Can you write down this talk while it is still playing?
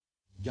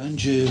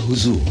گنج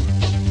حضور،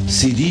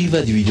 سی دی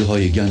و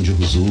دیویدیوهای گنج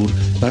حضور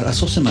بر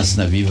اساس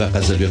مثنوی و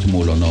غزلیات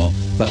مولانا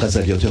و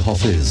غزلیات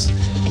حافظ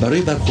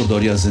برای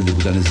برخورداری از زنده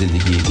بودن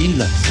زندگی این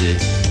لحظه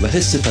و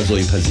حس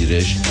فضای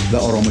پذیرش و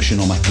آرامش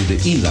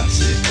نامحدود این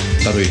لحظه،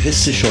 برای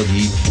حس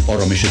شادی،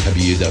 آرامش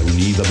طبیعی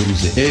درونی و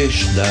بروز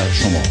عشق در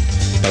شما،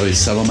 برای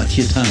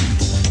سلامتی تن،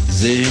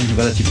 ذهن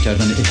و لطیف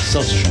کردن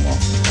احساس شما،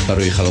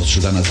 برای خلاص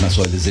شدن از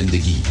مسائل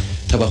زندگی،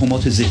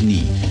 توهمات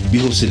ذهنی،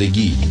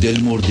 بی‌حوصلگی،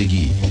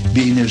 دلمردگی،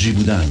 بی انرژی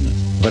بودن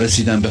و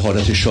رسیدن به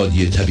حالت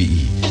شادی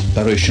طبیعی،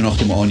 برای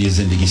شناخت معانی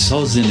زندگی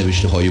ساز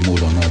نوشته‌های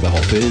مولانا و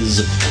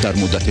حافظ در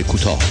مدت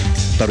کوتاه.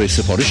 برای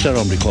سفارش در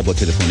آمریکا با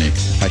تلفن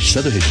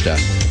 818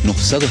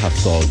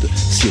 970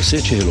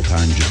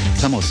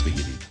 3345 تماس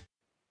بگیرید.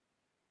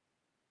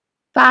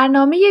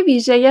 برنامه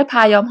ویژه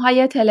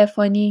پیام‌های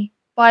تلفنی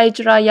با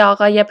اجرای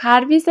آقای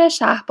پرویز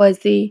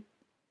شهبازی.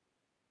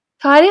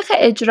 تاریخ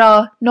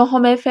اجرا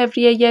 9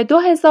 فوریه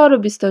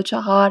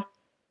 2024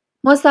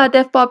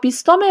 مصادف با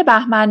 20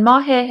 بهمن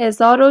ماه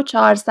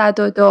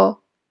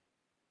 1402.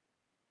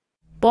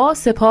 با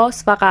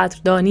سپاس و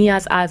قدردانی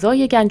از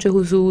اعضای گنج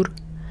حضور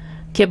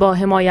که با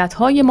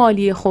حمایت‌های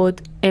مالی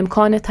خود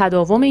امکان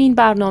تداوم این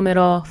برنامه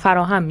را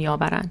فراهم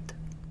می‌آورند.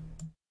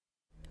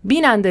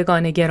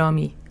 بینندگان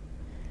گرامی،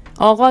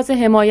 آغاز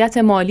حمایت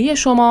مالی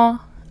شما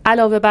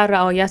علاوه بر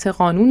رعایت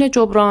قانون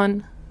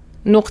جبران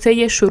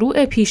نقطه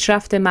شروع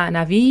پیشرفت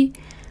معنوی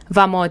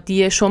و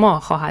مادی شما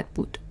خواهد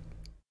بود.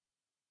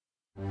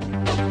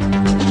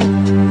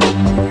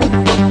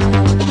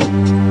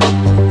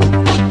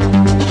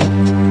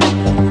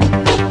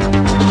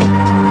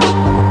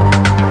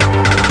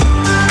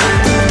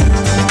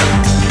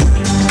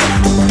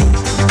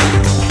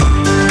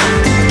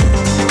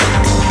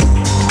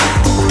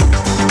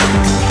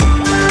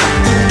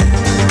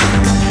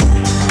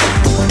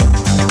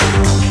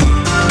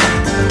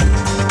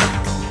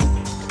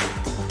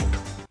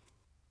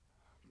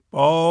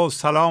 با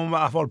سلام و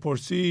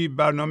احوالپرسی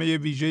برنامه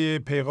ویژه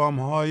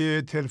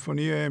پیغام‌های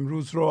تلفنی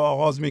امروز رو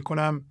آغاز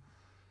می‌کنم.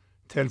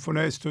 تلفن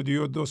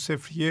استودیو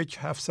 201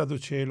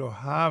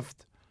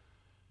 747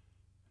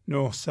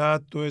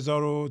 900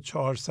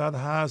 2400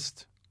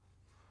 هست.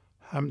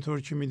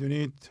 همطور که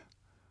می‌دونید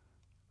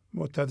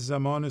مدت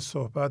زمان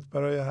صحبت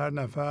برای هر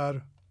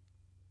نفر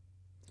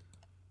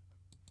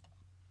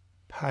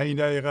 5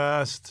 دقیقه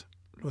است.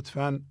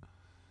 لطفاً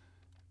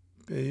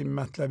به این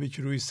مطلبی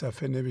که روی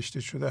صفحه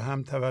نوشته شده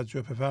هم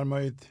توجه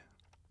بفرمایید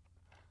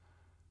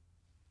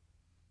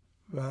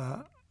و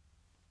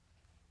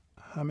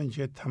همین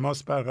که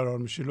تماس برقرار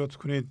میشه لطف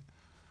کنید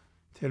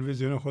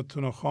تلویزیون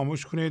خودتون رو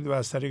خاموش کنید و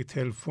از طریق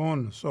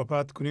تلفن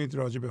صحبت کنید،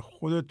 راجع به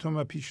خودتون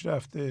و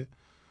پیشرفت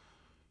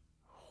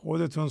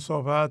خودتون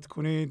صحبت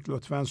کنید.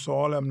 لطفاً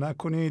سوالم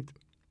نکنید،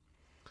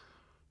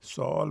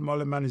 سوال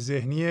مال من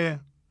ذهنیه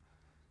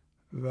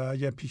و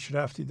اگر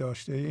پیشرفتی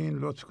داشته این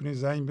لطف کنید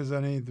زنگ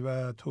بزنید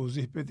و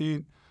توضیح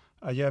بدید.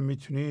 اگر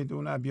میتونید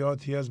اون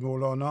ابیاتی از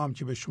مولانا هم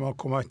که به شما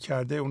کمک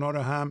کرده اونا رو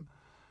هم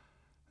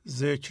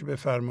ذکر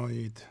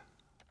بفرمایید.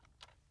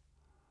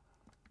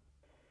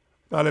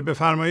 بله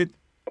بفرمایید.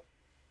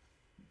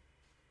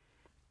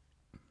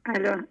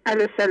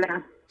 الو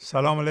سلام.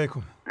 سلام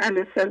علیکم.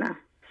 الو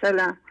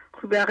سلام.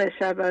 خوبی آقای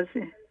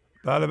شهبازی؟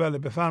 بله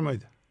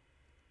بفرمایید.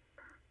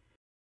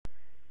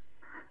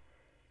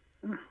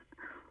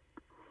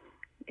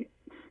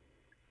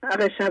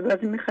 آقای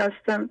شهبازی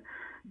میخواستم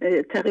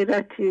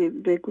تغییراتی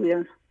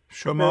بگویم.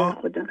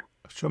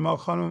 شما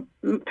خانم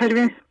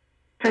پرویز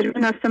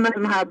هستم از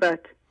محبت.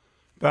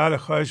 بله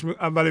خواهش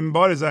اولین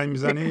بار زنگ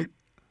میزنید؟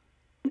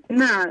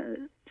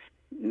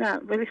 نه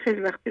ولی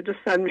خیلی وقتی 2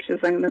 سال میشه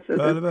زنگ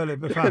نزدم. بله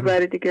بفرمایید.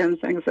 بار دیگه هم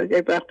زنگ زد،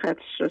 یک بار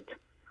قطع شد.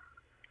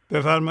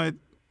 بفرمایید.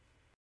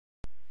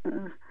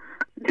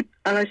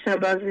 آقای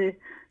شهبازی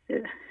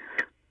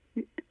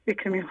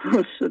یکمی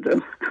هوش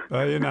شدم.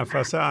 یه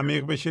نفس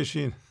عمیق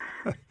بکشین.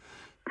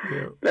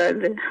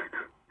 بله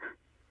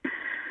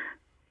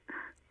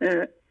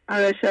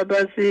آقای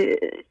شهبازی،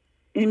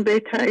 این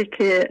بیت هایی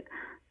که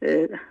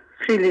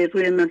خیلی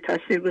روی من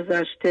تاثیر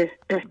گذاشته،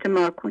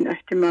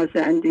 احتماز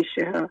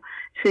اندیشه ها،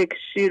 فکر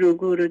شیر و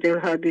گور و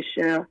دلها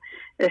بیشه ها،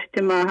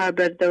 احتماها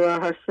بر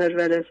دواها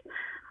سرور است،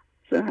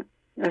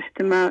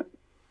 احتما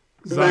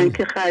زن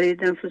که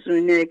خریدن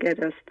فزونی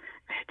اگر است،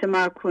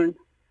 احتما کن.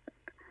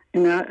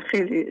 اینا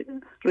خیلی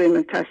روی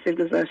من تاثیر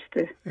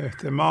گذاشته.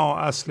 احتمال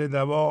اصل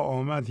دوا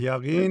آمد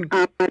یقین،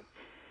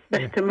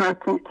 احتمال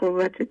کن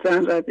قوت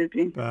جان را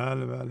ببین.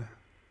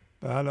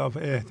 بله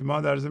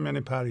احتمال در ضمن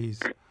یعنی پرهیز.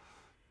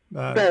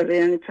 بله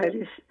یعنی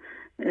پرهیز.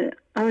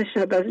 آقای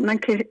شهبازی، من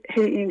که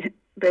این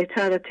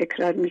بیت‌ها را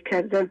تکرار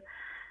میکردم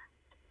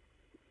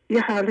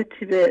یه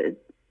حالتی به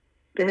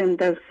هم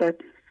دست زد.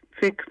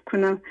 فکر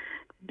کنم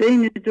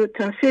بین 2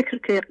 تا فکر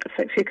که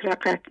فکر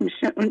قطع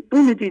میشه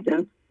اونو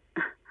دیدم،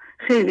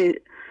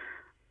 خیلی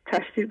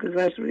تاثیر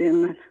گذاشت روی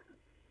من.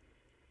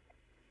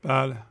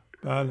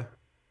 بله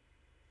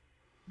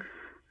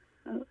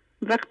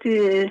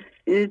وقتی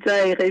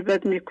جای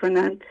غیبت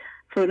میکنند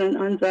فوراً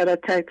آنجا را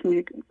ترک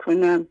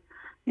میکنم.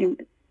 این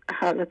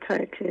حالت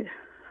هایی که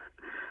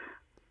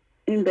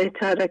این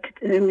بیت را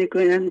که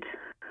میگویند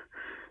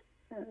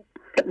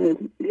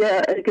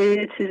یا اگه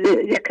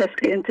یک کس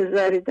که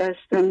انتظاری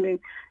داشتم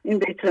این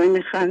بیت را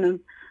میخوانم.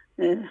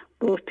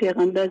 گفت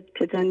پیغمبر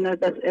که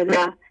جنت از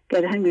اله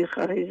گر همی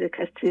خواهی ز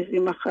کس چیزی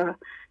مخواه،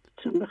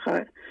 چون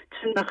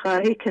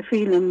نخواهی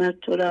کفیل مرد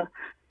تو را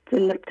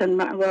جنت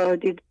المأوا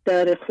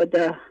دیدار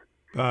خدا.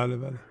 بله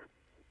بله.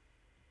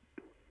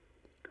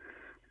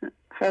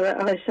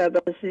 آقای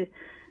شهبازی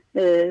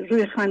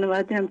روی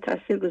خانواده هم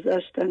تاثیر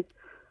گذاشتن.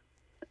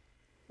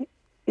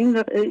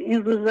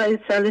 این روزای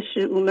سالش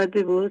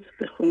اومده بود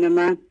به خونه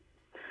من،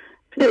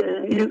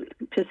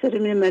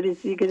 پسرم یه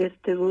مریضی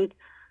گرفته بود،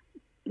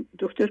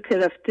 دکتر که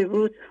رفته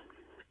بود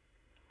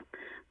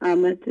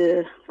آمد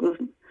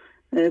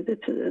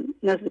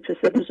نزد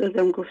پسر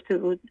بزرگم گفته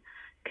بود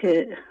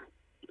که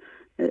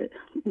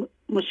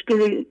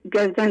مشکل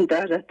گردن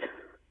دارد.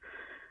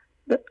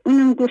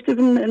 اونم گفته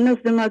بود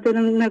نزد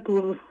مادرم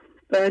نگو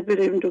باید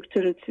بریم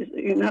دکتر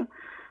اینا.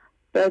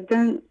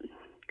 بعدن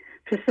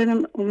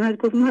پسرم اومد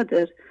گفت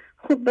مادر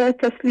خب باید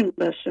تسلیم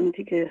باشم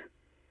دیگه.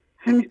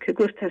 همین که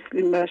گفت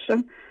تسلیم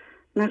باشم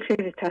من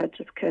خیلی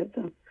تعجب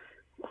کردم.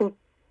 خب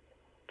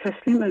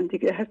تسلیمم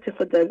دیگه، هر چه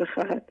خدا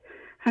بخواهد.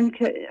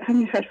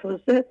 همین حرف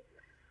زد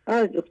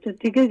دکتر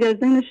دیگه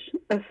گردنش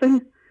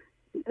اصلا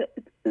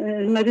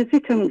مریضی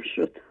تموم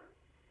شد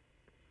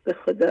به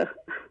خدا.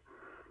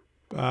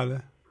 بله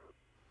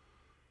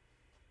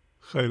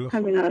خیلی خوب.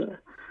 همین حالا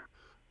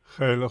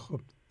خیلی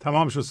خوب.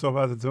 تمام شد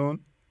صحبتتون؟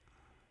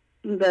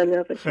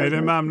 بله. خیلی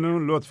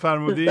ممنون، لطف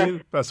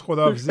فرمودین. بس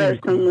خداحافظی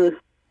میکنم.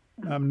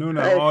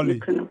 ممنونم، عالی.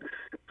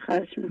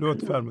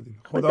 لطف فرمودین.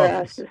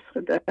 خداحافظ.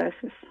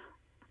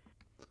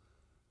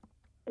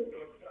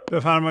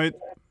 بفرمایید.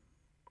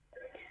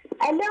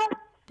 الو.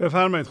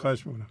 بفرمایید،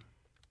 خواهش میکنم.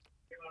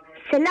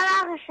 سلام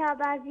آقا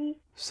شهبازی.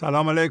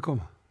 سلام علیکم.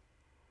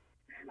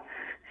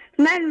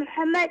 من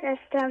محمد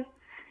هستم.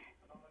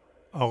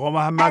 آقا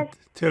محمد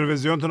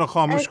تلویزیونتون رو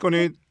خاموش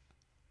کنید.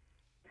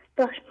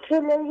 باش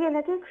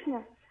تلویزیونتون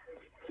کنم.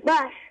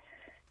 باش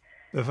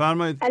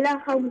بفرمایید. الان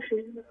خاموش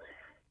شد.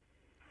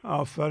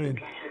 آفرین.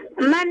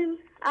 من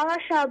آقا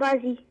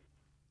شهبازی.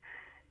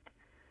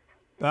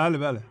 بله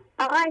بله.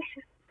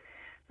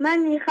 من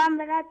میخوام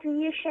براتون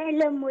یه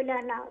شعر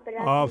مولانا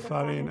براتون.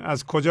 آفرین.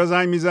 از کجا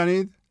زنگ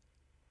میزنید؟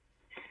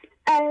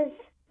 از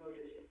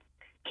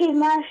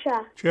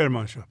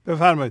کرمانشاه.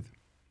 بفرمایید.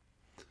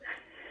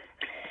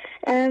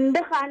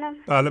 بخوانم؟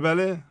 بله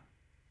بله.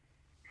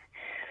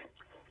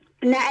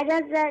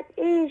 نعرضت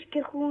عشق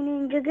که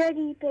خونین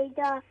جگری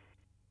پیدا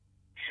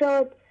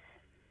شد،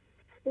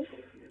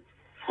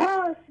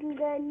 حسن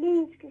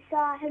دلیز که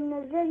صاحب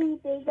نظری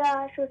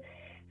پیدا شد،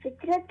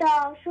 فطرت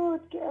شد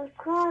که از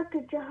خاک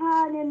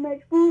جهان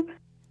مجبور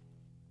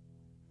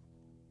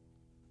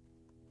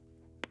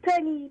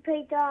کنی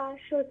پیدا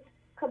شد،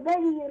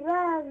 خبری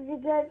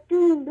رفت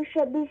گردون به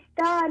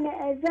شبستان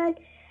ازل،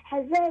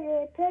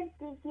 حذر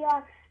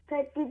پردگیان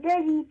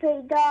پردگری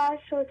پیدا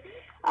شد،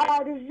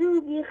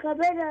 آرزو بی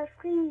خبر از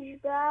خویش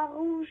به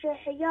آغوش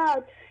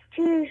حیات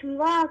چشم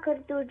وا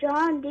کرد و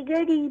جهان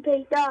دیگری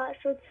پیدا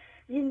شد،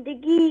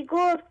 زندگی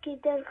گفت که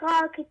در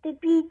خاک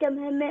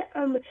تپیدم همه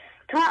عمر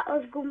تا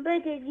از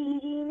گنبد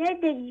دیرینه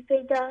دری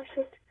پیدا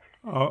شد.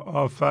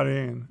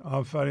 آفرین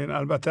آفرین.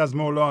 البته از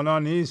مولانا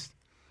نیست،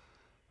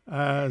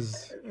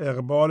 از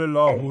اقبال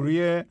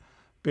لاهوری.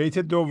 بیت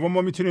دوم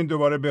رو میتونین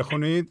دوباره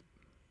بخونید؟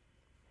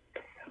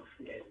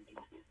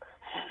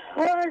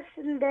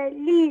 حسن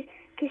دلیز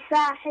که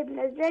صاحب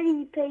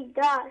نظری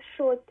پیدا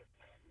شد.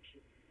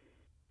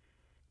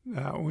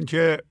 نه، اون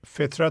که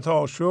فطرت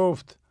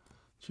آشفت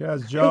که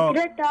از جا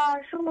فطرت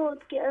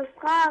آشفت که از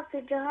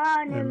خاک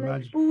جهان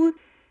مجبور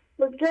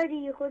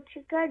بگذاری خود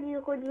شکری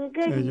خود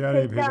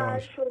نگری پیدا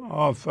شد.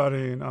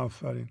 آفرین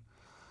آفرین.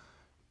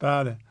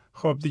 بله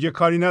خب دیگه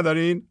کاری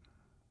ندارین؟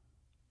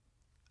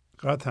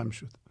 قطع هم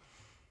شد.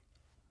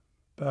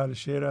 بله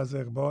شعر از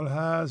اقبال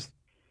هست،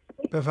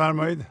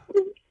 بفرمایید.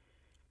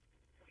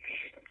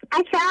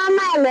 السلام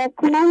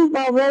علیکم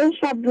بابای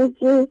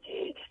شهبازی.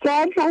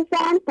 شعر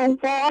هستم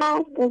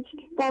پسر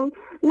داشتم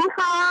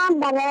میخوام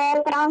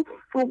برایتان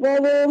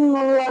غزل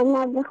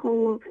مولانا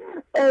بخونم.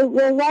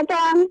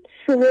 اجازتان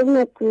شروع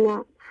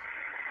میکنم.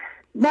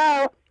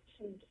 با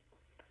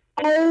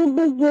عیب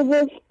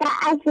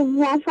گرفته از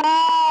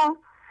وفا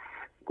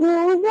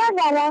گوزه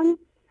دارم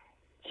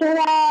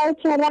چرا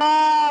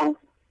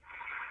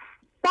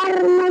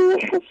بر من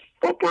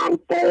خسته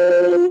کرده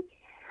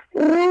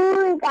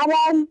روی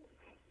دارم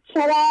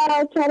چرا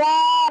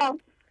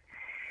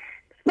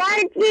بر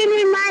دل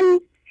من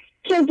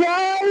که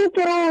جای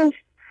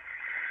توست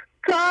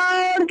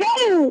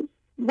کارگه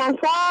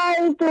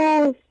وفای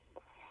توست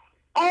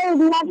ای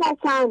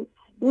نفسم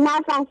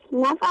نفس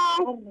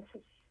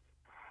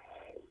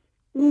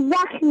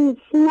زخمی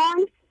سینم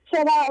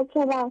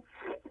چرا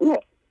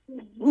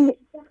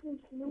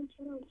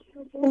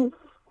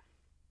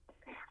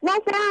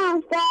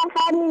مثلا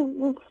آخری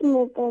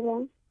بسم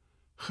دارم.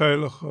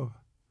 خیلی خوب.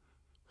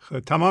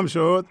 تمام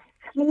شد؟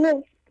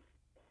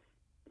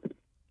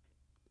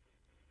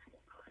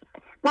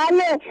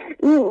 ولی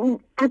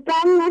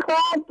اصلا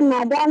نخواهد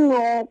مدام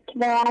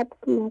باید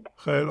کنید.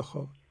 خیلی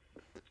خوب،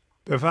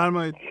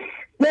 بفرمایید.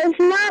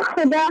 بسم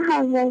خدا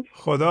حافظ.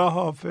 خدا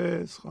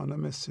حافظ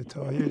خانم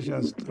ستایش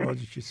از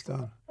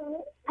تاجیکستان.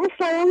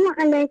 السلام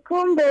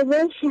علیکم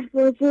بابا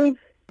شهبازی.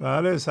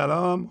 بله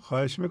سلام،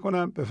 خواهش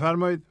میکنم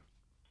بفرمایید.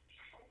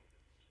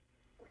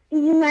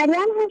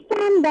 مریم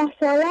هستم، 10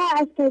 ساله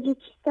از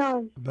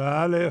تاجیکستان.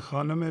 بله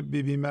خانم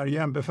بیبی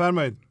مریم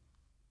بفرمایید.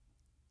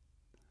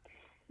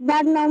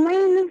 برنامه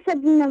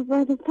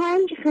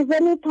 995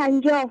 خزان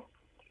 50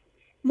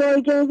 با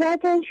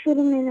اجازهتون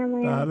شروع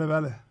می‌نمایم. بله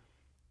بله.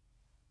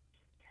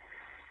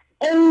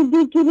 ای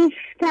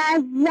بگرفته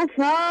از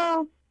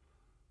وفا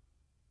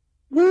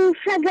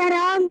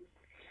گوشگران،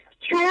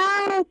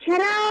 چرا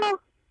چرا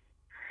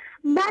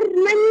بر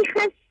من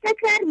خسته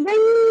کرده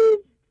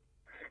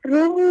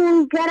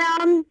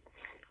رویگران،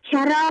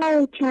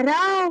 چرا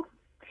چرا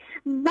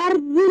بر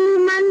دل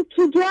من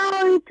که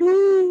جای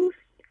توست،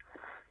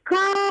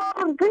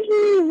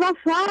 کارگهی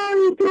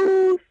وفای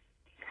توست.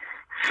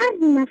 هر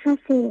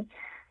نفس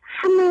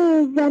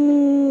همه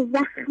زنی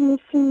زخم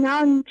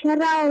سینان،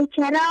 چرا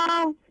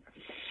چرا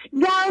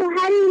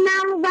گوهری نه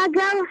و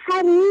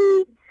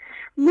گوهری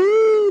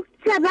بود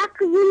سبق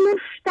ز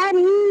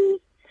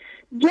مشتری.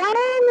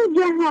 جان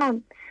جهان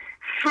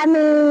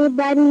همه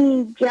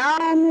بری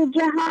جان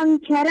جهان،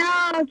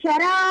 چرا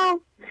چرا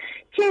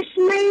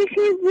چشمه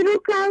خضر و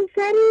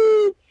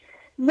کوثری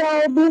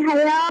زابی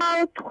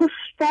حیات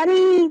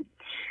خوشتری.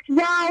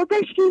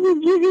 زاتشی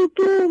جیری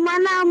تو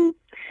منم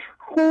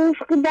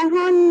خشک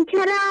دهان،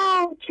 چرا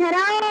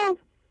چرا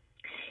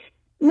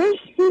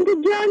مشت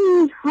جان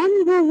هان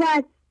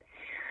بود،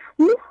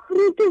 مهر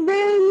تو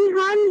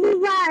بینیهان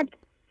بود،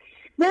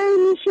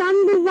 بینشان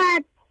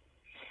بود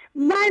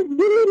بر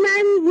دل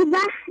من ز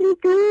بحر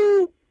تو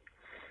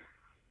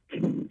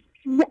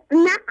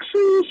نقش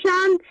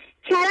نشان،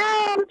 چرا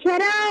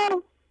چرا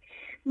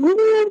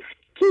گفت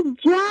که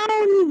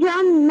جان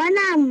جان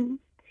منم،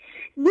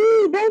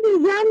 دیدن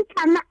جان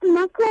طمع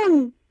مکن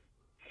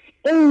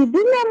ای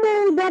دلم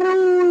در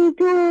روی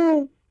تو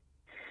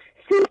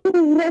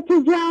صورت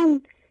جان،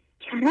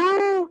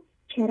 چرا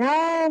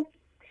چرا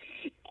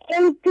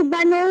ای تو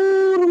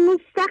بنور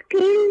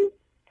مستقل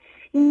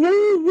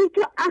زیز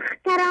تو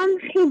اختران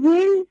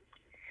خجل،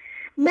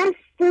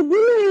 بست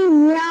دل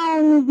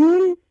میان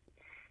دل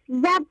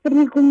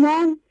زبر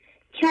گمان،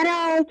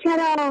 چرا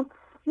چرا.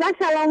 و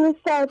سلام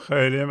استاد.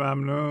 خیلی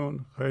ممنون،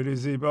 خیلی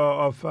زیبا،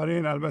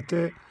 آفرین.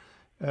 البته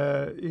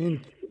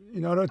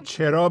اینا رو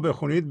چرا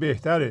بخونید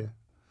بهتره،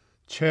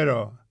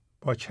 چرا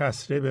با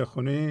کسره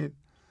بخونید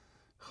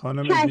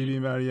خانم بیبی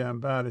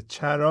مریم. بله،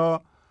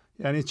 چرا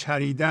یعنی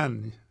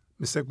چریدن،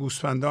 مثل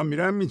گوسفندان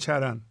میرن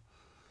میچرن،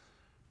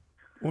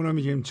 اونو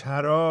میگیم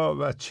چرا.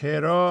 و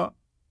چرا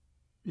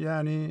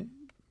یعنی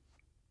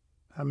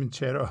همین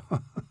چرا.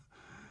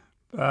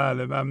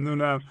 بله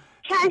ممنونم،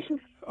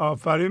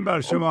 آفرین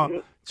بر شما،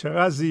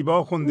 چقدر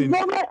زیبا خوندین.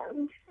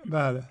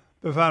 بله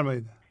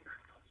بفرمایید.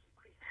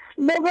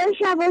 بابا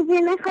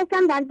شهبازی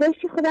نخواستم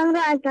برداشت خودم رو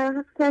از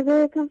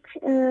درختازتون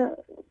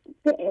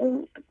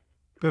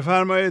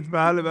بفرمایید.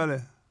 بله بله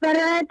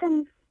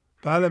برایتون.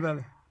 بله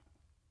بله.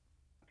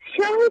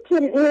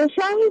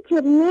 شاهی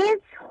ترمیز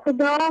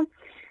خدا،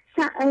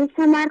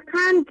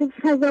 سمرقند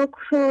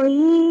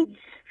فضاکشایی،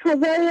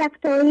 فضای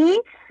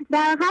یکتایی،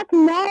 درخت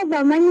ما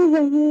و من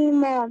زهی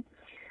ما.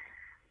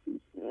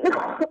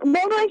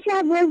 بابا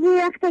شهبازی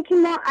وقتی که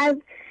ما از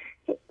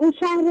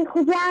شهر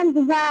خوزند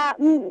و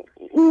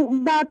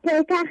با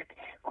پایتخت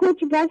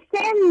کوچ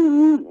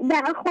بستیم،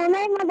 در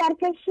خانه ما در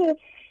پیش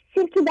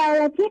سیرک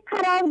دولتی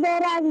قرار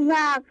دارد و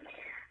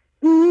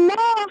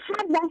ما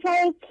هر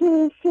دفعه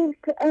که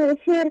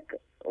سیرک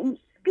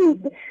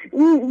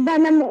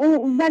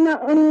به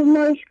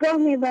نمایشگاه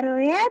می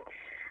براید،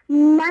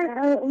 من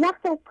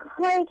وقت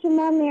هایی که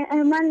من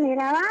می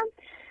روم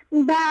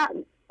با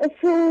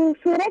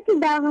صورت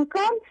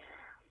داغکان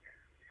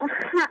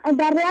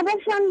در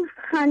لبشان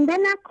خنده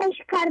نقاش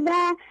کرده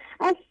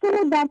است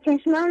و در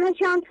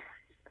چشمانشان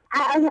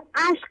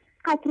عشق،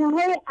 قطره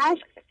های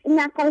عشق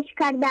نقاش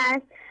کرده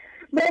است.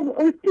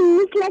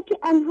 مثل که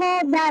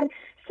آنها در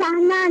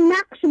صحنه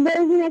نقش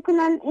بازی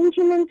میکنند،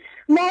 اینچنین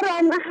ما را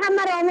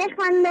همه را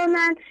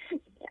میخندانند،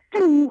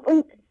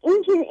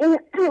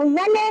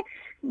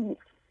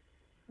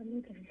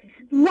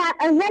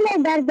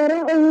 ولی در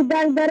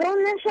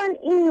درونشان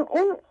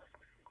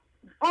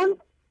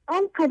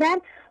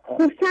آنقدر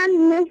خرسند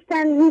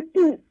نیستند،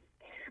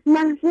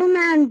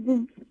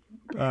 محزونند،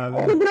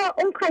 خود را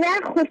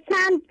اونقدر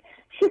خرسند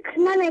فکر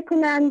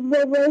نمیکنند.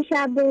 بابا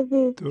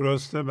شهبازی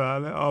درسته.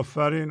 بله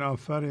آفرین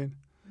آفرین.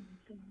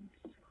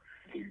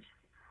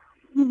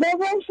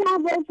 بابا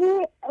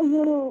شهبازی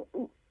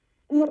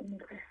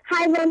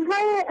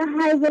حیوان‌های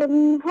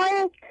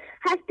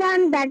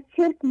هستند در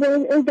سیرک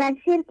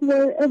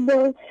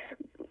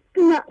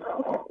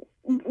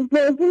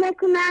بازی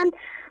میکنند.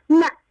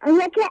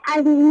 یکی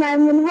از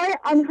میمون‌های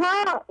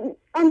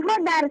آنها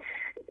در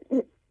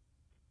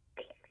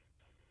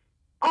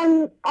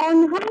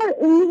آنها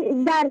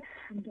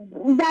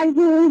در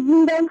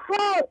زندان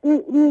ها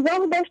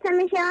نگاه داشته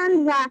میشن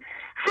و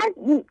هر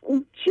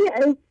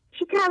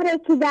چی طوره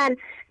که در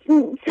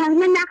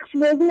صحنه نقش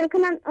بازی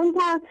میکنن اون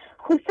تا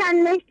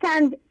خرسند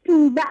نیستند.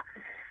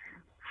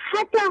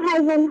 حتی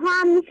حیوان ها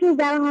هم مثل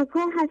درهک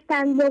ها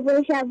هستند.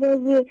 بابا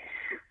شهبازی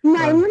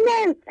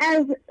میمون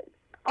از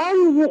آن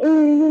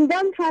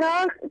زندان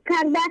فرار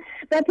کرده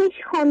و پیش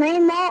خانه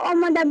ما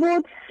آمده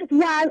بود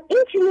و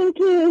این چنین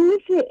که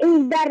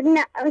مثل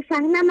در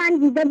صحنه من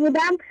دیده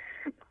بودم،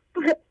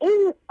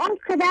 این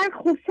آنقدر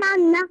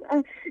خرسند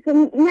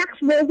نقش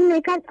بازی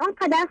میکرد،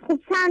 آنقدر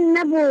خرسند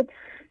نبود،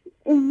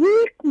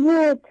 زیق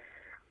بود.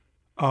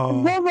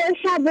 بابا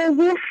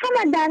شهبازی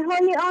همه در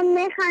حال آن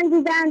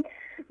میخندیدند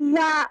و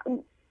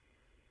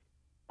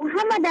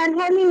همه در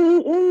حال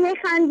این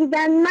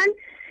میخندیدند. من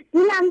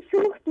دلم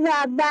سوخت و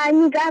به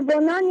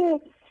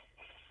نگهبانان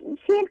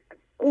سیرک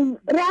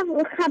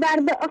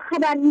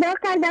خبردار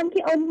کردم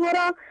که آنها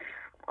را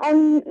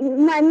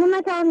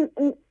میمونتان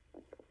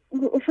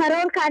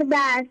فرار کرده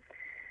است.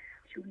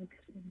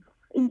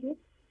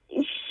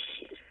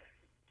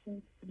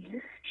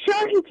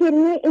 شاهی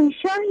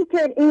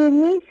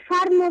ترمیز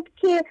فرمود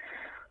که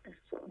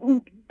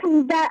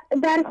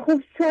در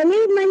خوبسالی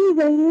منی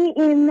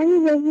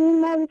ذهنی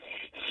ما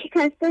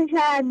شکسته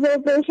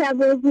شد. به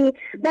شهبازی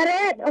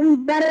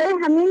برای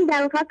همین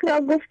دلقک را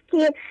گفت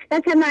که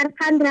به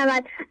سمرقند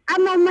رود،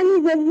 اما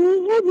منی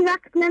ذهنی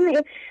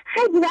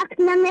هیچ وقت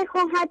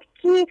نمیخواهد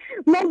که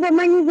ما به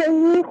منی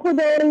ذهنی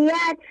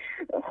خداییت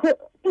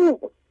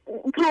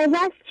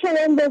پیوست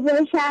شویم.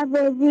 به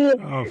شهبازی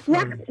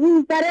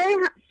برای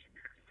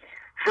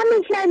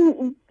همیشه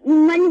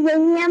منی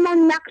ذهنی اما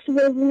نقش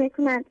بازی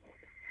میکند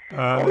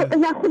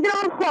و خود را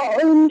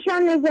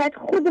نشان میدهد،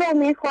 خود را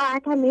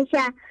میخواهد همیشه.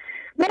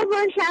 بابا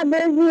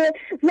شهبازی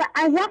و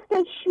از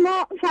وقت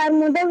شما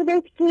فرموده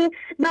بودید که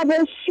به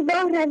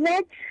باشگاه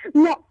روید،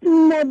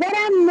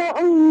 مادرم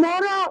ما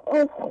را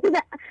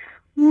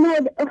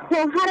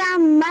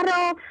خواهرم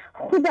مرا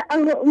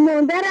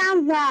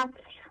مادرم و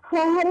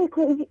خواهر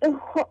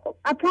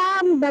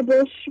اپام به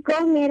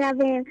باشگاه می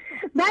رویم.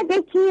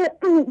 بعد که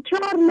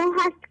 4 ماه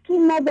هست که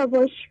ما به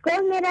باشگاه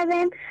می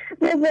رویم.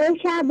 بابا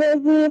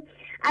شهبازی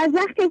از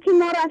وقتی که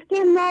ما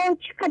رفتیم ما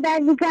چقدر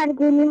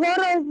دیگرگونی ها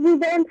را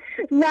دیدیم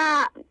و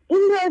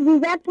این را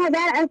دیده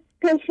پدر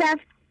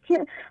پیشرفت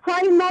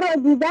های ما را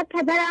دیده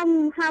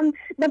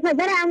به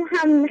پدرم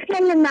هم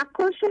خیلی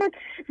مقصود شد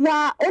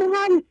و او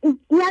هم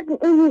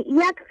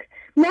یک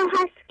ماه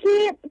هست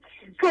که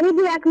قریب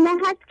 1 ماه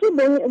هست که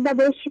به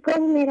باشگاه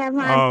می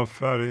روند.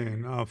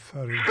 آفرین.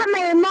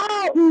 همه ما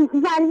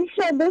ورزش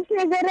را دوست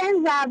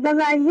نداریم و به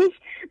ورزش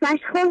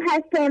مشغول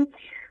هستیم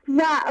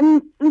و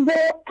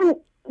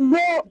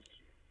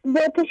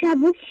با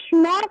تشبیه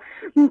شما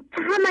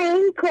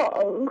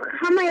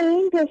همه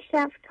این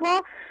پیشرفت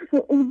ها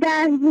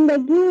در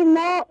زندگی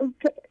ما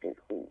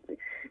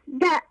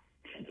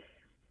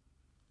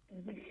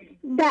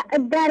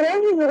در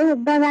راه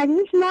به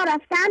ورزش ما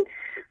رفتن.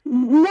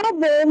 ما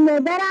به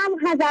مادرم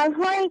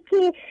غزل‌هایی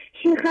که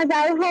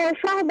غزل‌ها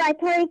شاه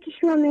بیت‌هایی که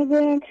شما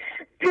میگین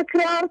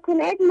تکرار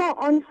کنید، ما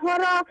آنها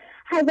را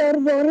 1000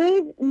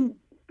 باری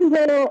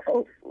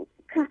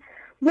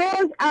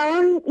باز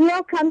آن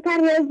یا کمتر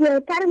یا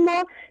زیادتر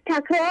ما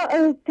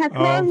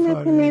تکرار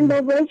میکنیم.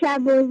 بابا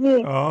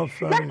شهبازی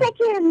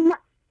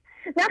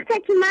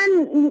وقتی که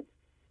من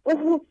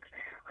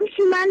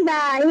خوشی من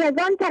به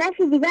یگان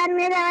طرف دیگر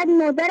میرود،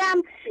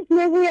 مادرم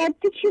میگوید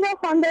تو چی را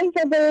خوانده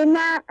شده؟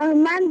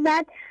 من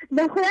بعد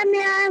به خودم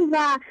میرم و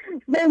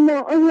به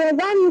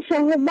یگان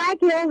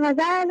شاهبت یا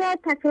غزل را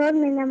تکرار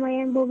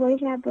مینمایم. بابا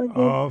شهبازی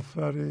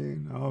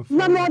آفرین.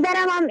 و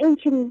مادرم هم این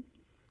چنین.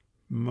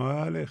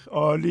 مالک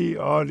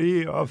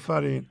عالی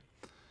آفرین.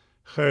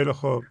 خیلی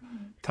خوب،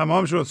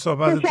 تمام شد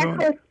صحبتتون؟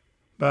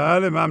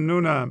 بله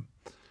ممنونم.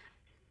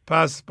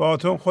 پس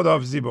باهاتون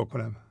خداحافظی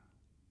بکنم.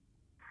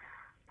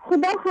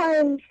 خدا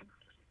خواهش.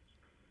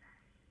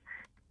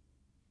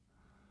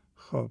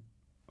 خب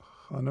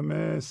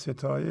خانم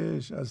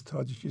ستایش از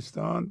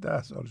تاجیکستان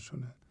 10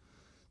 سالشونه.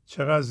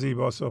 چقدر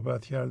زیبا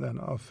صحبت کردن.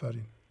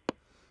 آفرین.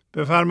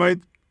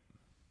 بفرمایید.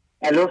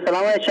 الو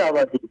سلام علیکم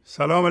شهبازی.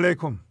 سلام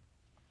علیکم.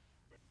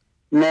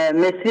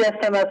 مسی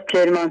هستم از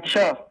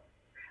کرمانشاه.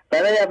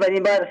 برای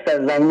اولین بار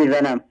زنگ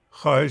میزنم.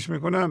 خواهش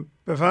میکنم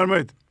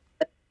بفرمایید.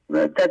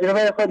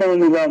 تجربه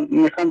خودم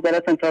میخوام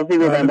براتون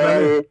توضیح بدم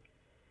برای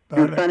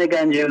دوستان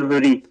گنج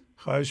حضوری.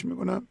 خواهش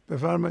میکنم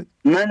بفرمایید.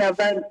 من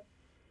اول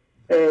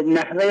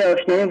نحوه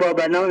آشنایی با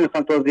برنامه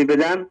میخوام توضیح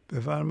بدم.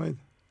 بفرمایید.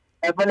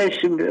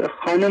 اولش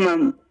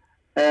خانمم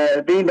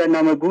به این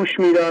برنامه گوش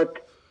میداد.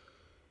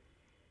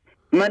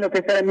 من و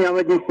پسرم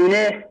میامدیم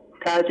خونه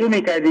تعجب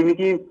میکردیم،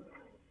 میگیم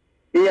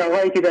این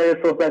آقایی که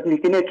داره صحبت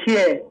میکنه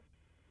کیه؟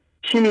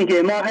 چی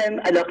میگه؟ ما هم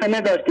علاقه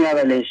نداشتیم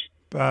اولش.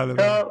 بله.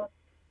 تا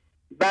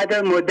بعد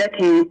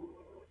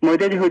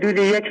مدت حدود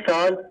 1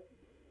 سال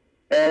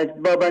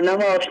با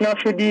برنامه آشنا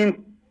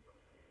شدیم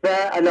و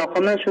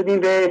علاقه‌مند شدیم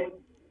به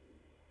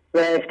و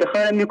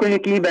افتخار میکنیم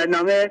که این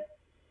برنامه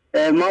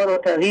ما رو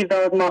تغییر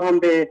داد. ما هم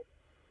به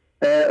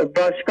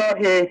باشگاه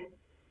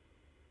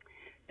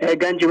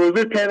گنج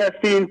حضور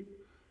پیوستیم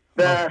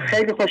و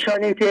خیلی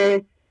خوشحالیم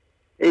که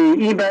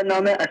این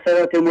برنامه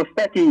اثرات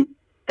مثبتی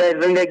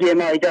در زندگی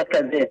ما ایجاد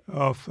کرده.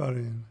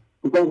 آفرین.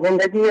 در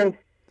زندگی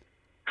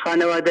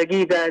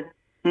خانوادگی، در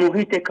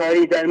محیط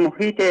کاری، در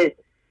محیط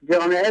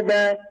جامعه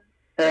و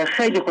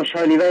خیلی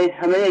خوشحالی و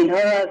همه اینها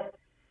را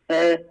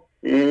از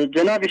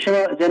جناب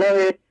شما، جناب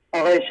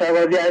آقای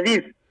شهبازی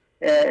عزیز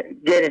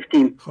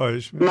گرفتیم.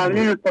 خواهش می‌کنم.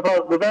 ممنون و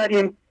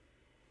سپاسگزاریم.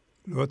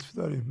 لطف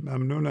داریم.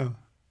 ممنونم.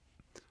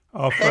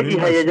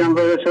 آفرین. خیلی هیجان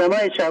زده شدم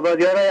آقای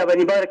شهبازی را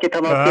اولین بار که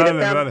تماس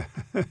گرفتم.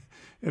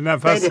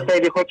 نفس.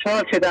 خیلی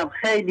خوشحال شدم.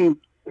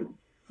 خیلی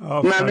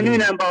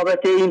ممنونم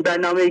بابت این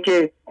برنامه‌ای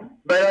که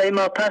برای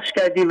ما پخش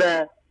کردی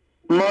و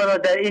ما را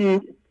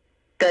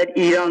در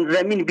ایران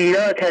زمین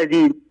بیدار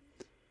کردی.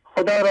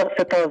 خدا را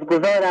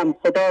سپاسگزارم،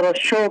 خدا را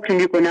شکر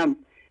میکنم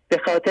به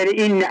خاطر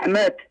این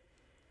نعمت.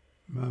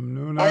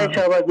 ممنونم. آقای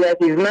شهبازی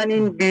عزیز، من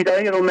این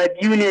بیداری رو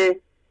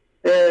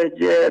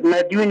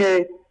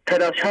مدیون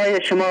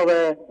تلاش‌های شما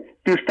و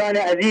دوستان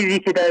عزیزی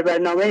که در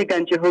برنامه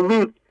گنج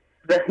حضور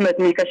زحمت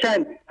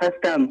میکشند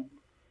هستم.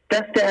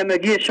 دست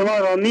همگی شما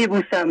را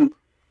میبوسم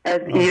از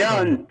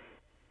ایران،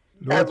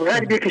 از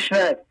غرب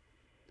کشور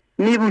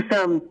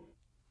میبوسم.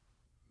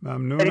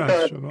 ممنون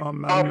از شما.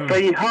 ممنون.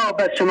 آفرین ها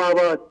بر شما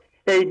باد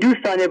ای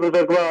دوستان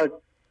بزرگوار.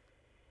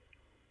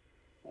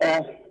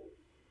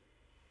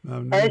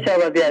 ممنون. آقای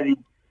شهبازی عزیز،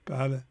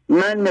 بله.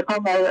 من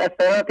میخوام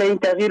اثرات این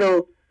تغییر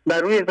رو بر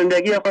روی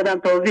زندگی خودم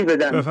توضیح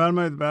بدم.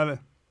 بفرمایید. بله.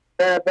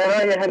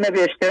 برای همه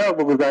به اشتراک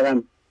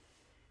بگذارم.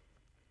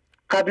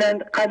 قبل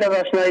از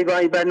آشنایی با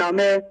این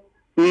برنامه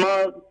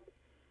ما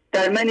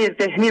در من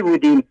ذهنی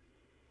بودیم،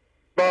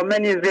 با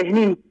من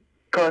ذهنی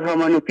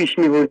کارهامانو پیش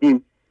می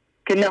بردیم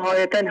که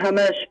نهایتا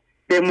همش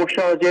به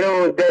مشاجره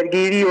و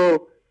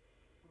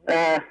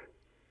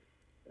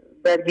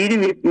درگیری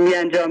می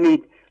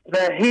انجامید و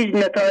هیچ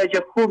نتایج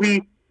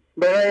خوبی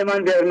برای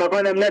من به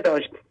ارمغانم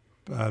نداشت.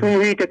 تو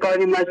محیط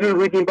کاری مجبور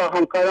بودیم با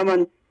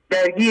همکارمان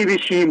درگیر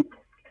بشیم،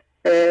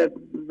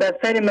 بر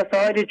سر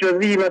مسائل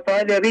جزئی،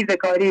 مسائل ریز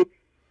کاری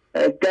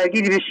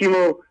درگیر بشیم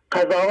و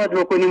قضاوت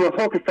بکنیم و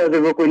حکم صادر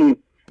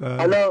بکنیم.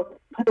 حالا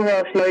تو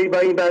آشنایی با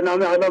این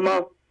برنامه، حالا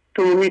ما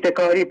تو محیط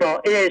کاری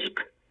با عشق،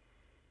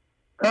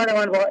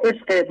 کارمان با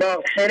عشق،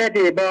 با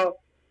خرد، با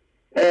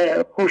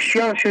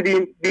هوشیار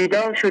شدیم،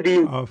 بیدار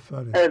شدیم.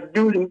 از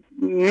دور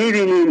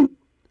میبینیم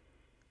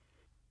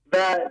و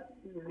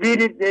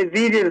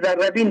زیر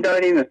ذره‌بین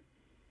داریم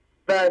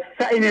و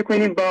سعی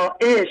میکنیم با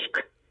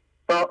عشق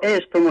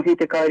تو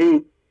محیط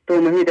کاری،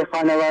 تو محیط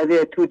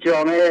خانواده، تو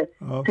جامعه،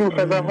 تو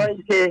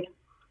فضاهایی که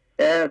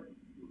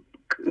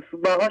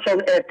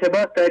باهاشون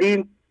ارتباط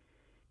داریم،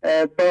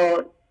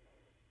 با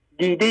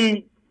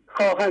دیده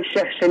خواهم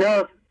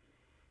شهرشناس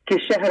که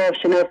شهر را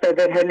شناسه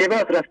در هر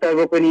لباس رفتار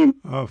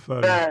بکنیم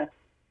و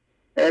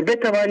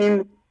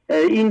بتوانیم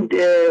این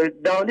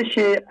دانش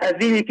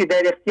عظیمی که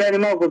در اختیار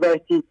ما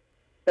گذاشتید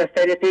از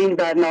طریق این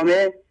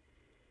برنامه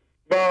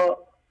با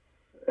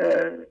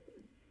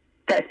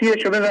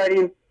تأثیرشو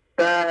ببریم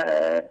و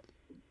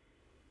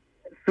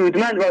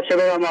سودمند باشه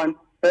برامان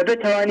و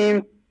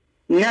بتوانیم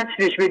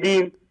نشرش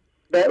بدیم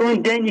و اون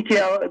دینی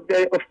که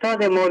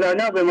استاد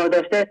مولانا به ما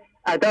داشته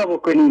ادا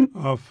بکنیم.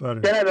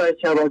 جناب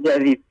شهبازی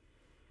عزیز،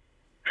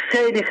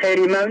 خیلی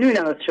خیلی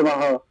ممنونم از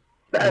شماها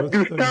و از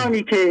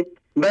دوستانی که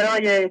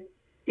برای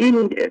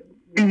این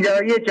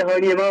بیداری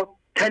جهانی ما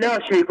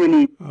تلاش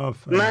میکنید.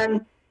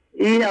 من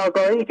این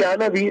آگاهی که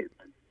حالا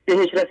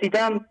بهش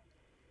رسیدم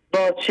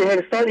با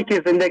 40 سالی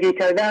که زندگی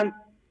کردم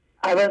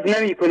عوض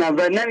نمی کنم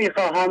و نمی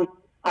خواهم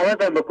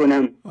عوضم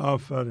بکنم.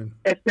 آفرین.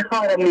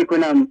 افتخارم می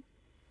کنم.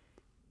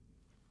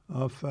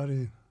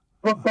 آفرین.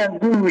 گفتم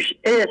گوش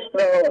عشق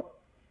را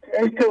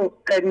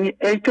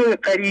ای تو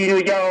قرین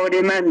و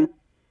یار من،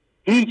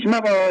 هیچ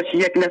مباش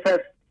یک نفس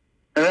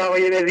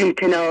رایم از این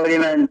کنار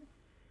من.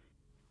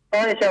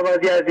 آقای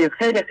شهبازی عزیز،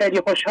 خیلی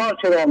خیلی خوشحال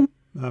شدم.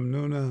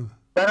 ممنونم.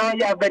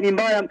 برای اولین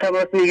بارم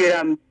تماس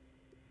میگیرم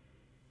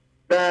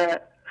و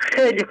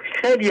خیلی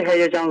خیلی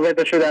هیجان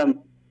زده شدم.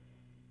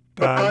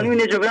 و قانون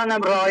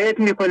جبرانم رعایت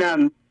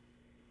میکنم.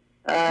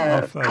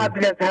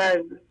 قبل از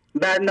هر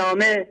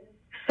برنامه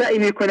سعی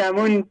میکنم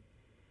اون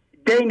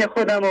دین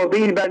خودم رو به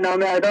این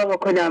برنامه ادا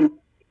بکنم،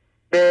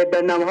 به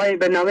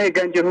برنامه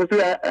گنج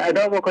حضور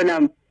ادا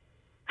بکنم.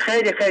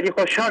 خیلی خیلی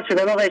خوشحال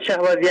شدم آقای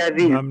شهبازی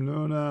عزیز.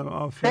 ممنونم.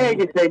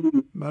 آفرین. خیلی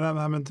منم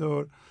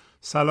همینطور.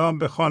 سلام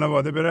به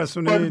خانواده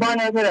برسونید.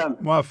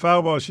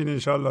 موفق باشین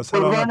انشالله.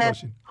 سلامت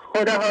باشین.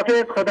 خدا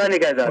حافظ. خدا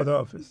نگهدار. خدا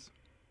حافظ.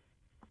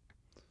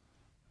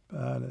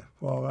 بله،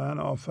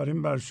 واقعا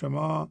آفرین بر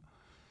شما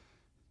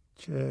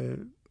که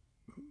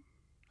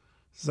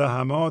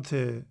زحمات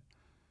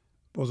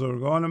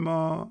بزرگان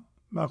ما،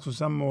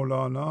 مخصوصا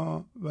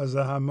مولانا، و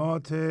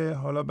زحمات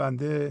حالا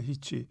بنده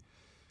هیچی،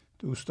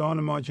 دوستان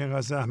ما که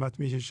اینقدر زحمت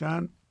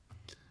میکشن،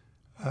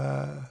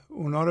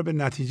 اونا رو به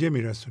نتیجه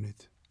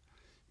میرسونید.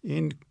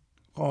 این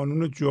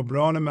قانون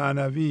جبران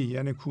معنوی،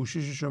 یعنی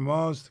کوشش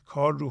شماست،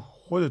 کار رو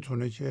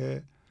خودتونه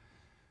که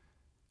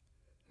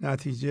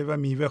نتیجه و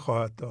میوه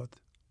خواهد داد.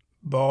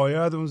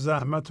 باید اون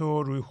زحمت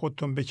رو روی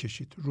خودتون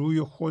بکشید،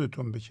 روی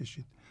خودتون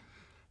بکشید.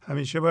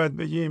 همیشه باید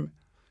بگیم،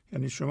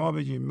 یعنی شما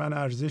بگیم من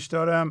ارزش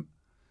دارم،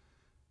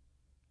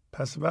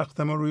 پس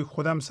وقتم رو روی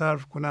خودم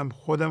صرف کنم،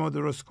 خودم رو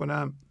درست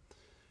کنم.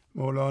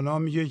 مولانا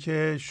میگه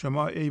که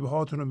شما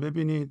عیبهاتون رو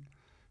ببینید.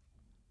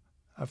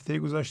 هفته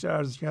گذشته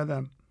عرض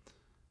کردم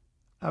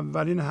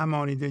اولین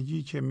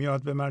همانیدگی که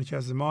میاد به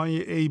مرکز ما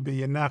یه عیب،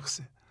 یه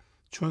نقصه،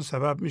 چون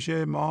سبب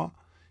میشه ما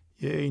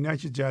یه عینک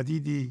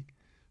جدیدی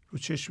رو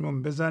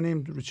چشممون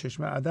بزنیم، رو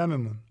چشم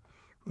عدممون،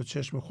 رو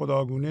چشم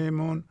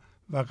خداگونهمون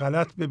و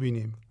غلط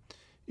ببینیم.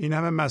 این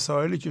همه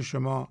مسائلی که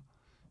شما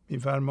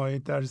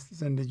میفرمایید در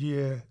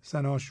زندگی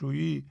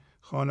زناشویی،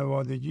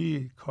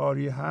 خانوادگی،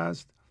 کاری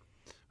هست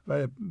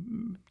و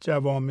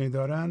جوامع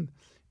دارند،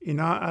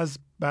 اینا از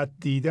بد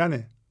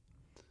دیدنه،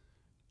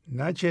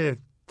 نه که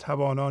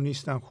توانا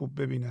نیستن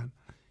خوب ببینن.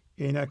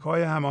 عینک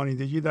های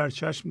همانیدگی در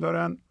چشم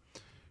دارن،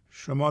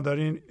 شما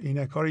دارین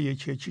عینک ها رو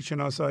یکی یکی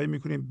شناسایی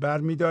میکنید، بر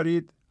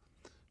میدارید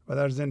و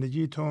در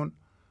زندگیتون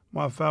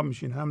موفق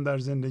میشین، هم در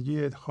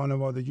زندگی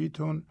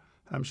خانوادگیتون،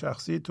 هم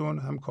شخصیتون،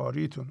 هم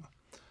کاریتون.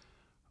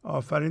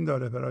 آفرین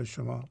داره برای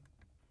شما.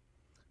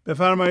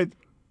 بفرمایید.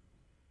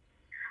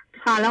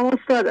 سلام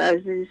استاد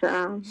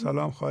عزیزم.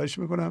 سلام، خواهش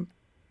میکنم،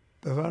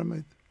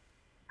 بفرمایید.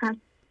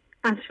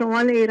 از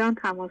شمال ایران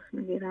تماس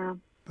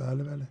میگیرم.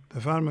 بله بله،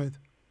 بفرمایید.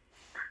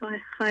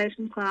 خواهش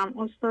میکنم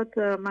استاد،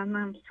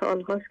 من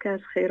سال هاست که از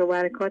خیر و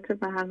برکات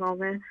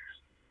برنامه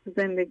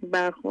زندگی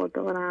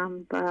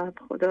برخوردارم و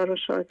خدا رو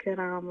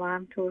شاکرم و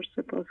همطور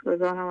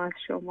سپاسگزارم از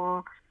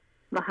شما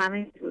و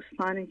همین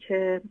دوستانی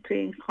که توی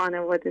این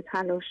خانواده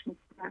تلاش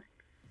میکنن.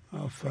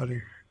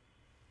 آفرین.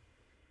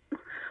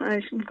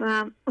 خواهش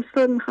میکنم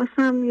استاد،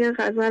 میخواستم یه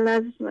غزل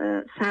از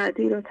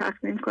سعدی رو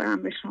تقدیم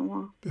کنم به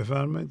شما.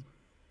 بفرمایید.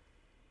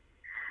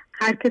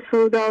 هر که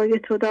سودای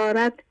تو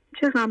دارد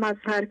چه غم از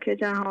هر که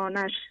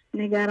جهانش،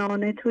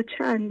 نگران تو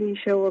چه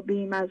اندیشه و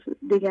بیم از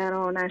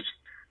دیگرانش.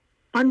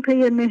 آن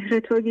پی مهر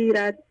تو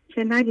گیرد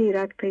که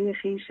نگیرد پی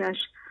خویشش،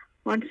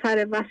 آن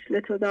سر وصل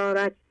تو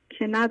دارد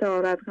که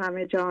ندارد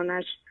غم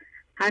جانش.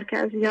 هر که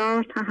از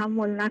یار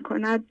تحمل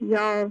نکند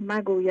یار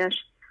مگویش،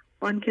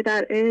 آن که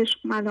در عشق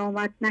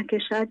ملامت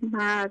نکشد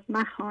مرد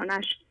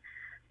مخوانش.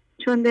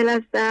 چون دل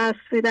از دست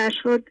فدا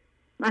شد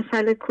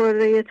مثل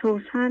کره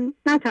توسن،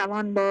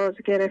 نتوان باز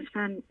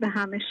گرفتن به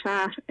همه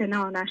شهر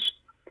عنانش.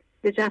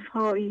 به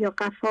جفایی یا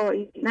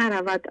قفایی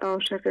نرود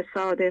عاشق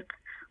صادق،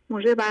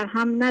 مژه بر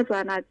هم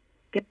نزند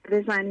گر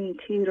بزنی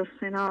تیر و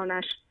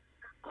سنانش.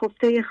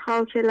 خفته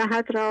خاک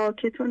لحد را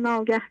که تو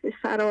ناگه به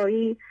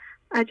سرایی،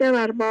 عجب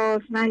ار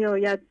باز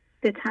نیاید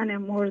به تن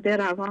مرده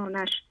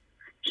روانش.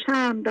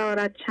 شرم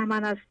دارد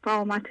چمن از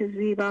قامت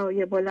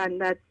زیبای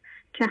بلندت،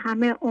 که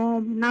همه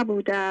عمر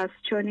نبوده است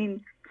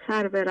چنین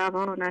سر به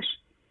روانش.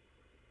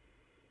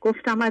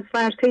 گفتم از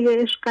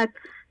ورطه عشقت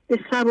به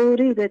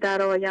صبوری به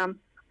درایم،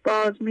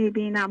 باز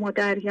میبینم و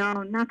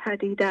دریا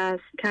نپدیده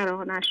است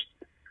کرانش.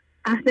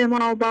 عهد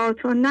ما با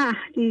تو نه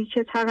عهدی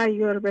که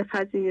تغییر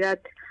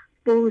بپذیرد،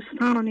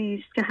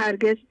 بوستانی است که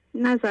هرگز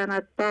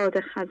نزند باد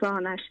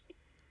خزانش.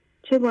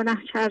 چه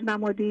گناه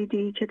کردم و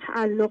دیدی که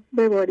تعلق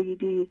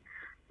ببریدی،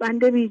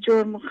 بنده بی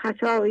جرم و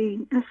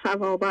خطایی نه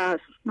ثواب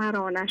است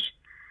مرانش.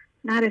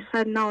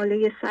 نرسد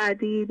ناله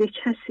سعدی به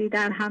کسی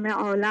در همه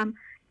عالم،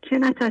 که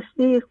نه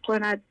تصدیق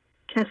کند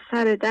که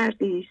سر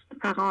دردی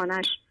است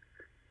فغانش.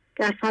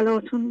 گر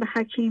فلاطون به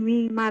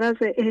حکیمی مرض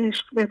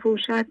عشق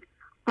بپوشد،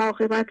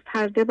 عاقبت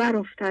پرده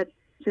برافتد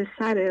ز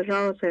سر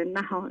راز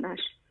نهانش.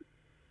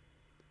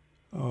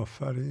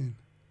 آفرین.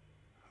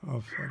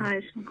 آفرین.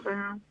 خواهش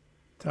میکنم.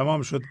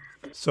 تمام شد.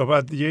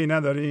 صحبت دیگه ای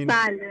ندارین؟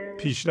 بله.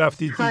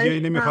 پیشرفتی دیگه ای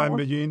نمیخوایم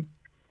بگین؟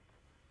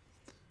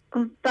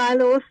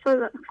 بله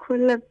استاد،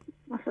 کل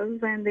مثلا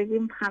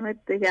زندگیم همه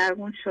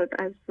دگرگون شد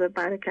از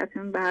برکت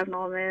این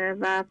برنامه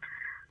و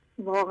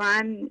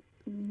واقعا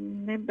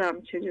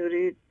نمیدونم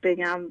چجوری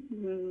بگم،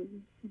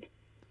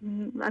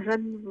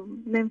 مثلا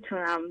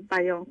نمیتونم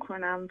بیان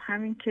کنم.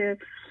 همین که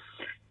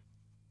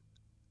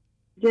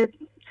یه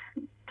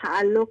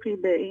تعلقی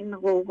به این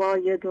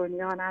قوای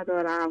دنیا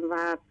ندارم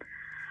و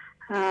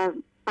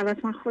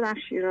البته من خودم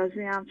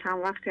شیرازی هم، چند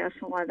وقتی از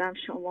اومدم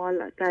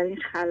شمال در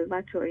این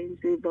خلوت و این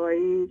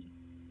زیبایی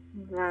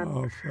و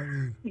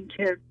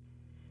اینکه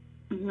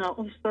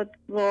استاد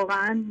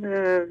واقعا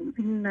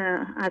این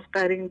از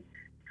قرین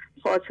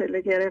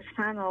فاصله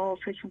گرفتن و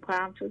فکر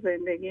میکنم تو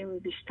زندگیم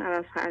بیشتر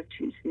از هر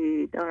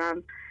چیزی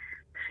دارم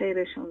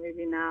خیرشو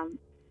میبینم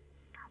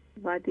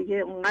و دیگه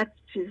اونقدر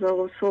چیزا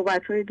و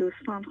صحبت‌های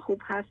دوستان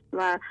خوب هست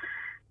و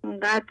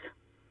اونقدر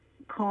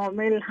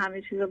کامل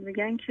همه چیزا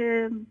میگن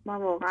که من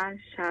واقعا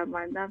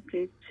شرمندم که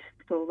هیچ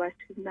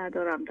صحبتی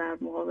ندارم در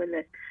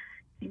مقابل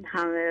این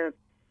همه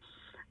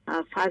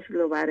فضل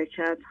و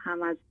برکت،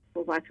 هم از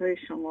صحبت‌های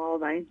شما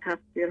و این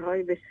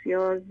تصویرهای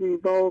بسیار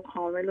زیبا و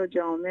کامل و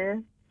جامع.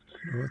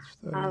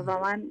 و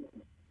من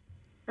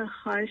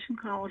خواهش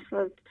میکنم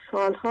استاد،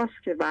 سال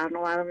هاست که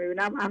برنامه رو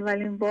میبینم،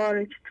 اولین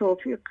بار که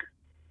توفیق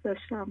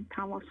داشتم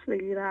تماس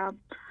بگیرم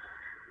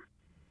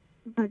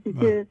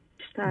دیگه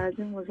بیشتر از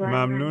این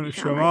ممنون.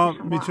 شما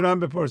میتونم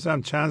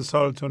بپرسم چند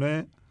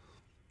سالتونه؟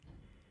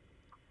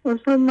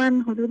 اصلا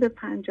من حدود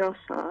 50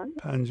 سال.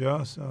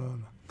 50 سال.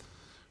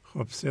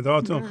 خب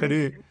صداتون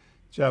خیلی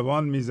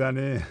جوان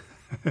میزنه.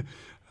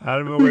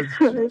 هر موقع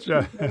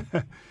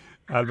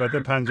البته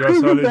 50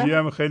 سالگی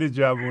هم خیلی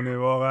جوونه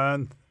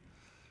واقعا.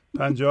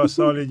 50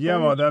 سالگی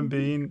هم آدم به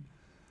این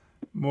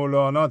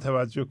مولانا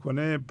توجه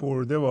کنه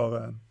برده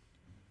واقعا.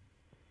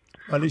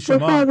 ولی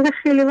شما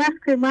خیلی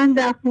وقت من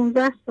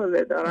 10-15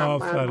 ساله دارم.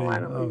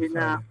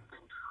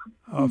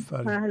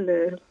 آفرین.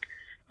 بله.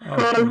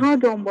 سالها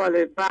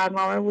دنبال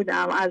برنامه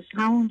بودم از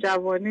همون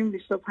جوانیم، 25-6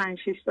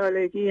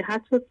 سالگی.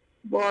 حتی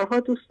بارها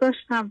دوست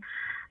داشتم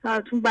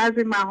تو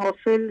بعضی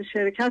محافل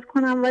شرکت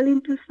کنم، ولی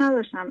دوست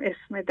نداشتم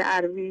اسم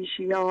درویش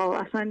یا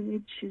اصلا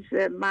این چیز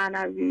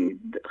معنوی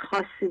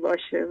خاصی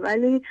باشه.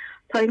 ولی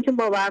تا اینکه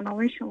با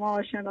برنامه شما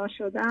آشنا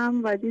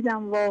شدم و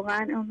دیدم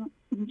واقعا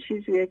این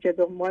چیزیه که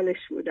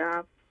دنبالش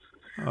بودم.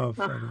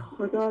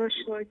 خدا رو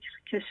شکر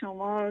که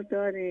شما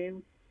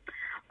داریم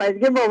و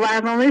دیگه با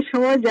برنامه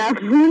شما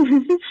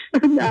جوون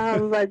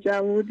شدم و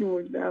جوون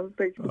موندم.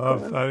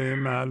 آفرین.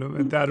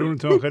 معلومه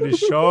درونتون خیلی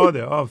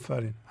شاده.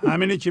 آفرین.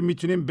 همینه که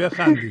میتونیم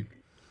بخندیم.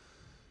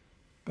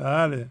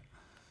 بله.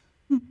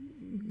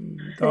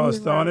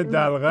 داستان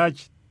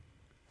دلغک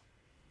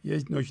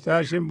یک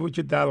نکتهش این بود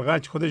که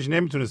دلغک خودش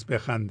نمیتونست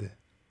بخنده.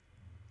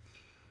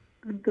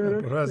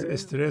 پر از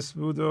استرس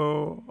بود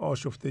و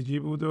آشفتگی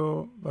بود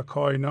و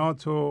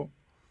کائنات رو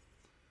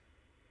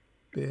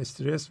به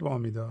استرس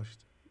وامی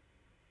داشت.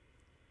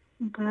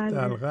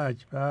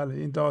 دلغک. بله.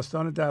 این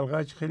داستان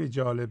دلغک خیلی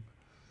جالب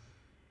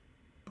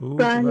بود.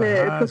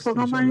 بله.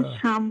 اتفاقا من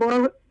چند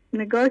بار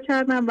نگاه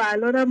کردم و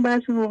الانم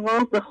بعضی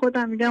موقع به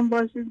خودم میگم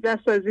بازی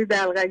دستیابی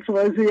دلغک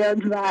بازی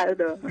یاد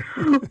بردار.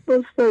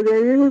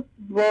 استادی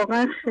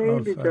واقعا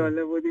خیلی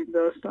جالب بود این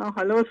داستان.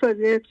 حالا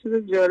استادی یه چیز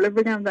جالب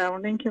بگم در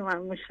مورد اینکه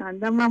من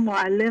میخندم. من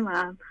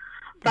معلمم.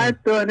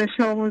 بعد دانش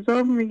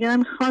آموزا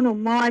میگن خانم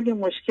ما اگه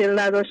مشکل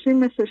نداشتیم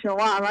مثل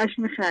شما همش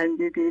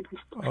میخندیدیم.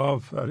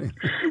 آفرین.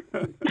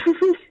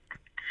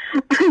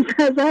 از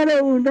نظر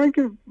اونا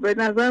که به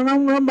نظر من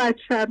اونا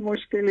بچه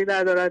مشکلی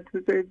ندارن تو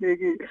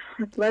زندگی،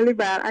 ولی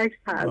برعکس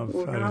هست.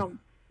 اونا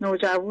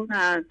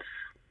نوجوانن.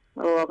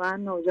 واقعا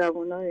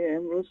نوجوانای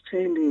امروز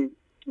خیلی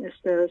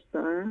استرس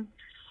دارن.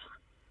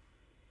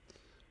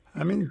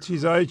 همین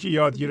چیزهایی که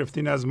یاد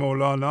گرفتین از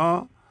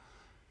مولانا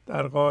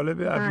در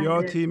قالب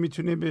ابیاتی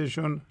میتونید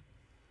بهشون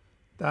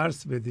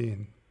درس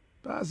بدین.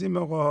 بعضی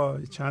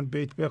موقع چند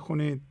بیت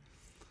بخونید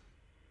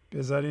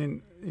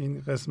بذارین.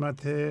 این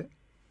قسمت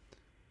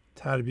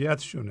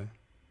تربیتشونه.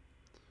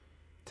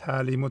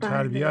 تعلیم و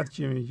تربیت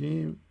که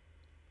میگیم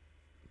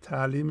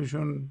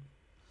تعلیمشون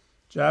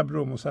جبر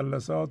و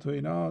مثلثات و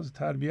اینا،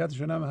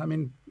 تربیتشون هم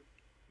همین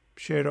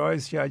شعرهایی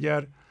است که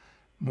اگر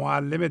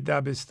معلم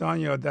دبستان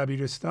یا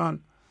دبیرستان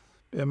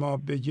به ما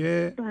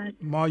بگه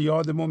ما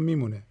یادمون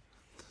میمونه.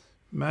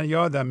 من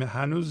یادم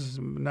هنوز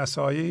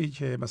نصایحی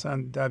که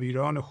مثلا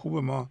دبیران خوب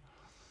ما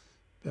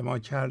به ما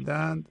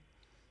کردند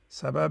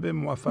سبب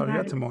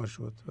موفقیت ما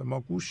شد و ما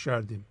گوش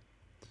کردیم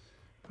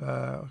و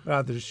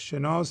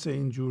قدرشناس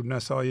اینجور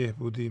نصایح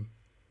بودیم.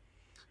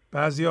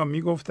 بعضی ها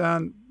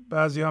میگفتن،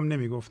 بعضی هم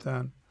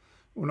نمیگفتن.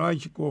 اونایی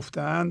که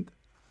گفتند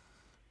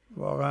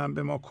واقعا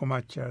به ما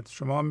کمک کرد.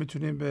 شما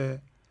میتونید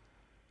به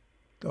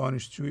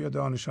دانشجو یا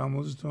دانش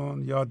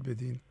آموزتون یاد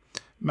بدین.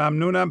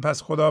 ممنونم.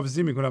 پس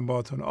خداحافظی میکنم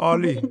باهاتون.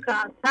 عالی.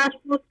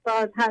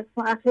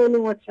 خیلی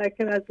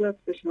متشکرم از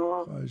لطف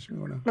شما. خواهش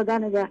میکنم. خدا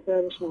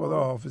نگهدار شما.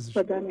 خداحافظ.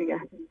 خدا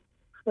نگهدار.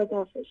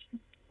 خداحافظ.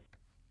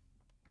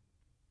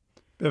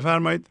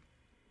 بفرمایید.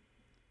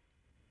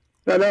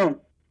 سلام.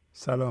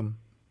 سلام.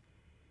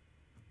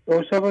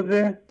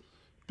 شهبازی.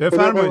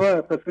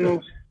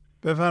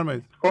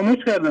 بفرمایید. خاموش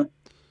کردم.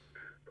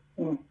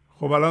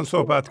 خب الان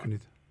صحبت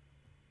کنید.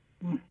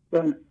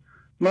 بله.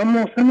 من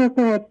محسن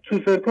هستم از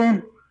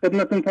چوسرکان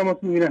خدمتتون تماس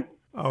میگیرم.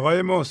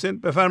 آقای محسن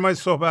بفرمایید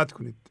صحبت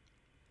کنید.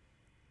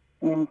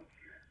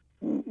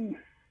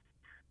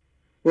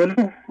 ولی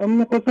من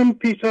میخواستم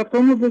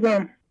پیشرفتامو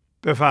بگم.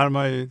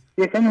 بفرمایید.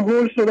 یکم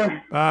هول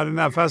شدم. بله.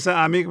 نفس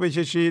عمیق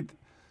بکشید.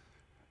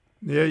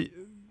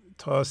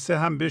 تا 3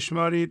 هم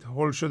بشمارید.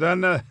 هول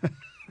شدن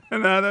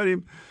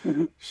نداریم.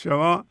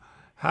 شما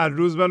هر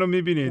روز منو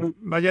میبینید.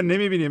 مگر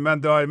نمیبینید من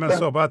دائما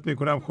صحبت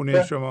میکنم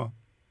خونه شما؟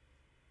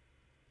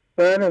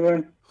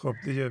 بله. خب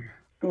دیگه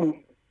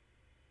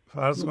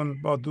فرض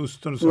کن با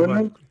دوستتون صحبت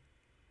کنید.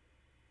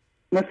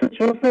 مثلا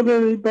 4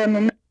 سال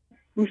برنامه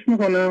گوش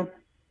میکنم.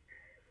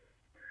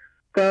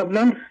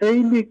 قبلا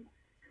خیلی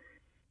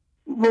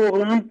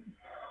واقعا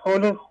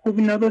حال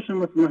خوبی نداشتم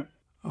مثلا.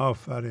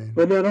 آفرین.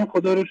 ولی الان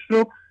خدا رو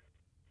شکر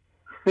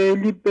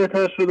خیلی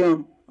بهتر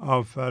شدم.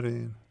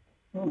 آفرین.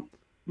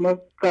 من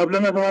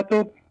قبلا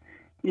حتی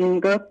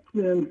اینقدر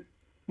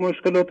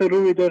مشکلات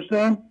روحی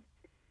داشتم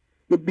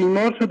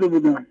بیمار شده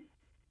بودم.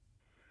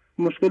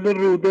 مشکل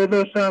روده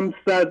داشتم،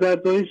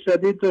 سردردهای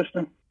شدید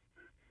داشتم.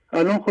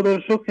 الان خدا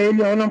رو شکر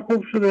خیلی حالم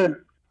خوب شده.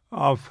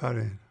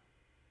 آفرین.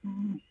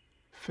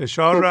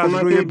 فشار رو از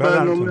روی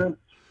بدنتون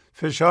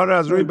فشار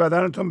از روی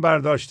بدنتون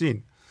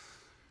برداشتین.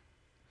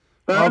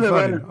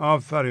 آفرین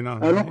آفرین.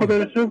 الان خدا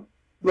رو شکر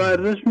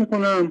ورزش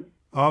میکنم.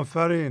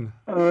 آفرین.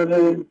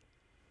 آره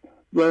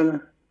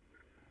بله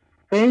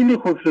خیلی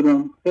خوب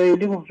شدم،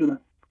 خیلی خوب شدم.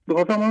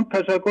 بخواستم من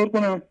تشکر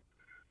کنم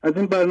از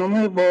این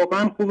برنامه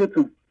واقعا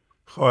خوبتون.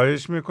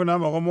 خواهش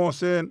میکنم آقا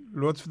محسن،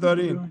 لطف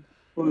دارین.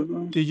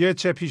 دیگه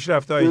چه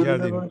پیشرفتایی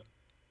کردین؟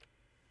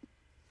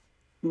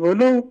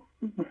 والا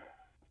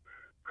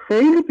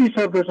خیلی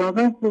پیشرفت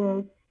داشتم.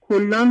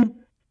 کلا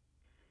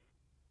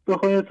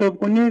بخوای حساب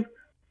کنی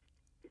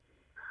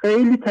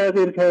خیلی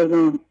تغییر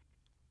کردم.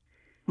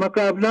 من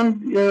قبلا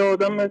یه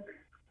آدم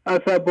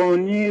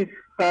عصبانی،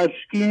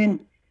 خشمگین،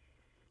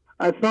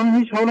 اصلا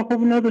هیچ حال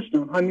خوبی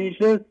نداشتم.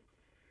 همیشه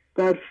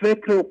در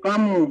فکر و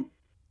غم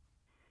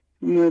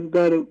و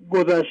در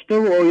گذشته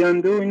و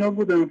آینده و اینا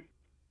بودم.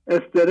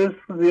 استرس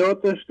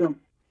زیاد داشتم.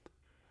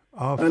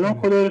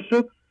 الان خدا رو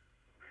شکر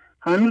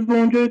هنوز به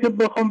اونجایی که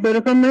بخوام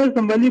برسم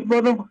نرسم، ولی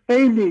بازم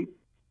خیلی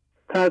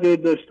تغییر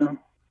داشتم.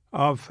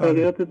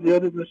 تغییرات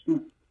زیادی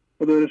داشتم.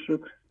 خدا رو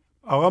شکر.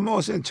 آقا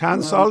محسن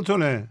چند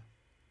سالتونه؟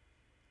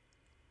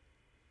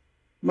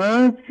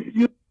 من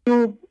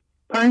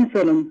 35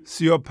 سالم.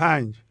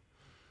 35.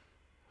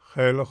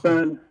 خیلی خوب.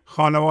 بله.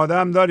 خانواده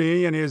هم دارین؟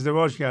 یعنی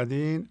ازدواج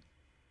کردین؟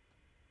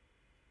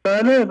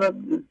 بله.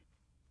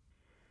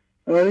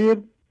 آره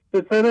یه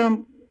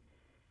پسرم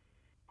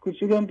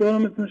کوچیکم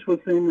دارم اسمش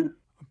حسینه.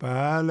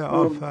 بله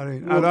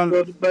آفرین. الان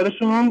برای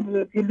شما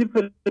کلیک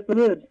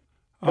فرستاده.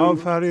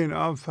 آفرین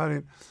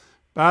آفرین.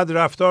 بعد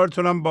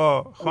رفتارتون هم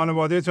با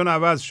خانوادهتون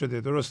عوض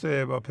شده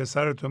درسته؟ با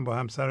پسرتون، با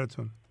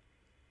همسرتون؟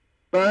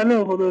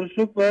 بله خدا رو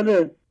شکر.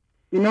 بله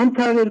اینا هم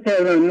تغییر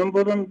کردن. اینا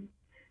بازم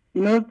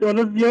اینا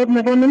حالا زیاد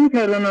نگاه نمی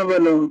کردن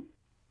اولا،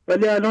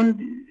 ولی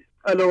الان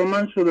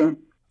علاقه‌مند شدن.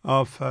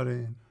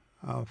 آفرین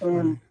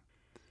آفرین.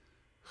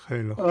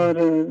 خیلی خوب.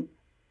 آره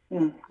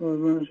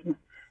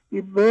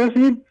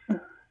باشید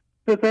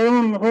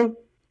پسرم میخواد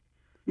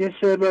یه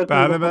شعر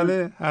براتون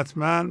بله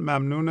حتما.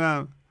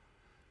 ممنونم.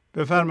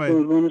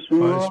 بفرمایید.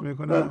 خواهش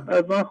میکنم.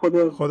 از من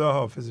خدا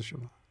حافظ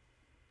شما.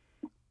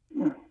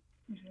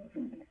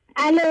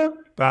 الو.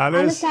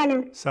 بله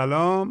سلام.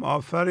 سلام.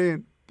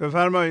 آفرین.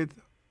 بفرمایید.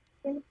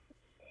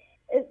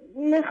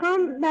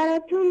 میخوام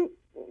براتون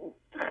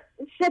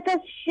 3 تا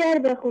شعر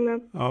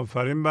بخونم.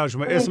 آفرین بر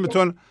شما.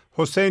 اسمتون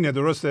حسینه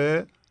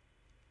درسته؟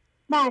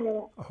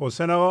 بله.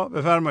 حسین آقا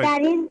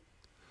بفرمایید.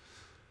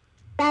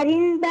 در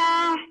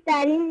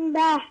این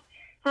بحر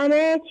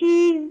همه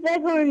چیز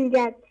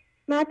بگنجد.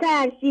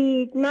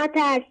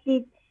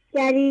 مترسید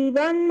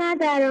گریبان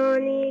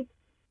مدرانید.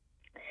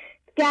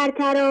 گر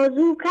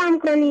ترازو کم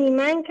کنی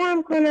من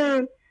کم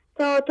کنم،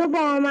 تا تو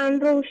با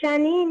من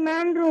روشنی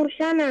من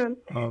روشنم.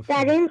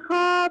 در این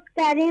خاک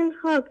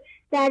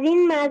در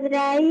این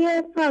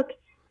مزرعه پاک،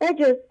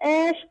 بجز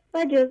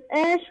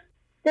عشق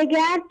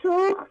دگر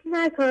تخم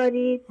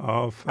نکارید.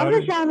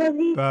 آقا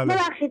شهبازی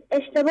ببخشید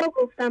اشتباه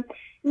گفتم.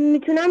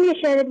 میتونم یه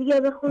شعر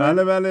دیگه بخونم؟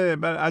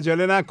 بله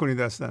عجله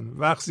نکنید اصلا،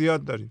 وقت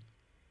زیاد دارید.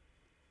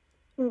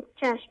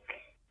 چشم.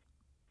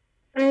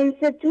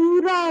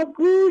 انصتو را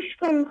گوش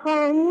کن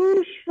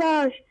خاموش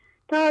باش،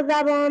 تا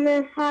زبان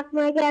حق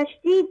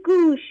نگشتی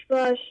گوش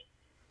باش.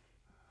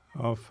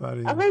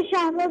 آفرین. آقای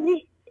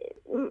شهبازی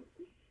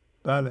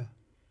بله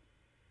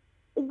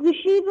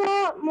گوشی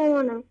با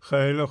مامانم.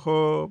 خیلی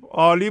خوب.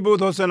 عالی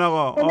بود حسین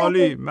آقا.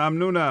 عالی.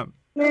 ممنونم.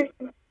 مرسی.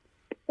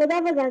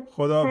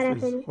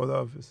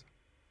 خداحافظ.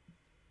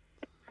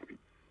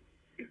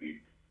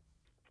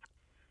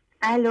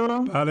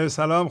 الو. بله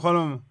سلام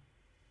خانم.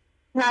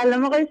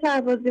 سلام آقای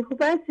شهبازی،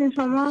 خوب هستین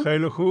شما؟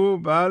 خیلی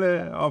خوب.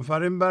 بله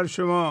آفرین بر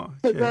شما.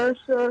 خدا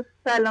شکر.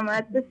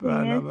 سلامت باشید.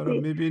 برنامه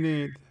رو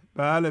میبینید.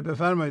 بله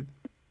بفرمایید.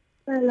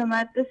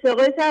 سلامت باشید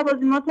آقای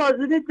شهبازی. ما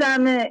تازه به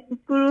جمع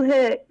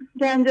گروه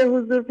گنج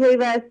حضور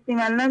پیوستیم.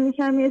 الان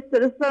میشم یه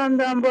استرس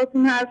دارم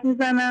باهاتون حرف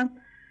میزنم،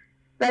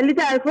 ولی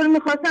در کل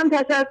میخواستم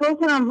تشکر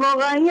کنم.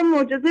 واقعا یه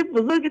معجزه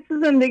بزرگ تو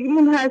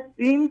زندگیمون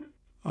هستیم.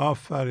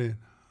 آفرین.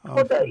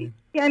 خدایی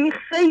یعنی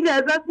خیلی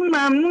ازتون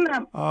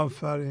ممنونم.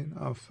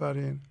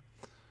 آفرین.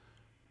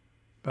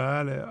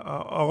 بله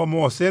آقا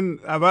محسن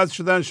عوض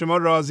شدن، شما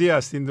راضی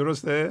هستین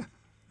درسته؟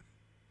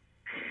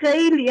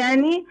 خیلی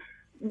یعنی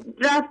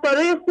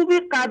رفتارهای خوبی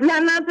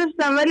قبلا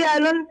نداشتم، ولی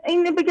الان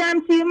اینه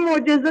بگم که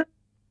معجزه.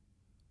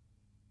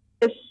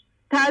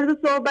 طرز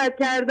صحبت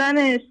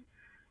کردنش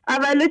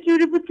اولا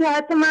جوری بود که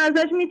حتی من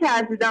ازش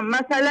میترسیدم.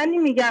 مثلا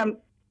میگم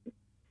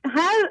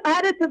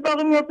هر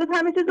اتفاقی میافتاد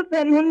همه چیزو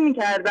پنهون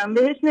میکردم،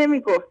 بهش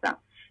نمیگفتم.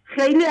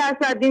 خیلی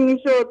عصبی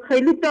میشد،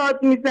 خیلی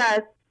داد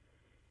میزد.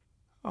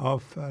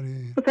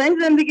 آفرین. مثلا این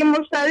زندگی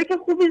مشترک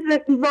خوبی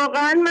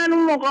واقعا من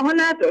اون موقع ها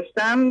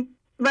نداشتم،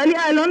 ولی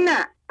الان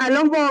نه.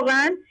 الان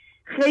واقعا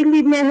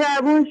خیلی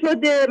مهربون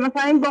شده.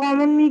 مثلا این با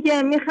همون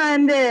میگه،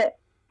 میخنده،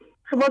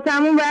 با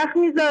همون وقت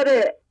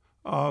میذاره.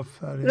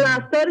 آفرین.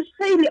 رفتارش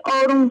خیلی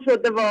آروم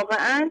شده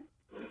واقعا.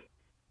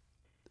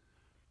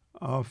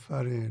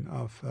 آفرین.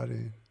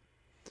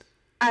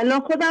 الان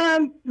خودم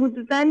هم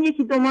حدوداً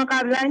 1-2 ماه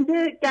قبلا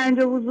که گنج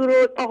حضور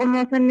رو آقا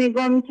محسن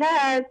نگاه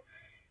میکرد،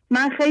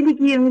 من خیلی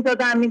گیر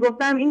میدادم،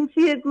 میگفتم این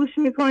چیه گوش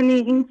میکنی،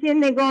 این چیه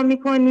نگاه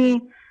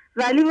میکنی.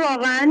 ولی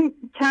واقعا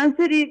چند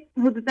سری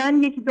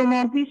حدودا 1-2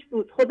 ماه پیش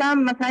بود خودم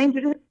مثلا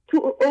اینجوری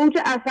تو اوج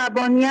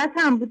عصبانیت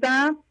هم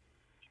بودم.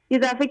 یه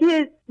دفعه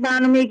که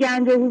برنامه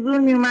گنج و حضور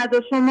میومد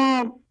و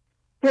شما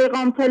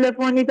پیغام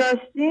تلفنی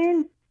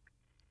داشتین،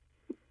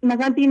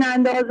 مثلا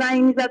بیننده ها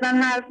زنگ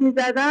میزدن حرف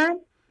میزدن،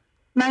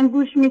 من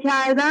گوش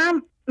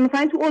میکردم،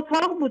 مثلا تو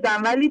اتاق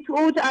بودم ولی تو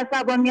اوج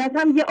عصبانیت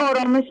هم یه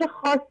آرامش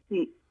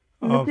خاصی،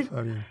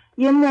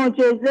 یه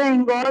معجزه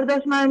انگار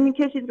داشت من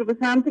میکشید رو به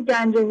سمت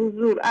گنج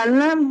حضور.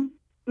 الانم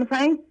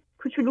مثلا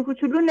کوچولو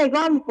کوچولو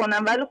نگاه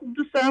میکنم ولی خب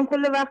دوست دارم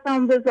کل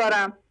وقتم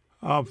بذارم.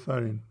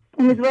 آفرین.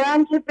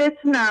 امیدوارم که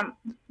بتونم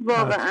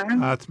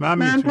واقعا حتما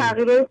من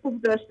تغییرات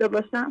خوب داشته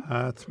باشم.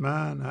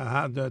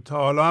 حتما. تا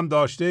حالا هم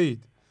داشته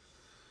اید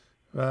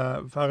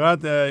و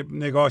فقط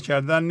نگاه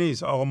کردن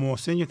نیست. آقا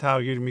محسن که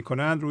تغییر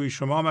میکنن روی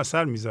شما هم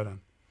اثر میذارن.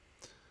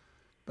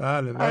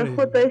 بله بله.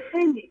 خدای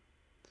خیلی،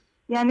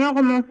 یعنی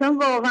آقا محسن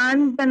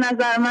واقعا به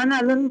نظر من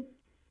الان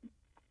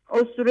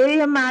اسطوره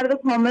یه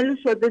مرد کامل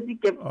شده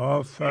دیگه.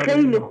 آفرین.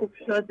 خیلی خوب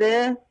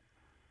شده.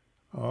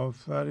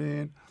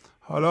 آفرین.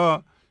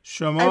 حالا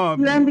شما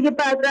دیگه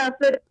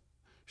بدرفته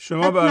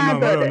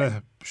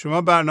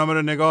شما برنامه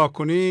رو نگاه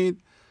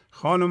کنید.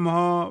 خانم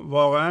ها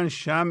واقعا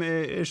شمع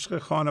عشق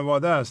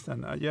خانواده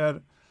هستن. اگر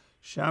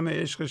شمع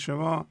عشق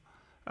شما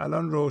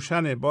الان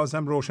روشنه، باز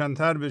هم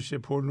روشن‌تر بشه،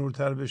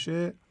 پرنورتر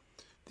بشه،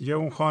 دیگه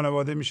اون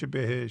خانواده میشه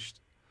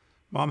بهشت.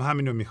 ما هم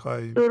همینو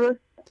میخواییم.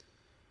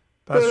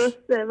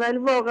 درسته. ولی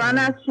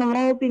واقعا از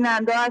شما و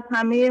بیننده، از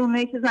همه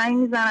اونایی که زنگ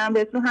میزنن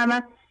بهتون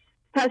همه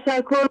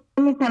تشکر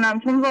میکنم،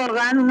 چون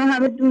واقعا اونا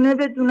همه دونه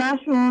به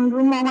دونهشون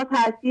رو ماها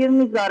تاثیر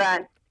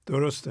میذارن.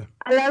 درسته.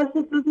 علاوه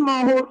خصوص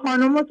ماهور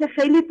خانمو که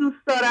خیلی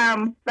دوست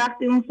دارم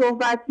وقتی اون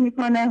صحبت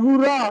میکنه.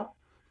 هورا.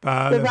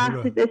 بله. به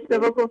وقتی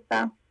اشتباه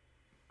گفتم.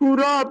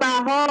 هورا،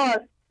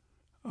 بهار،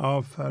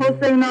 آفرین.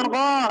 حسین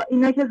آقا،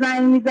 اینا که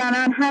زنگ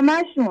میزنن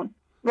همشون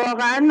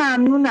واقعا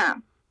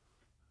ممنونم.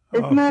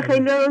 اسم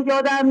خیلی رو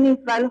یادم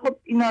نیست ولی خب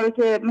اینا رو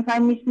که مثلا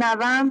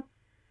میشنوم،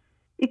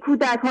 این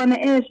کودکان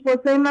عشق،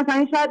 حسین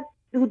مثلا شاید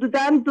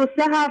حدودا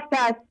 2-3 هفته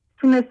است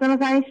تونسته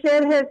مثلا این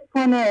شعر حفظ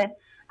کنه.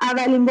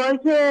 اولین بار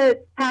که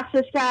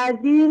پخشش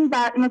کردیم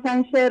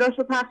مثلا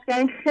شعراشو پخش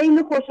کردیم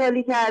خیلی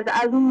خوشحالی کرده.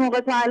 از اون موقع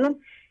تا الان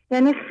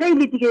یعنی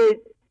خیلی دیگه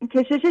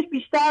کششش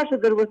بیشتر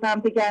شده رو به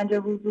سمت گنج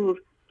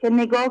حضور که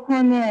نگاه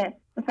کنه،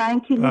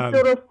 مثلا کلیک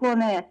درست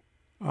کنه.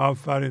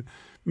 آفرین.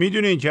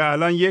 میدونین که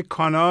الان یک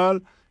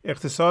کانال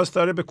اختصاص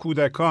داره به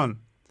کودکان،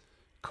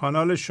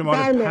 کانال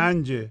شماره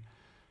 5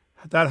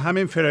 در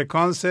همین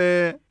فرکانس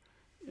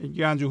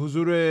گنج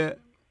حضور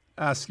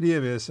اصلیه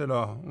به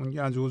اصطلاح، اون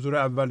گنج حضور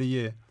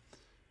اولیه.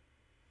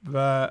 و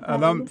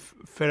الان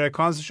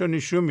فرکانسش رو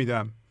نشون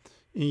میدم.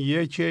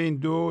 این 1، این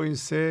 2، این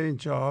 3، این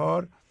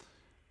 4.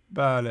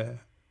 بله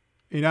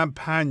اینم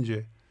 5.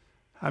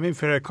 همین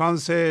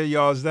فرکانس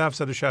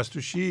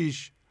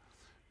 11766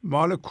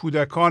 مال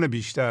کودکان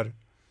بیشتر.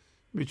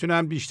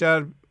 میتونم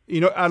بیشتر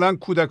اینو الان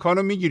کودکان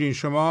رو میگیرین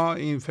شما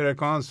این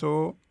فرکانس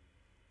رو؟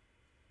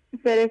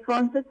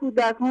 فرکانس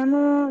کودکان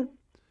رو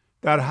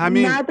در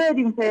همین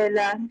نداریم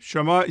فعلا.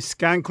 شما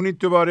اسکن کنید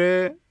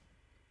دوباره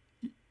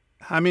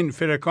همین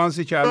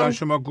فرکانسی که الان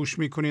شما گوش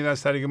میکنید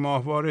از طریق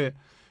ماهواره،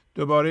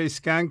 دوباره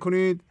اسکن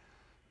کنید،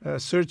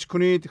 سرچ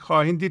کنید،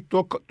 خواهید دید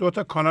 2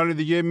 تا کانال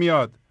دیگه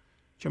میاد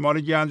که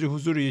مال گنج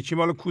حضوری. یکی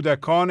مال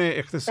کودکانه،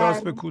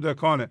 اختصاص به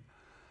کودکانه،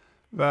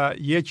 و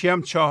یکی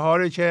هم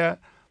 4 که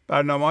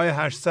برنامه‌های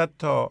 800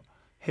 تا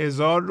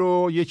 1000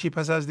 رو یکی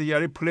پس از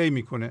دیگری پلی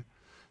میکنه.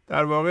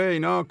 در واقع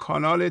اینا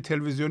کانال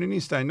تلویزیونی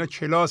نیستن، اینا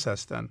کلاس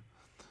هستن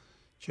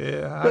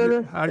که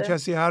هر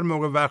کسی هر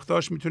موقع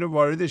وقتاش میتونه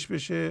واردش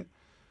بشه،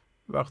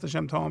 وقتش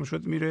هم تمام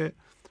شد میره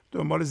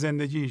دنبال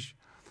زندگیش.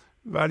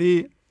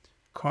 ولی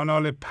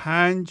کانال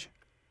 5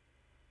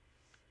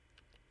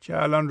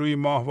 که الان روی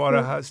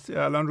ماهواره هست،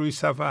 الان روی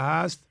صفحه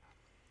هست،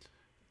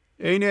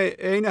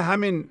 عین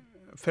همین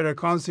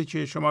فرکانسی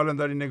که شما الان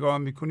دارید نگاه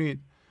میکنید،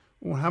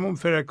 اون همون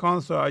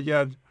فرکانس رو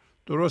اگر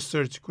درست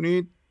سرچ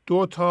کنید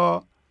 2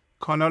 تا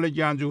کانال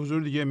گنج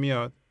حضور دیگه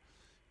میاد.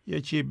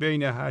 یکی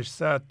بین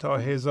 800 تا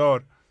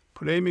 1000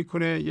 پلی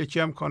میکنه، یکی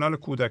هم کانال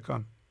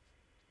کودکان.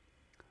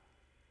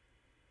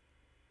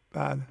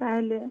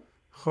 بله.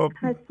 خب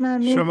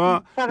حتما.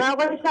 شما فقط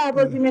آقای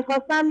شهبازی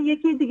میخواستم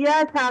یکی دیگه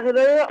از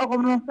تغییرهای آقا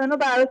محسن رو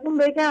براتون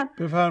بگم.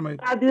 بفرمایید.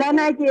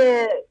 قبلا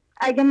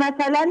اگه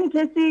مثلا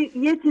کسی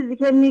یه چیزی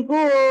که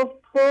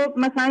میگفت، خب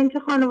مثلا این چه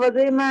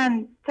خانواده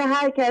من چه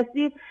هر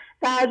کسی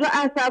در جا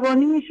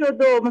عصبانی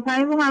میشد و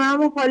مثلا رو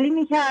همه خالی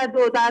میکرد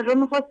و در جا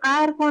میخواست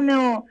قهر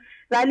کنه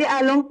ولی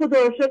الان خدا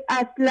رو شکر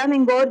اصلا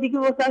انگار دیگه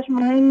واسهش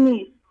مهم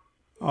نیست.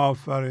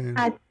 آفرین.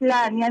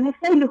 اصلا یعنی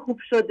خیلی خوب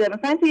شده.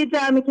 مثلا توی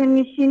جمعی که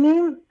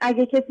میشینیم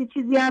اگه کسی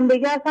چیزی هم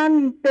بگه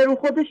اصلا به رو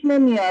خودش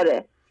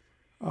نمیاره.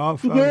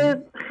 آفرین.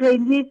 دیگه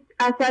خیلی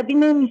عصبی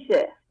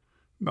نمیشه.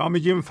 ما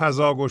میگیم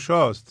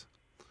فضاگشاست.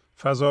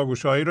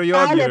 فضاگشایی رو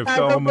یاد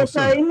گرفته آقا محسن.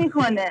 فضاگشایی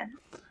میکنه.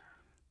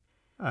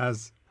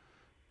 از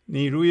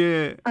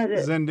نیروی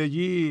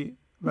زندگی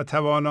و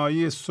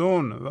توانایی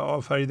صنع و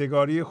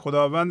آفریدگاری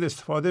خداوند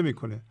استفاده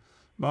میکنه.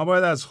 ما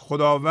باید از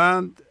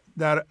خداوند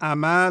در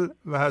عمل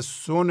و از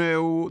صنع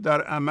او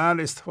در عمل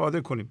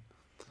استفاده کنیم.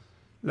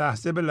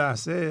 لحظه به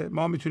لحظه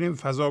ما میتونیم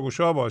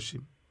فضاگشا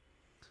باشیم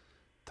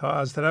تا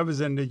از طرف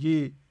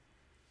زندگی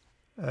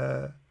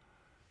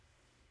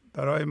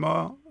برای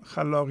ما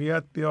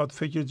خلاقیت بیاد،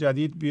 فکر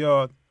جدید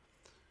بیاد.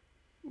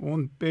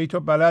 اون بیتو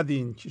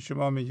بلدین که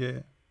شما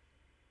میگه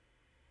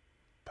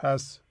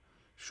پس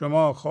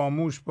شما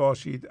خاموش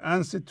باشید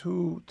انس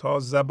تو تا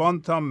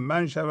زبان تا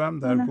من شوم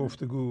در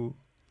گفتگو.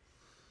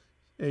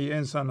 ای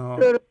انسان ها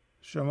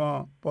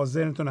شما با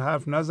ذهنتون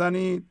حرف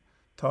نزنید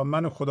تا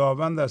من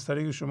خداوند از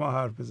طریق شما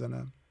حرف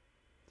بزنم.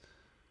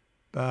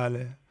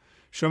 بله.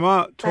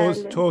 شما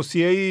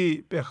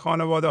توصیه‌ای به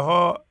خانواده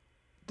ها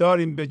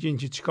داریم بگین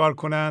که چیکار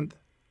کنند؟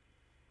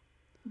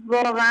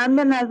 واقعا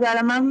به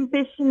نظر من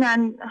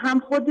بشینن، هم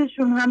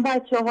خودشون هم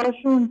بچه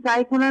هاشون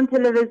سعی کنن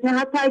تلویزیون،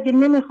 حتی اگه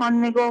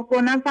نمیخوان نگاه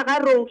کنن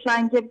فقط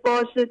روشن که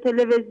باشه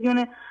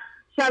تلویزیون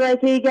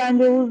شبکه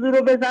گنج حضور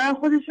رو بزنن،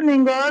 خودشون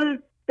انگار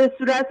به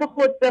صورت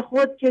خود به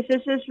خود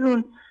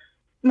کشششون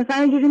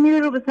مثلا اینجوری میره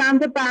رو به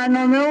سمت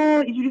برنامه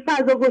و اینجوری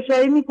فضا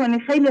گشایی میکنی،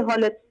 خیلی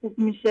حالت خوب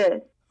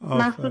میشه.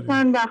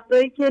 مخصوصا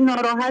وقتایی که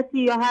ناراحتی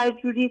یا هر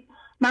جوری.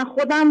 من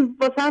خودم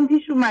واسم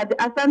پیش اومده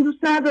اصلا دوست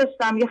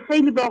نداشتم یا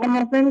خیلی با آقا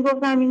محسن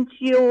میگفتم این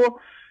چیه و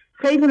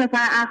خیلی مثلا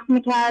اخم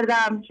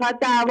میکردم، شاید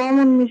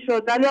دعوامون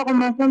میشد، ولی آقا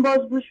محسن باز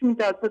گوش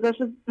میداد،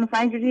 صداشو مثلا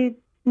اینجوری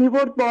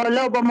میبرد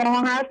بالا، با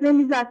ما حرف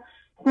نمیزد،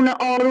 خونه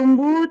آروم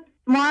بود،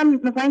 ما هم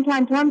مثلا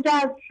کم کم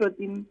جذب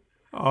شدیم.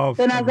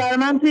 به نظر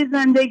من توی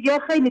زندگی ها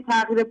خیلی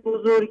تغییر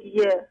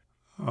بزرگیه.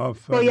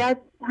 باید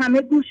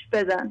همه گوش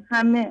بدن،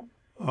 همه.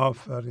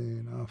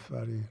 آفرین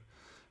آفرین.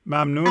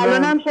 ممنونم.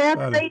 الان هم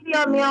شاید خیلی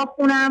ها میاد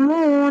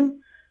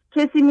خونمون،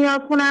 کسی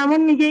میاد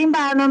خونمون میگه این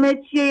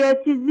برنامه چیه یا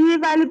چیزی،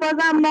 ولی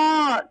بازم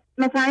ما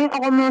مثلا این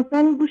آقا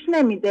محسن گوش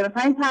نمیده،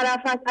 مثلا این طرف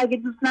هست اگه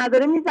دوست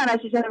نداره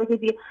میزنه شبکه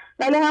دیگه،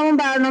 ولی همون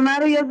برنامه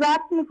رو یا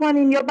ضبط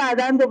میکنیم یا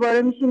بعدا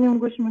دوباره میشینیم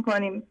گوش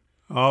میکنیم.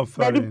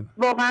 آفرین. ولی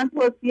واقعا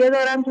توصیه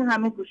دارم که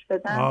همه گوش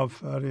بدن.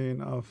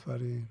 آفرین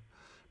آفرین.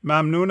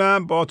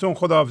 ممنونم. باهاتون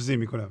خداحافظی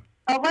میکنم.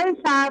 آقای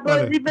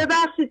شهبازی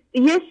ببخشید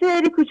یه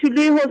شعری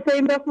کوچولوی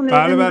حسین بخونه.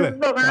 بله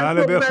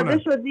بخونم.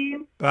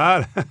 شدیم.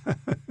 بله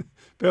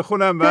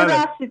بخونم. بله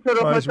ببخشید تو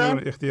رو خدا.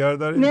 اختیار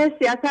دارید.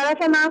 مرسی. از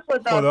طرف من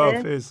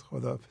خداحافظ.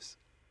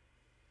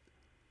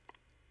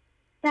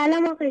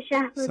 سلام آقای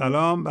شهبازی.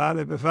 سلام.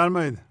 بله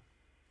بفرمایید.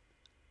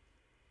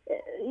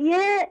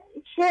 یه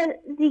شعر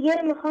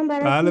دیگه میخوام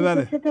براتون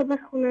بله تا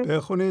بخونم.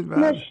 بخونید.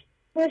 بله.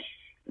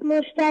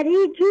 مشتری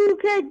جو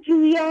که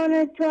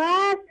جویان تو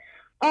است،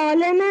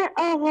 عالم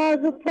آغاز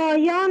و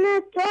پایان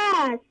تو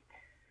است.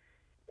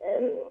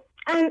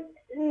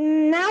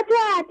 نه تو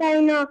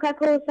اتیناک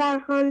کوثر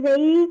خوانده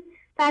ای،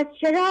 پس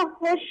چرا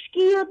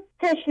خشکی و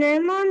تشنه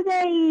مانده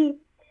ای؟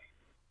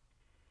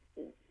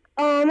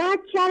 آمد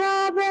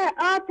شراب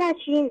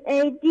آتشین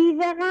ای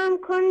دیو غم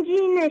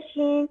کنجی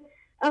نشین.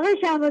 آقای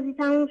شهبازی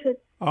تموم شد.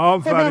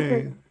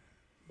 آفرین.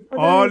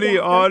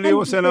 عالی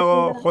حسین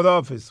آقا.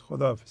 خداحافظ.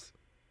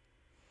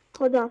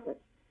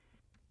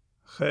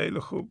 خیلی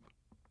خوب.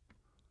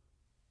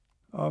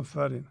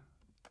 آفرین.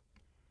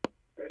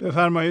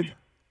 بفرمایید.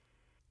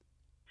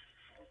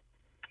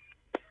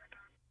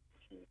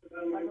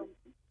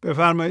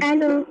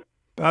 الو.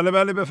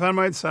 بله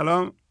بفرمایید.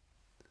 سلام.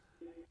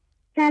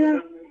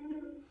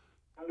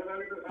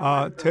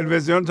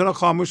 تلویزیونتون رو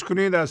خاموش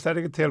کنید، از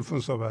طریق تلفن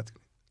صحبت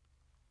کنید.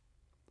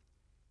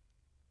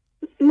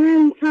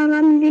 من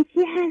سارا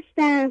میلکی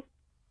هستم،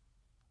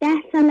 10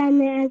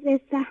 سالمه، از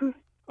اصفهان.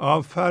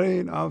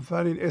 آفرین.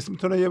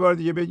 اسمتون رو یه بار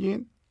دیگه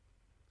بگین.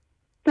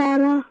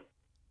 سارا.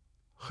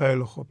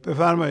 خیلی خوب.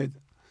 بفرمایید.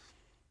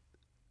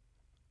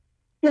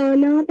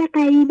 جانا به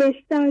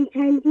غریبستان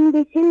چندین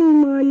به چه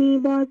میمانی،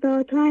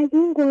 بازا تو از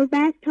این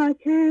غربت تا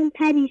چند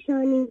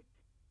پریشانی.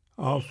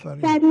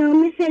 آفرین. 100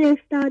 نامه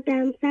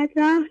فرستادم، 100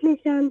 راه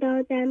نشان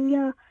دادم،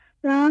 یا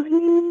راه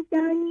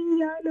نمیدانی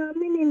یا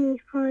نامه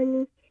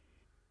نمیخوانی.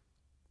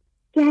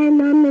 گر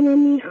نامه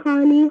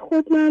نمیخوانی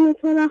خود نام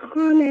تو را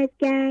خواند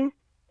گر.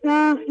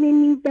 راه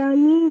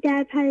نمیدانی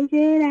در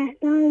پنجه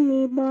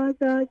رهدانی،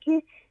 بازا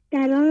که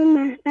در آن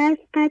محبس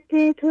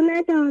قدر تو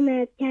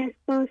نداند کس.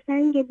 با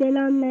سنگ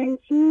دلان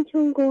منشین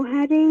چون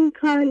گوهر این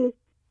کانی.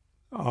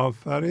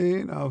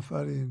 آفرین.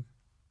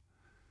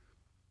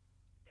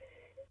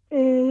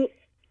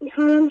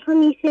 حالا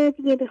میخوام یه شعر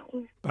دیگه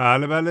بخونم.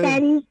 بله. در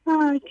این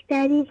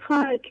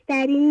خاک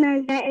در این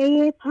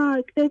مزرعه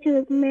پاک، به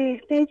جز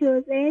مهر به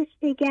جز عشق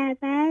دگر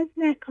بز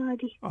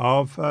نکاری.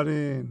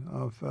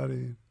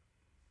 آفرین.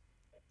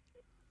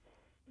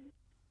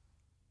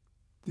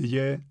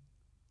 دیگه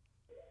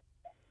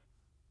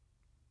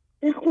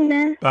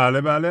بخونم؟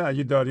 بله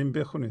اگه داریم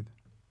بخونید.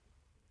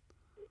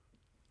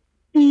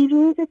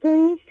 بیروز تو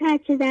نیست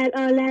هرچه در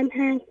عالم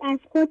هست، از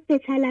خود به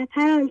طلب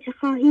هر آنچه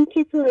خواهی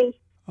که تویی.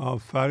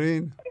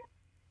 آفرین.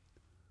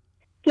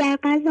 گر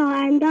قضا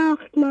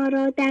انداخت ما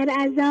را در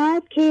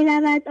عذاب، کی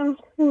رود آن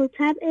خود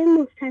طبع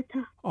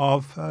مستطاب.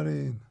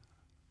 آفرین.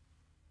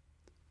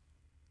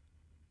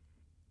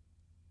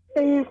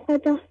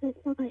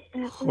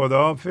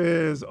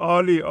 خداحافظ.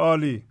 عالی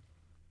عالی.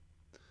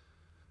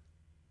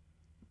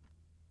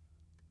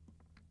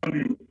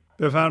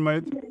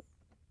 بفرمایید.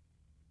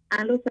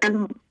 الو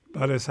سلام.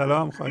 بله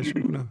سلام، خواهش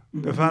میکنم.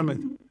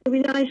 بفرمایید.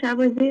 خوبید آقای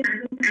شهبازی؟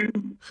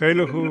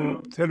 خیلی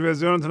خوب.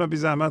 تلویزیونتون رو بی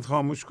زحمت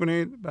خاموش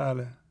کنید.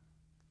 بله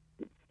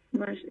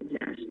باشه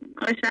جشن.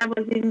 آقای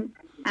شهبازی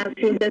از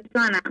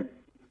خوزستانم.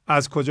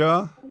 از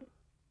کجا؟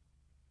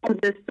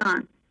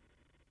 خوزستان.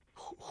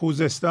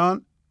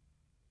 خوزستان؟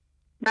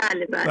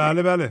 بله بله.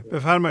 بله بله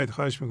بفرمایید،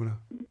 خواهش میکنم.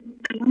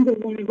 الان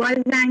دومی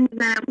بار زنگ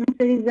زدم، اون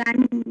سری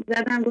زنگ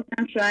زدم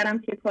گفتم شوهرم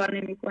که کار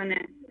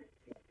نمیکنه.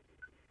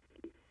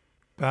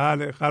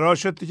 بله قرار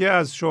شد دیگه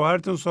از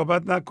شوهرتون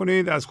صحبت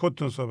نکنید، از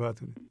خودتون صحبت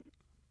کنید.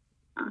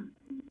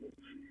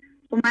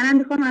 خب منم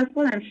میخوام از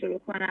خودم شروع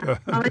کنم.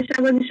 آقای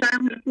شهبازی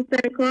شوهرم تو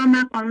سر کار،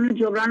 من قانون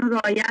جبران رو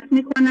رعایت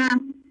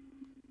میکنم،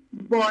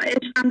 با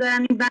عشقم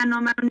دارم این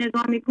برنامه رو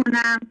نگاه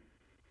میکنم.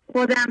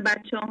 خودم،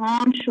 بچه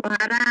هام،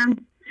 شوهرم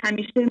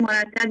همیشه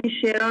مرتب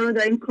شعرها رو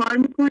داریم کار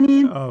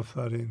میکنیم.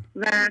 آفرین.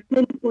 و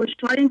خیلی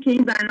خوشحالیم که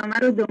این برنامه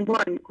رو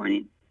دنبال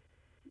میکنیم.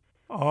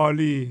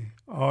 عالی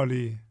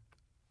عالی.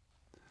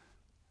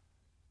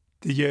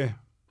 دیگه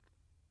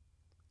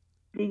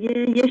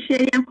یه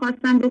شعری هم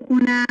خواستم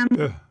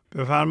بخونم.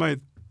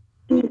 بفرمایید.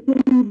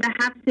 به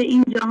حبس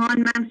این جهان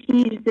من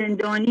خویش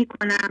زندانی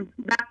کنم،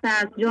 وقت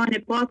از جان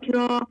پاک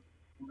را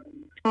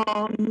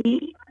تا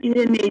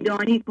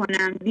میدانی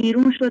کنم.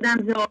 بیرون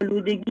شدم ز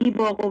آلودگی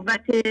با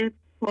قوت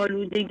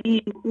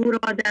پالودگی، او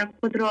را در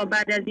خود را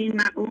بعد از این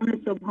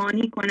مقرون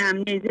سبحانی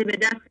کنم. نیزه به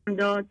دستم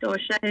داد تا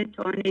شه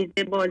تا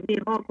نیزه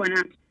بازی ها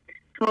کنم،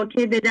 تا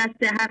که به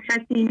دست هر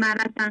کسی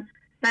مرسم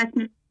بس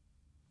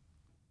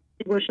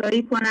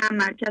گشایی کنم،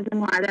 مرکز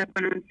معدل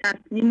کنم،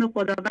 تسلیم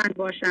خداوند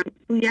باشم،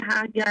 سوی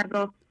هر گر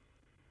را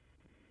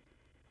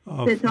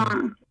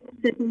ستون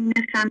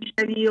خم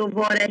شوی و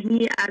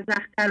وارهی از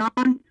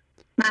اختران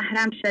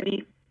محرم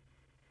شوی.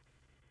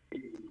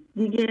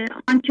 دیگه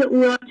آنکه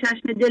او را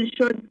چشم دل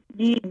شد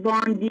دید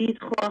بان دید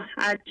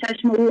خواهد،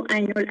 چشم او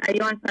عین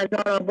العیان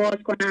فضا را باز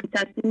کنم،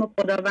 تسلیم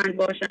خداوند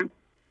باشم.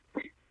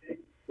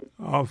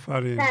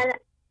 آفرین.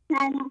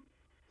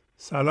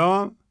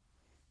 سلام.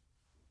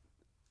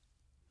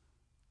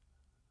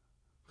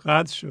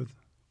 قطع شد.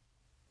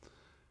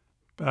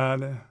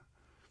 بله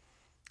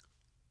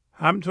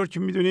همطور که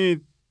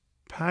میدونید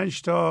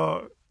 5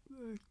 تا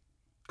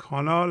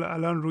کانال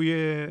الان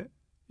روی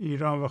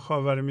ایران و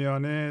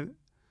خاورمیانه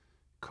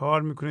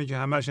کار میکنه که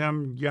همش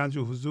هم گنج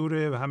و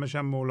حضوره و همش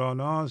هم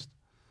مولاناست.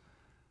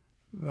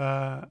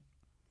 و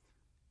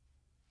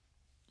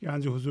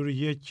گنج و حضور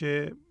 1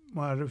 که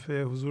معرف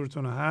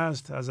حضورتون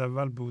هست از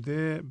اول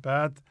بوده،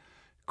 بعد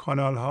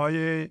کانال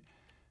های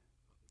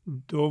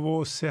 2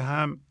 و 3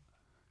 هم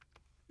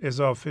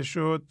اضافه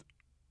شد.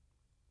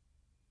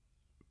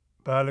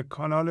 بله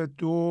کانال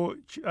 2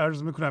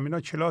 عرض میکنم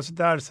اینا کلاس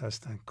درس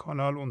هستن.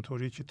 کانال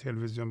اونطوری که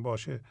تلویزیون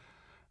باشه،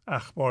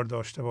 اخبار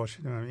داشته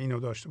باشه، اینو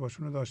داشته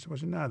باشه اونو داشته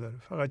باشه نداره،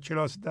 فقط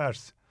کلاس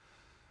درس.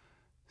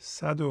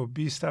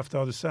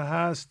 12073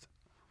 هست.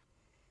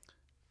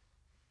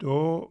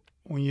 2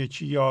 اون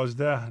یکی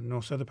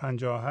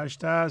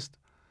 11958 هست.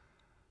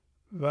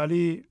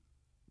 ولی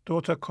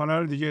 2 تا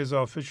کانال دیگه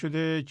اضافه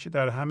شده که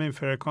در همین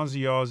فرکانس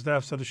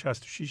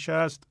 11766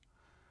 هست.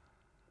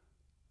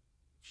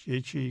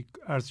 یکی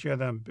عرض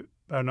کردم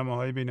برنامه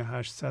های بین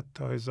 800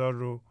 تا 1000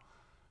 رو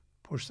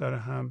پشت سر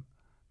هم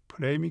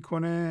پلی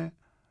میکنه.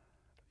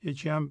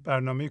 یکی هم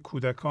برنامه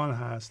کودکان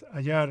هست.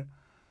 اگر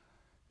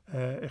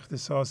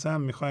اختصاصا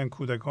میخواین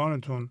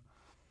کودکانتون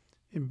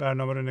این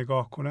برنامه رو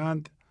نگاه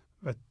کنند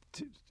و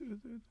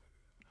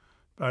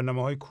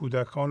برنامه های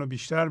کودکان رو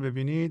بیشتر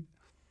ببینید،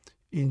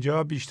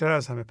 اینجا بیشتر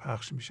از همه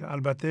پخش میشه.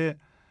 البته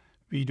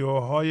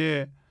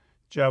ویدیوهای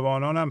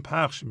جوانان هم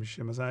پخش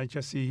میشه. مثلا اگه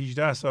کسی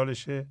 18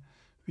 سالشه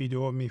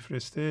ویدیو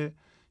میفرسته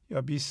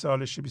یا 20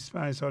 سالشه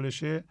 25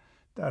 سالشه،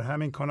 در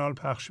همین کانال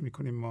پخش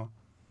میکنیم ما.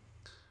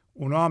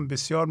 اونا هم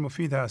بسیار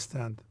مفید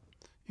هستند.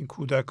 این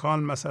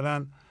کودکان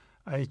مثلا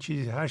اگه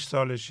چیزی 8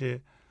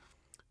 سالشه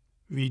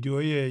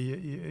ویدیوی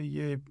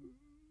یه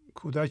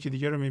کودک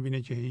دیگه رو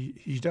میبینه که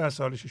 18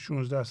 سالشه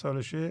 16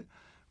 سالشه،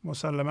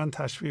 مسلما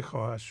تشویق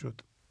خواهد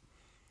شد.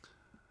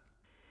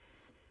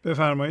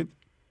 بفرمایید.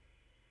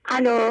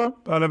 الو.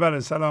 بله بله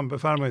سلام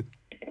بفرمایید.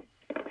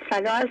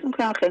 سلام عرض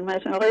میکنم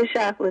خدمتتون آقای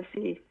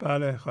شهبازی.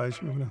 بله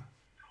خواهش میکنم.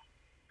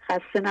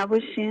 خسته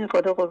نباشین،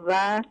 خدا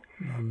قوت.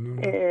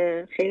 ممنون.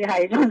 خیلی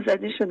هیجان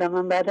زده شدم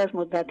من بعد از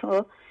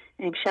مدت‌ها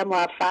امشب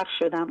موفق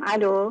شدم.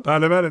 الو.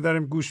 بله بله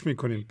داریم گوش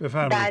میکنیم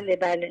بفرمایید. بله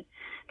بله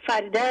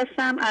فریده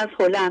هستم از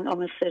هلند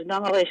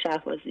آمستردام آقای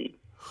شهبازی.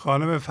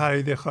 خانم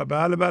فریده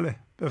بله بله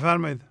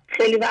بفرمایید.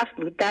 خیلی وقت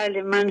بود.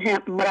 بله من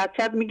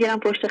مرتب میگیرم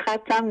پشت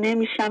خطم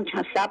نمیشم،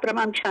 صبرم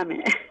هم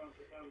کمه.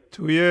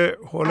 توی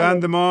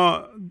هلند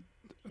ما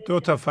 2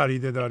 تا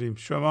فریده داریم.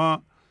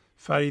 شما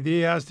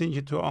فریده هستین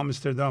که تو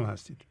آمستردام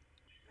هستید.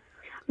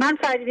 من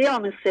فریده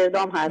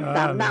آمستردام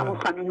هستم. نه اون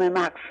خانم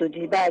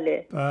مقصودی.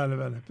 بله بله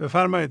بله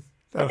بفرمایید.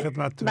 در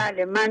خدمتتون.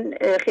 بله، من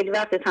خیلی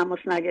وقت تماس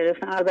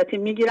نگرفتم، البته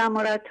میگیرم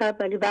مرتب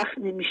ولی وقت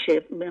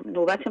نمیشه،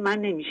 نوبت من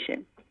نمیشه.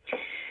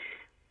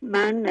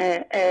 من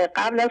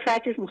قبل از هر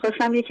چیز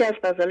میخواستم یکی از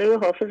غزلهای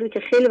حافظ که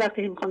خیلی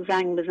وقتی میخوام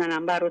زنگ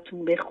بزنم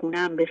براتون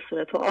بخونم به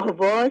صورت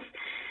آواز،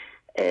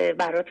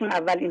 براتون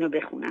اول اینو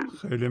بخونم.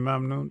 خیلی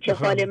ممنون که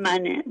حال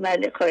منه.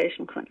 بله، خواهش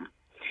میکنم.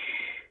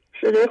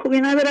 صدای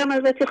خوبی ندارم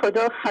البته،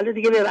 خدا حالا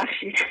دیگه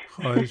ببخشید.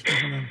 خواهش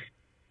میکنم.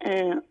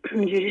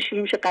 اینجوری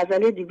شروع میشه.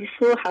 غزل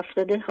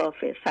 270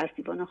 حافظ،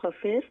 سرتیبان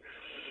حافظ.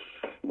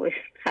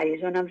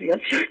 هیجانم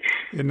زیاد شد.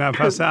 یه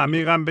نفس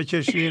عمیقم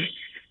بکشین،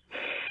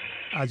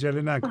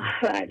 عجله نکن.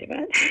 بله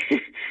بله.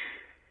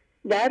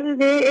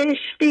 درد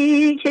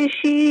عشقی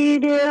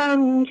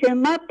کشیدم که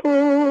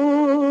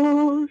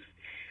مپرس،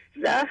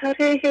 زهر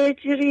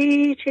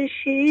هجری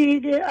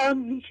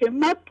چشیدم که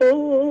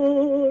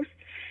مپرس،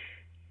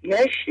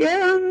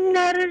 گشتم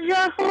در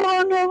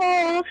جهان و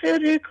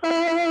آخر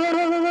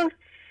کار،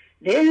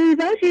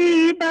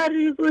 دلبری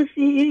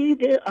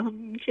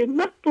برگزیدم که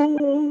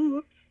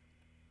مپرس،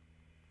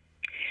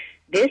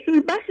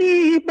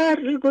 دلبری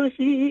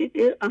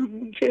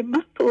برگزیدم که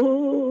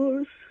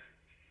مپرس،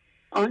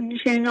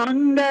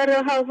 آنچنان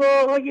در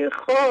هوای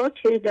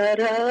خاک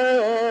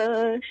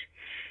درش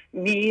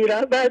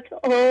میرود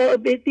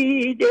آب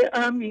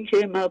دیدم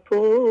که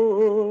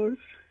مپرس،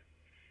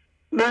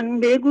 من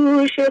به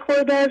گوش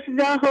خود از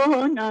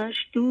دهانش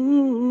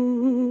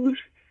دور،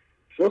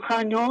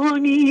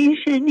 سخنانی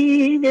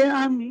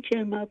شنیدم که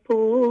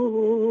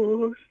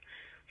مپرس،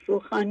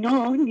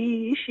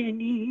 سخنانی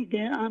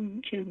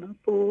شنیدم که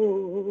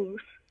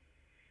مپرس،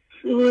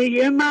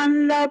 سوی من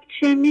لب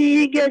چه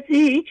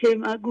میگزی که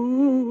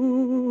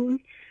مگوی،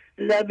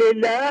 لب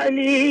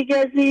لعلی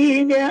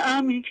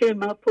گزیدم که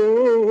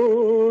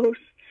مپرس،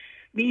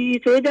 بی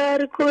تو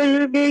در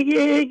کلبه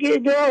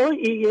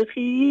گدایی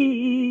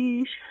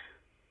خویش،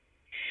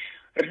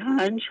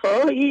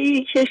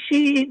 رنج‌هایی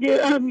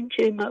کشیدم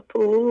که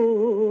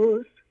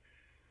مپرس،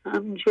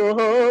 همچو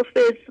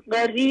حافظ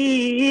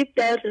غریب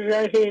در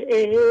ره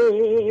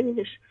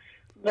عشق،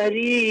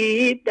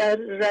 غریب در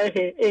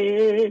ره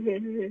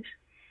عشق،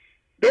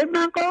 به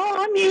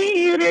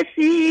مقامی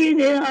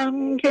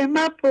رسیدم که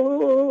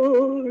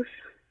مپرس،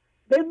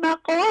 به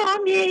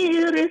مقامی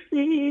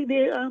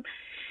رسیدم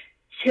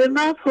که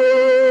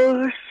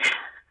مپرس.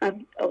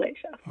 آقای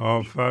شهبازی.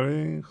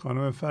 آفرین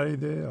خانم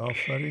فریده،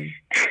 آفرین.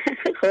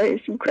 خواهش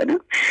میکنم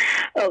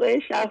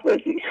آقای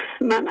شهبازی.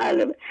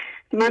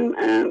 من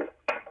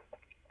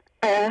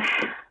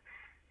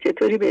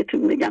چطوری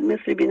بهتون بگم،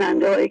 مثل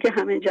بیننده هایی که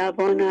همه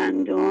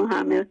جوانند و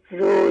همه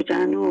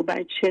زوجن و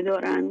بچه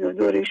دارند و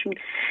دورشون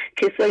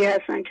کسایی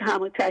هستن که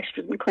همه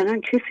تشویق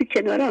میکنن، کسی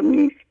کنارم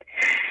نیست،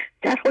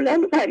 در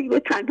حالم غریب و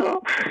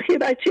تنها. یه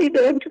بچه‌ای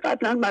دارم که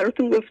قبلا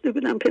براتون گفته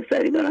بودم،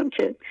 پسری دارم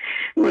که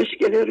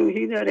مشکل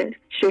روحی داره،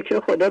 شکر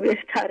خدا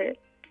بهتره،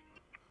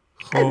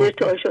 از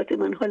ارتعاشات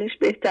من حالش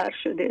بهتر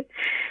شده.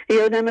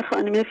 یادم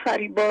خانم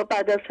فریبا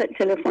بعد از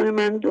تلفن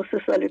من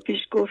 2-3 سال پیش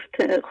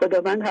گفت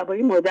خداوند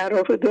هوای مادر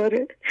رو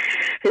داره،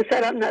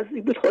 پسرم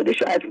نزدیک بود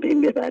خودشو از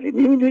بین ببره،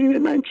 نمیدونی به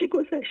من چی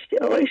گذشته.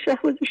 آقای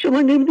شهبازی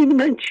شما نمیدونی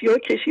من چیا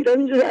کشیدم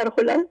اینجا در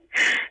هلند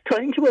تا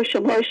اینکه با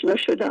شما آشنا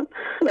شدم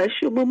و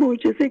شما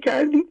معجزه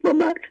کردید با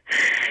من،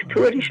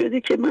 طوری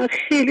شده که من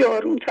خیلی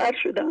آرومتر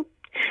شدم.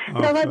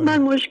 فقط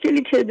من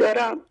مشکلی که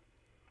دارم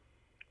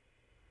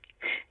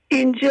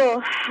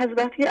اینجا از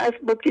وقتی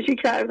اسباب کشی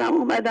کردم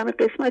اومدم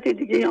قسمت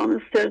دیگه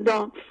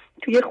آمستردام،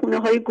 توی خونه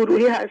های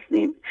گروهی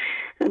هستیم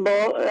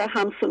با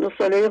همسن و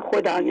ساله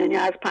خودم، یعنی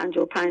از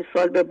 55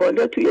 سال به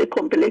بالا توی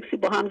کمپلکسی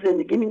با هم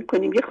زندگی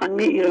میکنیم. یه خانم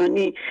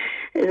ایرانی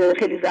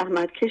خیلی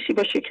زحمت کشی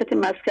با شرکت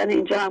مسکن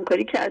اینجا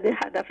همکاری کرده،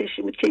 هدفش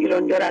این بود که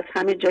ایرانی‌ها رو از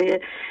همه جای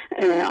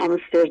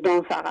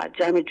آمستردام فقط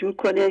جمع جور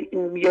کنه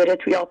بیاره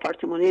توی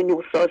آپارتمان‌های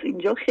نوساز.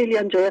 اینجا خیلی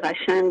هم جای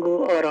قشنگ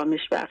و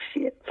آرامش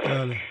بخشیه.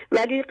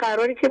 ولی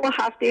قراره که ما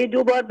هفته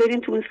 2 بار بریم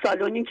تو اون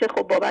سالونی که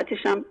خب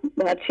بابتش هم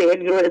باید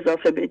 40 رو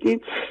اضافه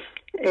بدیم،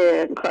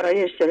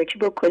 کارهای اشتراکی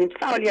بکنیم،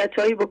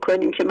 فعالیت‌هایی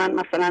بکنیم که من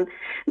مثلا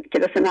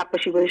کلاس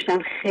نقاشی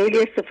گذاشتم، خیلی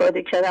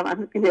استفاده کردم،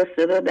 من این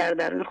استعداد در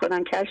درون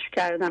خودم کشف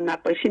کردم،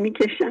 نقاشی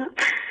میکشم.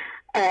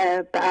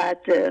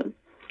 بعد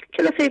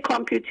کلاس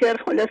کامپیوتر،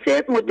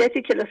 خلاصه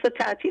مدتی کلاس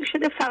تعطیل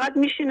شده، فقط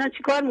میشینن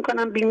چیکار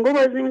میکنن، بینگو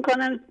بازی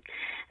میکنن،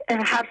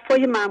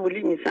 حرفای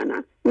معمولی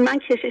میزنن. من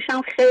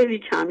کششم خیلی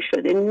کم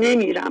شده،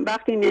 نمیرم،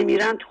 وقتی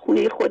نمیرم تو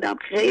خونه خودم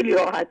خیلی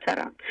راحت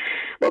ترم،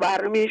 با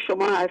برنامه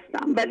شما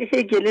هستم، ولی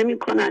هی گله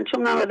میکنن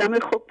چون من آدم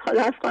خب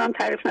حالا از خودم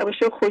تعریف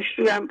نباشه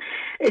خوشرویم،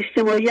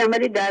 اجتماعیم،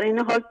 ولی در این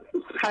حال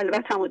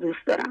خلوتمو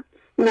دوست دارم،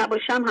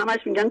 نباشم همش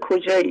میگن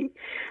کجایی.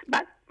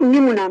 بعد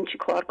میمونم چی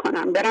کار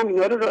کنم، برم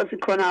اینا رو راضی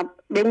کنم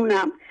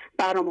بمونم،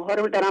 برنامه ها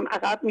رو دارم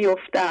عقب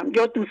میافتم،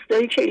 یا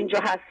دوستایی که اینجا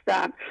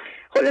هستن.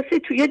 خلاصه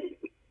توی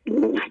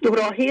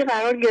دوراهی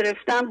قرار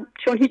گرفتم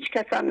چون هیچ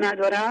کسم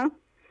ندارم.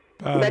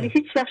 ولی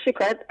هیچ وقت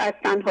شکایت از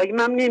تنهایی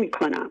من نمی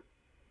کنم.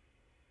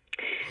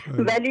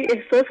 ولی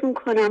احساس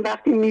میکنم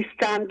وقتی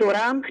نیستن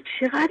دورم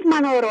چقدر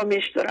من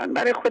آرامش دارم.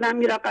 برای خودم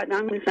میرم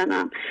قدم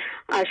میزنم،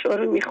 اشعار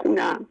رو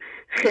میخونم،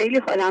 خیلی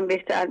حالم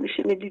بهتر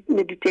میشه،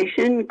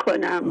 مدیتیشن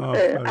میکنم،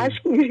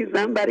 اشک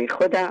میریزم برای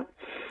خودم.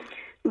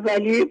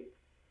 ولی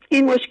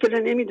این مشکل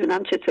رو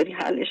نمیدونم چطوری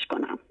حلش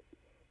کنم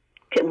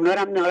که اونا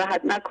رو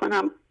ناراحت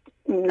نکنم،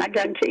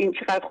 نگن که این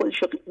چقدر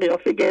خودشو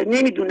قیافه گرفت.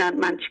 نمیدونن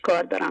من چی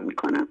کار دارم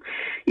میکنم.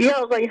 یه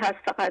آقایی هست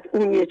فقط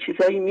اون یه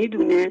چیزایی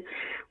میدونه.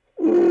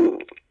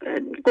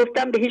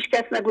 گفتم به هیچ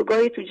کس نگو.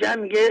 گاهی تو جمع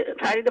میگه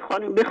فرید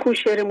خانم بخون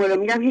شعر مولا،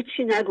 میگم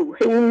هیچی نگو.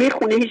 اون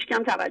میخونه هیچ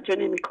کم توجه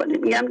نمیکنه،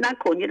 میگم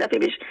نکن. یه دفعه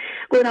بهش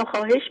گفتم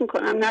خواهش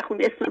میکنم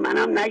نخون، اسم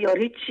منم نیار،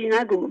 هیچی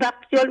نگو.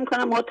 وقت خیال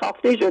میکنم ما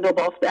تافته جدا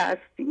بافته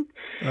هستیم.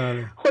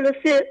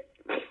 خلاصه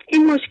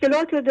این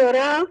مشکلات رو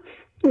دارم.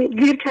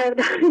 گیر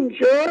کردم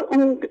اینجا.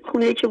 اون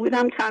خونه که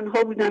بودم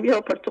تنها بودم، یه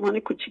آپارتمان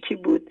کوچیکی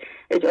بود،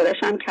 اجارش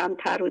هم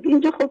کمتر بود.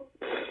 اینجا خب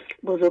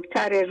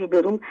بزرگتره،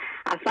 روبروم.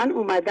 اصلا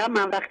اومدم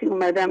من وقتی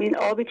اومدم این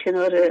آب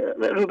کنار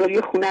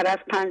روبروی خونه رو از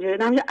پنجره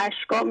دیدم،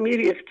 اشکام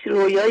میریخت.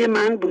 رویای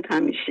من بود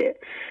همیشه.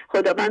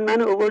 خداوند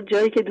من آورد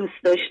جایی که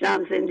دوست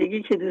داشتم،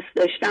 زندگی که دوست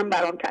داشتم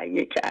برام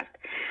تهیه کرد.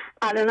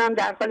 الانم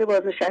در حال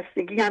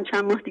بازنشستگی هم،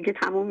 چند ماه دیگه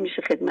تموم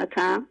میشه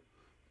خدمتم.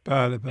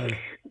 بله.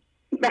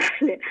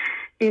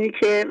 اینی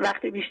که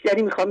وقت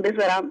بیشتری میخوام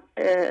بذارم،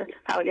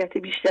 فعالیت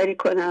بیشتری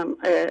کنم.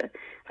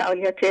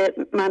 فعالیت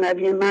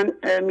معنوی من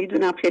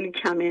میدونم خیلی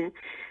کمه،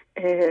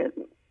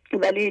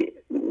 ولی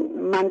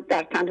من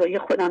در تنهایی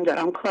خودم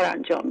دارم کار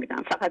انجام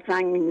میدم. فقط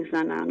زنگ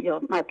میزنم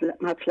یا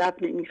مطلب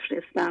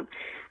نمیفرستم.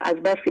 از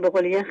بس که به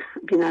قول یه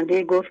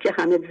بیننده گفت که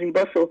همه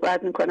زیبا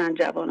صحبت میکنن،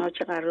 جوانها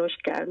چقدر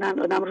رشد کردن،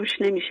 آدم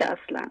روش نمیشه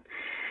اصلا.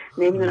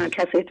 نمیدونم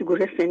کسایی تو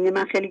گروه سنی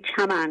من خیلی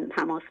کمن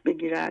تماس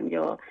بگیرن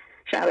یا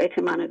شرایط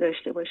منو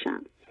داشته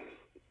باشن.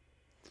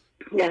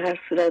 در هر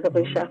صورت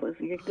آقای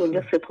شهبازی یک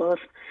دنیا سپاس.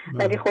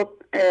 ولی خب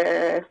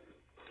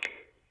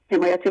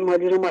حمایت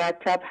مالی رو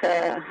مرتب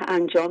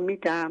انجام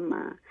میدم.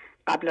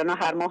 قبلا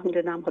هر ماه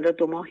میدادم، حالا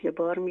 2 ماه یه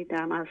بار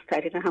میدم از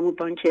طریق همون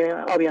بانک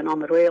آبیان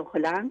آمروی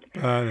هلند.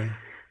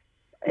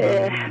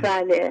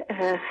 بله.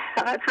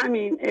 فقط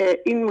همین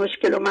این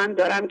مشکل رو من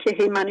دارم که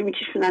هی منو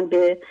میکشونن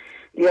به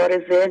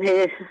دیار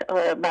ذهن.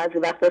 بعضی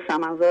وقتا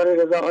سمنزار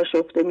رضا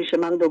آشفته میشه،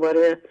 من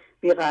دوباره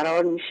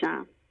بیقرار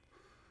میشم،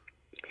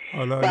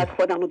 بعد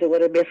خودم رو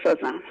دوباره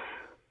بسازم.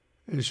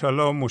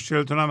 انشالله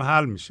مشکلتون هم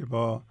حل میشه.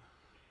 با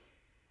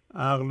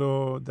عقل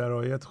و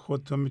درایت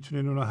خودتون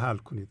میتونین اونو حل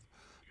کنید.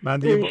 من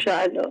دیگه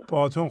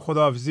باهاتون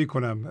خداحافظی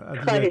کنم.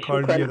 دیگه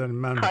کار دیگه دارم.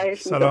 من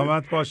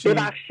سلامت باشید.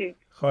 ببخشید.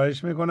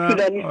 خواهش میکنم.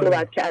 طولانی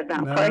صحبت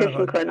کردم. خواهش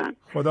میکنم.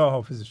 خدا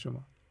حافظ شما.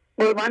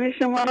 قربان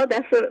شما.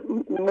 دست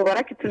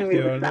مبارکتون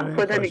میبوسم.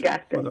 خدا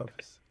نگهدار.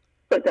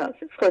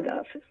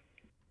 خداحافظ.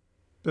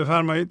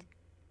 بفرمایید.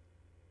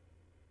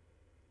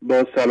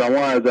 با سلام و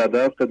عرض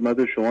ادب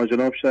خدمت شما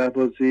جناب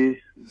شهبازی.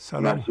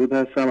 مسعود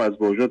هستم از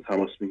برجا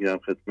تماس میگیرم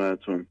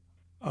خدمتتون.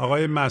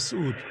 آقای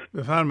مسعود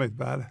بفرمایید.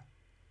 بله.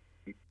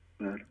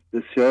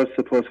 بسیار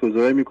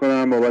سپاسگزاری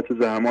میکنم بابت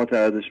زحمات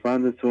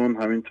ارزشمندتون،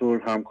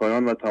 همینطور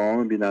همکاران و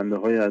تمام بیننده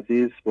های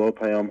عزیز با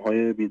پیام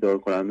های بیدار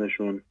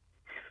کنندشون.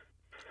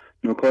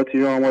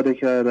 نکاتی رو آماده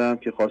کردم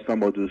که خواستم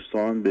با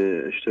دوستان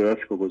به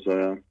اشتراک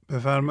بگذارم.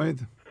 بفرمایید.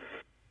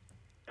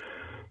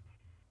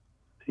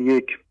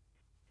 یک،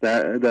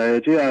 در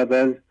درجه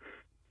اول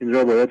این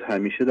را باید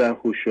همیشه در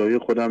هوشیاری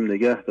خودم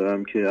نگه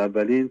دارم که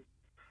اولین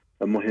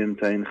و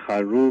مهمترین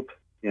خروب،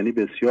 یعنی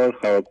بسیار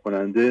خراب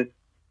کننده،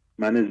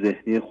 من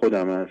ذهنی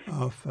خودم است.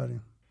 آفرین.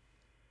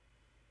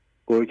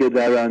 گرگ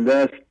درنده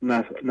است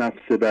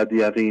نفس بد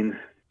یقین،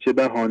 چه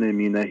بهانه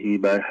می نهی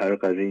بر هر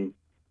قرین.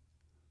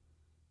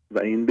 و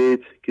این بیت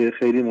که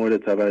خیلی مورد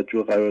توجه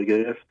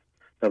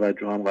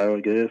هم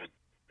قرار گرفت.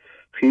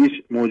 خیش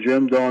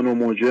مجرم دان و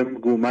مجرم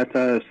گومت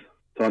است،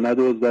 تا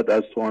ندزدد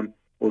از تو آن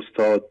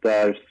استاد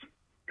درس.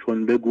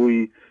 چون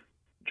بگویی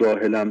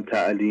جاهلم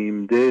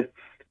تعلیم ده،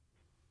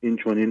 این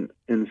چونین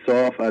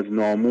انصاف از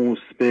ناموس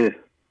به.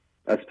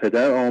 از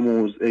پدر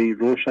آموز ای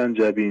روشن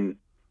جبین،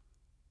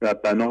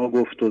 ربنا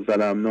گفت و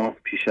ظلمنا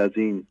پیش از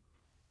این.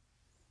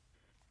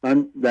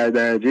 من در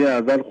درجه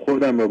اول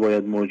خودم را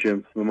باید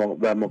مجرم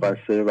و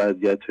مقصر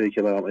وضعیت‌هایی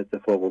که برام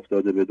اتفاق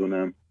افتاده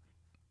بدونم.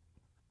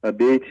 و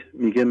بیت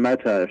میگه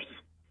مترس.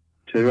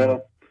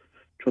 چرا؟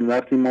 چون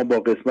وقتی ما با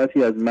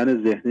قسمتی از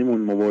من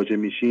ذهنیمون مواجه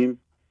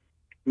میشیم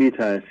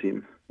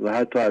میترسیم و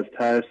حتی از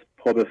ترس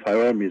پا به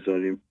فرار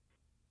میذاریم،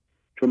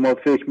 چون ما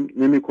فکر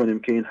نمی کنیم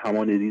که این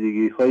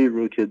همانیدگی هایی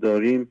رو که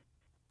داریم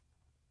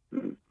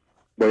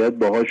باید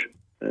باهاش،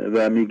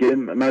 و میگه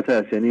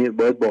مترس یعنی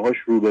باید باهاش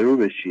روبرو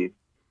بشی.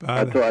 بله.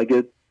 حتی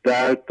اگه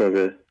درد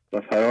داره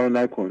و فرار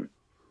نکن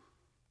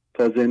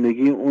تا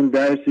زندگی اون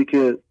درسی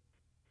که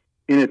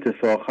این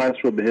اتفاق هست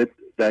رو بهت،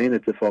 در این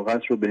اتفاق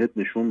هست رو بهت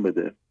نشون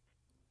بده.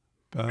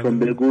 بله. چون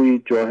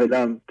بگویی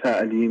جاهلم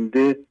تعلیم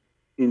ده،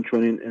 این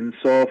چونین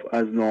انصاف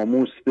از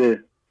ناموس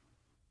به.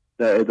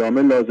 در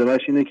ادامه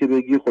لازمش اینه که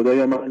بگی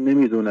خدایا من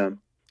نمیدونم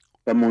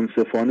و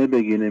منصفانه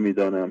بگی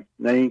نمیدانم،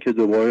 نه اینکه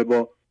دوباره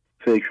با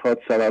فکرهات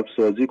سبب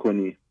سازی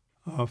کنی.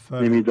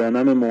 آفرین.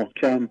 نمیدانم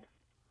محکم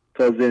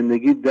تا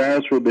زندگی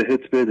درس رو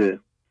بهت بده.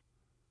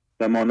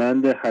 و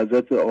مانند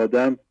حضرت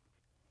آدم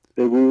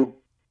بگو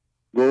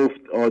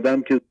گفت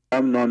آدم که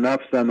هم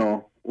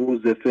نانفسنا او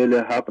ز فعل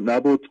حق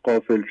نبود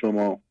غافل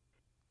شما.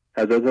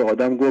 حضرت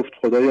آدم گفت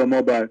خدایا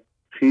ما بر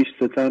خویش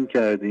ستم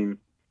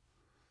کردیم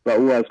و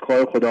او از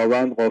کار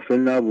خداوند غافل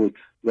نبود،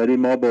 ولی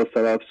ما با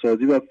سبب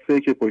سازی و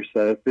فکر پشت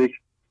سر فکر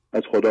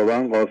از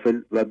خداوند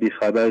غافل و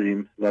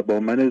بیخبریم و با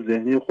من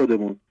ذهنی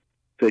خودمون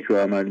فکر و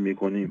عمل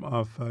میکنیم.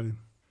 آفرین.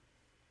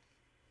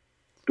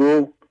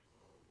 2.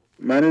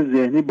 من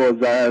ذهنی با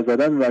ضرر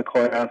زدن و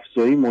کار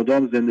افزایی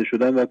مدام زنده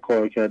شدن و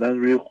کار کردن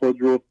روی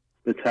خود رو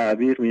به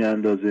تعبیر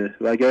میاندازه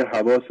و اگر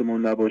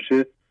حواسمون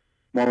نباشه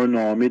ما رو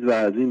ناامید و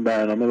از این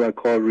برنامه و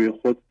کار روی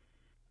خود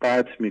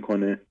قطع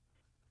میکنه.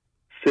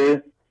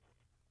 3.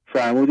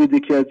 فرمودید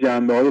یکی از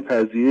جنبه‌های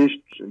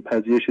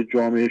پذیرش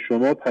جامعه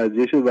شما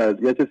پذیرش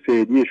وضعیت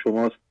فعلی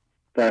شماست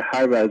در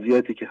هر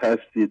وضعیتی که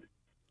هستید.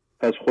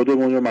 پس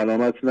خودمون رو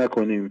ملامت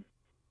نکنیم.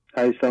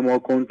 حیثما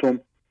کنتم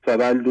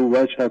فولوا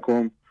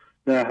وجهکم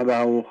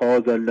نحو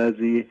هذا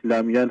الذی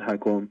لم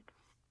ینهکم.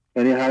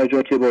 یعنی هر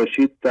جا که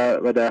باشید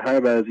و در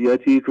هر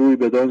وضعیتی روی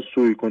بدان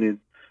سوی کنید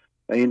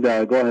و این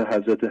درگاه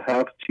حضرت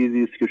حق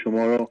چیزی است که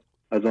شما را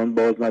از آن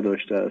باز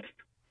نداشته است.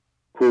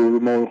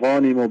 کور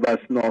مرغانیم و بس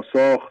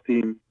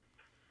ناساختیم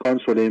کان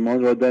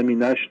سلیمان را دمی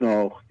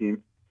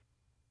نشناختیم.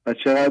 و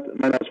چقدر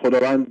من از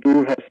خداوند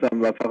دور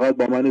هستم و فقط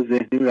با من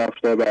ذهنی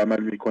رفتار به عمل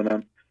می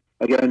کنم.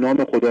 اگر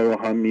نام خدا را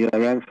هم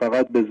میارم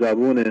فقط به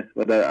زبونه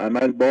و در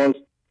عمل باز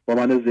با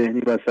من ذهنی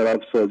و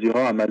سبب سازی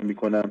ها عمل می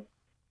کنم.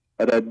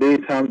 و در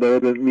بیت هم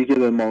داره میگه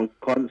به ما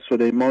کان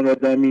سلیمان را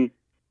دمی،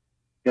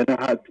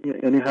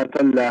 یعنی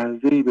حتی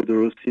لحظه‌ای به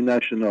درستی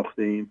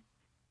نشناخته ایم.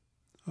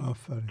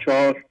 آفرین.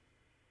 4.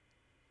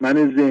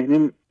 من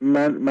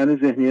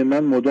ذهنی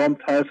من مدام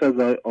ترس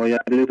از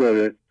آینده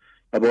داره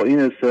و با این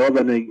اضطراب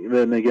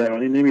و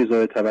نگرانی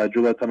نمیذاره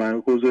توجه و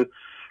تمرکز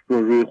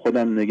رو روی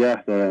خودم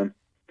نگه دارم.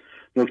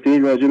 نکته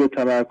راجع به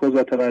تمرکز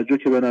و توجه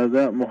که به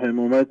نظر مهم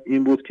اومد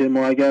این بود که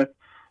ما اگر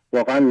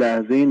واقعا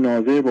لحظه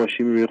ناظر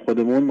باشیم روی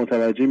خودمون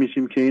متوجه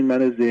میشیم که این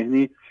من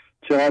ذهنی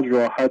چقدر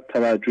راحت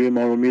توجه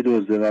ما رو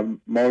میدوزه و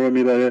ما رو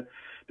میبره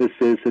به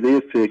سلسله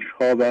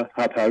فکرها و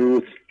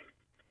هپروس.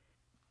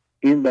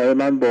 این برای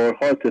من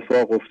بارها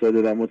اتفاق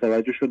افتاده و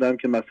متوجه شدم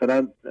که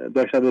مثلا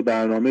داشتم به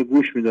برنامه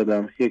گوش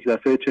میدادم، یک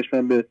دفعه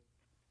چشمم به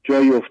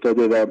جایی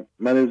افتاده و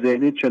من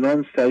ذهنی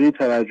چنان سریع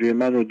توجه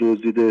من رو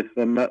دزدیده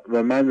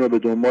و من رو به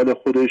دنبال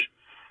خودش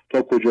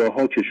تا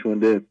کجاها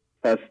کشونده.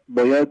 پس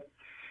باید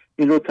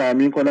این رو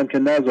تأمین کنم که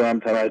نذارم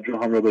توجه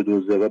هم رو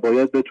بدزده و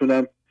باید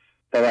بتونم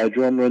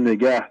توجه هم رو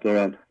نگه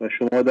دارم. و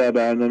شما در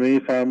برنامه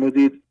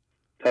فرمودید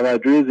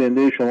توجه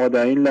زنده شما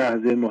در این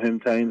لحظه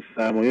مهمترین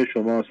سرمایه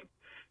شماست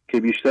که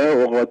بیشتر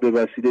اوقات به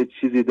وسیله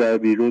چیزی در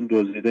بیرون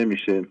دزدیده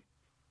میشه.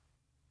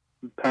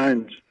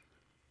 5.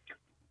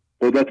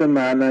 قدرت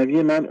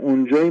معنوی من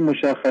اونجایی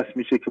مشخص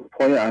میشه که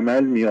پای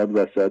عمل میاد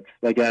وسط،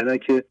 وگرنه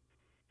که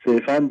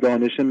صرفا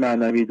دانش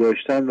معنوی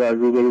داشتن و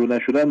روبرو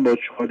نشدن با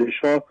چالش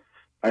ها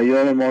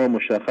عیار ما رو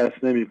مشخص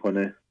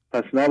نمیکنه.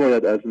 پس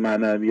نباید از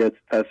معنویت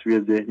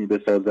تصویر ذهنی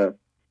بسازم.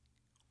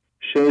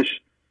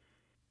 6.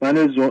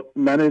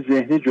 من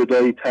ذهنی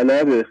جدایی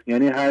طلبه،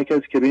 یعنی هر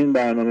کس که به این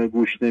برنامه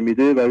گوش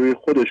نمیده و روی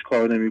خودش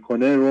کار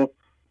نمیکنه رو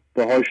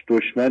باهاش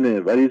دشمنه،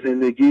 ولی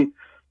زندگی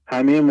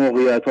همه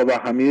موقعیت ها و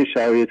همه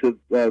شرایط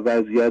و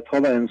وضعیت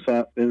ها و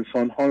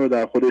انسان ها رو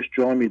در خودش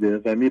جا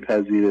میده و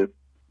میپذیره.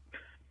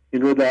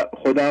 این رو در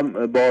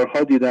خودم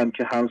بارها دیدم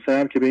که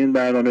همسرم که به این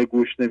برنامه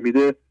گوش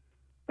نمیده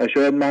و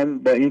شاید من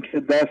با اینکه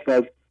دست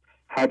از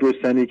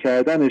حدوثنی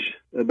کردنش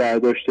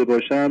برداشته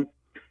باشم،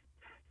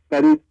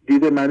 ولی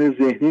دید من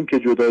ذهنیم که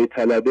جدایی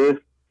طلبه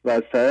و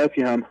از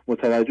طرفی هم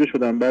متوجه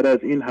شدم بعد از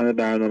این همه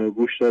برنامه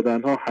گوش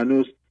دادن ها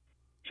هنوز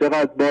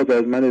چقدر باز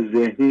از من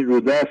ذهنی رو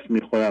دست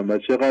میخورم و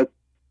چقدر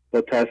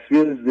با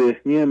تصویر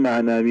ذهنی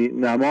معنوی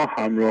نما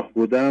همراه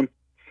بودم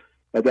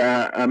و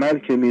در عمل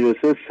که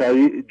میرسه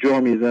سریع جا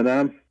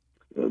میزنم.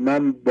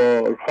 من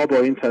بارها با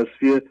این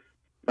تصویر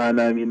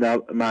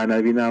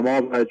معنوی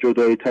نما و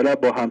جدایی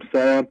طلب با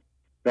همسرم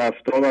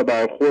رفتار و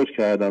برخورد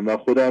کردم و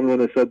خودم رو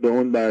نسبت به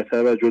اون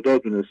برتر و جدا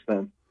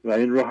دونستم و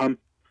این رو هم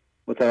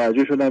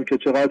متوجه شدم که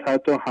چقدر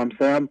حتی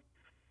همسرم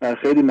در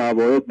خیلی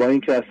موارد با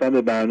اینکه اصلا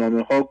به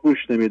برنامه ها گوش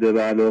نمیده و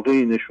علاقه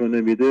ای نشون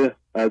نمیده،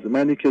 از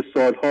منی که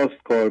سال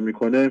هاست کار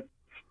میکنه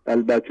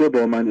البته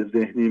با من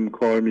ذهنیم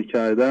کار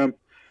میکردم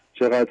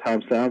چقدر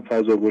همسرم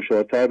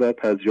فضاگشاتر و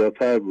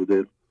پذیراتر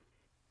بوده.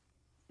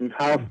 این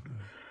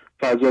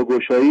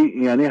فضاگشایی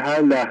یعنی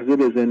هر لحظه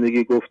به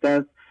زندگی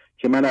گفتن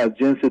که من از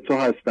جنس تو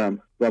هستم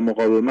و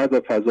مقاومت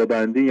و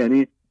فضابندی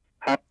یعنی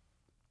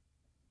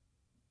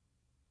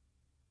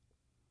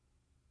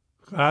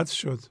قطع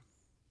شد.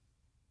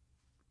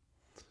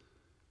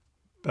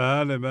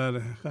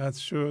 بله قطع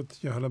شد.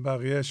 یا حالا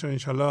بقیه‌شو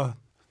انشالله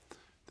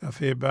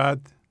دفعه بعد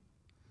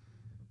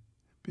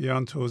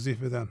بیان توضیح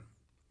بدن.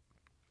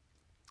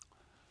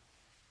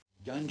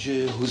 گنج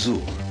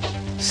حضور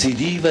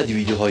CD و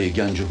دیویدیوهای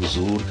گنج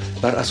حضور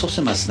بر اساس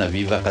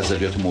مثنوی و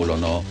غزلیات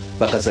مولانا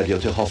و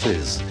غزلیات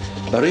حافظ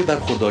برای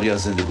برخورداری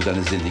از زنده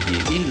بودن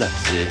زندگی این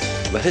لحظه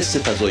و حس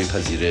فضای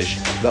پذیرش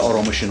و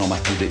آرامش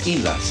نامحدود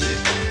این لحظه،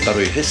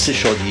 برای حس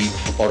شادی،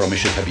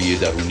 آرامش طبیعی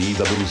درونی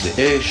و بروز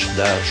عشق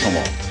در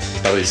شما،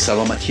 برای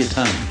سلامتی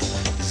تن،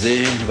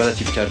 ذهن و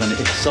لطیف کردن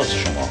احساس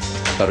شما،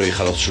 برای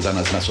خلاص شدن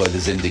از مسائل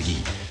زندگی،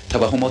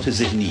 توهمات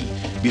ذهنی،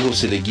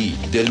 بی‌حوصلگی،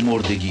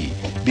 دلمردگی،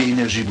 بی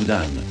انرژی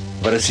بودن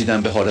و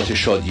رسیدن به حالت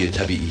شادی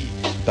طبیعی،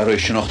 برای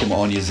شناخت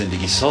معانی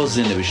زندگی ساز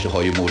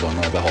نوشته‌های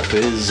مولانا و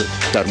حافظ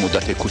در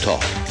مدت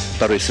کوتاه.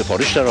 برای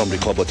سفارش در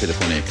آمریکا با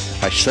تلفن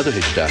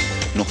 818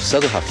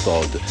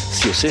 970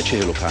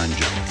 3345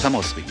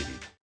 تماس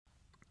بگیرید.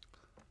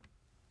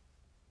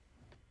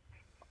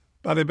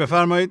 بله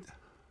بفرمایید.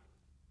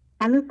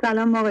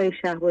 سلام آقای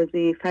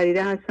شهبازی،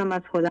 فریده هستم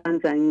از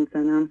هلند زنگ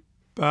میزنم.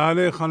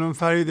 بله خانم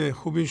فریده،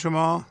 خوبین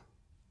شما؟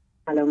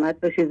 سلامت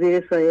باشی،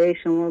 زیر سایه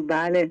شما.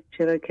 بله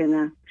چرا که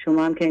نه،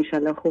 شما هم که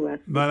انشالله خوب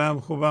هست. منم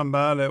خوبم.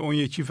 بله اون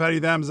یکی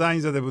فریده هم زنگ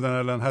زده بودن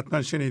الان،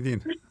 حتما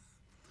شنیدین.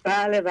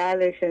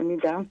 بله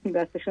شنیدم،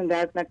 دستشون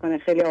درد نکنه،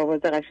 خیلی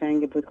آواز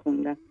قشنگی بود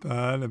خوندن.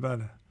 بله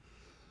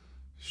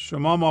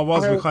شما هم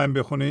آواز میخوایم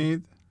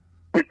بخونید؟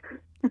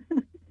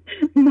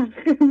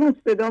 من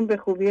صدام به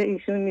خوبی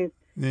ایشون نیست.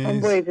 من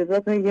با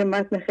اجازهتون یه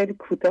متن خیلی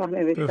کوتاه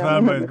نوشتم.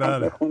 بفرمایید.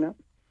 بله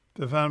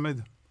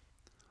بفرمایید.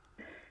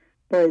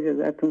 با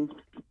اجازهتون.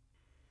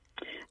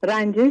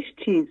 رنجش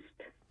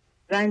چیست؟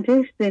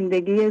 رنجش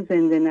زندگی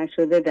زنده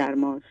نشده در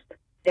ماست.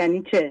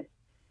 یعنی چه؟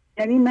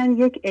 یعنی من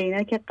یک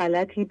عینک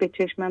غلطی به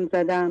چشمم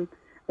زدم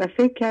و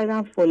فکر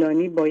کردم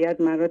فلانی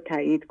باید من را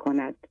تایید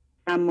کند،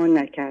 اما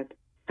نکرد،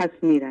 پس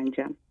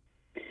میرنجم.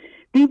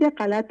 دید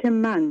غلط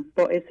من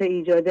باعث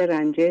ایجاد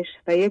رنجش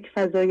و یک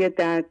فضای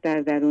درد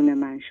در درون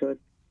من شد.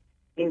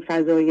 این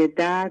فضای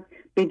درد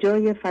به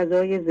جای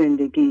فضای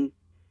زندگی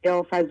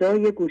یا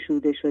فضای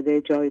گشوده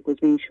شده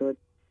جایگزین شد.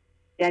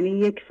 یعنی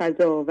یک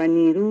فضا و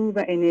نیرو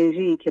و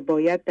انرژی که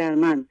باید در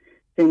من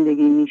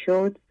زندگی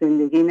میشد،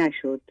 زندگی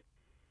نشد.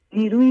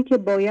 نیرویی که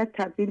باید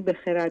تبدیل به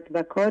خرد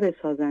و کار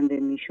سازنده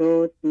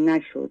میشد،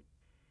 نشد.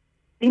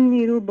 این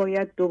نیرو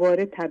باید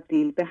دوباره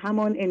تبدیل به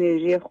همان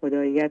انرژی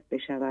خداییت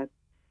بشود.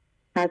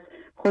 پس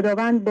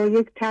خداوند با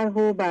یک طرح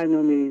و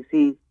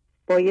برنامه‌ریزی،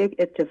 با یک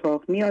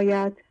اتفاق می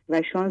آید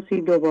و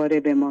شانسی دوباره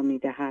به ما می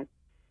دهد.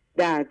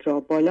 درد را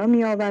بالا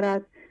می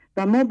آورد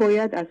و ما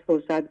باید از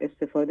فرصت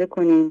استفاده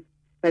کنیم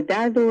و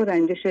درد و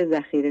رنجش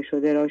ذخیره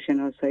شده را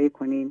شناسایی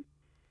کنیم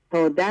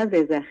تا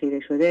درد ذخیره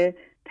شده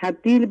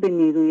تبدیل به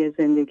نیروی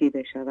زندگی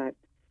بشود.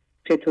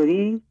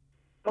 چطوری؟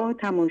 با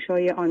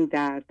تماشای آن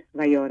درد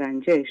و یا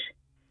رنجش،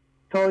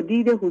 تا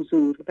دید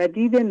حضور و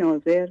دید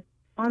ناظر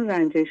آن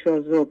رنجش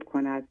را ذوب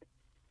کند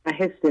و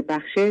حس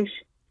بخشش،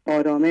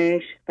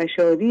 آرامش و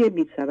شادی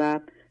بی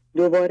سبب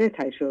دوباره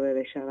تجربه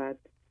بشود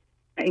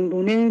و این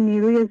گونه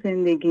نیروی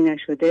زندگی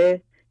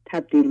نشده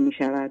تبدیل می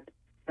شود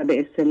و به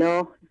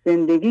اصطلاح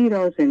زندگی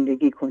را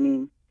زندگی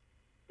کنیم.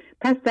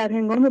 پس در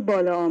هنگام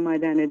بالا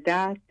آمدن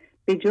درد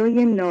به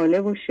جای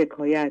ناله و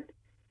شکایت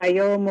و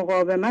یا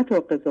مقاومت و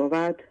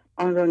قضاوت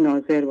آن را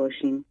ناظر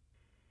باشیم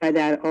و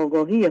در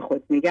آگاهی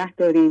خود نگه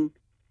داریم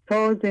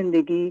تا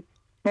زندگی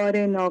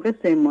کار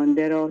ناقص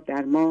مانده را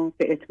در ما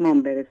به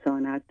اتمام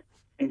برساند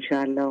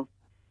انشاءالله.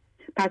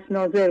 پس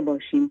ناظر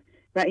باشیم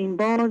و این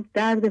بار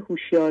درد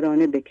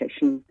هوشیارانه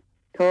بکشیم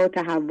تا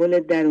تحول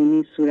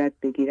درونی صورت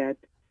بگیرد.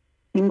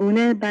 این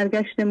گونه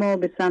برگشت ما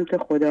به سمت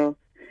خدا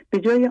به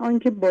جای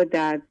آنکه با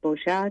درد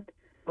باشد،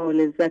 با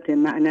لذت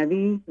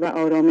معنوی و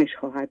آرامش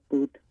خواهد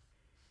بود.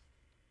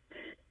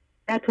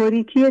 در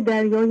تاریکی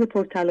دریای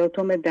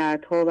پرتلاطم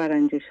دردها و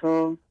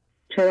رنجشها،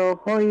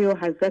 چراغ‌های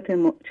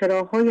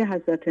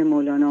حضرت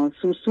مولانا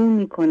سوسو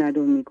می کند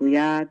و می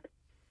گوید: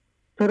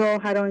 تو را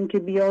هر آن که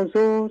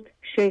بیازرد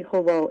شیخ و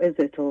واعظ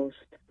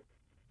توست.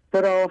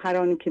 تو را هر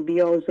آن که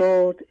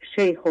بیازرد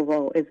شیخ و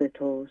واعظ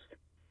توست.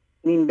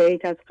 این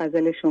بیت از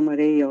غزل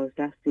شماره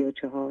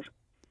 1134.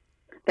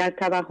 در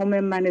توهم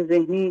من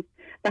ذهنی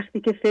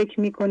وقتی که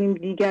فکر می کنیم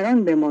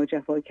دیگران به ما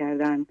جفا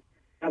کردند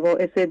و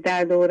باعث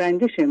درد و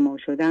رنجش ما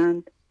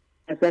شدند،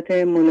 حضرت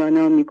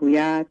مولانا می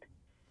گوید: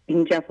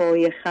 این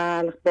جفای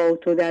خلق با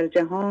تو در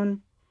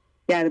جهان،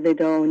 گر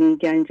بدانی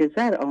گنج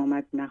زر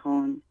آمد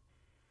نهان.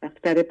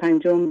 دفتر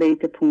 5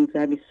 بیت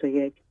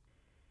 15-21.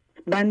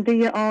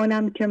 بنده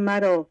آنم که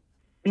مرا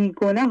بی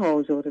گناه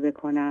آزرده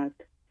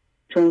کند،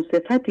 چون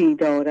صفتی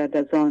دارد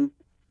از آن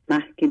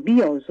مه که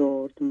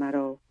بیازرد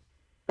مرا.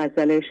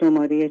 غزل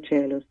شماره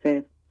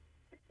 43.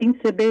 این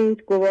 3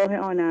 بیت گواه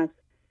آن است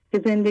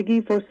که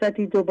زندگی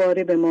فرصتی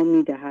دوباره به ما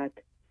می دهد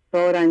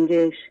تا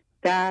رنجش،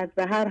 درد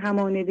و هر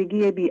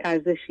همانندگی بی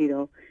ارزشی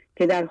را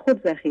که در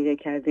خود ذخیره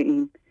کرده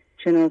ایم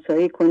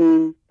شناسایی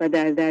کنیم و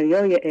در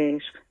دریای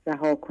عشق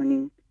رها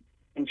کنیم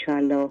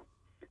انشاءالله.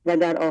 و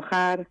در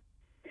آخر: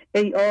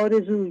 ای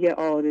آرزوی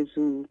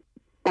آرزو،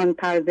 آن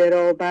پرده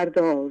را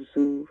بردار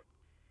زور.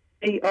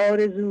 ای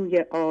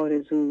آرزوی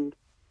آرزو،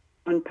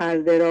 آن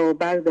پرده را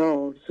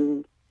بردار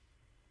زور.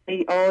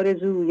 ای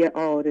آرزوی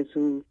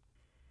آرزو،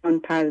 آن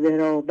پرده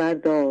را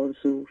بردار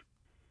زور.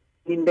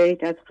 این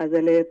بیت از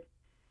غزل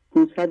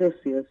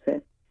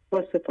 533.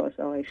 با سپاس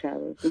آقای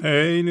شهبازی.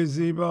 خیلی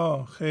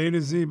زیبا، خیلی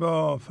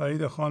زیبا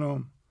فرید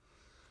خانم.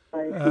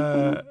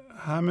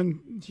 همین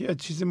یه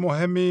چیز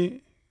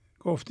مهمی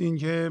گفتین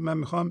که من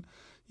میخوام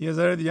یه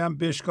ذره دیگه هم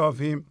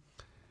بشکافیم.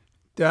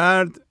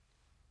 درد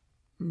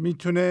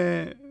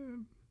میتونه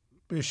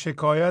به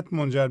شکایت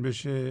منجر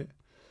بشه،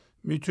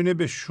 میتونه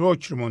به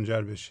شکر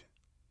منجر بشه.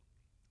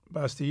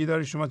 بستگی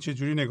داره شما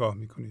چجوری نگاه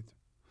میکنید.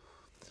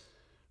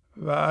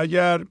 و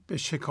اگر به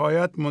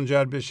شکایت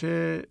منجر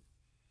بشه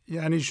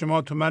یعنی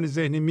شما تو من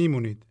ذهنی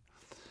میمونید.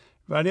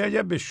 ولی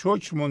اگر به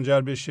شکر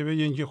منجر بشه، به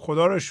اینکه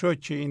خدا رو شکر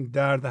که این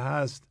درد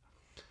هست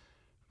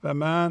و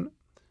من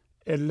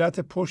علت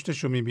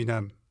پشتش رو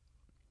میبینم،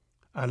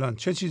 الان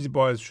چه چیزی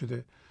باعث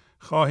شده،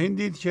 خواهید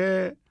دید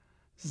که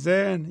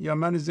ذهن یا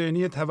من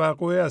ذهنی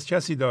توقعی از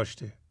کسی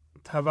داشته.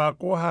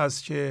 توقع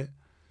هست که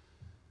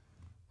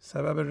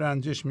سبب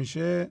رنجش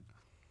میشه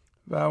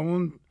و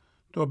اون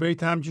دو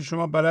بیت هم که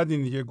شما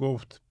بلدین دیگه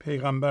گفت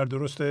پیغمبر،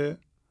 درسته؟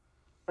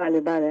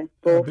 بله بله،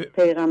 گفت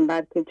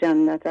پیغمبر که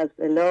جنت از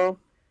اله،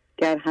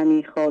 گر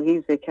همی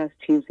خواهی ز کس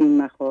چیزی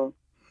مخواه،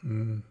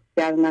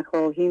 گر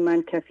نخواهی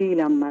من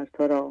کفیلم مر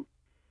تو را،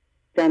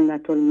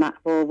 جنت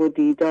المأوا و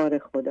دیدار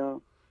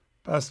خدا.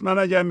 پس من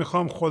اگر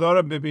میخوام خدا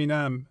رو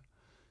ببینم،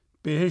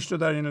 بهشت رو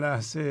در این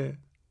لحظه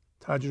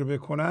تجربه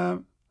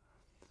کنم،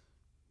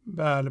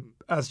 بله،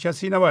 از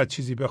کسی نباید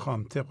چیزی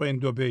بخوام، طبق این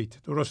دو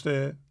بیت،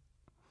 درسته؟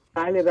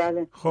 بله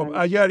بله. خب بله.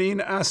 اگر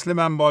این اصل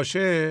من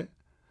باشه،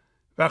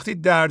 وقتی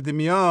درد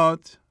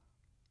میاد،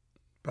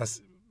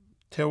 پس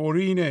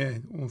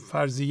تئورینه اون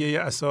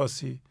فرضیه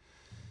اساسی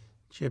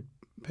که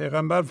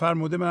پیغمبر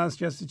فرموده من از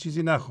کسی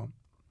چیزی نخوام.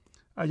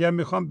 اگر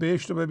میخوام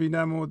بهشت رو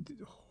ببینم و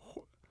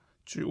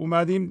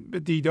اومدیم به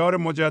دیدار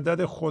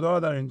مجدد خدا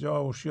در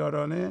اینجا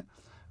هوشیارانه،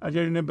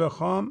 اگر اینو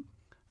بخوام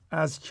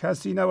از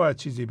کسی نباید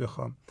چیزی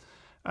بخوام.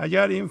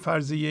 اگر این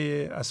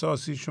فرضیه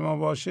اساسی شما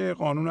باشه،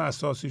 قانون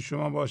اساسی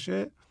شما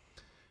باشه،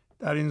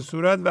 در این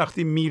صورت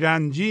وقتی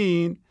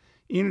میرنجین،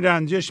 این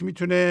رنجش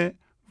میتونه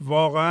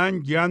واقعا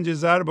گنج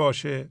زر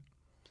باشه.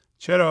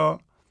 چرا؟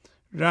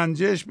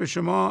 رنجش به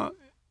شما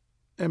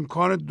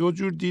امکان دو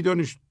جور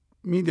دید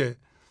میده.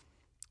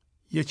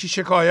 یکی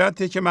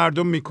شکایته که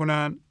مردم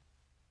میکنن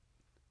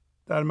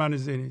در من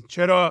ذهنی،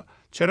 چرا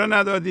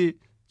ندادی؟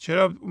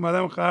 چرا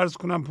اومدم قرض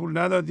کنم پول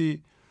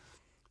ندادی؟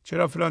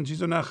 چرا فلان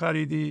چیزو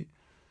نخریدی؟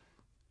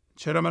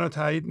 چرا منو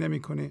تایید نمی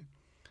کنی؟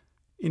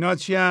 اینا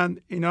چی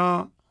هند؟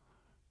 اینا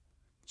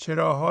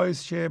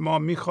چراهاییست که ما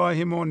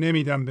میخواهیم و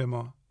نمیدن به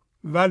ما.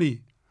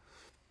 ولی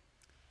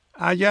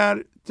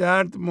اگر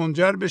درد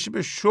منجر بشه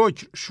به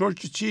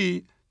شکر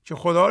چی؟ که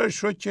خدا رو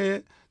شکر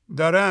که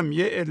دارم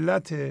یه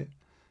علت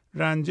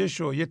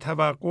رنجش و یه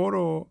توقع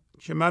رو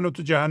که منو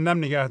تو جهنم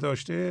نگه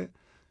داشته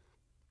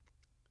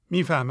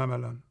میفهمم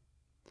الان.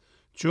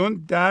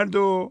 چون درد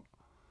رو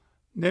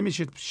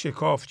نمیشه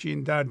شکاف که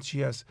این درد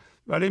چی هست،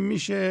 ولی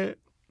میشه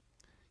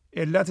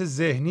علت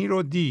ذهنی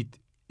رو دید.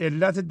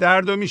 علت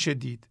درد رو میشه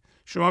دید.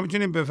 شما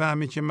میتونید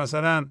بفهمید که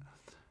مثلا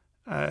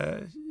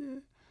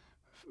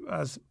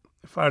از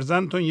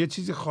فرزندتون یه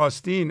چیزی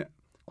خواستین،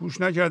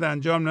 گوش نکرد،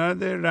 انجام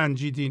نداده،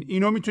 رنجیدین.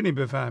 اینو میتونید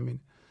بفهمین.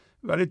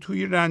 ولی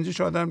توی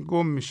رنجش آدم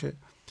گم میشه.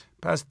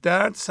 پس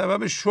درد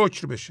سبب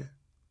شکر بشه.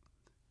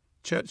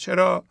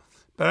 چرا؟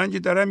 برای اینکه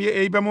دارم یه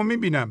عیبمو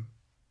میبینم.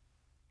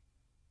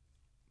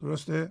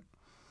 درسته؟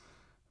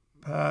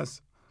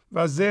 پس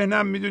و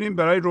ذهنم میدونیم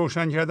برای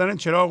روشن کردن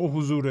چراغ و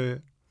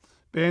حضوره.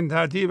 به این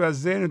ترتیب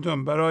از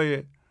ذهنتون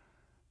برای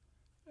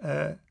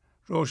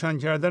روشن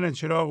کردن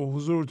چراغ و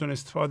حضورتون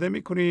استفاده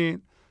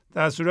میکنین،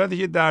 در صورتی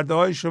که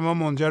دردهای شما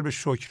منجر به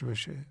شکر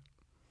بشه.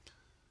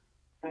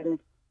 بله.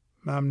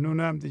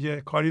 ممنونم.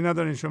 دیگه کاری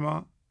ندارین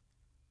شما؟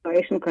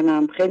 خواهش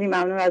میکنم. خیلی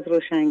ممنون از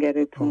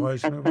روشنگریتون.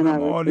 خواهش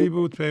میکنم. عالی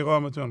بود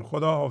پیغامتون.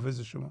 خدا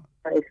حافظ شما.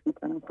 خواهش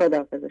میکنم. خدا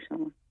حافظ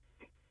شما.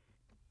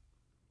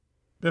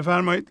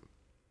 بفرمایید.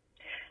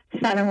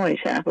 سلام آقای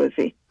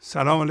شهبازی.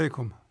 سلام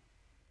علیکم.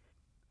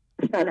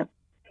 سلام.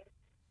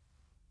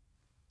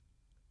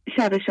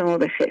 شب شما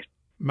بخیر.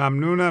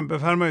 ممنونم.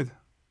 بفرمایید.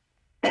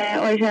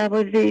 آقای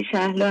شهبازی،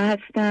 شهلا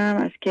هستم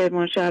از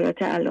کرمانشاه.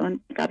 البته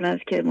الان قبل از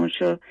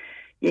کرمانشاه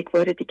یک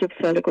بار دیگه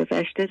سال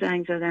گذشته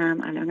زنگ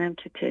زدم. الانم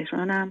که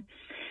تهرانم،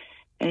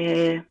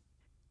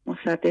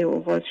 مصدق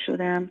اوغاز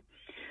شدم.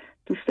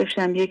 دوست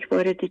داشتم یک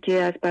بار دیگه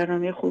از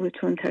برنامه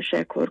خوبتون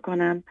تشکر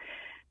کنم.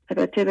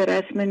 البته به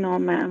رسم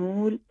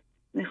نامعمول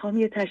میخوام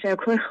یه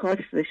تشکر خاص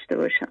داشته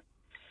باشم.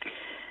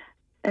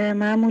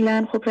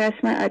 معمولا خب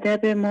رسم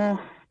ادب ما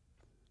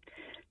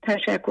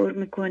تشکر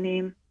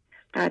میکنیم،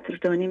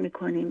 قدردانی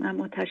میکنیم،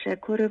 اما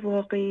تشکر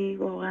واقعی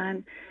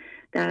واقعا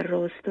در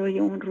راستای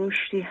اون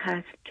رشدی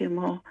هست که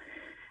ما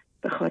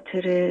به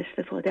خاطر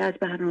استفاده از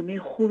برنامه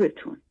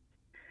خوبتون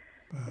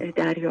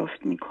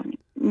دریافت میکنیم.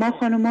 ما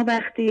خانوما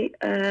وقتی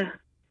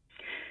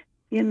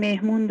یه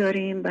مهمون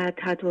داریم و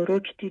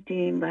تدارک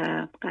دیدیم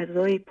و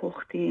غذایی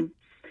پختیم،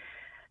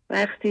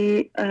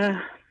 وقتی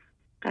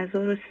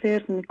غذا رو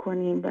سرو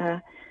میکنیم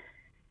و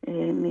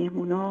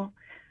مهمونا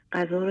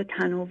غذا رو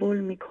تناول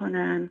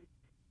میکنن،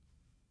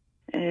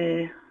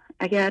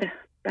 اگر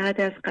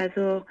بعد از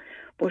غذا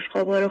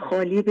بشقابا رو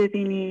خالی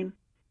ببینیم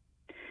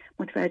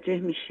متوجه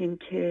میشیم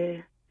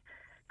که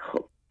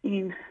خب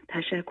این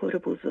تشکر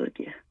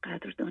بزرگه،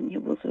 قدردانی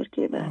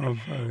بزرگه و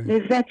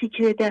لذتی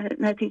که در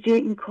نتیجه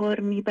این کار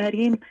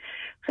میبریم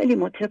خیلی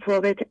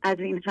متفاوت از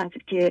این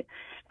هست که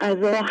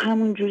غذا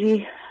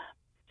همونجوری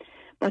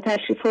با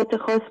تشریفات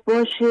خاص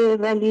باشه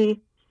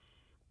ولی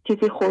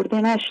چیزی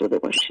خورده نشده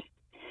باشه.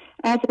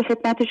 از به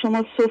خدمت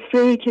شما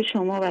سفره‌ای که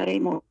شما برای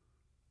ما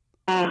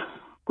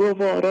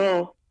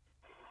گوارا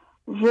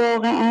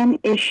واقعا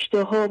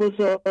اشتها و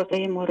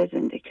ذائقه ما رو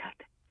زنده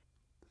کرده.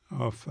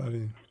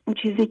 آفرین. اون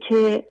چیزی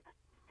که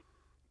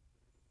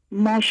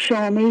ما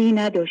شامه‌ای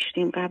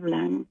نداشتیم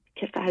قبلا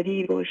که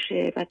قوی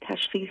باشه و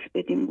تشخیص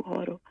بدیم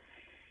بوها رو،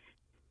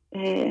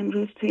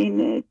 امروز تو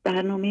این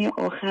برنامه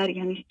آخر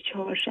یعنی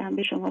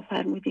چهارشنبه شما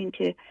فرمودین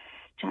که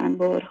چند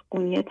بار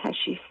قونیه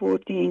تشریف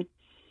بردین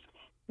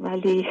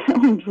ولی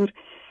اونجور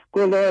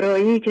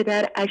گلارایی که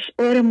در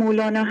اشعار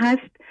مولانا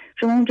هست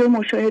شما اونجا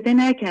مشاهده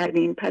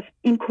نکردین. پس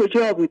این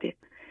کجا بوده؟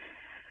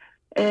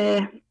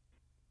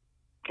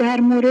 در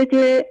مورد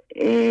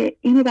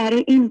اینو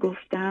برای این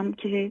گفتم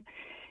که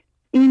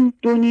این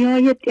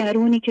دنیای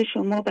درونی که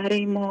شما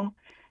برای ما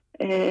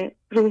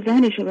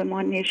روزنشو به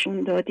ما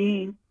نشون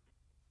دادین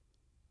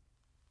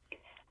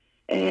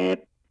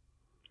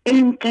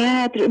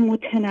اینقدر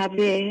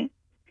متنوع،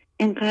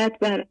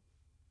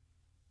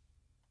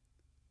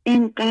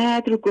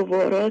 اینقدر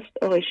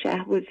گواراست آقای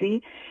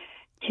شهبازی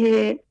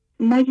که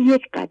ما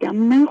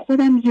من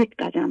خودم یک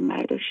قدم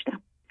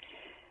برداشتم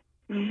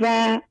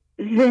و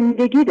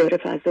زندگی داره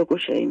فضا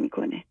گشایی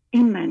میکنه.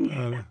 این من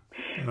نیستم.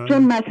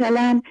 چون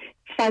مثلا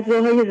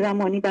فضاهای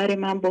زمانی برای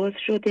من باز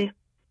شده.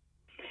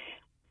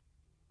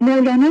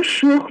 مولانا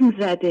شخم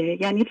زده،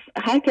 یعنی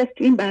هر کس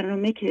تو این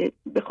برنامه که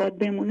بخواد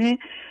بمونه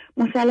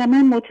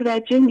مسلما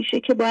متوجه میشه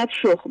که باید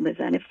شخم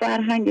بزنه،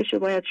 فرهنگشو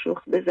باید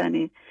شخم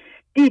بزنه،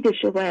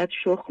 دیدشو باید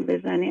شخم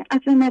بزنه،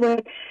 اصلا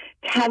نباید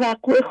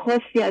توقع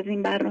خاصی از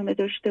این برنامه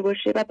داشته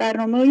باشه و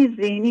برنامه‌های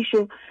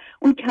ذهنیشو،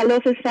 اون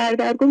کلاف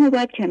سردرگم رو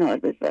باید کنار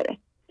بذاره،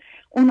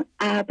 اون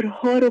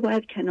ابرها رو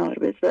باید کنار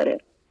بذاره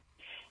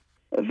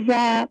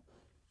و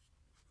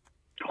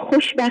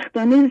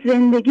خوشبختانه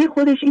زندگی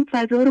خودش این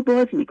فضا رو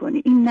باز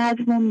میکنه، این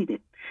نظم رو میده.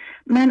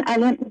 من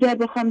الان اگر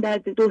بخوام در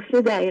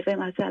 2-3 دقیقه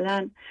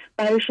مثلا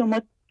برای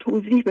شما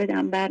توضیح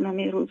بدم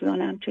برنامه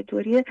روزانم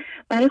چطوریه،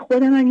 برای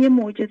خودم هم یه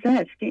معجزه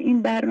است که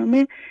این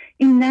برنامه،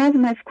 این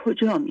نظم از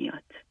کجا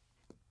میاد،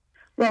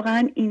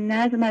 واقعا این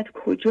نظم از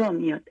کجا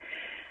میاد.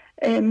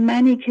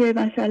 منی که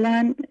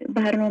مثلا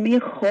برنامه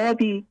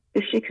خوابی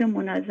به شکل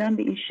منظم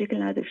به این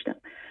شکل نداشتم،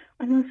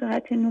 الان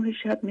ساعت 9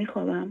 شب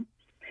میخوابم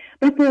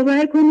و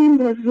باور کنیم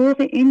با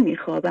ذوق این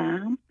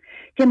میخوابم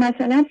که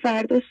مثلا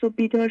فردا صبح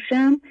بیدار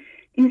شم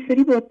این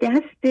سری با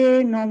دست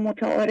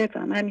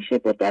نامتعارفم، همیشه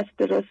با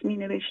دست راست می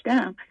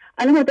نوشتم،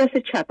 الان با دست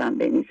چپم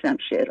بنویسم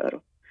شعرها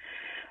رو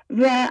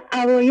و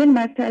اوایل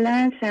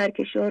مثلا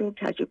سرکشا رو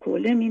کج و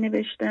کوله می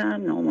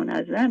نوشتم،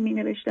 نامنظم می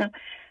نوشتم،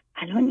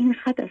 الان این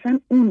خط اصلا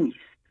اون نیست،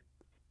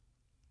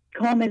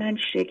 کاملا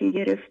شکل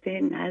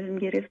گرفته، نظم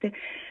گرفته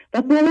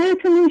و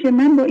باورتون نمیشه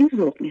من با این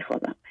ذوق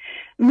میخوابم.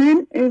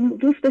 من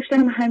دوست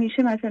داشتم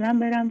همیشه مثلا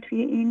برم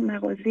توی این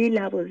مغازه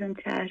لوازم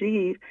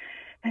تحریر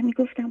و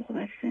میگفتم خب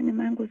از سن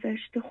من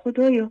گذشته،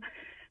 خدایا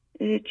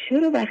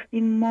چرا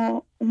وقتی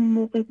ما اون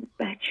موقع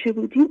بچه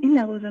بودیم این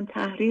لوازم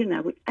تحریر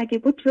نبود، اگه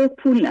بود چرا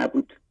پول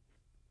نبود،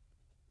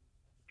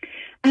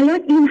 الان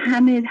این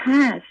همه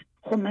هست،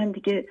 خب من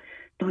دیگه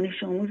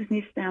دانش آموز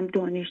نیستم،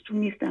 دانشجو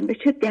نیستم، به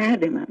چه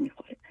درد من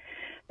میخوره؟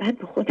 بعد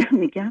به خودم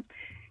میگم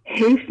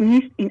حیف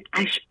نیست این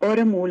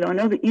اشعار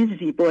مولانا به این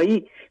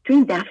زیبایی تو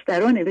این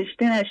دفترها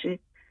نوشته نشه،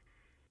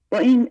 با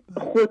این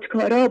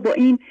خودکارا، با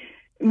این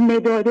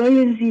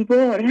مدادای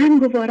زیبا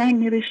رنگ و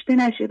وارنگ نوشته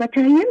نشه و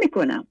تهیه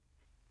میکنم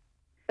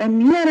و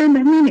میارم و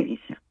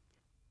مینویسم.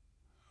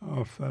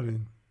 آفرین.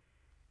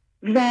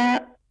 و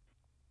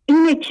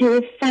اینه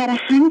که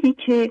فرهنگی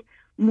که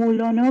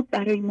مولانا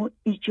برای ما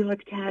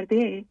ایجاد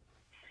کرده،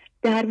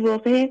 در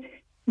واقع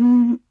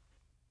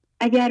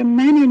اگر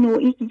من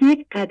نوعی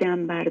یک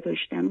قدم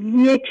برداشتم،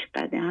 یک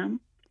قدم،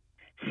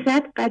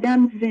 100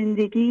 قدم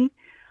زندگی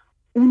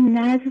اون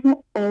نظم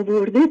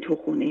آورده تو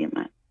خونه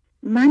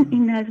من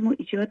این نظم رو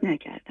ایجاد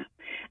نکردم.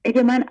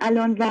 اگه من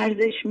الان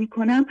ورزش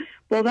میکنم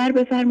باور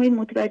بفرمایید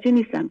متوجه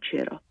نیستم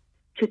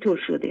چطور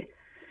شده،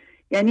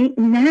 یعنی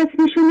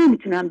نظمشو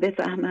نمیتونم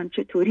بفهمم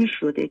چطوری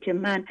شده که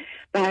من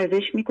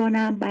ورزش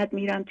میکنم بعد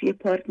میرم توی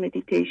پارک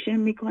مدیتیشن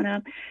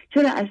میکنم.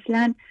 چرا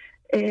اصلا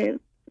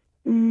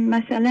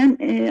مثلا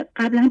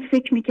قبلا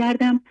فکر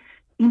میکردم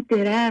این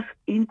درخت،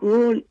 این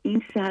گل،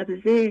 این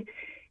سبزه،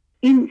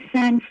 این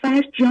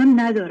سنگفرش جان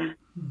ندارن،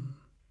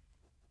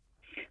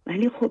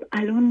 ولی خب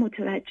الان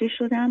متوجه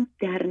شدم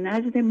در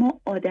نزد ما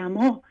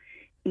آدما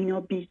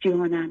اینا بی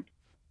جانن.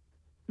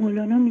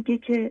 مولانا میگه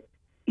که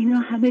اینا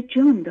همه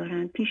جان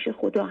دارن، پیش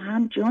خدا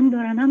هم جان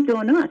دارن هم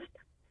دانا است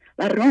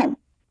و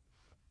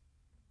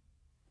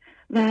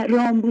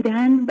رام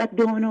بودن و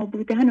دانا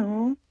بودن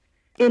رو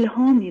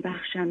الهام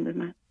میبخشن به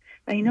من.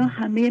 و اینا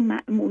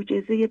همه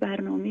معجزه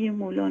برنامه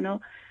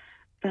مولانا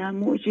و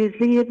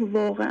معجزه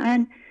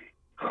واقعا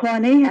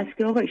خانه ای هست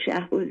که آقای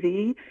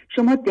شهبازی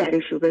شما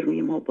درشو به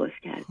روی ما باز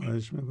کردید.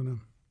 خواهش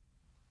میکنم.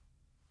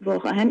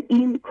 واقعا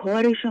این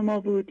کار شما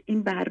بود،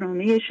 این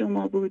برنامه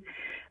شما بود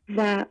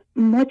و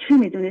ما چه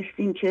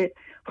میدونستیم که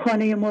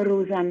خانه ما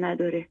روزن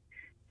نداره؟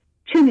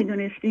 چه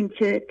میدونستیم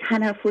که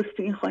تنفس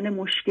تو این خانه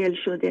مشکل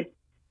شده؟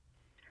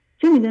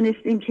 چه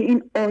میدونستیم که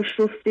این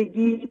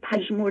آشفتگی،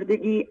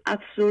 پژمردگی،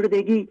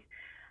 افسردگی،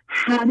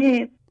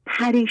 همه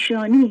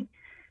پریشانی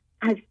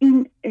از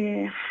این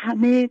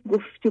همه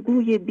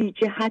گفتگوی بی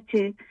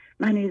جهت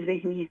من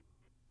ذهنیه؟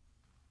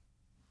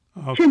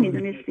 چه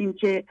میدونستیم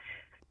که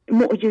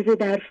معجزه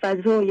در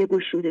فضای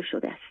گشوده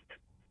شده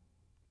است؟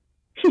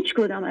 هیچ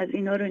کدام از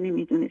اینا رو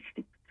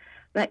نمیدونستیم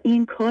و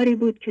این کاری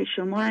بود که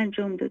شما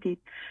انجام دادید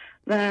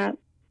و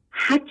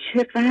هر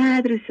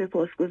چقدر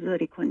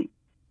سپاسگزاری کنیم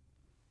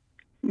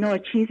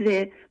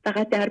ناچیزه.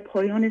 فقط در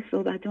پایان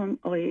صحبتام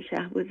آقای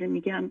شهبازی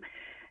میگم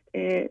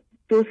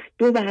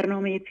دو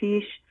برنامه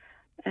پیش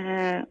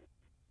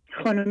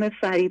خانم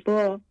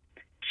فریبا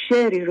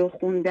شعری رو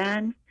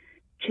خوندن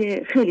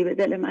که خیلی به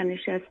دل من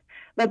نشست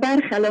و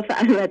برخلاف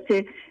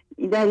البته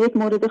در یک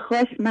مورد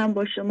خاص من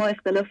با شما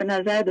اختلاف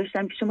نظر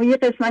داشتم که شما یه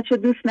قسمتشو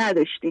دوست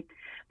نداشتید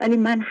ولی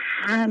من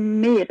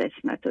همه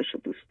قسمتاشو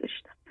دوست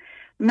داشتم،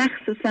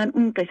 مخصوصا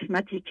اون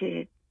قسمتی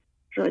که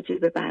راجع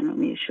به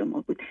برنامه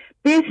شما بود.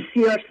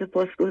 بسیار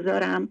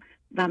سپاسگزارم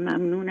و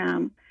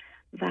ممنونم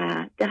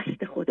و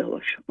دست خدا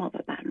با شما و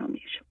برنامه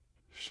شما.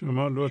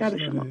 شما لطف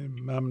دارید.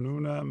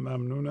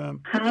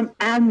 ممنونم. هم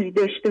امری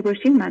داشته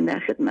باشین من در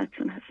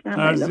خدمتتون هستم.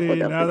 عرضی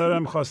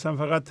ندارم، خواستم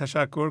فقط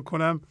تشکر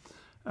کنم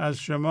از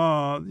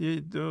شما.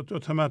 دو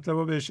تا مطلب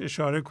رو بهش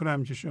اشاره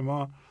کنم که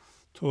شما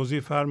توضیح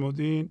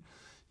فرمودین.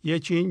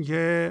 یکی این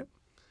که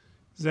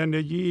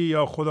زندگی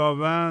یا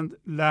خداوند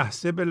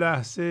لحظه به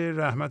لحظه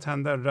رحمت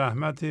اندر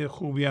رحمت،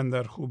 خوبی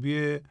اندر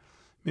خوبی،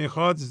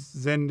 میخواد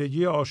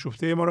زندگی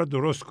آشفته ما را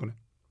درست کنه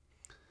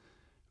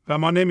و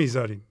ما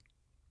نمیذاریم.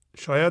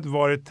 شاید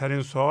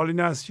واردترین سوال این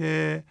است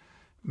که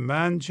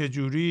من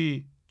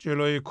چجوری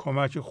جلوی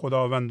کمک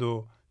خداوند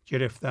رو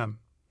گرفتم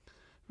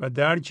و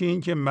درک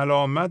این که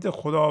ملامت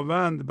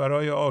خداوند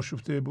برای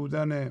آشفته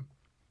بودن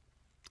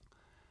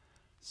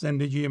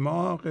زندگی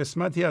ما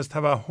قسمتی از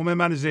توهم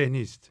من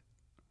ذهنی است.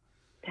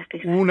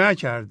 او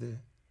نکرده،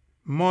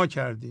 ما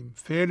کردیم.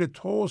 فعل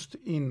توست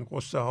این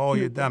قصه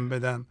های دم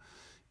بدم،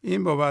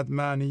 این بود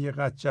معنی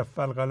قد جف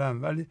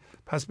القلم. ولی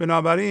پس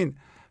بنابراین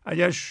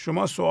اگر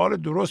شما سوال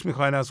درست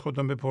میخواین از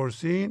خودتون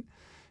بپرسین،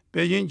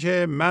 بگین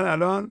که من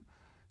الان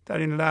در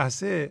این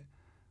لحظه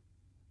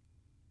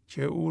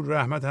که او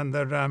رحمت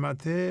اندر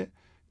رحمته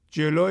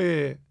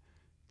جلوی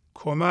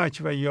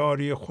کمک و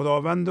یاری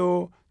خداوند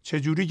رو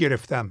چجوری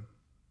گرفتم،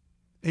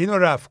 اینو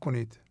رفع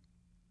کنید.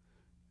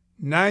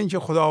 نه اینکه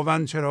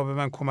خداوند چرا به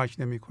من کمک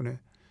نمیکنه.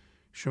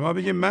 شما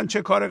بگید من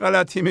چه کار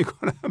غلطی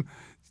میکنم،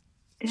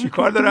 چی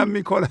کار دارم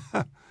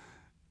میکنم.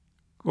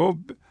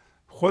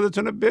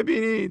 خودتون رو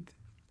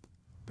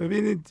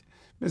ببینید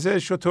مثل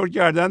شتر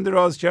گردن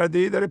دراز کرده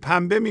ای داره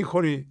پنبه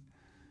میخوری.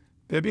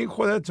 ببین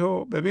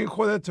خودتو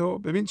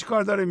ببین چی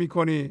کار داره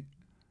میکنی.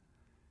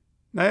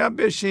 نه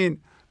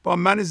بشین با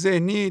من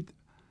ذهنی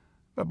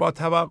و با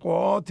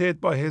توقعاتت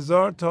با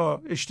 1000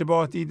 تا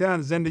اشتباه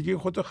دیدن زندگی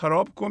خودتو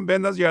خراب کن،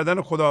 بنداز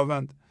گردن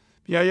خداوند.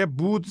 بیا یه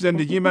بود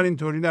زندگی من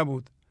اینطوری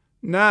نبود.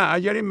 نه،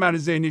 اگر این من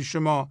ذهنی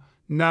شما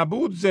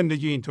نبود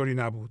زندگی اینطوری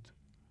نبود.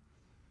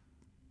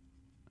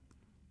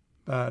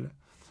 بله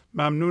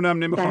ممنونم،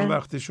 نمیخوام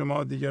وقت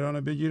شما دیگران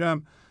رو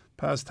بگیرم.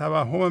 پس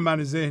توهم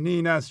من ذهنی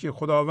این است که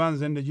خداوند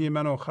زندگی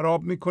منو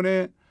خراب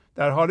میکنه،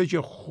 در حالی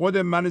که خود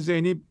من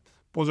ذهنی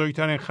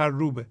بزرگترین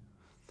خروبه.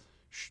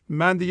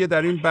 من دیگه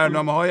در این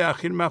برنامه‌های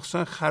اخیر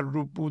مخصوصا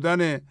خروب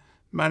بودن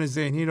من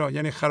ذهنی رو،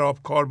 یعنی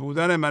خرابکار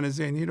بودن من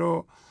ذهنی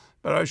رو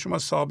برای شما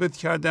ثابت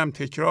کردم،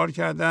 تکرار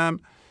کردم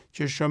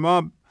که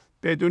شما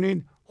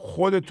بدونین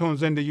خودتون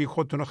زندگی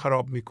خودتون رو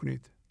خراب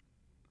میکنید.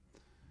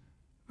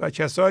 و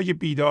کسایی که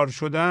بیدار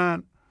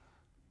شدن،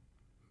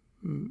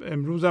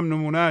 امروزم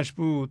نمونهش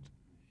بود،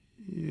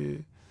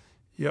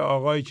 یه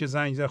آقایی که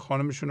زنگ زد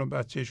خانمشون و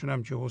بچهشون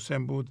هم که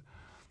حسین بود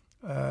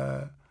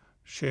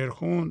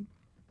شعرخون.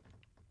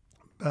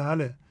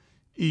 بله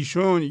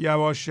ایشون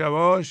یواش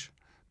یواش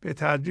به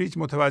تدریج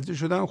متوجه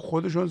شدن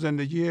خودشون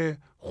زندگی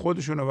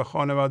خودشون و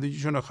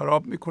خانوادگیشون رو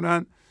خراب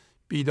میکنن.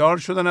 بیدار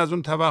شدن از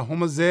اون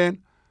توهم ذهن،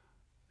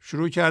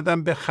 شروع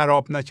کردن به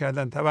خراب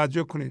نکردن.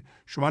 توجه کنید،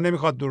 شما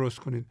نمیخواد درست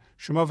کنید،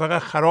 شما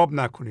فقط خراب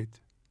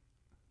نکنید.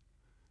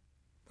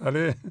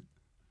 بله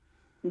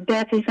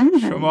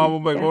شما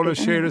به قول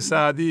شعر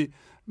سعدی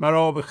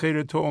مرا به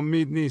خیر تو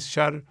امید نیست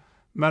شر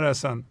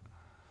مرسان.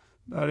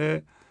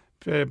 بله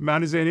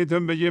من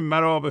ذهنیتون بگیم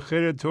مرا به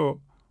خیر تو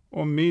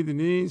امید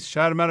نیست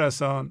شر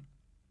مرسان.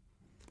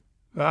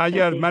 و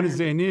اگر من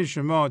ذهنی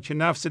شما که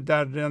نفس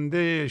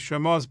درنده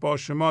شماست با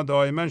شما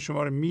دائما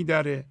شما رو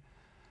میدره،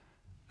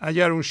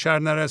 اگر اون شر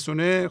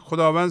نرسونه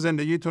خداوند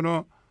زندگیتون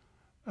رو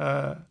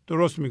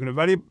درست میکنه.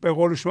 ولی به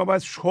قول شما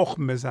باید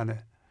شخم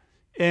بزنه.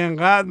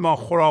 اینقدر ما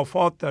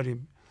خرافات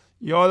داریم،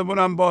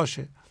 یادمونم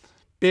باشه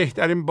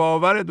بهترین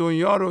باور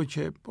دنیا رو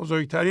که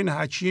بزرگترین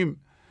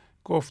حکیم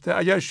گفته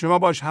اگر شما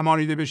باش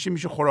همانیده بشی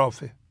میشه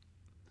خرافه.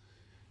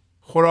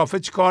 خرافه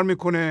چی کار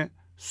میکنه؟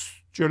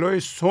 جلوی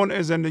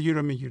صنع زندگی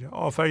رو میگیره،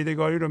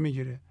 آفریدگاری رو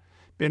میگیره.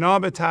 بنا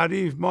به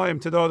تعریف ما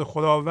امتداد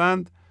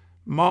خداوند،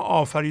 ما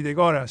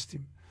آفریدگار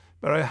هستیم.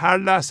 برای هر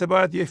لحظه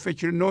باید یه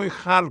فکر نوعی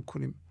خلق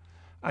کنیم.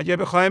 اگه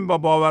بخوایم با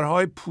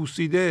باورهای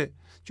پوسیده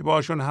که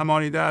باشون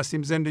همانیده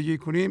هستیم زندگی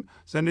کنیم،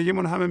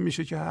 زندگیمون همه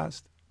میشه که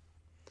هست.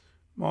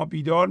 ما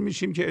بیدار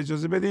میشیم که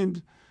اجازه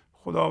بدیم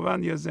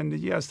خداوند یا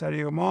زندگی از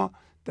طریق ما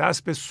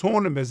دست به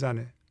صنع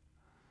بزنه.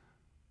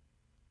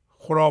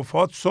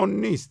 خرافات صنع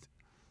نیست.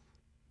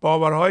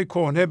 باورهای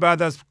کهنه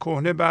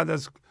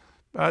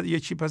بعد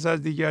یکی پس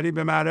از دیگری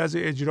به معرض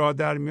اجرا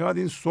در میاد.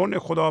 این صنع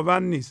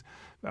خداوند نیست.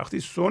 وقتی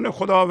صنع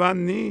خداوند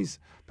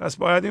نیست پس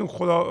باید این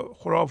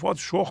خرافات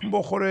شخم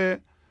بخوره،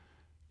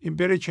 این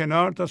بره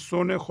کنار تا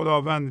صنع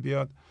خداوند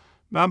بیاد.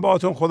 من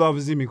باهاتون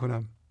خداحافظی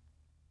میکنم.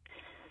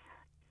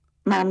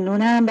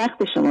 ممنونم،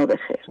 وقت شما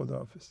بخیر.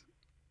 خداحافظ.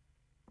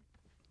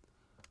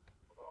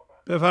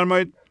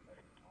 بفرمایید.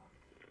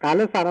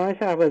 بله سلام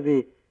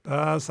شهبازی.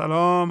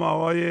 سلام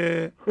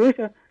آقای خوش.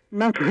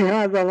 من پویا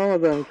از آقا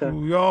مزاحم میشم.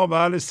 پویا،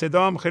 بله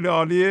صدام خیلی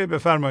عالیه،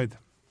 بفرمایید.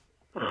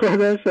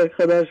 خدا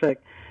شکر.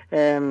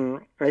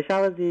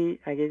 شهبازی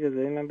اگه اجازه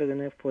بدید من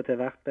بدون فوت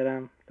وقت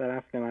برم در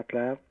اصل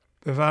مطلب.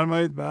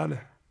 بفرمایید. بله.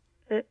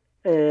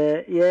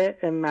 یه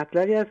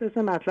مطلبی هست،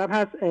 اسم مطلب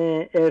هست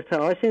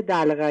ارتعاش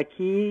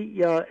دلغکی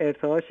یا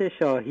ارتعاش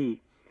شاهی.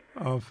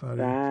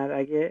 آفرین.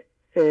 اگه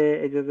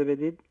اجازه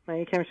بدید من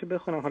یه کمشو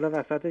بخونم، حالا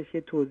وسطش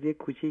یه توضیح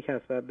کوچیک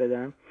هست باید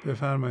بدم.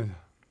 بفرمایید.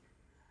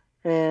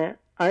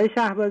 آقای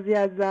شهبازی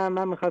عزیزم،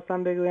 من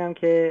میخواستم بگویم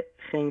که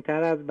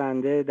خنگتر از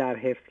بنده در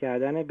حفظ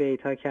کردن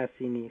بیت‌ها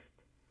کسی نیست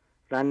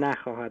و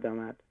نخواهد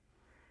آمد.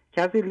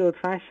 کسی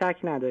لطفاً شک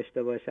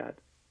نداشته باشد.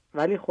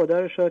 ولی خدا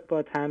رو شکر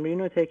با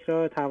تمرین و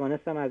تکرار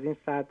توانستم از این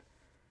سد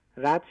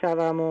رد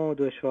شوم و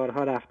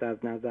دشوارها رفت از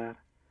نظر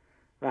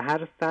و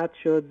هر سد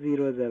شد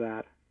زیر و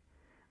زبر.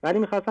 ولی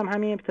میخواستم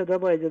همین ابتدا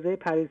با اجازه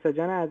پرویز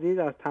جان عزیز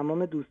از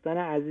تمام دوستان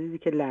عزیزی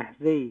که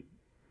لحظه‌ای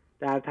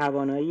در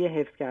توانایی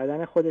حفظ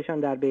کردن خودشان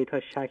در بیت‌ها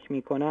شک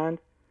می‌کنند،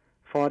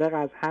 فارغ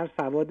از هر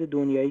سواد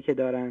دنیایی که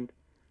دارند،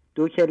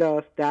 2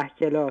 کلاس، 10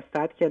 کلاس،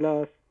 100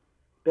 کلاس،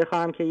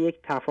 بخواهم که یک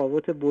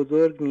تفاوت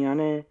بزرگ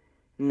میان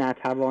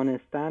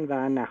نتوانستن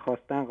و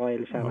نخواستن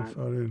قائل شوند.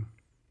 آفرین.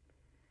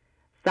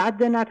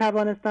 سد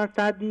نتوانستن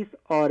سدی است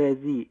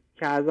عارضی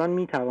که از آن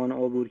میتوان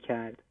عبور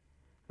کرد،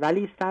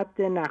 ولی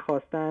سد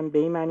نخواستن به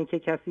این معنی که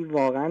کسی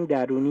واقعا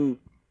درونی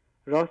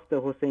راست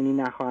حسینی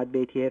نخواهد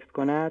بیتی حفظ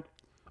کند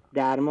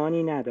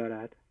درمانی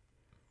ندارد.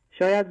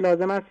 شاید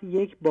لازم است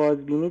یک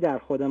بازبینی در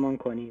خودمان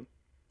کنیم.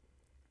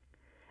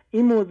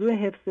 این موضوع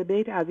حفظ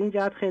بیت از این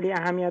جهت خیلی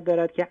اهمیت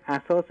دارد که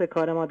اساس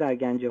کار ما در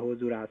گنج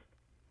حضور است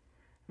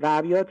و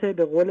ابیات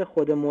به قول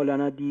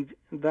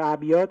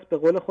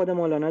خود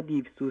مولانا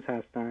دیوسوز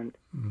هستند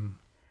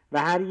و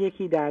هر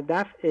یکی در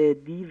دفع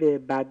دیو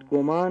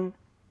بدگمان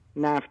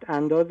نفت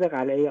انداز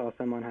قلعه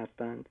آسمان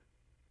هستند.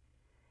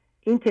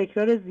 این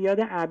تکرار زیاد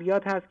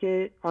ابیات هست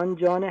که آن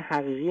جان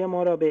حقیقی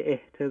ما را به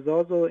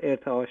اهتزاز و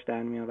ارتعاش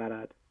در می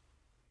آورد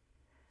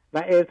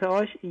و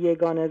ارتعاش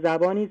یگانه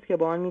زبانی است که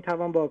با آن می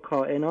توان با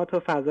کائنات و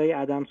فضای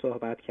عدم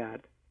صحبت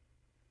کرد.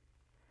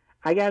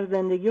 اگر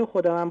زندگی و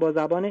خداوند با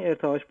زبان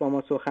ارتعاش با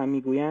ما سخن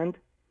می گویند،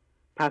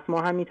 پس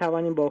ما هم می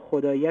توانیم با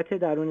خداییت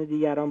درون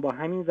دیگران با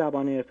همین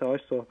زبان ارتعاش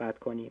صحبت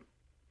کنیم.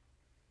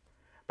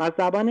 پس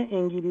زبان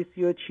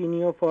انگلیسی و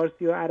چینی و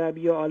فارسی و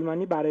عربی و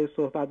آلمانی برای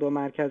صحبت با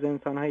مرکز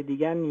انسانهای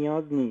دیگر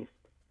نیاز نیست.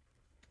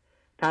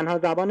 تنها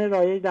زبان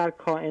رایج در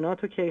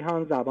کائنات و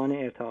کیهان زبان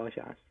ارتعاش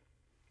است.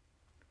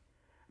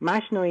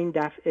 مشنو این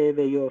دفع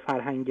وی و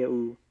فرهنگ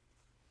او،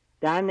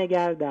 در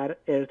نگر در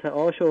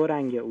ارتعاش و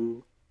رنگ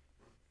او.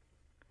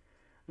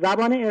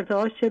 زبان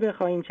ارتعاش چه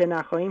بخواهیم چه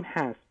نخواهیم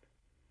هست.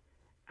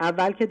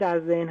 اول که در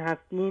ذهن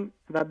هستیم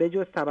و به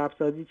جز سبب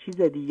سازی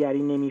چیز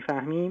دیگری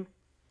نمیفهمیم،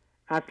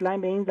 اصلا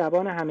به این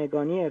زبان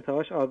همگانی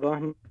ارتعاش آگاه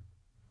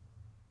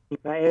نیستیم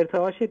و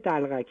ارتعاش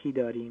دلغکی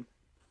داریم.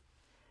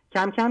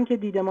 کم کم که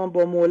دیدمان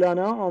با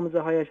مولانا آموزه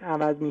هایش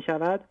عوض می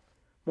شود،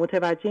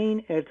 متوجه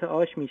این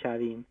ارتعاش می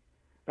شویم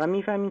و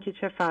می فهمیم که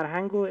چه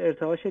فرهنگ و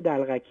ارتعاش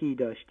دلغکی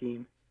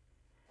داشتیم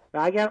و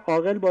اگر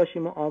عاقل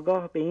باشیم و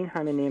آگاه به این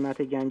همه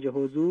نعمت گنج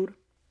حضور،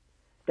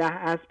 10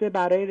 اسبه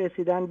برای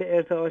رسیدن به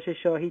ارتعاش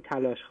شاهی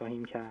تلاش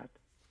خواهیم کرد.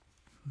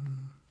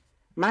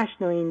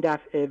 مشنو این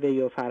دفع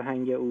وی و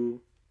فرهنگ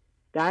او،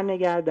 در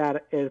نگر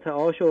در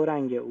ارتعاش و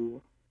رنگ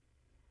او.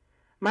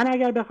 من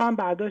اگر بخوام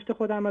برداشت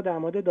خودم را در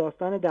مورد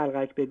داستان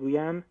دلغک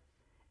بگویم،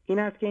 این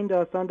است که این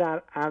داستان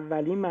در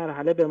اولین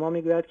مرحله به ما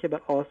میگوید که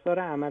به آثار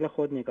عمل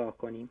خود نگاه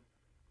کنیم.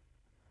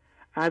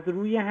 از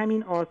روی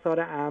همین آثار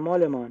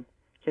اعمالمان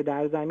که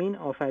در زمین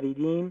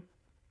آفریدیم،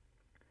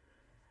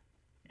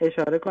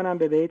 اشاره کنم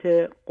به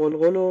بیت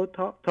قلقل و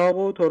تاق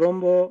و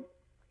ترنب و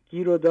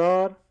گیر و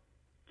دار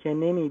که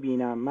نمی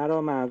بینم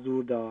مرا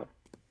معذور دار.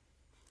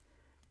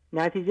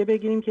 نتیجه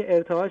بگیریم که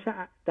ارتعاش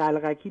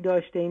دلغکی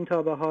داشته این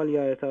تا به حال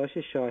یا ارتعاش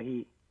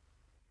شاهی.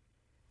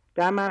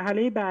 در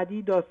مرحله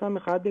بعدی داستان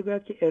می‌خواهد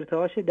بگوید که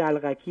ارتعاش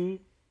دلقکی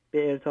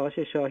به ارتعاش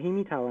شاهی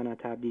می‌تواند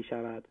تبدیل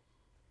شود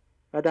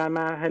و در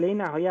مرحله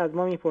نهایی از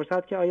ما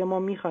می‌پرسد که آیا ما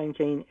می‌خواهیم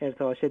که این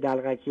ارتعاش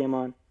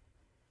دلقکیمان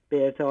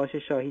به ارتعاش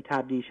شاهی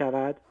تبدیل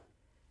شود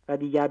و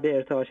دیگر به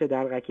ارتعاش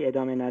دلقکی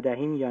ادامه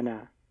ندهیم یا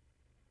نه.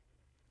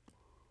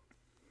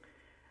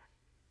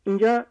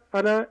 اینجا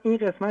حالا این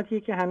قسمتیه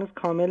که هنوز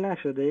کامل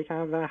نشده،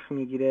 یکم وقت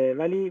میگیره،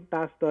 ولی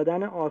بس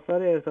دادن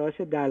آثار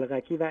ارتعاش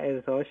دلقکی و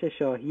ارتعاش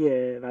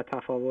شاهیه و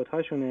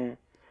تفاوت‌هاشونه.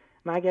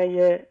 من اگر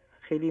یه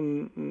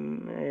خیلی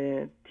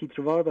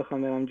تیتروار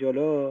بخوام برم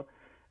جلو،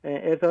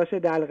 ارتعاش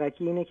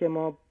دلقکی اینه که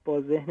ما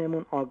با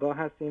ذهنمون آگاه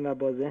هستیم و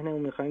با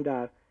ذهنمون میخوایم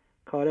در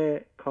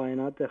کار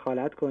کائنات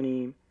دخالت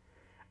کنیم.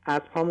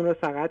 اسب‌هامون رو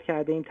سقط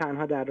کردیم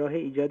تنها در راه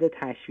ایجاد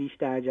تشویش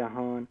در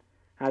جهان.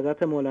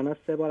 حضرت مولانا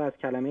 3 بار از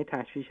کلمه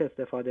تشویش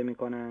استفاده می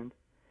کنند.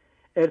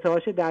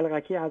 ارتعاش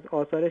دلقکی از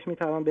آثارش می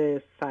توان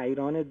به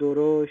سیران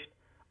درشت،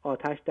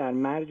 آتش در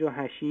مرج و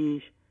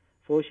حشیش،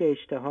 فوش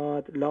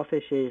اجتهاد، لاف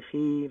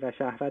شیخی و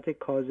شهوت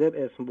کاذب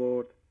اسم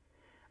برد.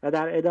 و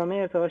در ادامه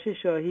ارتعاش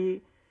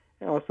شاهی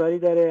آثاری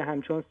داره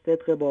همچون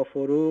صدق با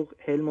فروغ،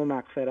 حلم و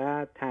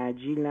مغفرت،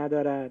 تعجیل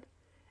ندارد،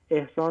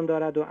 احسان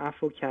دارد و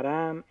عفو و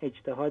کرم،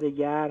 اجتهاد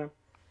گرم،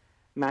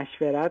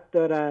 مشورت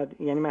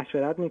دارد یعنی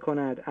مشورت می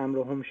کند،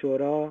 امرهم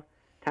شورا،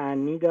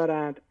 تأنی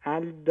دارد،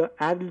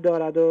 عدل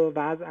دارد و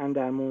وضع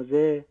اندر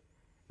موضع،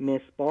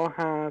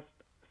 مصباح هست،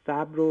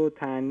 صبر و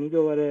تأنی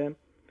داره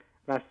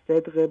و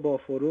صدق با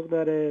فروغ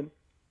داره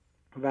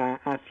و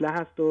اصله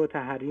هست و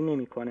تحری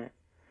نمی کنه.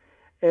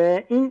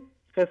 این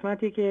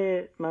قسمتی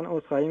که من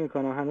عذرخواهی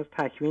میکنم هنوز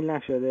تکمیل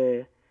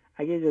نشده،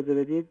 اگه اجازه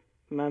بدید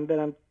من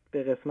برم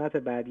به قسمت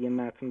بعدی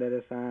متن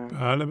برسم.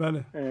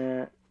 بله.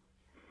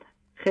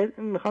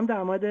 میخوام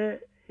در مورد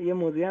یه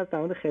موضوعی از در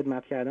مورد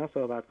خدمت کردن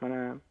صحبت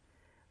کنم.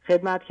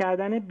 خدمت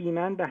کردن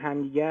بیمن به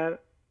همدیگر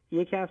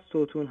یکی از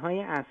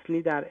ستونهای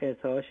اصلی در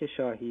ارتعاش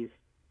شاهی است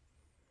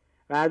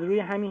و از روی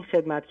همین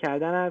خدمت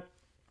کردن است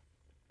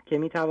که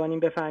میتوانیم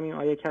بفهمیم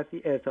آیا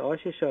کسی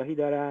ارتعاش شاهی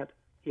دارد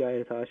یا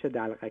ارتعاش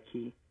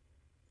دلقکی.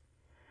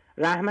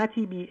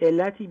 رحمتی بی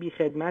علتی بی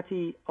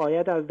خدمتی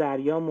آید از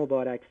دریا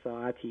مبارک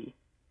ساعتی.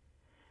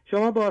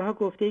 شما بارها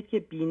گفتید که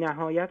بی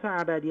نهایت و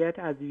ابدیت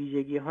از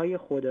ویژگی‌های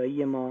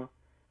خدایی ما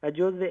و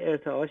جزء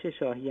ارتعاش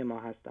شاهی ما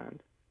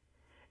هستند.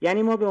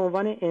 یعنی ما به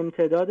عنوان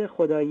امتداد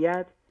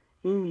خداییت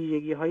این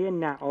ویژگی‌های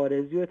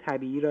ناعارضی و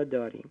طبیعی را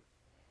داریم.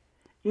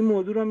 این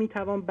موضوع را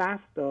میتوان بسط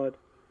داد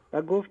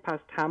و گفت پس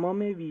تمام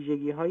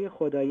ویژگی‌های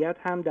خداییت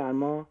هم در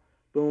ما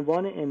به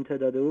عنوان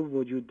امتداد او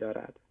وجود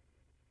دارد.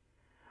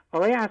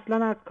 آقای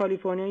اصلان از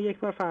کالیفرنیا یک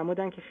بار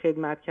فرمودن که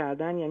خدمت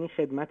کردن یعنی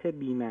خدمت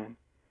بیمن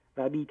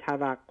و بی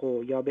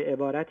توقع یا به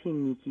عبارتی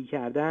نیکی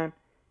کردن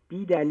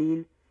بی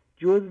دلیل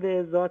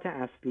جزء ذات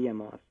اصلی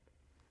ماست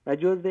و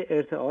جزء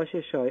ارتعاش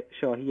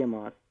شاهی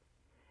ماست،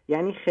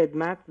 یعنی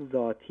خدمت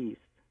ذاتی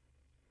است.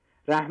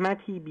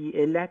 رحمتی بی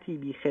علتی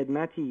بی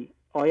خدمتی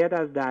آید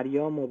از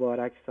دریا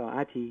مبارک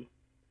ساعتی.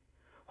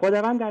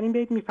 خداوند در این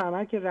بیت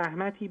می‌فرماید که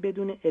رحمتی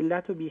بدون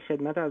علت و بی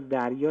خدمت از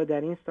دریا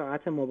در این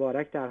ساعت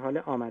مبارک در حال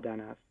آمدن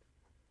است.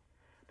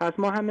 پس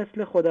ما هم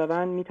مثل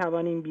خداوند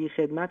می‌توانیم بی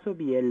خدمت و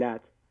بی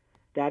علت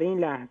در این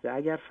لحظه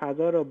اگر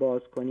فضا را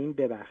باز کنیم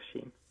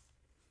ببخشیم.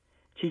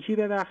 چی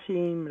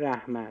ببخشیم؟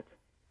 رحمت.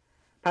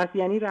 پس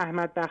یعنی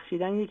رحمت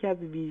بخشیدن یکی از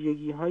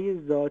ویژگی‌های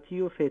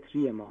ذاتی و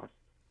فطری ماست.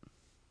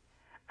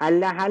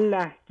 الله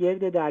الله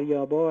گرد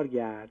دریابار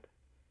گرد،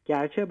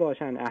 گرچه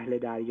باشند اهل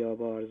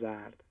دریابار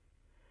زرد.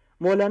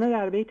 مولانا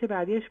در بیت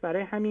بعدیش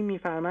برای همین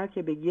می‌فرماید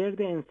که به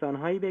گرد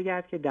انسان‌هایی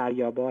بگرد که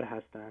دریابار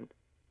هستند،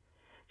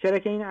 چرا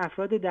که این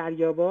افراد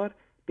دریابار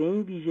به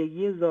این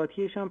ویژگی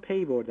ذاتیشان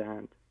پی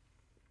بردند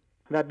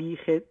و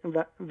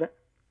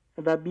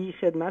بی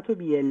خدمت و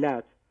بی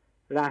علت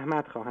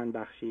رحمت خواهند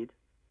بخشید.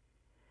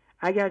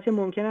 اگرچه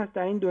ممکن است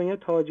در این دنیا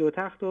تاج و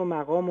تخت و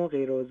مقام و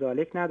غیر و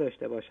ذالک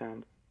نداشته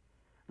باشند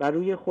و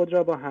روی خود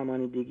را با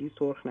همانیدگی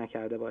سرخ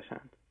نکرده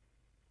باشند.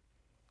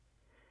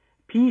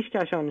 پیش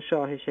کشان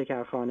شاه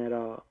شکرخانه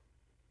را،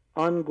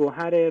 آن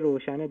گوهر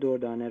روشن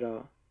دردانه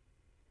را.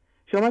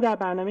 شما در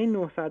برنامه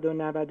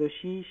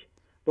 996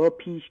 با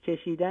پیش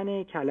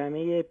کشیدن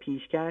کلمه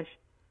پیشکش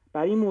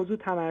بر این موضوع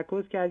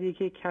تمرکز کردید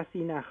که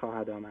کسی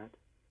نخواهد آمد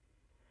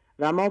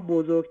و ما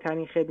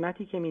بزرگترین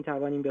خدمتی که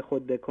میتوانیم به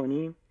خود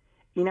بکنیم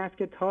این است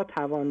که تا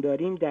توان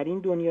داریم در این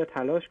دنیا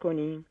تلاش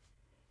کنیم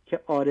که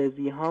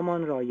عارضی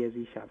هامان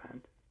رایضی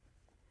شوند.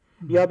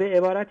 یا به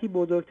عبارتی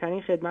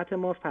بزرگترین خدمت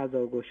ما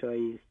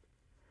فضاگشایی است.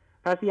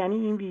 پس یعنی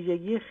این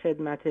ویژگی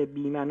خدمت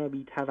بی‌من و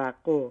بی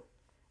توقع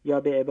یا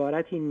به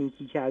عبارتی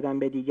نیکی کردن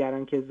به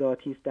دیگران که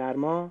ذاتی است در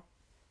ما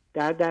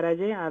در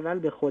درجه اول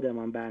به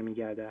خودمان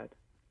برمیگردد.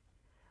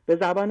 به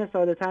زبان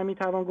ساده‌تر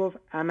میتوان گفت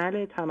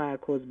عمل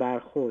تمرکز بر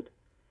خود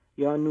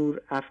یا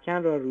نور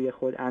افکن را روی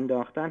خود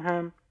انداختن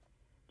هم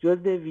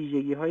جزء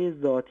ویژگی‌های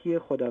ذاتی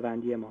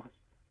خداوندی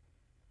ماست.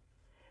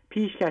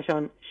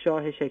 پیشکشان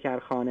شاه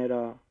شکرخانه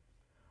را،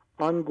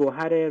 آن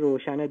گوهر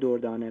روشن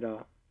دردانه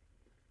را.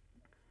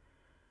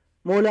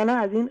 مولانا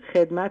از این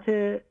خدمت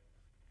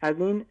از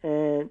این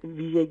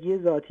ویژگی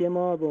ذاتی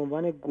ما به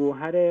عنوان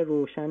گوهر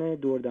روشن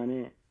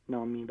دردانه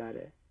نام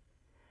میبره.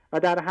 و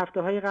در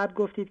هفته‌های قبل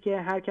گفتید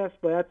که هر کس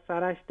باید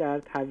سرش در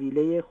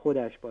طویله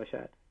خودش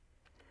باشد.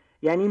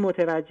 یعنی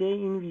متوجه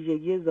این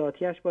ویژگی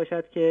ذاتیش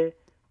باشد که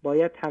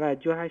باید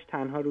توجهش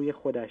تنها روی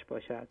خودش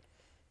باشد.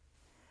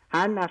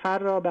 هر نفر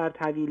را بر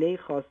طویله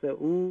خاص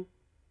او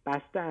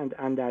بسته‌اند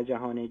اندر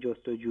جهان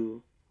جستجو.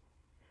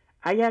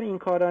 اگر این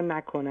کار را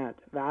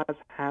نکند و از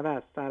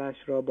هوس سرش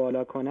را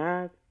بالا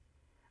کند،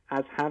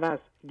 از هوس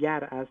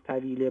گر از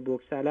طویله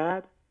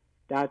بگسلد،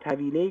 در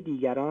طویله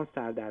دیگران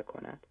سر در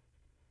کند.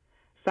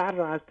 سر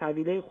را از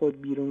طویله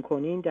خود بیرون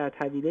کنین، در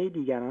طویله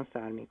دیگران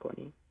سر می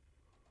کنین.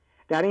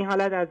 در این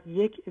حالت از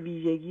یک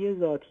ویژگی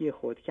ذاتی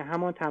خود که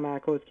همان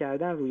تمرکز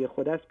کردن روی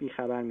خود است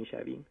بیخبر می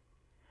شویم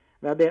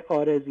و به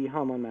عارضی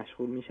هامان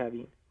مشغول می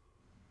شویم.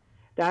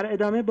 در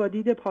ادامه با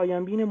دید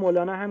پایانبین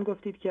مولانا هم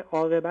گفتید که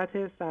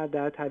عاقبت سر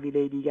در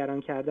طویله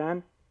دیگران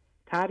کردن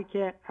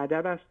ترک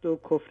ادب است و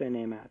کفر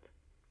نعمت.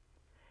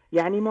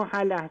 یعنی ما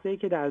هر لحظه‌ای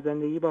که در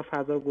زندگی با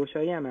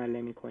فضاگشایی عمل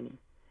نمی‌کنیم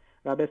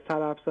و به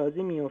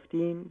سببسازی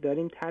میافتیم،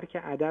 داریم ترک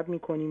ادب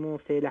می‌کنیم و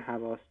فعل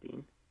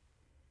هواستیم.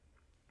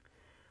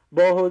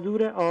 با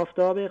حضور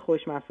آفتاب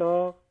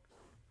خوشمساق،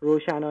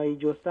 روشنایی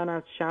جستن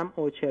از شمع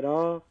و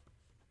چراغ،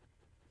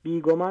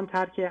 بیگمان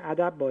ترک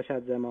ادب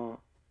باشد ز ما،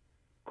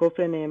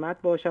 کفر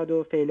نعمت باشد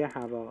و فعل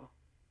هوا.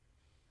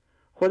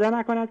 خدا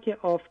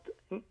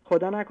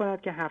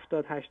نکند که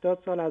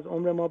 70-80 سال از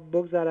عمر ما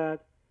بگذرد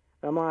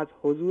و ما از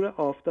حضور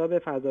آفتاب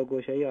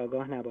فضاگشایی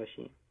آگاه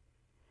نباشیم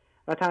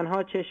و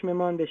تنها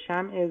چشممان به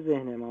شمع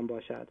ذهنمان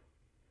باشد.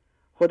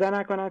 خدا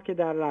نکند که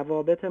در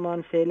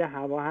روابطمان فعل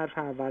هوا حرف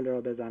اول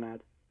را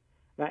بزند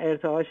و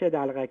ارتعاش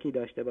دلغکی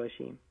داشته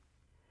باشیم.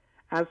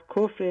 از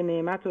کفر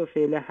نعمت و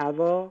فعل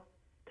هوا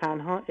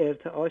تنها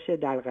ارتعاش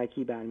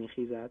دلغکی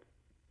برمیخیزد.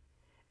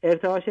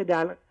 ارتعاش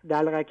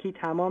دلغکی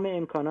تمام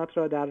امکانات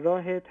را در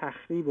راه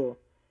تخریب و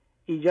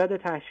ایجاد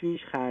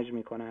تشویش خرج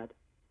می کند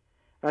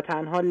و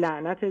تنها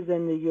لعنت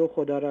زندگی و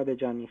خدا را به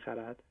جان می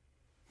خرد.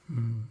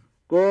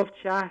 گفت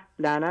شه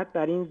لعنت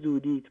بر این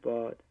زودیت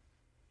باد،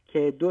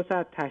 که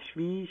 200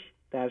 تشویش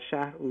در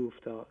شهر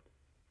افتاد.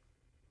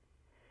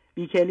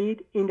 بی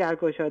کلید این در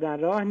گشادن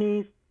راه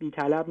نیست، بی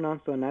طلب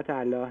نان سنت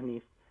الله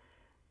نیست.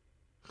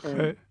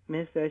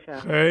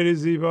 خیلی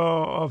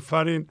زیبا،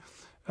 آفرین.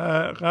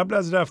 قبل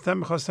از رفتن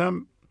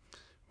میخواستم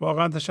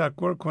واقعا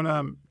تشکر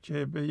کنم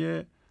که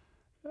به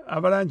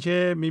اولا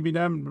که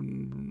میبینم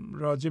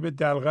راجع به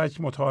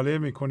دلغک مطالعه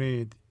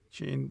میکنید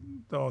که این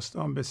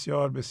داستان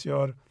بسیار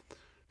بسیار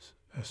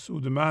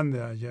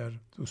سودمنده اگر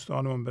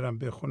دوستانمون برن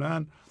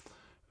بخونن.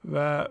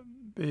 و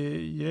به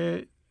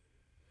یه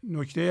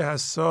نکته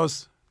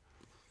حساس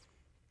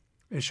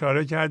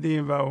اشاره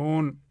کردیم و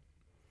اون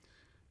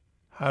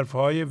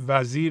حرفهای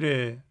وزیر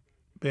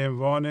به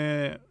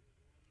عنوان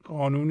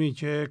قانونی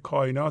که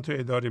کائنات رو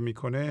اداره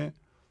میکنه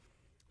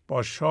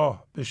با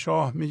شاه. به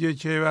شاه میگه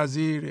که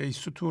وزیر ای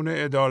ستون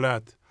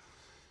عدالت،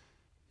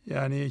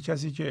 یعنی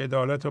کسی که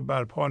عدالت رو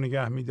برپا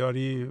نگه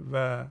میداری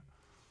و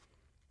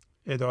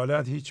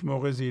عدالت هیچ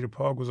موقع زیر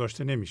پا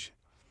گذاشته نمیشه.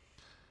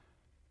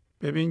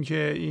 ببین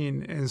که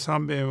این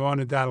انسان به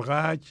عنوان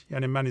دلغک،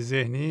 یعنی من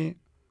ذهنی،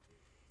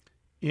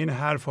 این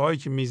حرفهایی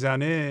که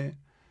میزنه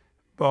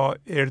با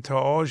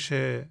ارتعاش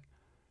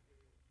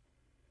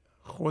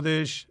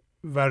خودش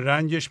و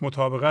رنجش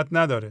مطابقت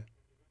نداره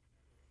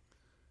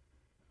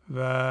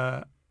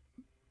و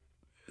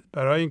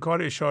برای این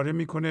کار اشاره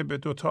میکنه به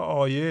 2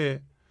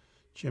 آیه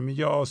که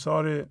میگه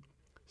آثار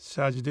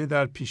سجده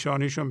در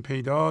پیشانیشون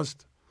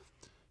پیداست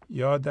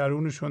یا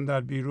درونشون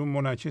در بیرون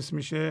منعکس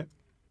میشه.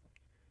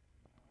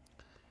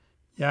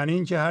 یعنی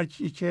اینکه هر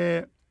کی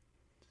که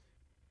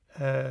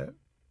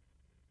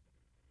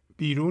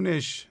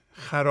بیرونش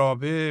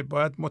خرابه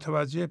باید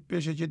متوجه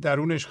بشه که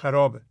درونش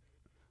خرابه.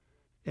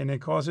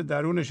 انعکاس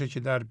درونشه که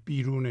در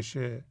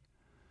بیرونشه.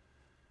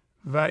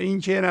 و این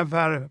که یه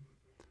نفر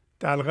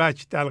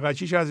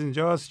دلغکیش از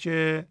اینجاست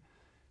که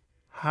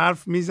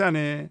حرف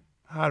میزنه،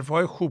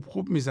 حرفهای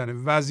خوب میزنه.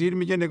 وزیر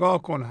میگه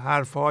نگاه کن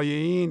حرفهای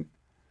این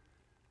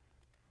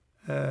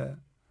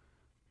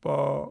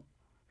با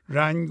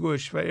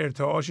رنگش و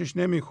ارتعاشش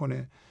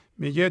نمیکنه.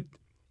 میگه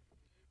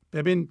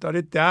ببین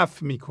داره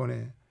دفع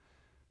میکنه،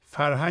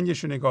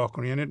 فرهنگش رو نگاه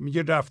کن. یعنی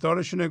میگه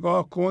رفتارش رو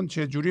نگاه کن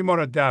چه جوری ما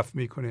رو دفع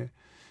میکنه.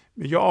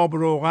 میگه آب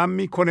روغن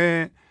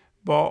میکنه،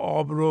 با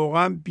آب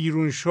روغن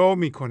بیرون شو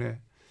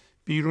میکنه.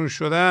 بیرون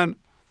شدن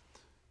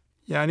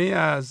یعنی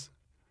از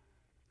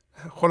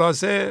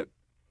خلاصه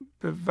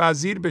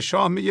وزیر به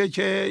شاه میگه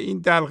که این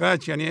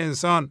دلغک، یعنی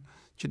انسان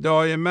که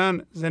دائما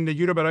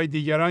زندگی رو برای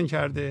دیگران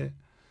کرده،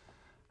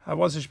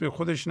 حواسش به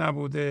خودش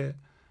نبوده،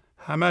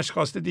 همش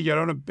خواسته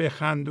دیگران رو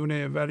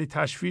بخندونه ولی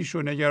تشویش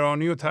و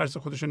نگرانی و ترس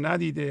خودش رو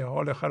ندیده،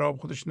 حال خراب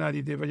خودش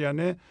ندیده و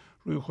یعنی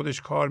روی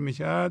خودش کار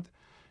میکرد.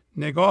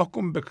 نگاه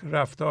کن به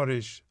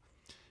رفتارش،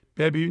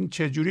 ببین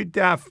چجوری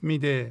دفع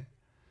میده،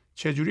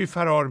 چجوری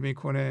فرار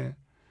میکنه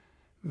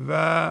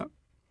و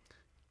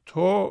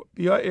تو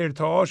بیا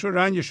ارتعاش و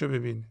رنجش رو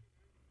ببین.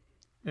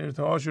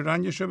 ارتعاش و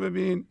رنجش رو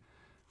ببین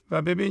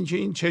و ببین که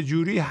این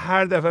چجوری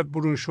هر دفعه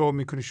برون شو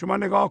میکنی. شما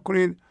نگاه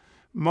کنید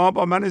ما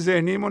با من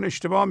ذهنیمون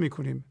اشتباه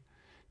میکنیم.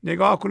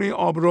 نگاه کنید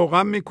آب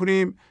روغن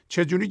میکنیم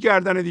چجوری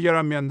گردن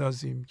دیگران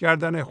میاندازیم،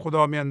 گردن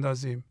خدا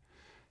میاندازیم.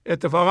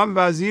 اتفاقا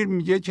وزیر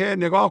میگه که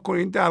نگاه کن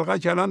این دلقه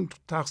که الان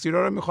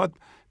تقصیرها رو میخواد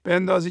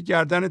بندازی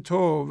گردن تو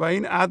و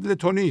این عدل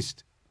تو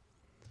نیست.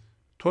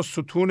 تو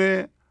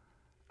ستون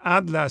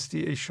عدل هستی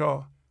ای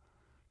شاه.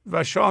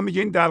 و شاه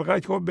میگه این دلقه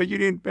که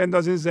بگیرین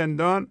بندازین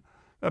زندان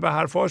و به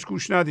حرفهاش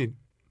گوش ندین.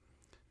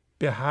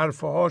 به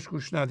حرفهاش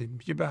گوش ندین.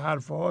 میگه به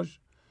حرفهاش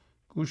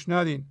گوش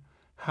ندین.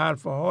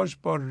 حرفهاش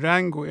با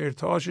رنگ و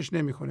ارتعاشش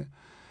نمیکنه.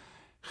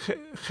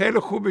 خیلی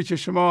خوبه که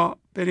شما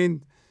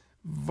برین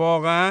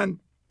واقعا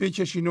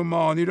بکشین و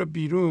معانی رو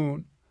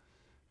بیرون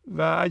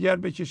و اگر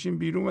بکشین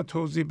بیرون و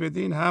توضیح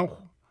بدین هم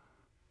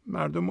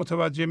مردم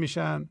متوجه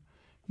میشن.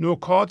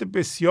 نکات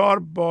بسیار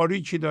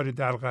باریکی داره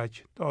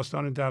دلقک،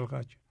 داستان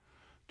دلقک.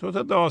 دو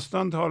تا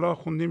داستان تا حالا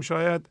خوندیم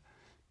شاید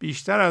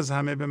بیشتر از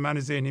همه به من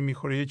ذهنی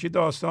میخوره. یکی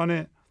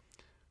داستان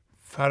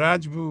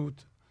فرج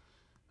بود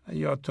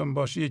یادتون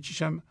باشه،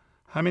 یکیش هم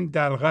همین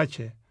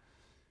دلقکه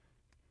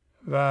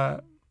و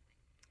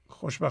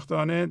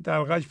خوشبختانه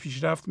دلقک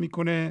پیشرفت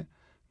میکنه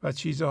و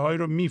چیزهایی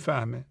رو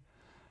میفهمه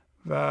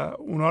و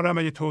اونا رو هم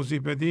اگه توضیح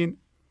بدین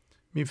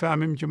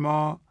میفهمیم که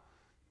ما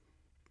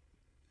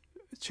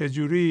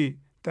چجوری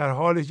در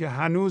حالی که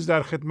هنوز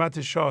در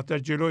خدمت شاه در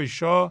جلوی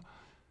شاه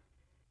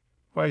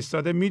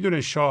وایستاده،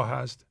 میدونه شاه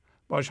هست،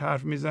 باش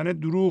حرف میزنه،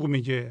 دروغ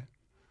میگه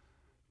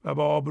و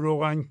با آب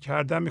روغن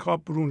کردن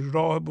میخواد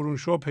راه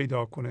برونشو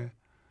پیدا کنه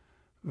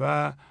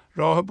و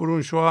راه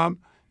برونشو هم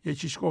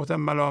یکیش گفتم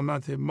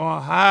ملامته. ما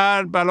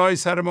هر بلای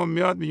سرمون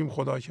میاد میگیم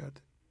خدا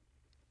کرده،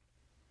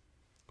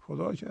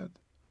 خدا کرد.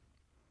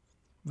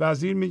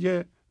 وزیر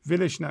میگه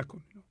ولش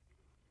نکن.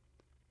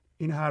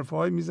 این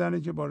حرفهای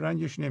میزنه که با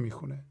رنگش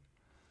نمیخونه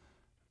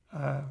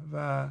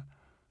و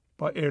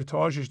با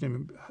ارتعاشش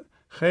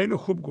خیلی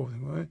خوب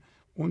گفتیم.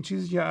 اون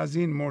چیزی که از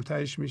این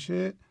مرتعش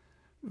میشه،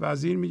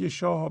 وزیر میگه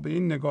شاه به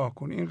این نگاه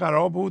کن، این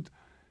قرار بود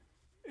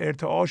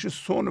ارتعاش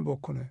سون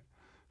بکنه،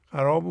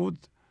 قرار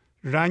بود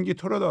رنگ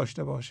تو رو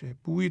داشته باشه،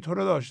 بوی تو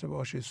رو داشته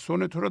باشه،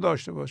 سون تو رو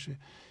داشته باشه.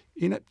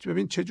 این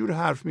ببین چجور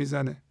حرف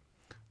میزنه،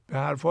 به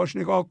حرفاش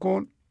نگاه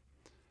کن.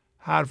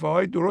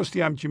 حرفهای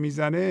درستی هم که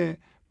میزنه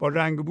با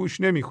رنگ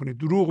بوش نمیکنه،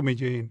 دروغ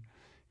میگه.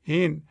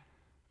 این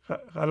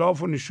غلاف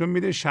رو نشون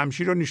میده،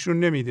 شمشیر رو نشون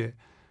نمیده.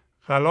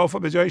 غلاف رو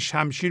به جای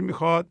شمشیر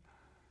میخواد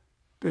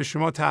به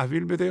شما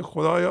تحویل بده.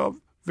 خدایا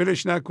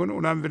ولش نکن،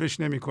 اونم ولش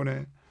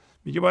نمیکنه.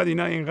 میگه باید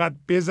اینا اینقدر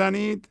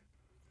بزنید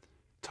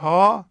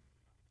تا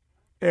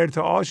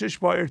ارتعاشش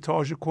با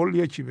ارتعاش کل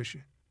یکی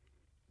بشه.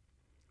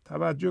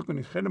 توجه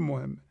کنید، خیلی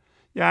مهمه.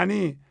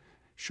 یعنی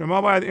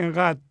شما باید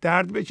اینقدر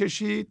درد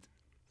بکشید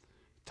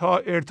تا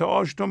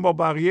ارتعاشتون با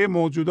بقیه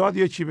موجودات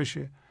یکی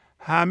بشه.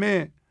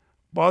 همه،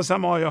 باز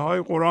هم آیه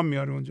های قرآن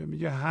میاره اونجا،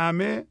 میگه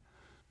همه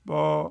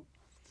با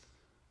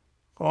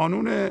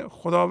قانون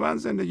خداوند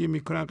زندگی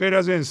میکنن غیر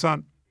از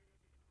انسان.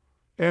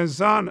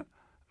 انسان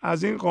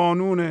از این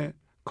قانون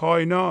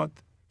کائنات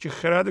که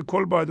خرد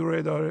کل باید رو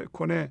اداره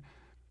کنه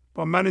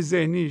با من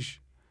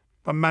ذهنیش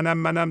و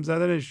منم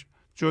زدنش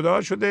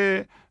جدا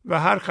شده و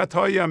هر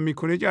خطایی هم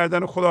میکنه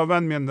گردن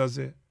خداوند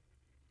میاندازه.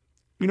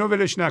 اینو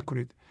ولش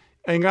نکنید.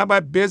 اینقدر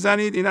باید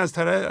بزنید. این از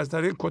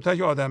طریق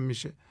کتک آدم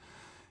میشه.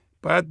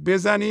 باید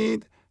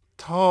بزنید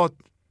تا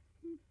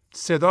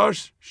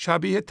صداش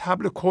شبیه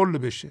طبل کل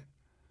بشه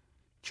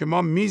که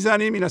ما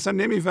میزنیم این اصلا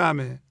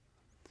نمیفهمه،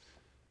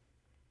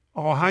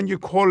 آهنگ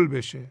کل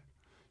بشه.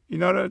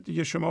 اینا رو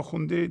دیگه شما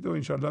خوندید و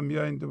انشالله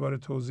میایین دوباره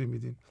توضیح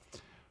میدین.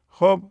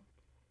 خب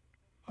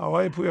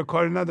آقای پویا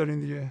کاری ندارین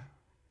دیگه؟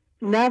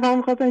 نه من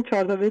می‌خواستم این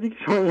 4 تا بیتی که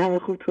شما همه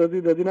خوب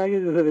توضیح دادین اگه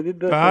اجازه بدید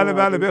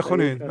بله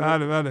بخونید.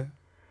 بله.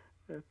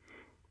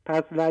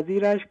 پس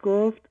وزیرش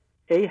گفت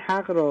ای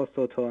حق را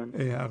ستون،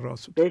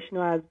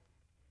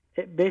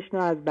 بشنو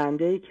از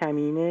بنده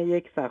کمینه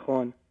یک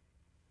سخن.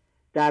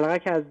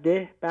 دلقک از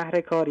ده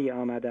بهر کاری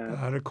آمده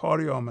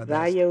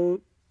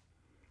است.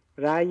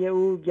 رأی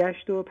او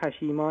گشت و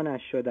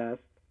پشیمانش شده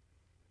است.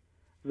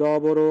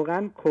 زاب و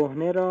روغن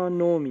کهنه را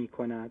نو می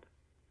کند،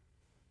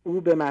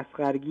 او به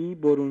مسخرگی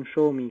برون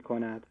شو می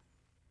کند.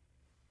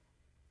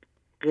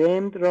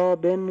 غمد را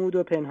بنمود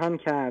و پنهان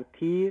کرد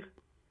تیغ،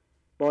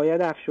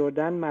 باید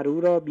افشردن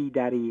مرو را بی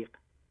دریغ.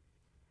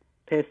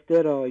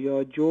 پسته را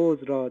یا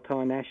جوز را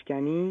تا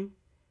نشکنی،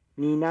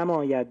 نی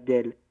نماید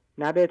دل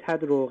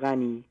نبتد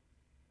روغنی.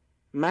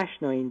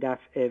 مشنو این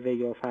دفع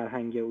وی و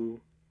فرهنگ او،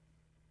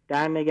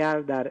 در نگر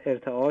در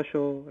ارتعاش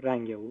و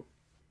رنگ او.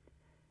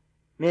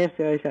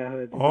 مرسی آقای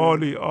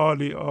شهبازی.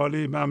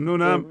 عالی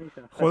ممنونم.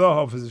 خدا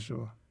حافظ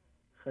شما.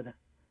 خدا.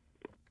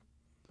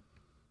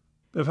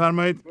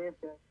 بفرمایید.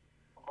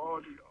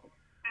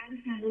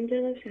 سلام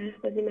جناب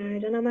شهبازی،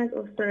 مرجانم از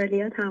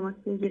استرالیا تماس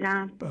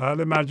میگیرم.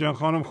 بله مرجان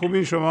خانم،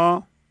 خوبین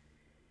شما؟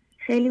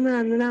 خیلی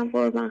ممنونم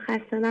قربان،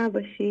 خسته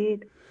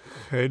نباشید.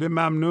 خیلی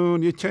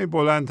ممنون. یه کمی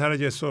بلندتر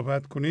اگه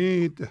صحبت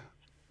کنید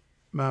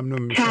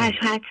ممنون میشم.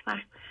 حتما.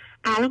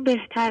 الان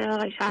بهتره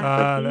آقای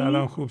شهبازی؟ بله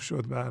الان خوب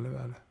شد.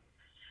 بله.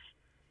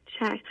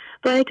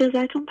 با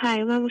اجازهتون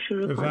پیاممو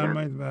شروع کنم.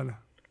 بفرمایید. بله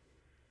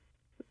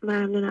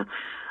ممنونم.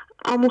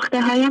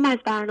 آموخته هایم از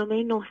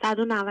برنامه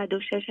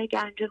 996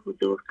 گنج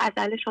حضور،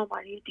 غزل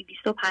شماره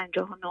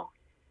 259.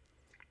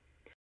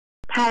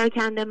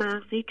 پراکنده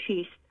مغزی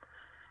چیست؟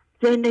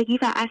 زندگی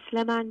و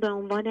اصل من به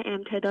عنوان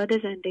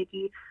امتداد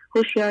زندگی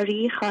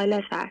هوشیاری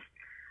خالص است.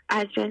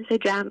 از جنس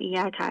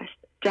جمعیت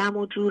است. جمع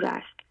و جور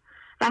است.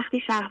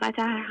 وقتی شهوت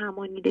هر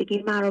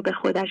همانیدگی مرا به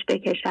خودش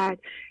بکشد،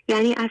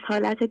 یعنی از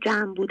حالت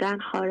جمع بودن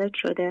خارج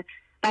شده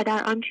و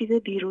در آن چیز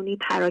بیرونی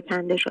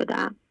پراکنده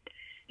شدم.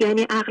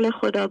 یعنی عقل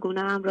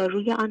خداگونه‌ام را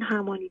روی آن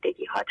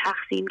همانیدگی ها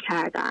تقسیم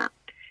کردم.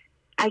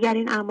 اگر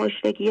این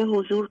انباشتگی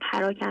حضور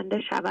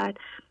پراکنده شود،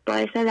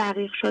 باعث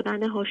رقیق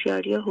شدن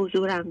هوشیاری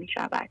حضورم می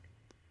شود.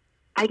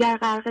 اگر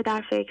غرق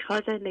در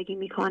فکرها زندگی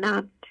می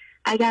کنم،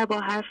 اگر با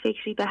هر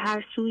فکری به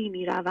هر سوی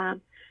می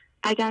روم،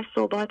 اگر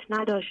ثبات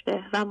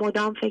نداشته و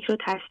مدام فکر و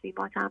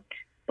تصمیماتم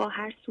با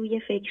هر سوی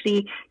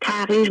فکری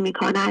تغییر می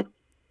کند،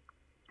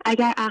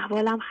 اگر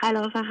احوالم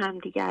خلاف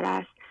همدیگر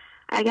است،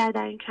 اگر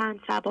در این چند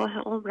صباح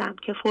عمرم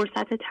که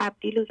فرصت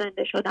تبدیل و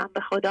زنده شدن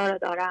به خدا را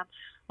دارم،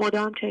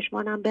 مدام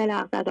چشمانم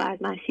بلغزد و از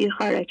مسیر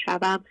خارج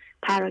شوم،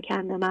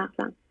 پراکنده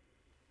مغزم.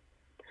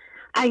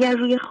 اگر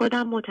روی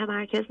خودم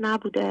متمرکز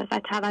نبوده و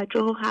توجه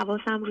و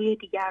حواسم روی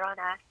دیگران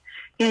است،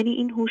 یعنی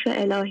این هوش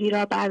الهی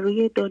را بر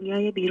روی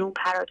دنیای بیرون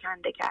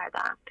پراکنده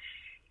کردم.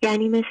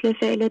 یعنی مثل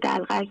فعل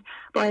دلقک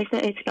باعث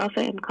اتلاف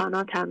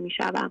امکاناتم می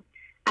شوم.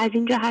 از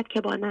این جهت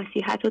که با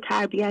نصیحت و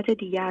تربیت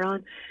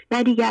دیگران،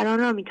 نه دیگران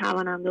را می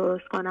توانم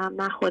درست کنم،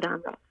 نه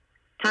خودم را.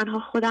 تنها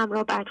خودم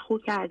را بدخو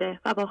کرده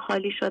و با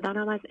خالی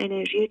شدنم از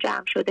انرژی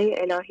جمع شده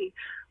الهی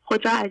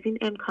خود را از این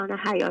امکان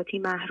حیاتی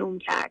محروم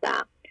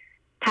کردم.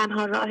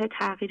 تنها راه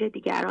تغییر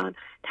دیگران،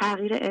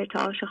 تغییر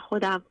ارتعاش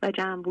خودم و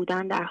جمع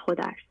بودن در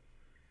خود است.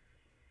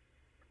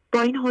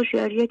 با این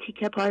هوشیاری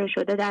تیکه پاره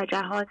شده در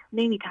جهات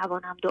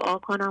نمیتوانم دعا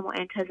کنم و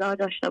انتظار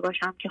داشته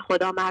باشم که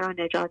خدا مرا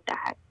نجات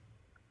دهد.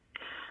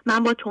 من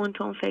با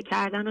تون فکر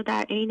کردن و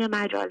در عین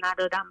مجال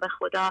ندادم به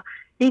خدا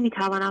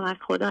نمیتوانم از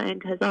خدا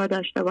انتظار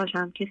داشته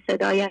باشم که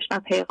صدایش و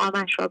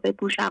پیغامش را به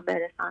گوشم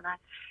برساند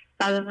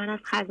و به من از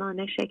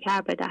خزانه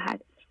شکر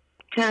بدهد،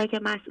 چرا که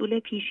مسئول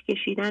پیش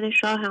کشیدن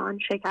شاه آن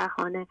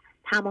شکرخانه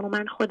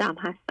تماما خودم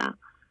هستم.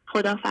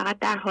 خدا فقط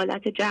در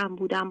حالت جمع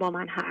بودن با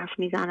من حرف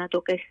میزند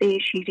و قصه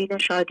شیرین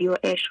شادی و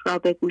عشق را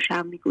به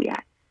گوشم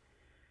میگوید.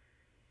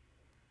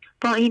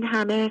 با این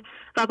همه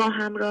و با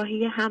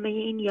همراهی همه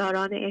این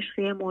یاران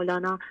عشقی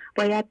مولانا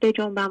باید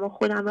بجنبم و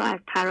خودم را از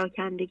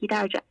پراکندگی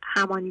در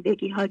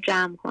همانیدگی ها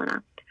جمع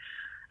کنم.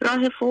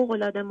 راه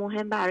فوق‌العاده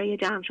مهم برای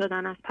جمع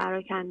شدن از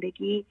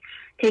پراکندگی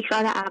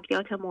تکرار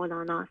ابیات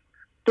مولاناست،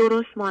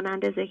 درست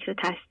مانند ذکر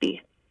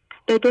تسبیح،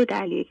 به دو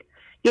دلیل.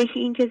 یکی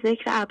این که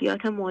ذکر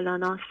ابیات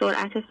مولانا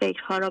سرعت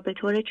فکرها را به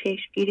طور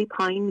چشمگیری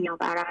پایین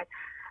می‌آورد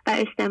و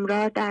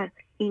استمرار در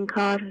این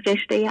کار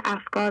رشته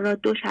افکار را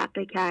دو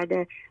شقه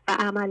کرده و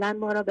عملاً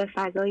ما را به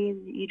فضای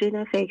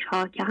زیرین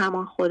فکرها که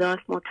همان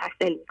خداست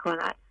متصل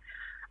می‌کند.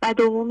 و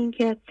دوم این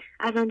که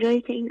از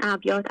آنجایی که این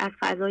ابیات از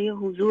فضای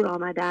حضور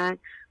آمدند،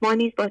 ما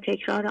نیز با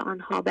تکرار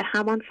آنها به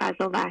همان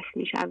فضا وصل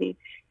می‌شویم،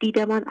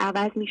 دیدمان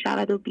عوض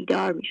می‌شود و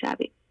بیدار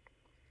می‌شویم.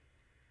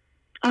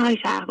 آقای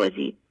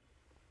شهبازی،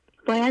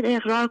 باید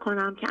اقرار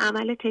کنم که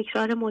عمل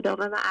تکرار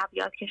مداوم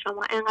ابیات که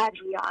شما انقدر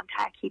روی آن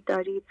تاکید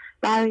دارید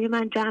برای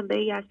من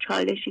جنبه‌ای از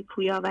چالشی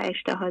پویا و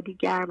اجتهادی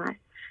گرم است،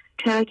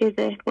 چرا که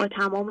ذهن با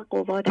تمام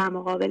قوا در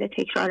مقابل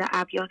تکرار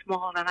ابیات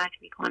مقاومت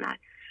می‌کند،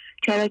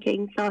 چرا که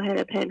این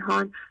ساحر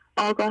پنهان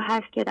آگاه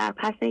است که در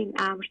پس این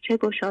امر چه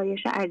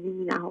گشایش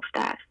عظیمی نهفته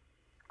است.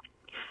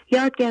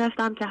 یاد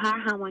گرفتم که هر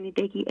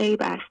همانیدگی عیب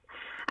است.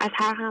 از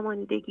هر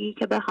همانیدگی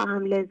که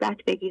بخواهم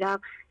لذت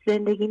بگیرم،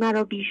 زندگی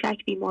مرا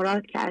بیشک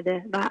بیمراد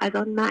کرده و از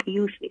آن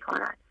مایوس می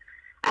کند.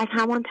 از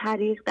همان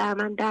طریق در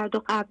من درد و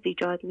غم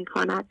ایجاد می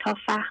کند تا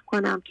فهم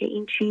کنم که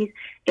این چیز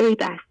عیب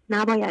است،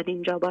 نباید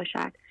اینجا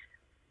باشد.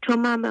 چون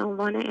من به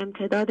عنوان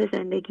امتداد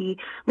زندگی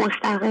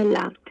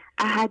مستقلم،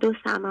 احد و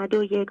صمد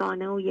و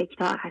یگانه و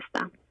یکتا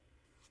هستم.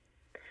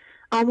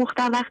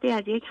 آموختم وقتی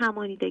از یک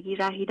همانیدگی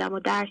رهیدم و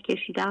درک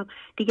کشیدم،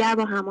 دیگر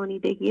با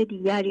همانیدگی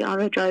دیگری آن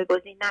را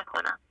جایگزین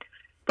نکنم.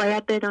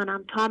 باید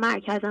بدانم تا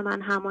مرکز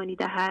من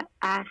همانیده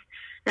است،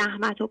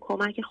 رحمت و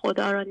کمک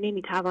خدا را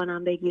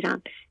نمیتوانم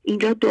بگیرم.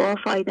 اینجا دعا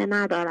فایده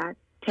ندارد.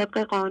 طبق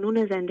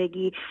قانون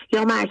زندگی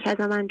یا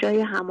مرکز من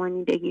جای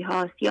همانیدگی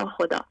هاست یا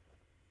خدا.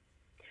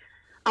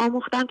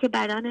 آموختم که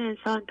بدن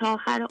انسان تا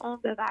آخر عمر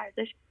به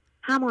ورزش،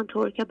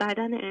 همانطور که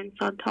بدن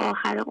انسان تا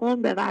آخر عمر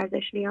به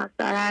ورزش نیاز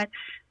دارد،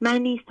 من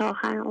نیز تا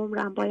آخر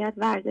عمرم باید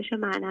ورزش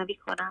معنوی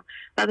کنم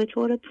و به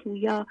طور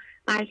پویا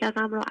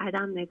مرکزم را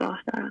عدم نگاه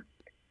دارم.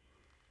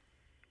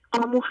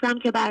 آموختم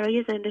که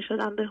برای زنده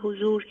شدن به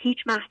حضور هیچ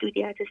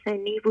محدودیت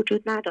سنی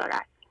وجود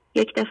ندارد.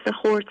 یک طفل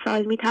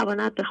خردسال می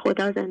تواند به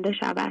خدا زنده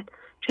شود.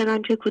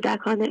 چنانچه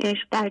کودکان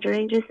عشق در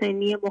رنج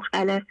سنی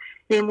مختلف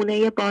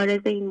نمونه بارز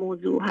این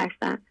موضوع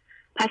هستند.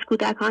 پس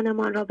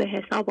کودکانمان را به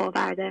حساب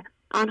آورده،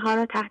 آنها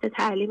را تحت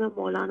تعلیم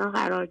مولانا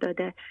قرار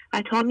داده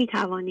و تا می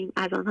توانیم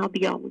از آنها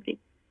بیاموزیم.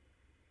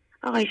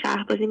 آقای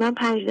شهبازی من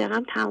 5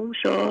 دقیقم تموم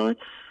شد.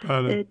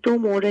 بله. دو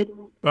مورد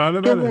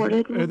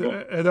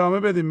ادامه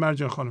بدیم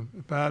مرجان خانم.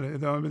 بله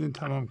ادامه بدیم،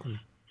 تمام کنیم.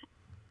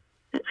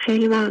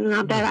 خیلی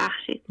ممنونم،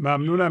 ببخشید.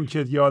 ممنونم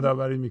که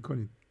یادآوری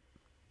میکنید.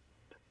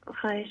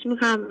 خواهش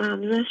میکنم،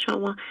 ممنون از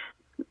شما.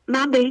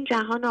 من به این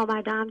جهان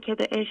آمدم که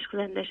به عشق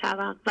زنده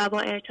شوم و با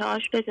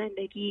ارتعاش به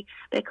زندگی،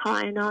 به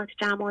کائنات،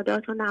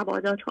 جمادات و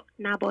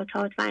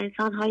نباتات و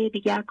انسانهای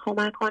دیگر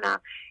کمک کنم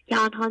که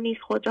آنها نیز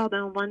خود را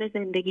به عنوان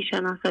زندگی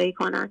شناسایی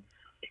کنند.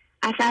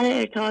 اثر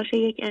ارتعاش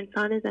یک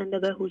انسان زنده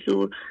به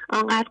حضور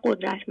آنقدر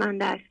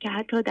قدرتمند است که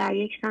حتی در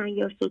یک سنگ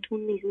یا ستون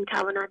نیز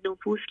میتواند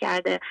نفوذ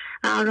کرده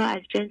و آن را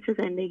از جنس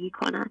زندگی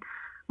کند،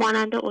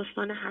 مانند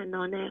استون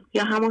حنانه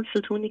یا همان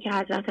ستونی که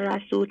حضرت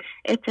رسول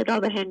ابتدا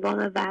به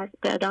هنگام وضع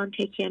به آن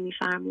تکیه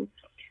می‌فرمود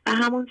و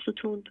همان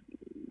ستون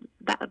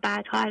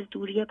بعدها از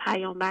دوری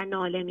پیامبر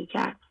ناله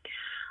می‌کرد.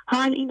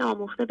 حال این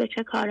آموخته به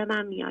چه کار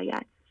من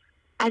می‌آید؟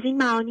 از این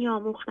معانی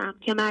آموختم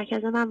که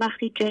مرکز من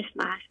وقتی جسم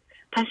است،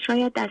 پس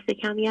شاید دست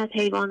کمی از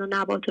حیوان و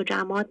نبات و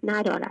جماد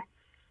ندارد.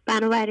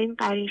 بنابراین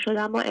قرین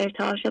شدن با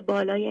ارتعاش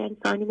بالای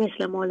انسانی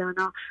مثل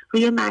مولانا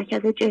روی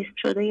مرکز جسم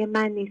شده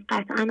من نیز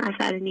قطعا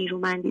اثر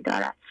نیرومندی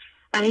دارد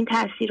و این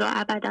تأثیر را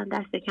ابدا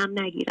دست کم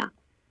نگیرم.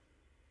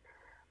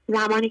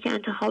 زمانی که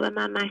انتخاب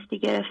من مستی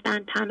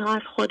گرفتن تنها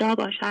از خدا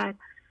باشد،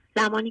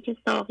 زمانی که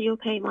ساقی و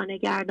پیمانه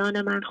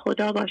گردان من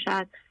خدا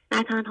باشد،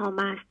 نه تنها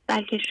مست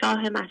بلکه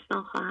شاه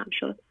مستان خواهم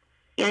شد.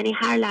 یعنی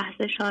هر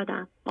لحظه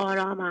شادم،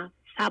 آرامم،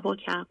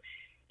 سبکم،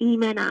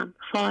 ایمنم،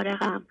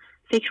 فارغم،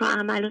 فکر و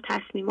عمل و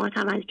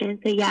تصمیماتم از جنس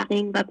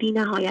یقین و بی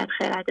نهایت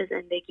خرد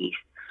زندگی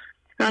است.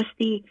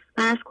 راستی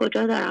من از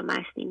کجا دارم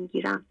مستی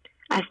میگیرم؟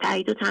 از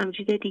تایید و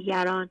تمجید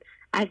دیگران،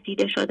 از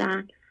دیده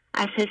شدن،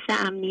 از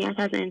حس امنیت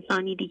از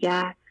انسانی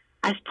دیگر،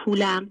 از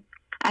پولم،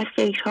 از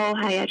فکرها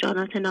و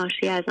هیجانات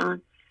ناشی از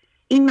آن.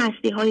 این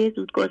مستی های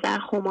زودگذر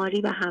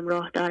خماری به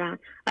همراه دارند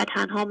و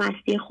تنها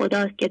مستی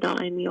خداست که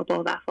دائمی و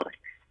با وفاست.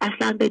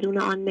 اصلا بدون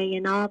آن می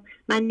ناب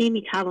من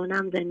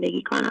نمیتوانم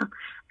زندگی کنم.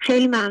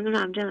 خیلی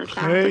ممنونم جناب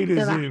شهبازی.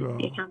 خیلی زیبا.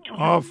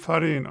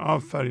 آفرین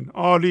آفرین،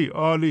 عالی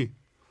عالی.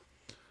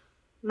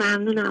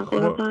 ممنونم.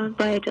 قربان،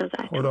 با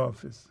اجازت.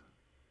 خداحافظ.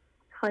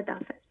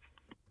 خداحافظ.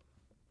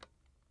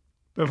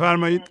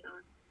 بفرمایید.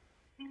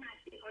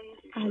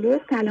 الو،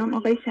 سلام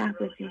آقای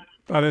شهبازی.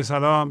 بله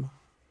سلام.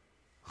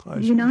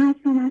 دینا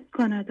هستم از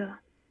کانادا.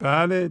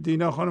 بله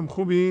دینا خانم،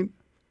 خوبین؟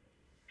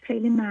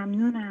 خیلی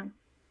ممنونم.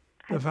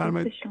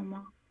 بفرمایید.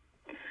 شما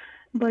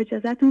با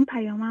اجازتون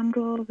پیامم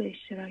رو به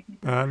اشتراک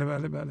میذارم. بله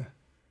بله بله.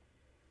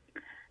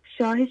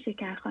 شاه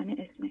شکرخانه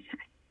اسمش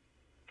هست.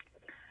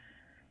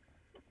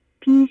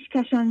 پیش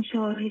کشان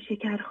شاه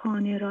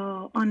شکرخانه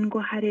را، آن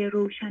گوهر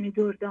روشن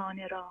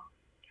دردانه را.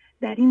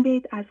 در این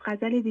بیت از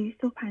غزل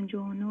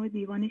 259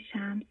 دیوان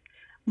شمس،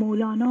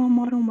 مولانا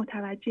ما رو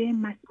متوجه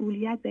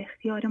مسئولیت به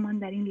اختیارمان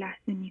در این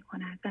لحظه می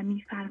کند و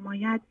می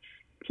فرماید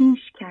پیش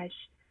کش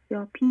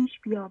یا پیش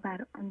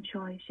بیاور آن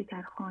شاه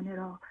شکرخانه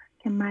را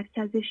که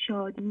مرکز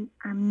شادی،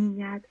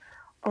 امنیت،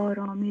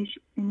 آرامش،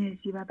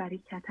 انرژی و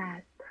برکت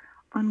است.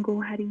 آن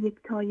گوهر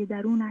یکتای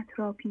درونت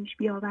را پیش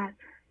بیاور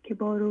که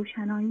با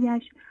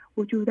روشناییش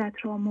وجودت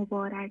را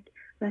مبارک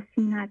و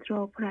سینت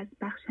را پر از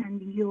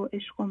بخشندگی و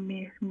عشق و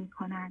مهر می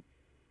کند.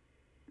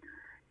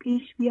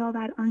 پیش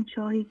بیاور آن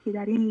شاهی که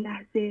در این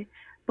لحظه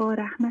با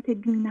رحمت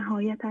بی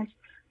نهایتش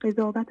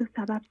قضاوت و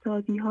سبب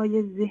سازی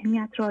های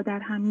ذهنیت را در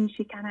هم می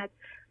شکند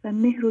و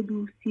مهر و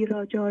دوستی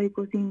را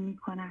جایگزین می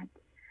کند.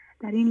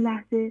 در این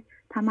لحظه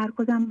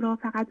تمرکزم را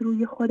فقط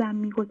روی خودم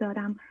می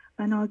گذارم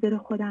و ناظر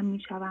خودم می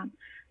شوم.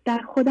 در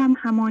خودم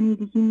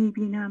همانیدگی می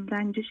بینم،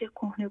 رنجش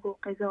کهنه و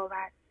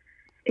قضاوت.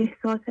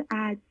 احساس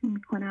عجز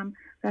می کنم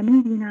و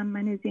می بینم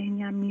من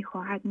ذهنیم می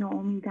خواهد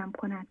ناامیدم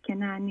کند که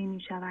نه،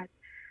 نمی شود.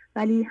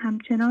 ولی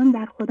همچنان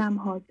در خودم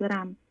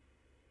حاضرم.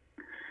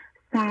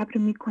 صبر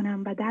می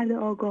کنم و درد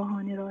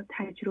آگاهانه را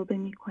تجربه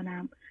می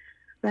کنم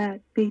و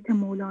بیت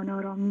مولانا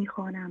را می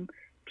خوانم.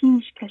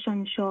 پیش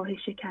کشان شاه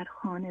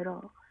شکرخانه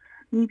را.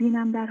 می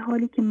بینم در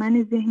حالی که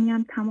من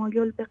ذهنیم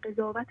تمایل به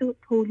قضاوت و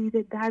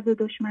تولید درد و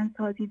دشمن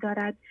سازی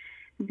دارد،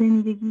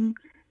 زندگی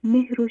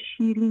مهر و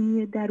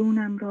شیرینی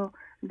درونم را،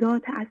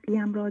 ذات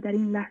اصلیم را در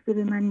این لحظه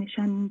به من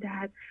نشان می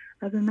دهد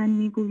و به من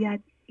می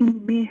گوید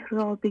این مهر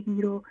را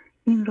بگیر و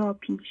این را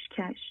پیش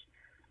کش.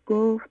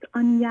 گفت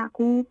آن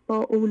یعقوب با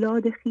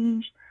اولاد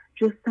خیش،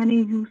 جستن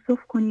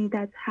یوسف کنید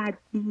از هر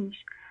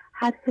بیش.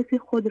 هر حس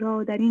خود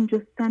را در این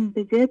جستن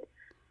به جد،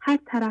 هر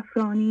طرف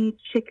رانید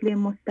شکل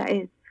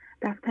مستعد.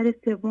 دفتر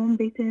سوم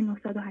بیت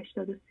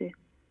 983.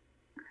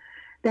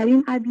 در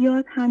این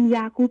ابیات هم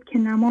یعقوب که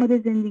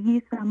نماد زندگی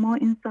است و ما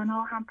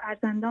انسان‌ها هم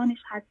فرزندانش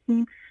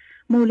هستیم،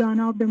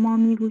 مولانا به ما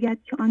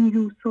میگوید که آن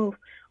یوسف،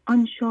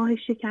 آن شاه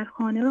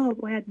شکرخانه را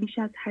باید بیش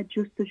از حد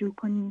جستجو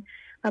کنیم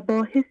و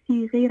با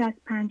حسی غیر از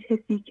 5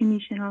 حسی که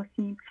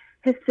میشناسیم،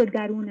 حس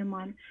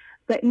درونمان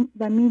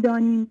و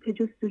میدانیم که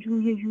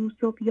جستجوی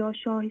یوسف یا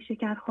شاه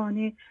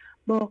شکرخانه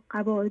با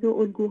قواعد و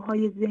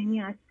الگوهای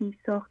ذهنی اصلی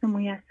ساخت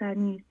میسر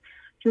نیست.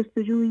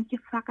 جستجویی که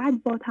فقط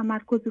با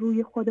تمرکز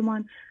روی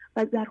خودمان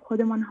و در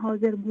خودمان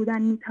حاضر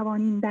بودن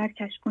میتوانیم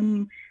درکش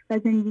کنیم و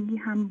زندگی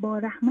هم با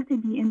رحمت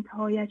بی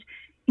انتهایش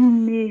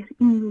این مهر،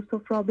 این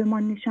یوسف را به ما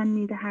نشان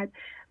میدهد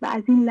و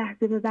از این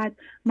لحظه به بعد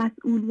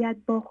مسئولیت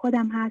با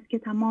خودم هست که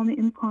تمام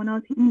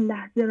امکانات این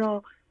لحظه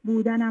را،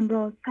 بودنم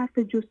را صرف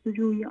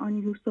جستجوی آن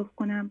یوسف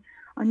کنم.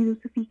 آن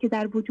یوسفی که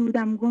در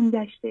وجودم گم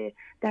گشته،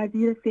 در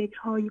زیر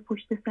فکرهای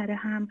پشت سر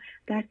هم،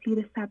 در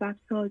زیر سبب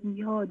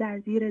سازی ها، در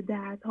زیر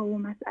دردها و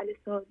مسئله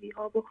سازی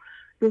ها و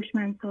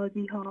دشمن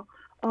سازی ها.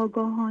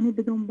 آگاهانه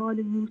به دنبال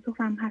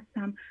یوسفم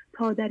هستم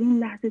تا در این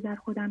لحظه در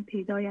خودم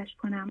پیدایش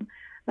کنم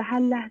و هر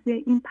لحظه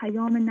این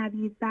پیام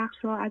نوید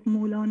بخش را از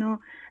مولانا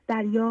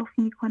دریافت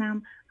می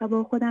کنم و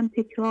با خودم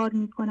تکرار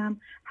می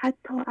کنم،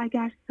 حتی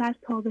اگر سر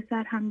تا به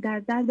سر هم در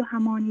درد و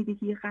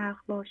همانیدگی غرق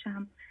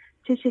باشم.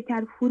 چه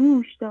شکر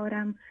فروش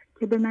دارم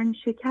که به من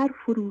شکر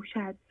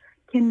فروشد،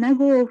 که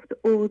نگفت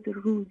عذر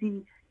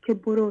روزی که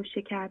برو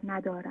شکر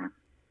ندارم.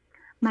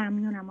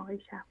 ممنونم آقای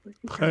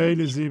شهبازی.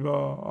 خیلی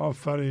زیبا،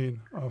 آفرین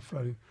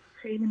آفرین.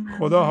 خیلی ممنونم.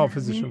 خدا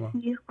حافظ شما.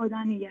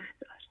 خدا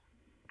نگهدار.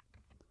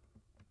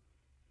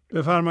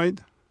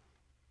 بفرمایید.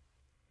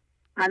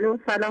 الو،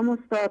 سلام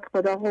استاد،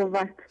 خدا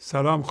قوت.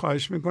 سلام،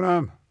 خواهش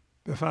میکنم،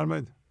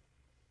 بفرمایید.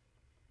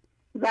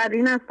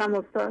 زرین هستم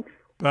استاد.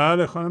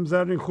 بله خانم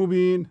زرین،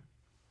 خوبین؟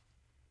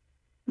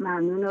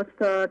 ممنون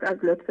استاد از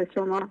لطف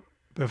شما.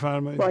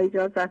 بفرمایید. با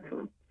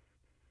اجازتون.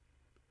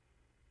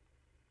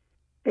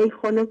 ای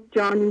خنک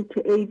جانی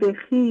که عیب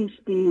خویش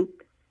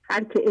دید،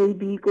 هر که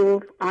عیبی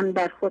گفت آن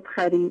بر خود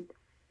خرید.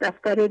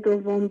 دفتر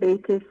دوم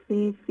بیت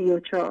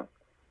 30-34.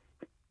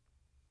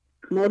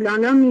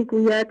 مولانا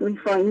میگوید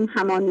میخواهیم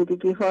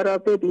همانیدگی ها را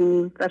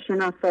ببینیم و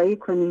شناسایی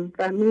کنیم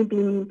و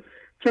میبینیم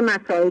چه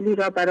مسائلی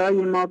را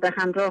برای ما به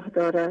همراه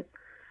دارد.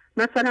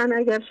 مثلا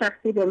اگر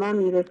شخصی به ما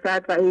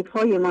میرسد و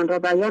عیب‌هایمان را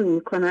بیان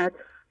میکند،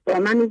 با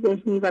من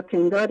ذهنی و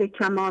پندار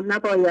کمال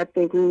نباید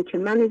بگوییم که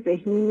من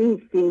ذهنی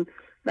نیستیم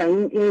و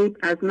این عیب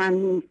از من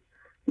نیست،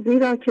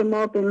 زیرا که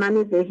ما به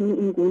من ذهنی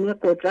این گونه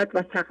قدرت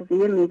و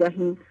تغذیه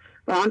میدهیم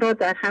و آن را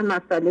در هر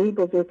مسئله‌ای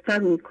بزرگتر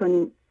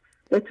میکنیم،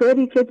 به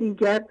طوری که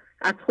دیگر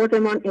از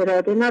خودمان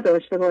اراده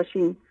نداشته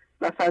باشیم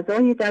و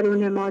فضای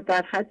درون ما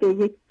در حد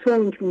یک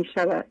تنگ می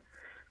شود.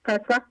 پس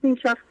وقتی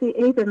شخصی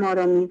عیب ما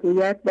را می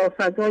گوید، با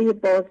فضای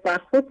باز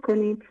برخورد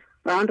کنیم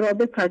و آن را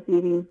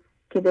بپذیریم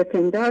که به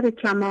پندار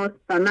کمال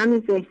و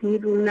من ذهنی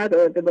رو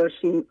نداده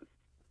باشیم.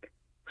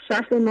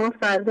 شهر ما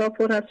فردا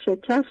پر از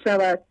شکر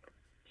شود،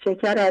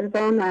 شکر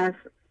ارزان است،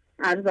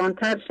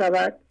 ارزانتر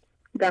شود.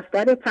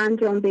 دفتر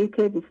پنجم بیت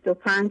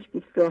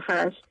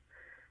 25-28.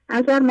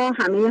 اگر ما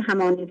همه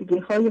همانیدگی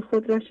های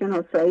خود را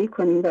شناسایی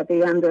کنیم و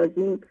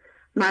بیندازیم،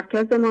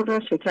 مرکز ما را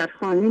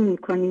شکرخانه می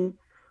کنیم.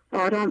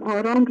 آرام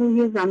آرام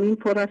روی زمین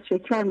پر از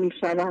شکر می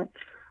شود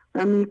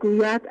و می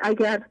گوید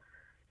اگر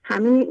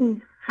همه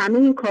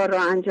این کار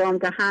را انجام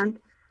دهند،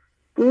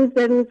 روز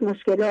به روز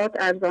مشکلات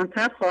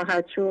ارزانتر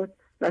خواهد شد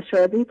و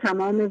شادی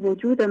تمام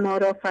وجود ما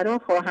را فرا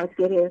خواهد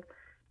گرفت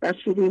و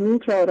شیرینی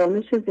که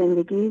آرامش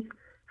زندگی،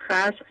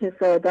 خشم،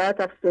 حسادت،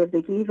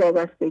 افسردگی،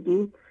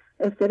 وابستگی،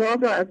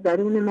 اضطراب را از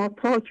درون ما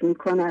پاک می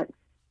کند.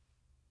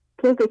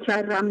 تو به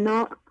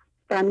کرمنا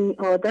بنی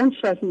آدم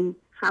شهی،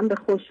 هم به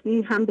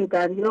خشکی هم به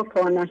دریا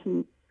پا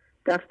نهی.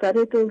 دفتر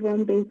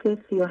دوم بیت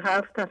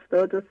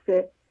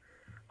 37-73.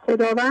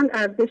 خداوند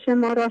ارزش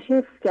ما را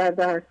حفظ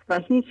کرده است و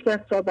هیچ کس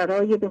را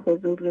برای به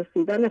حضور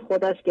رسیدن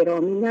خودش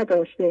گرامی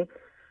نداشته.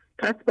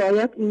 پس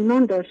باید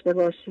ایمان داشته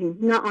باشیم،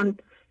 نه آن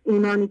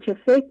ایمانی که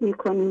فکر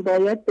می‌کنیم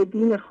باید به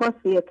دین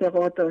خاصی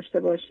اعتقاد داشته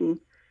باشیم،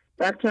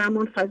 بلکه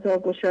همان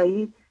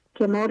فضاگشایی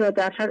که ما را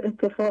در هر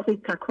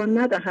اتفاقی تکان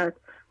ندهد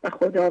و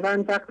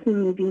خداوند وقتی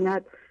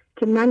می‌بیند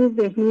که من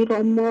ذهنی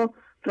را ما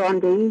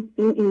رانده‌ایم،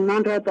 این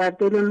ایمان را در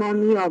دل ما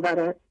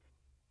می‌آورد.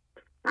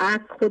 از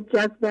خود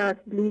جذب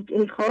است لیک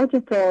ای خواجه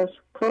تاش،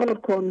 کار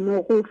کن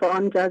موقوف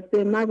آن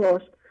جذبه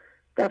مباش.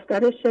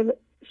 دفتر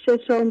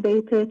ششم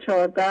بیت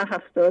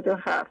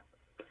 14-77.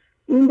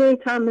 این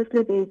بیت هم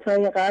مثل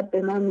بیت‌های قبل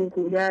به ما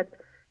میگوید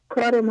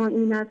کار ما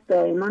این است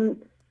دائما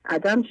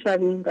عدم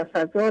شویم و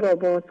فضا را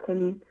باز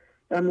کنیم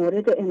و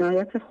مورد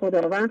عنایت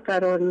خداوند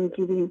قرار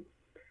میگیریم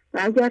و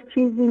اگر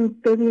چیزی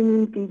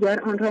ببینیم دیگر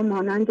آن را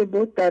مانند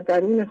بت در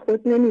درون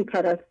خود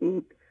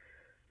نمیپرستیم،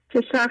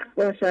 چه شخص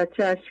باشد،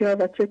 چه اشیا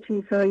و چه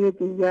چیزهای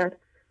دیگر،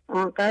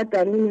 آنقدر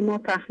درون ما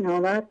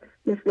پهناورد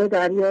مثل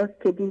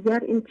دریاست که دیگر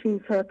این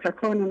چیزها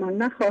تکانمان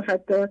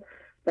نخواهد داد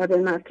و به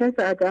مرکز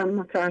عدم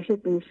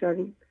متعهد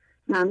میشویم.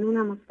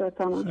 ممنونم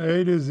استاد.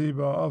 خیلی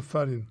زیبا،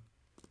 آفرین،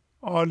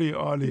 عالی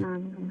عالی.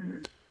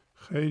 ممنونم.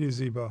 خیلی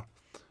زیبا.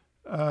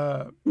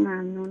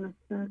 ممنون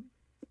استاد.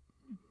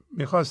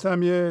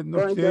 میخواستم یه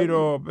نکته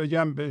رو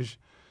بگم بهش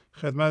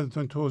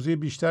خدمتتون، توضیح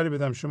بیشتری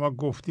بدم. شما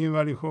گفتیم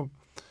ولی خب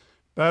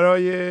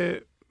برای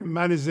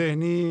من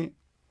ذهنی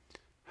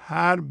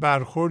هر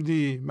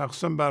برخوردی،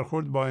 مخصوصا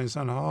برخورد با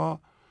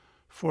انسان‌ها،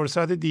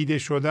 فرصت دیده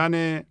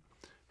شدن،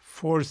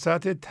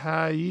 فرصت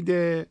تایید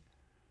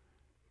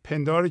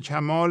پندار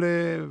کمال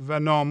و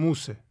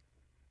ناموسه،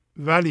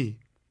 ولی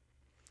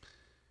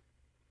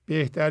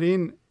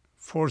بهترین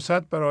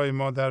فرصت برای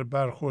ما در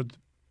برخورد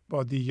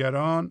با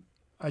دیگران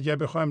اگر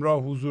بخوایم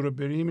راه حضور رو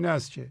بریم این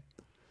است که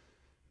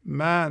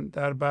من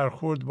در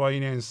برخورد با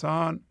این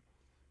انسان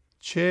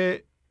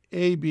چه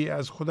عیبی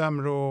از خودم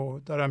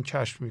رو دارم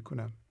کشف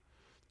میکنم،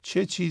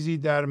 چه چیزی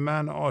در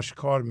من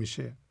آشکار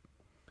میشه.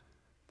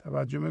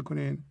 توجه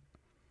میکنین؟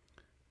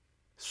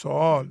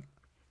 سوال،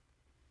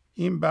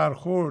 این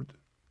برخورد،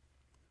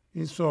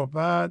 این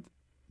صحبت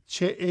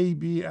چه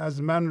عیبی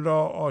از من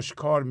را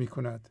آشکار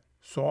میکند؟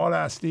 سوال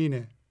اصلی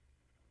اینه،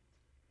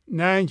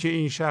 نه اینکه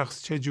این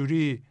شخص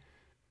چجوری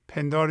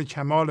پندار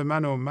کمال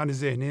منو، من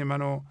ذهنی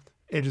منو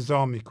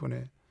ارضا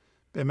میکنه،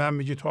 به من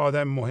میگه تو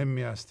آدم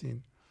مهمی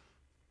هستین.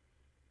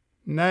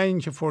 نه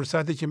اینکه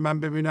فرصتی که من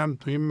ببینم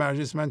تو این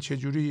مجلس من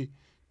چجوری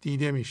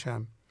دیده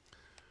میشم.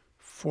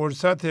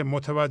 فرصت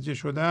متوجه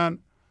شدن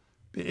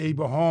به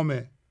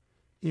عیب‌هام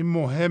این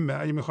مهمه.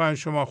 اگه میخواین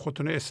شما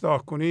خودتون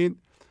اصلاح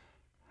کنید،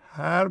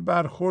 هر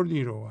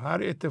برخوردی رو،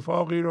 هر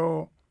اتفاقی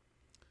رو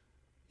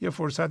یه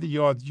فرصت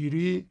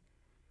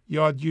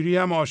یادگیری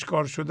هم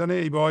آشکار شدن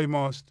عیب‌های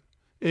ماست.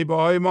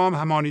 عیب‌های ما هم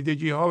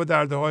همانیدگی‌ها و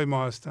دردهای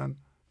ما هستن.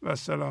 و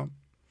سلام.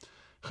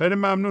 خیلی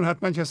ممنون.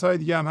 حتما کسای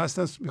دیگه هم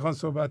هستن میخوان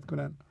صحبت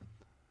کنن.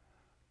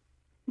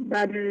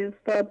 بله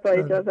استاد، با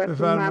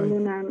اجازت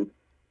ممنونم.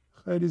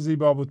 خیلی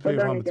زیبا بود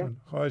پیغامتون.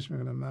 خواهش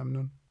میکنم.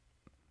 ممنون.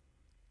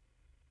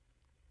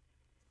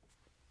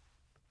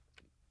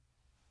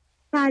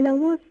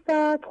 سلام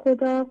استاد،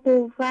 خدا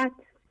قوت.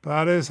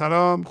 بله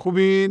سلام،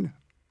 خوبین؟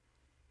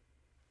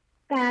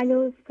 بله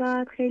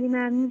استاد، خیلی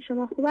ممنون.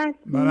 شما خوب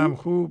هستید؟ منم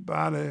خوب.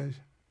 بله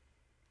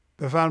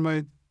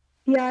بفرمایید.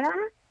 یارا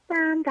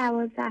هستم،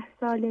 12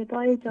 ساله،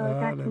 با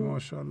اجازت. بله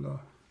ماشاءالله.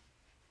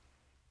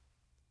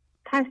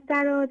 پس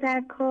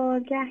در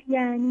کارگه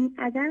یعنی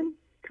عدم،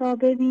 تا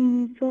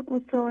ببینی صنع و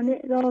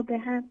صانع را به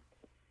هم.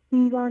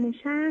 دیوان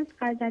شمس،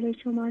 غزل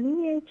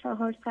شماره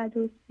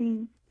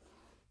 430.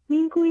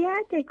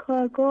 میگوید به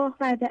کارگاه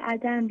و به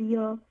عدم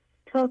بیا،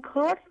 تا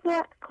کار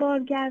و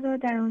کارگر را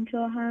در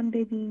آنجا هم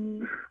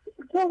ببینی.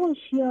 تو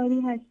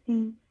هوشیاری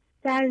هستی،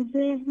 در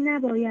ذهن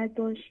نباید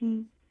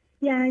باشی،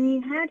 یعنی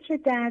هرچه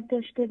درد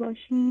داشته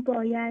باشی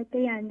باید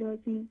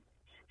بیندازی،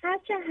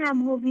 هرچه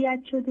هم هویت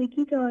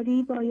شدگی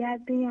داری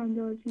باید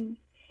بیندازی،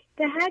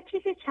 به هرچه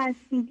که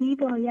چسبیدی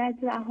باید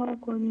رها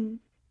کنی.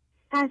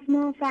 پس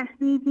ما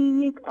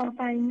فهمیدیم یک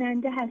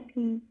آفریننده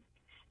هستیم.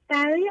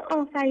 برای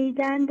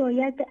آفریدن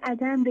باید به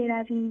عدم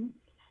برویم،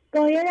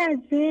 باید از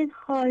ذهن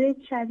خارج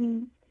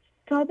شویم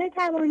تا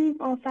بتوانیم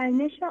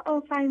آفرینش و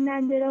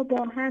آفریننده را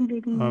با هم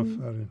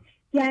ببینیم.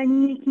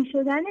 یعنی یکی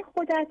شدن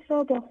خودت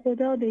را با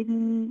خدا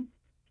ببینیم،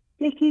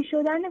 یکی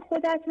شدن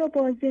خودت را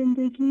با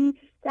زندگی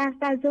در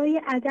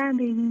فضای عدم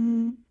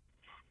ببینیم.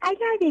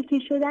 اگر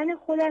یکی شدن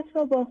خودت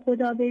را با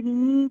خدا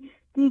ببینی،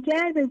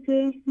 دیگر به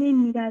ذهن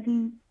نمی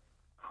روی.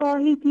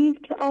 خواهی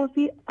دید که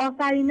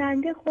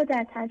آفریننده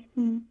خودت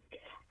هستی.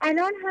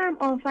 الان هم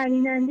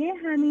آفریننده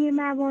همه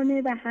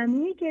موانع و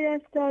همه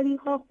گرفتاری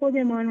ها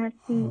خودمان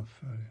هستیم.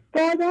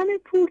 بادام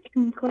پوک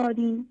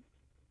می‌کاریم.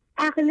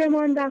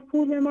 عقلمان و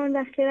پولمان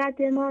و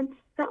خردمان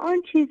و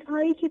آن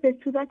چیزهایی که به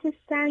صورت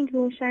سنگ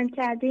روشن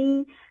کرده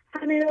ایم،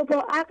 همه را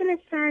با عقل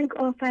سنگ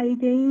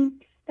آفریده ایم.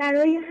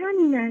 برای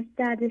همین است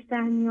درد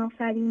سر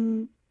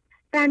می‌آفرینیم.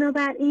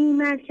 بنابراین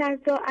مرکز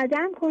را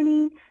عدم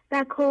کنیم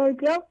و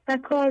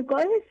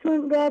کارگاه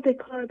صنع را به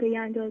کار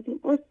بیندازیم.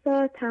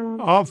 استاد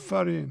تمام.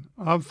 آفرین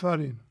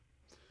آفرین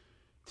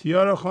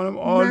تیارا خانم،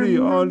 عالی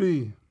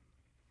عالی.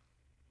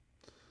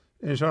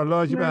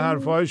 انشالله که به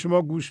حرفهای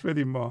شما گوش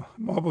بدیم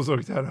ما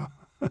بزرگترها.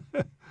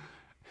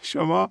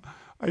 شما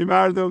این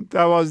مردم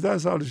 12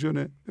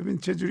 سالشونه، ببین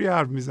چجوری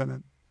حرف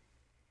میزنن.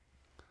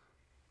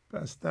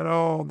 پس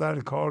در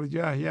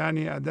کارگه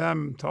یعنی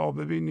عدم، تا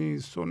ببینی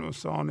صنع و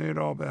صانع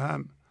را به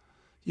هم.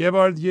 یه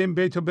بار دیگه این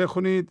بیتو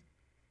بخونید.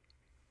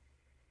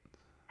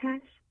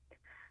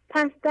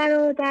 پس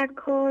در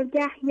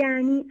کارگه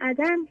یعنی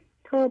عدم،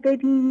 تا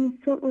ببینی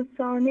صنع و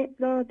صانع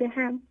را به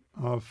هم.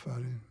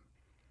 آفرین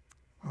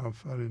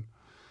آفرین.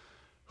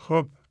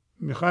 خب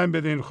میخوایم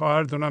بدین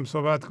خواهرتونم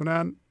صحبت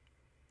کنن؟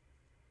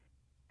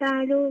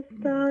 بله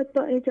استاد،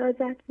 با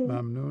اجازت.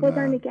 ممنونم.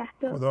 خدا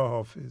نگهدار. خدا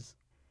حافظ.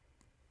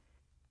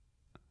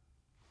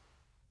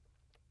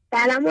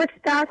 سلام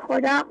استاد،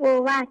 خدا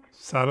قوت.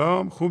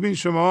 سلام، خوبین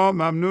شما؟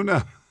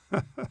 ممنونم.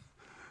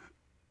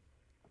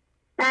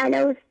 بله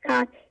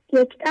استاد،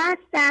 یک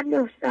هستم،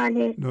 9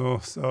 ساله. 9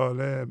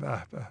 ساله،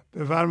 به به.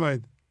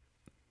 بفرمایید.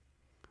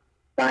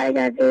 با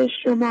اجازه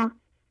شما.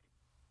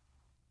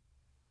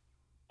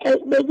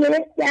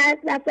 بگرفتی از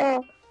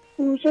وفا،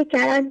 گوش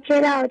کران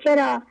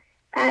چرا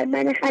بر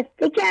من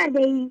خسته کرده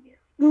ای،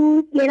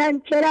 روز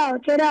گران چرا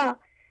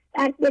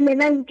در دل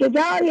من که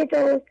جای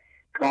توست،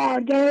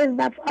 کارگر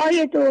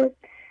وفای توست،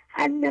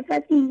 هر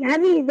نفسی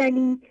همی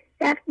زنی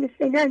زخم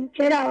سنان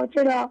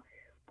چرا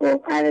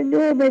گوهر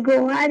نوم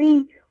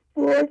گوهری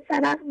برد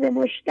سبق ز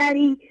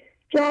مشتری،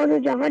 جان و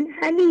جهان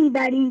همی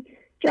بری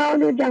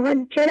جان و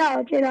جهان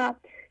چرا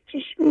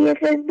چشمی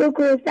خزد و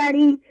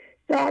کوثری،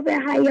 زاب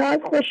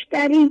حیات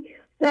خوشتری،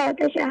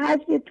 زاتش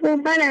حسن تو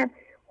منم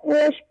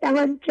خوش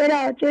دهان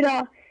چرا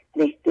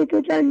زشت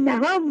تو جان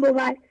نهان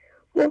بود،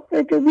 مخ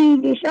تو بی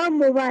نشان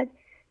بود،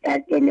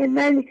 در دل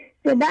من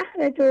ز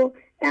بحر تو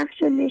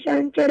نقش و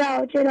نشان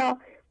چرا چرا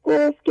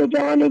گفت که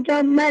جان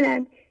جان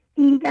منم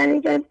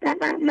دیدن جان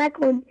طمع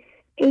مکن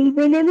ای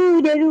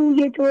بنموده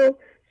روی تو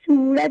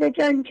صورت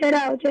جان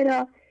چرا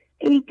چرا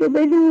ای تو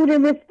به نور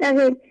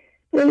مستقل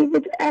وی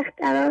تو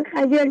اختران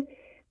خجل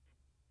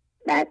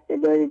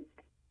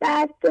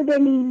بست تو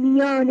دلی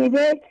میان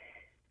دل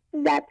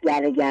زب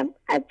گرگم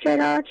از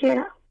چرا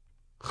چرا.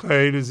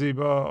 خیلی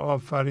زیبا،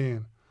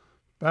 آفرین.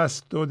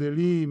 بس دو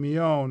دلی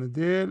میان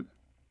دل.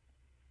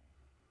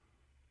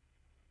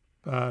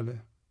 بله.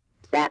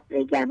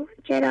 زبر گمان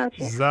چرا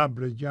چرا.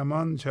 زبر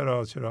گمان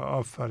چرا چرا.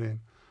 آفرین،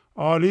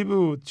 عالی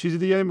بود. چیزی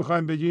دیگه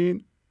میخوایم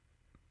بگین؟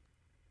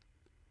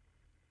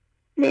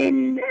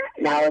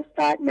 نه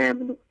استاد،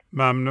 ممنون.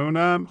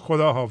 ممنونم.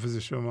 خدا حافظ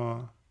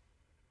شما.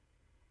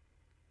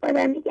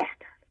 خدا نگهدار.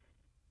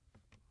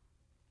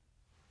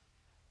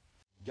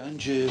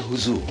 گنج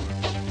حضور،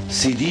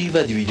 CD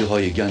و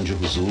دیویدیوهای گنج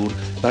حضور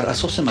بر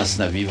اساس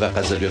مثنوی و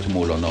غزلیات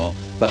مولانا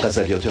و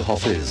غزلیات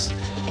حافظ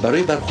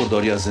برای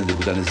برخورداری از زنده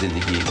بودن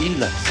زندگی این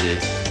لحظه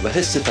و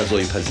حس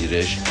فضای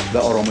پذیرش و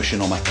آرامش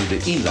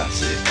نامحدود این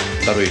لحظه،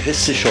 برای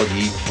حس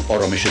شادی،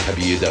 آرامش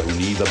طبیعی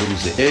درونی و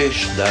بروز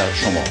عشق در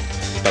شما،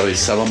 برای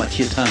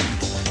سلامتی تن،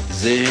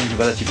 ذهن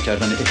و لطیف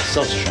کردن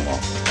احساس شما،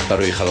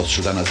 برای خلاص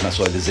شدن از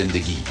مسائل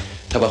زندگی،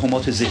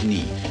 توهمات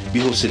ذهنی،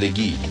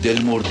 بی‌حوصلگی،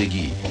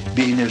 دلمردگی،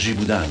 بی انرژی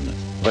بودن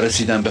و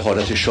رسیدن به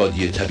حالت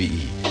شادی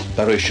طبیعی،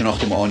 برای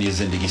شناخت معانی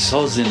زندگی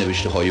ساز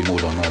نوشته‌های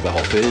مولانا و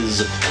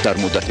حافظ در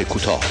مدت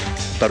کوتاه.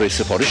 برای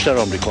سفارش در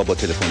آمریکا با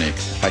تلفن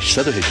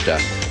 818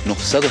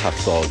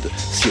 970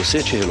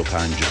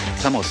 3345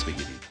 تماس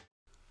بگیرید.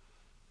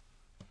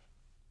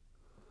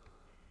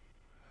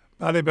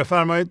 بله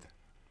بفرمایید.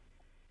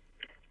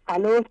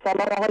 الو،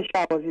 سلام آقای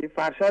شهبازی.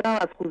 فرشادم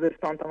از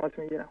خوزستان تماس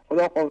میگیرم.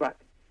 خدا قوت.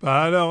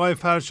 بله آقای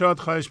فرشاد،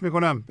 خواهش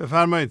میکنم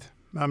بفرمایید.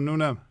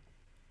 ممنونم.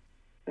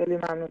 خیلی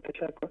ممنون،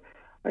 تشکر.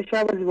 آقای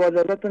شهبازی با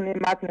اجازهتون این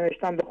متن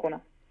نوشتم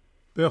بخونم.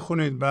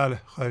 بخونید. بله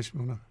خواهش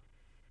میکنم.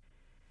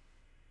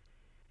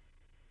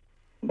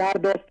 در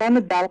داستان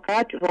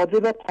دلقک راجع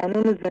به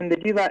قانون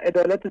زندگی و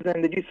عدالت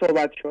زندگی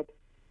صحبت شد.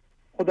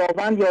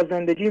 خداوند یا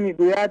زندگی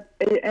میگوید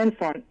ای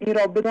انسان، این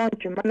را بدان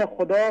که من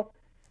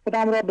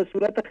خودم را به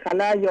صورت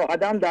خلأ یا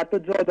عدم در تو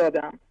جا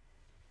دادم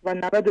و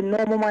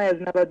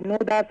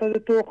 99.99%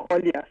 تو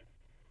خالی است.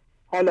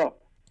 حالا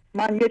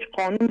من یک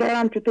قانون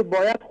دارم که تو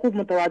باید خوب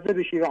متوجه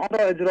بشی و آن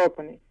را اجرا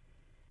کنی.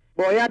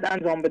 باید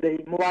انجام بدهی.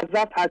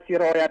 موظف هستی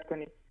رعایت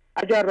کنی.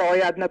 اگر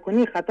رعایت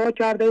نکنی خطا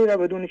کرده ای و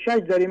بدون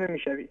شک جریمه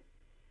میشوی.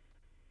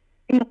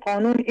 این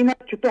قانون این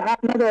است که تو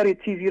حق نداری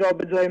چیزی را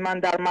به جای من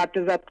در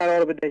مرکزت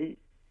قرار بدهی.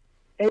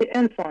 ای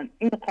انسان،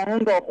 این قانون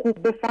را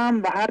خوب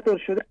بفهم و هر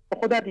طور شده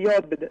خودت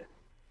یاد بده.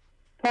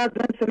 تو از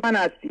جنس من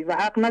هستی و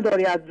حق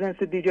نداری از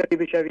جنس دیگری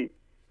بشوی.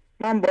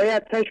 من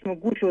باید چشم و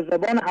گوش و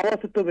زبان حواس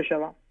تو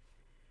بشوم.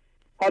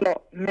 حالا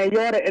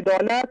معیار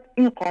عدالت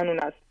این قانون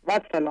است. و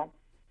سلام.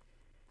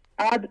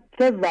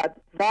 عدل بود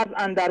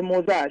وضع در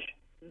موضعش،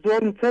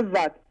 ظلم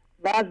بود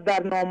وضع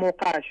در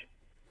ناموقعش.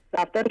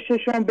 دفتر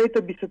ششم بیت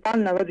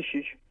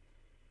 25-96.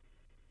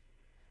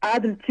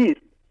 عدل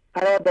چیست؟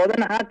 قرار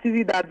دادن هر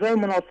چیزی در جای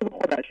مناسب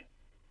خودش.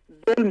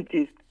 ظلم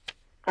چیست؟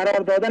 قرار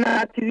دادن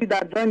هر چیزی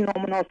در جای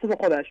نامناسب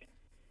خودش.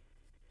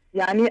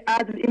 یعنی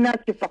عدل این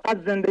است که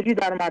فقط زندگی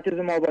در مرکز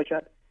ما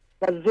باشد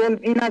و ظلم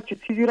این است که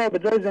چیزی را به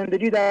جای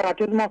زندگی در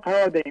مرکز ما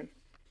قرار دهیم.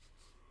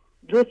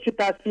 جز که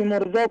تسلیم و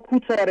رضا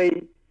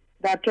کوچاره‌ای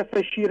در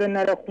کف شیر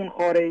نر خون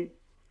خاره‌ای.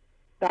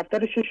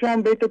 دفتر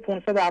ششم بیت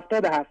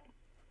 577.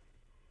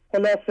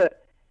 خلاصه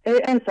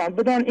ای انسان،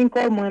 بدان این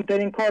کار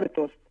مهمترین کار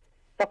توست.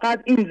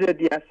 فقط این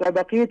زدی است و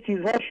بقیه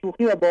چیزها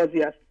شوخی و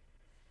بازی است.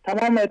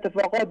 تمام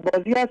اتفاقات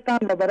بازی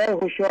هستند و برای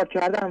هوشیار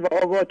کردن و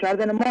آگاه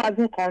کردن ما از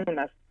این قانون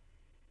است.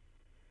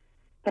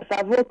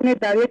 تصور کنید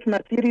در یک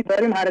مسیری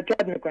داریم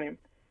حرکت میکنیم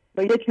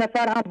و یک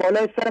نفر هم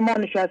بالای سر ما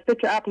نشسته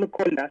که عقل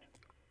کل است.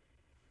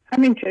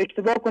 همین که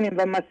اشتباه کنیم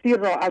و مسیر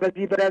را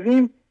عوضی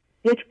برویم،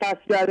 یک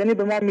پسگردنی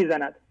به ما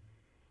میزند.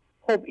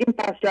 خب این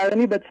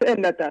پسگردنی به چه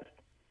علت است؟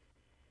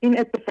 این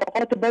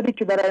اتفاقات بدی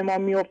که برای ما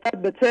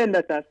میافتد به چه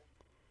علت است؟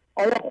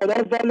 آیا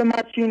خدا ظالم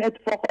است که این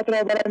اتفاقات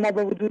را برای ما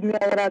به وجود می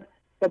آورد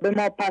و به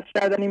ما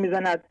پسگردنی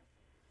میزند؟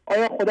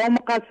 آیا خدا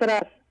مقصر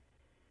است؟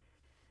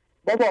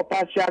 بابا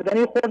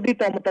پسگردنی خوردی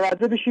تا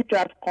متوجه بشی که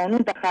از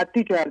قانون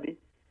تخطی کردی.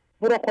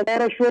 برو خدا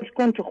را شکر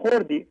کن که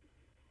خوردی.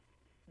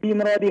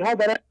 بیمرادی ها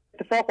برای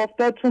اتفاق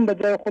افتاد چون به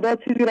جای خدا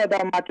چیزی را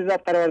در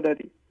مرکزت قرار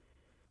دادی.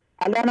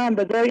 الان هم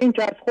به جای این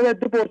که از خودت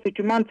بپرسی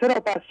که من چرا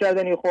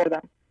پسگردنی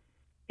خوردم،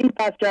 این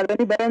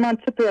پسگردنی برای من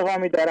چه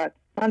پیغامی دارد؟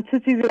 من چه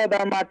چیزی را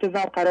در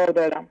مرکزم قرار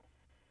دادم؟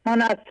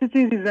 من از چه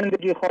چیزی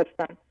زندگی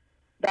خواستم؟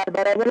 در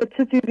برابر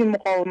چه چیزی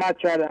مقاومت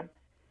کردم؟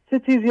 چه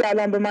چیزی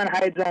الان به من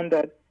هیجان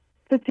داد؟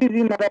 چه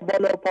چیزی مرا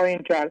بالا و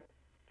پایین کرد؟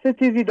 چه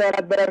چیزی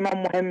دارد برای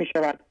من مهم می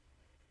شود؟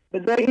 به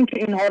جای اینکه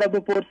اینها را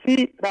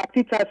بپرسی،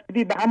 رفتی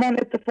چسبیدی به همان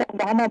اتفاق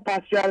و همان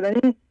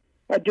پسگردنی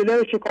و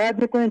جلوی شکایت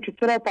میکنی که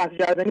چرا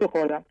پسگردنی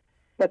خوردم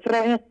و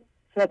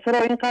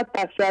چرا اینقدر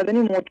پسگردنی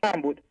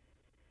محکم بود.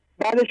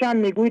 بعدش هم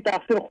میگویی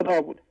تقصیر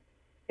خدا بود.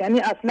 یعنی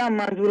اصلا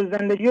منظور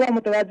زندگی را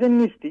متوجه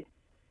نیستی.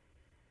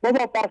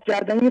 بابا پس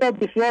گردنی را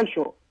بسیار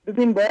شو،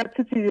 ببین باید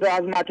چه چیزی را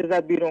از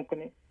معجزت بیرون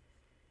کنی.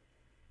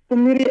 تو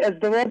میری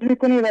ازدواج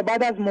میکنی و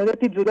بعد از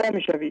مدتی جدا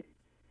میشوی،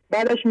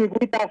 بعدش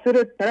میگویی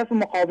تقصیر طرف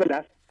مقابل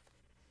است.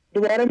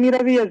 دوباره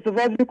میروی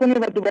ازدواج میکنی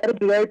و دوباره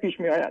جدایی پیش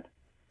میآید.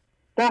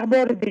 10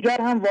 بار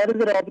دیگر هم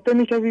وارد رابطه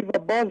میشوی و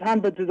باز هم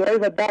به جدایی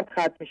و درد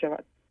ختم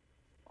میشود.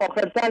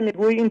 آخر سر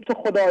میگویی این چه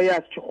خدایی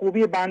است که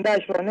خوبی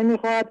بنده‌اش را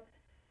نمیخواهد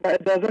و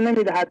اجازه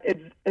نمیدهد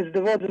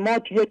ازدواج ما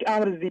که یک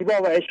امر زیبا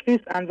و عشقی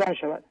است انجام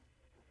شود.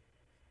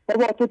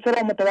 بابا تو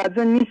چرا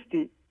متوجه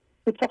نیستی؟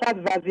 تو چقدر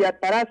وضعیت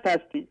پرست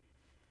هستی؟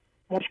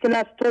 مشکل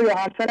از تو یا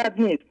همسرت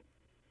نیست.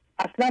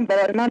 اصلا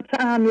برای من چه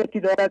اهمیتی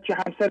دارد که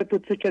همسر تو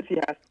چه کسی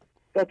هست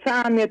یا چه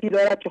اهمیتی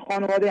دارد که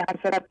خانواده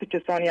همسرت چه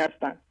کسانی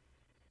هستند؟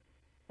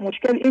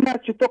 مشکل این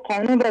است که تو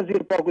قانون را زیر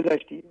پا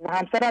گذاشتی و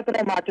همسرت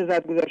را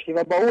معجزت گذاشتی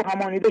و با او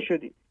همانیده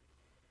شدی.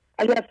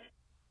 اگر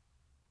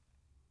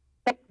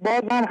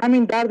باز هم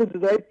همین درد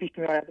جدایی پیش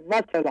می آید.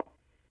 و سلام.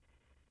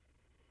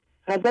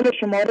 غزل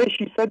شماره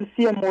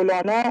 630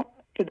 مولانا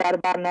که در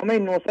برنامه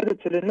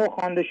 949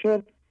 خوانده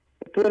شد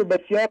به طور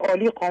بسیار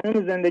عالی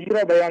قانون زندگی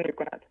را بیان می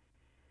کند.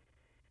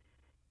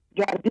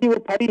 گردی و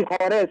پری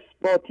حارس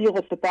با تیغ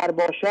و سپر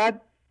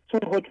باشد، چون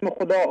حکم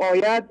خدا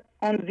آید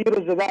آن زیر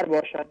و زبر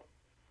باشد.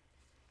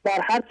 بر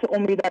هر چه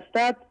امید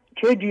استد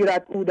که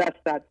گیرد او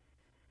دستد،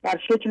 بر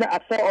شکل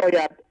عصا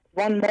آید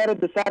وان مار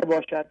دو سر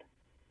باشد.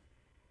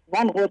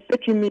 وان غصه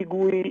که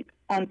میگویی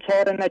آن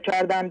چاره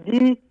نکردم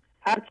دی،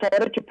 هر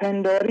چاره که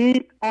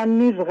پنداری آن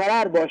نیز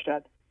غرر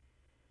باشد.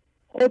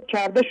 خود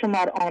کرده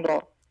شمر آن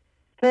را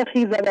ته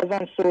خیزد از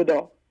آن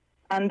سودا،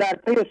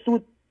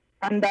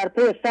 اندر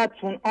پی صد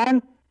چون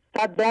آن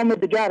 100 دام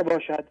دگر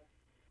باشد.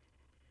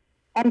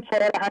 آن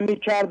چاره همی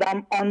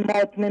کردم آن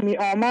مات نمی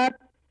آمد،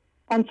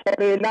 آن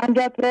چاره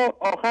لنگت را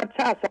آخر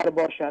چه اثر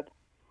باشد.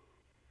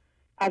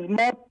 از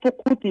مات تو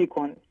قوطی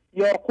کن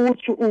یا قوت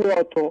که او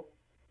را تو،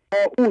 با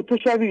او تو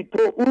شوی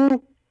تو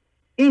او،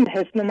 این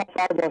حسن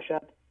مفر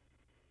باشد.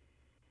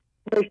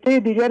 نوشته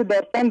دیگر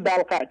داستان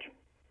دلقک.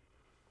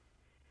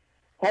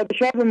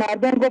 پادشاه به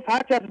مردم گفت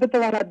هر کس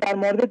بتواند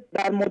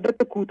در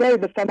مدت کوتاهی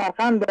به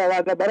سمرقند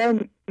برود و برای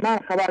من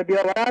خبر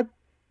بیاورد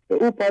به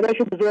او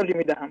پاداش بزرگی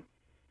میدهم.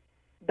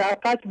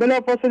 دلقک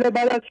بلافاصله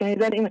بعد از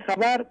شنیدن این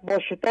خبر با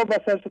شتاب و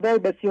سرصدای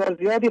بسیار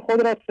زیادی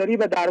خود را سریع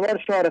به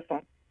دربار شاه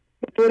رساند،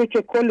 به طوری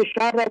که کل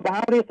شهر را به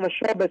هم ریخت و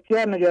شاه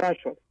بسیار نگران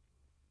شد.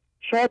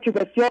 شاه که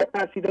بسیار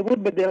ترسیده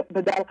بود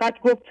به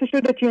دلقک گفت چه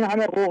شده که این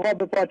همه غوغا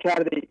به پا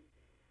کرده ای؟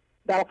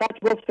 دلقک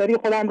گفت سریع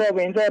خودم را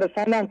به اینجا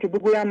رساندم که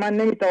بگویم من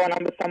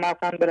نمیتوانم به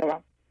سمرقند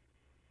بروم.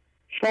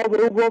 شاه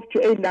به او گفت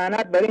که ای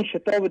لعنت بر این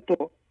شتاب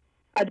تو،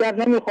 اگر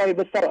نمیخوای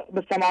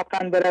به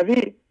سمرقند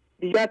بروی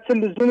دیگر چه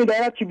لزومی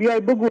دارد که بیای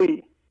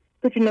بگویی؟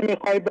 تو که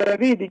نمیخوای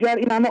بروی دیگر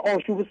این همه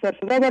آشوب و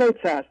سرصدا برای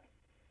چه است؟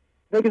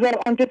 بگذار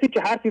آن کسی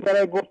که حرفی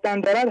برای گفتن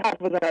دارد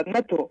حرف بزند،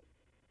 نه تو.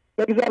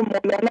 بگذار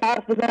مولانا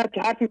حرف بزند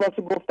که حرفی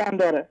واسه گفتن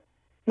داره،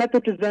 نه تو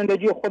که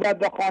زندگی خودت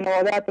و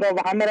خانوادت را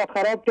و همه را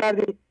خراب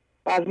کردی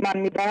و از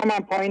من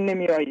میدانم پایین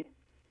نمیایی.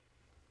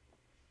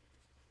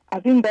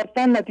 از این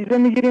داستان نتیجه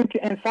میگیریم که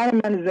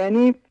انسان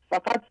منزنی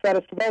فقط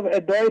سر صدا و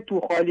ادعای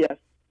تو خالی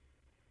است.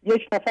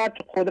 یک نفر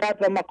که قدرت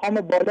و مقام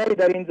بالایی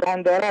در این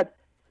جهان دارد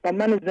و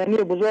منزنی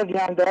بزرگی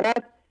هم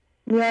دارد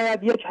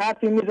میآید یک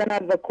حرفی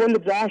میزند و کل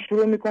جهان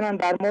شروع میکنند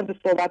در مورد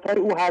صحبتهای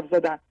او حرف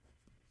زدن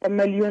و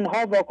میلیون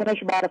ها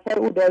واکنش به حرفهای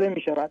او داده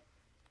می شود،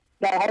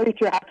 در حالی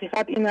که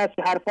حقیقت این است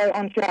که حرفهای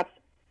آن شخص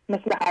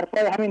مثل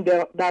حرفهای همین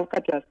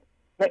دلقک است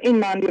و این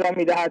معنی را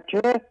می دهد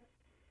که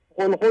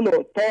غلغل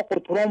و تاق و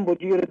ترنب و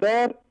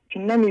گیردار که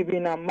نمی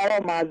بینم مرا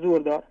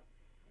معذور دار.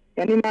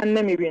 یعنی من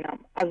نمی بینم،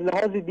 از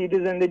لحاظ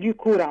دید زندگی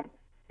کورم،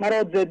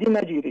 مرا جدی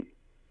نگیری.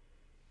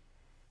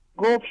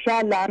 گفت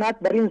شاه لعنت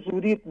بر این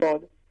زودیت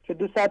باد که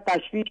 200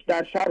 تشویش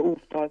در شهر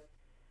افتاد.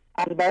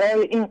 از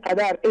برای این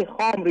قدر ای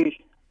خام ریش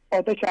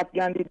آتش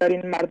افگندی در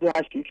این مرد و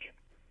حشیش.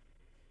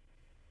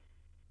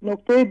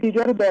 نکته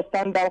دیگر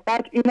داستان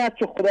دلقک این است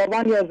که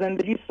خداوند یا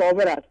زندگی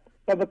صابر است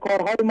و به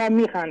کارهای ما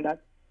میخندد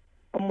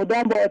و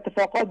مدام با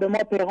اتفاقات به ما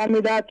پیغام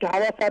میدهد که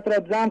حواست را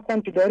جمع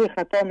کن که داری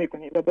خطا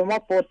میکنی و به ما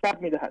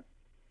فرصت میدهد.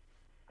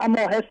 اما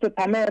حس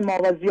طمع ما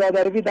و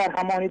زیاده‌روی در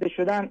همانیده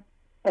شدن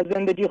و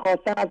زندگی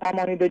خواستن از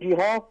همانیدگی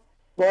ها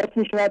باعث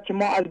می شود که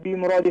ما از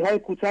بیمرادی های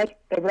کوچک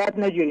عبرت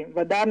نگیریم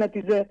و در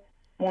نتیجه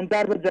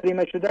منجر به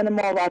جریمه شدن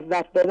ما و از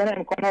دست دادن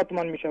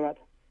امکاناتمان می شود.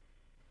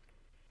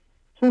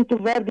 چون تو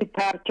وردی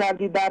ترک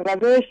کردی در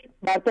روش،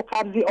 بر تو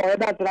قبضی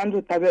آید از رنج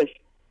و تبش.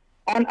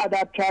 آن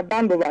ادب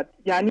کردن بود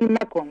یعنی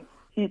مکن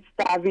هیچ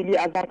تعویلی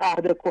از آن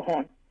عهد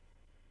کهن.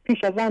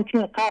 پیش از آن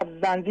چون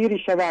قبض زنجیری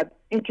شود،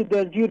 این که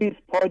دلگیری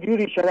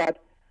پاجوری شود،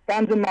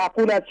 رنج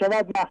معقولت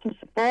شود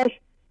محسوس پاش،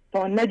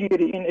 تا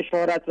نگیری این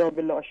اشارت را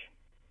بلاش.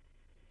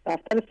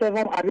 دفتر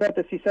سوم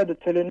ابیات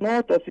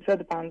 349 تا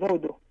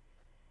 352.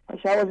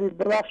 شهبازی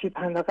ببخشید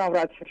پندقم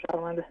رد شد،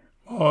 شرمنده.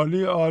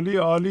 عالی عالی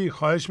عالی،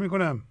 خواهش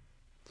میکنم.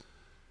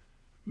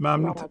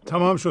 ممنون.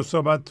 تمام شد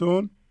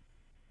صحبتتون؟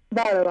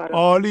 بله.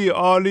 عالی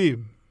عالی،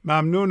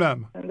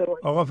 ممنونم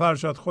آقا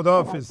فرشاد.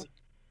 خداحافظ.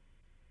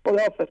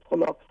 خداحافظ.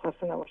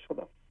 خسته نباش.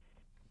 خدا.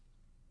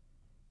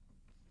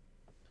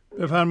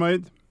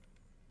 بفرمایید.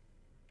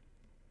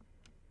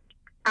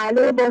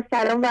 الو، با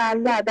سلام و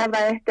عرض ادب و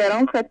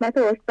احترام خدمت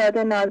استاد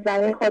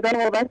نازنین. خدا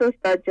قوت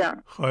استاد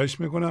جان. خواهش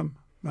میکنم.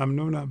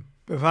 ممنونم.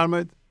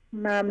 بفرمایید.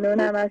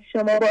 ممنونم از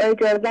شما. با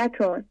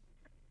اجازهتون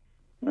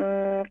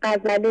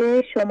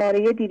غزل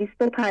شماره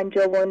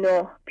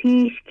 259.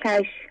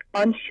 پیشکش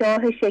آن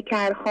شاه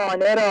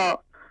شکرخانه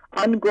را،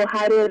 آن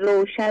گوهر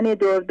روشن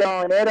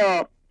دردانه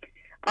را،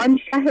 آن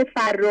شه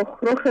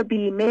فرخ رخ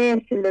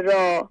بی‌مثل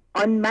را،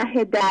 آن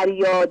مه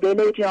دریا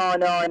دل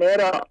جانانه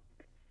را.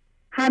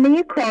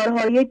 همه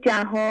کارهای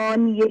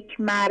جهان یک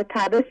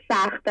مرتبه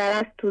سخت‌تر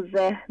از تو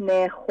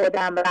ذهن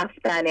خودم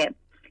رفتنه.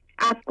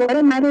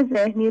 افکار من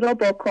ذهنی را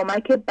با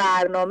کمک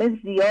برنامه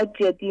زیاد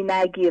جدی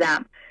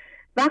نگیرم.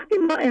 وقتی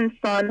ما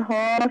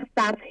انسان‌ها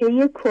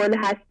صفحه کل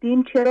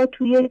هستیم چرا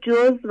توی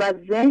جزء و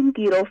ذهن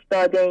گیر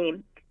افتاده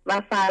ایم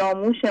و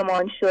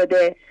فراموشمان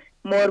شده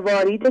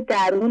مروارید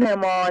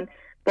درونمان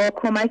با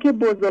کمک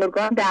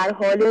بزرگان در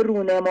حال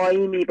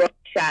رونمایی می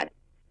باشد.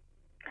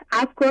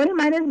 افکار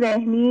من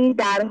ذهنی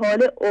در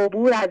حال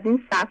عبور از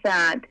این صفحه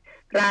اند.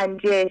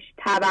 رنجش،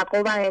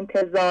 توقع و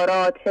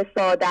انتظارات،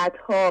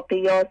 حسادت‌ها،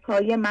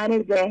 قیاس‌های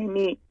من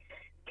ذهنی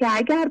که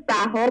اگر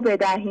بها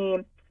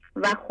بدهیم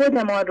و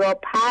خودمان را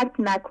پرت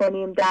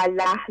نکنیم در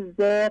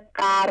لحظه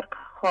غرق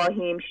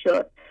خواهیم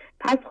شد.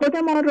 پس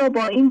خودمان را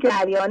با این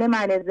جریان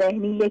من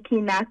ذهنی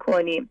یکی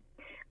نکنیم.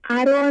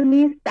 قرار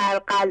نیست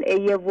در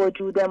قلعه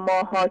وجود ما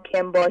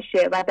حاکم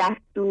باشه و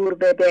دستور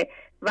بده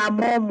و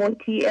ما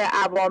مطیع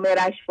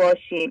اوامرش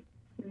باشیم.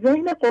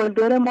 ذهن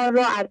قلدر ما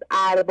را از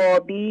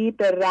اربابی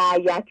به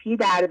رعیتی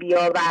در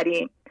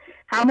بیاوریم.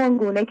 همان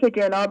گونه که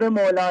جناب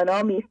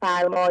مولانا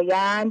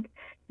می‌فرمایند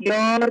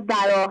یار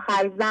در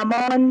آخر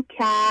زمان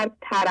کرد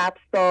طرب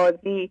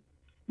سازی،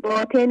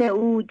 باطن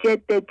او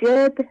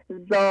جد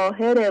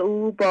ظاهر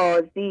او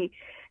بازی.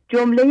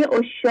 جمله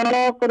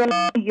عشاق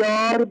را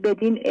یار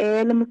بدین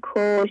علم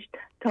کشت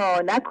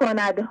تا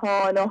نکند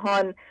هان و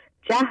هان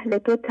جهل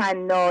تو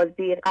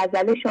تنازی.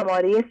 غزل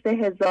شماره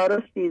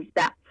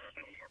 3013.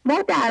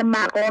 ما در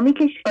مقامی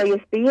که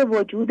شایسته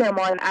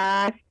وجودمان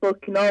است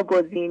سکنا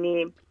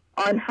گزینیم،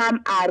 آن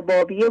هم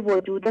اربابی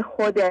وجود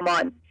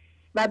خودمان،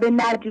 و به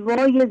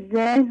نجوای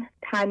ذهن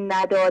تن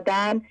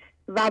ندادن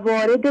و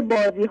وارد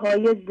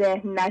بازی‌های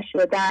ذهن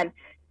نشدن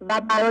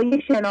و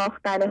برای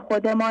شناختن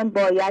خودمان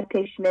باید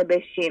تشنه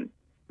بشیم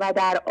و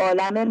در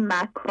عالم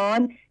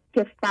مکان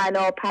که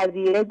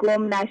فناپذیر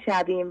گم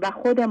نشویم و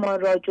خودمان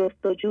را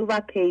جستجو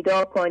و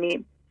پیدا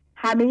کنیم.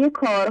 همه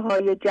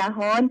کارهای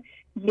جهان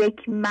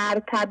یک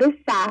مرتبه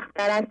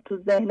سخت‌تر از تو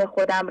ذهن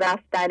خودم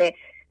رفتنه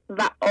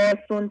و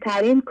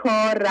آسونترین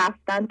کار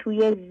رفتن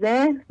توی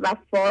ذهن و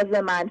فاز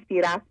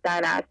منفی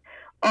رفتن است.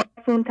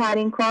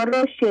 آسونترین کار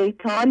را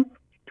شیطان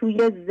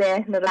توی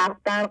ذهن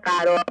رفتن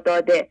قرار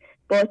داده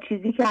با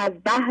چیزی که از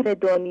بحر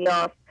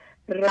دنیاست.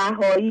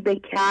 رهایی به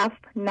کف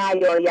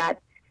نیاید.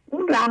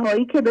 اون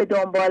رهایی که به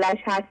دنبالش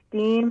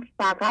هستیم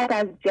فقط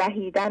از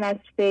جهیدن از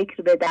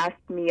فکر به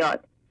دست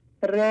میاد.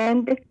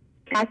 رند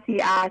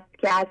کسی است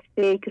که از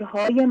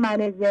فکرهای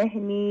من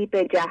ذهنی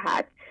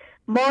بجهد.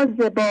 ما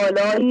ز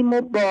بالاییم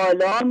و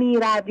بالا می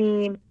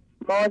رویم،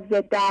 ما ز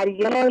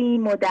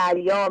دریاییم و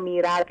دریا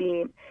می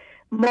رویم.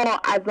 ما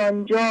از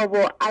آنجا و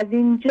از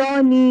اینجا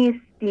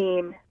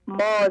نیستیم،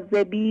 ما ز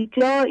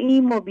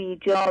بیجاییم و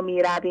بیجا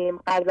می رویم.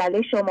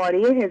 غزل شماره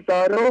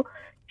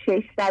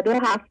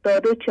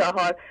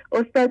 1674.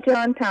 استاد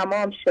جان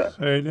تمام شد.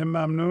 خیلی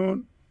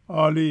ممنون.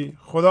 عالی.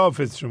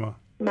 خداحافظ شما.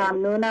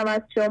 ممنونم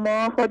از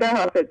شما. خدا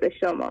حافظ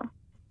شما.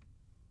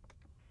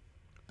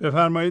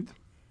 بفرمایید.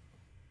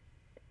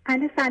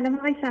 سلام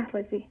آقای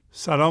شهبازی.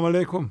 سلام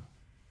علیکم.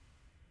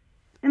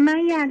 من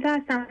یلدا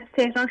هستم از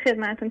تهران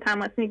خدمتتون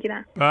تماس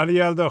میگیرم. بله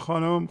یلدا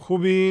خانم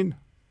خوبین؟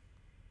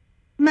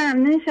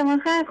 ممنون. شما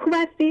خوب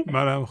هستید؟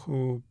 منم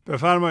خوب.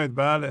 بفرمایید.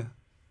 بله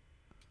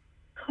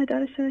خدا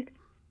رو شکر.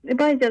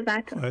 با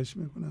اجازهتون. خواهش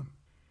میکنم.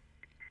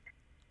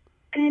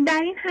 در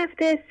این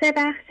هفته 3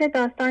 بخش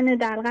داستان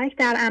دلقک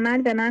در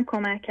عمل به من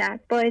کمک کرد.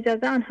 با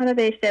اجازه آنها را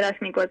به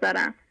اشتراک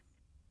میگذارم.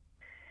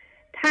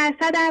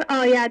 ترسد در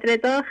آید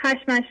رضا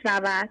خشمش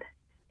رود،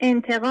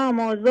 انتقام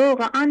و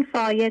ذوق آن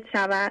فاید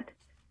شود.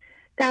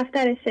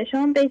 دفتر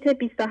ششم بیت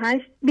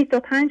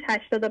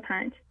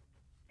 2585.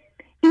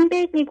 این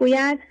بیت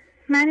میگوید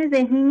من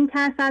ذهنی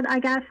میترسد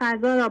اگر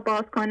فضا را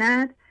باز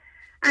کند،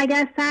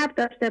 اگر صبر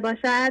داشته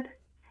باشد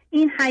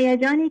این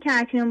هیجانی که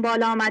اکنون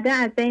بالا آمده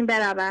از بین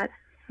برود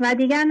و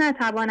دیگر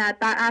نتواند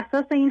بر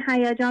اساس این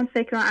هیجان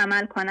فکر و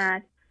عمل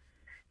کند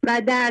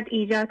و درد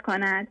ایجاد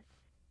کند.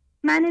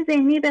 من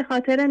ذهنی به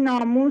خاطر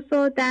ناموس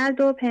و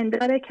درد و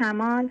پندار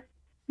کمال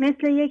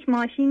مثل یک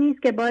ماشینی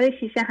است که بار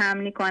شیشه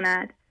حمل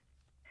کند.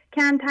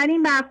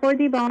 کمترین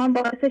برخوردی با آن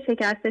باعث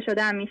شکسته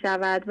شدن می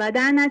شود و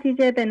در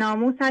نتیجه به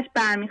ناموسش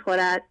برمی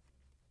خورد.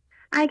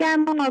 اگر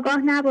ما آگاه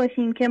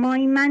نباشیم که ما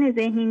این من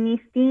ذهنی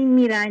نیستیم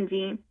می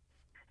رنجیم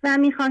و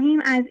می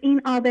خواهیم از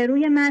این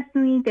آبروی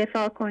مصنوعی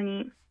دفاع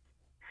کنیم.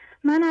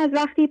 من از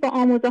وقتی با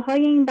آموزه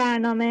های این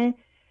برنامه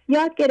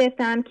یاد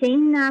گرفتم که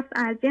این نفس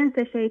از جنس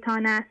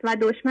شیطان است و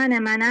دشمن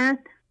من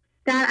است،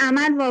 در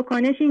عمل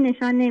واکنشی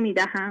نشان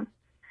نمیدهم.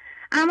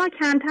 اما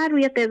کمتر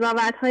روی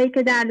قضاوت‌هایی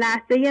که در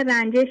لحظه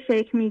رنجش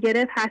شکل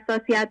می‌گرفت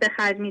حساسیت به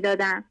خرج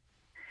می‌دادم.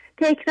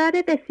 تکرار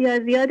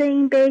بسیار زیاد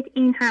این بیت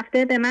این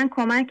هفته به من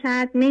کمک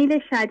کرد میل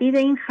شدید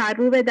این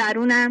خروب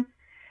درونم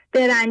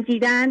به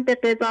رنجیدن، به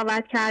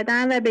قضاوت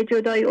کردن و به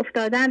جدایی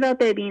افتادن را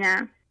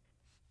ببینم.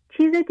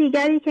 چیز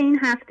دیگری که این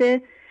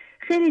هفته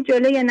خیلی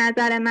جلوی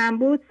نظر من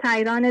بود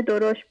سیران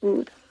درشت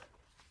بود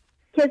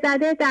که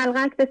زده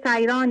دلغک به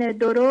سیران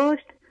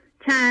درشت،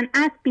 چند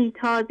اسبی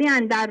تازی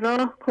اندر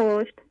راه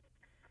کشت.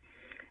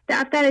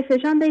 دفتر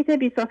ششم بیت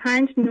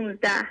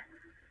 25-19.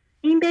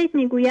 این بیت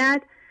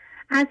میگوید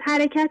از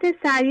حرکت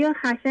سریع و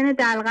خشن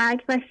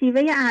دلغک و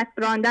شیوه اسب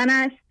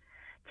راندنش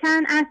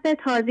چند اسب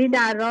تازی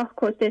در راه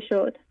کشته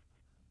شد.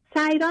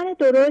 سیران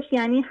درشت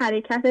یعنی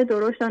حرکت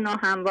درشت و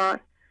ناهموار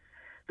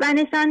و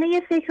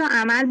نشانه فکر و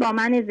عمل با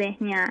من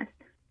ذهنی است.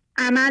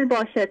 عمل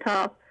با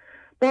شتاب،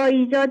 با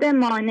ایجاد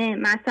مانع،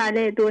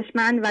 مسئله،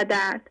 دشمن و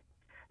درد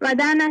و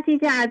در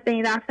نتیجه از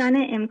بین رفتن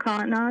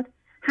امکانات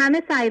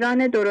همه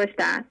سیران درشت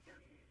است.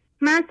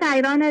 من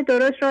سیران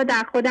درشت را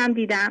در خودم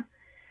دیدم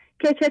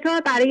که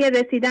چطور برای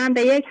رسیدن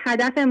به یک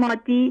هدف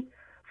مادی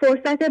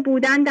فرصت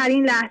بودن در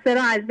این لحظه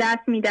را از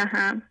دست می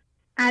دهم.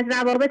 از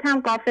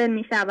روابطم غافل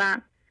می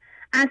شوم.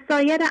 از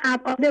سایر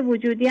ابعاد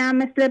وجودیم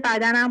مثل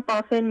بدنم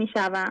غافل می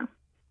شوم.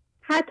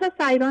 حتی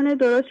سیران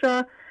درشت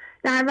را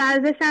در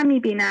ورزشم می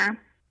بینم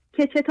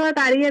که چطور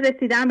برای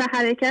رسیدن به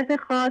حرکت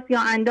خاص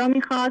یا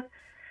اندامی خاص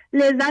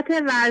لذت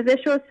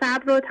ورزش و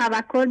صبر و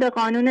توکل به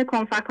قانون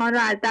کنفکان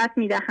را از دست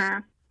می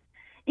دهم.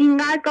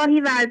 اینقدر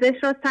گاهی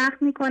ورزش را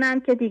سخت می کنم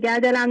که دیگر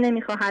دلم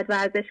نمی خواهد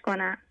ورزش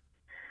کنم.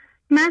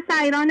 من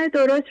سیران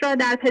درشت را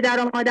در پدر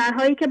و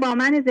مادرهایی که با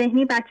من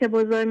ذهنی بچه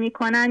بزرگ می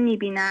کنن می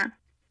بینم.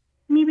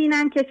 می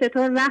بینم که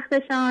چطور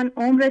وقتشان،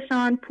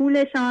 عمرشان،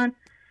 پولشان،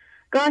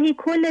 گاهی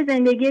کل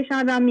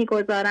زندگیشان را می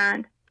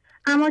گذارند.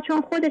 اما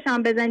چون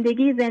خودشان به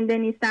زندگی زنده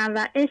نیستند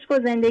و عشق و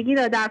زندگی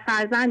را در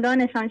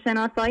فرزندانشان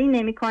شناسایی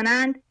نمی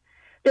کنند،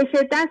 به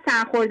شدت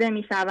سرخورده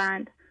می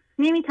شوند.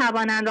 نمی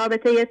توانند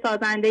رابطه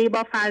سازنده‌ای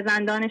با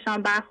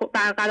فرزندانشان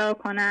برقرار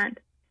کنند.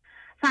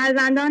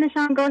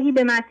 فرزندانشان گاهی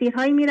به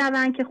مسیرهایی می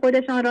روند که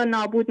خودشان را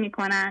نابود می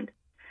کنند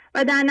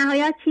و در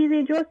نهایت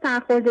چیزی جز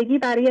سرخوردگی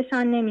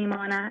برایشان نمی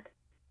ماند.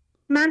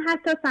 من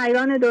حتی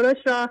سیران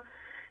درشت را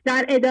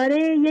در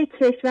اداره یک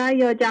کشور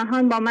یا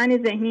جهان با من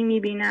ذهنی می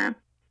بینم.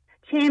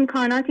 چه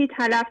امکاناتی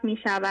تلف می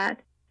شود،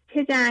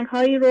 چه جنگ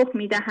هایی رخ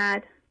می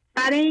دهد.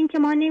 برای اینکه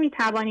ما نمی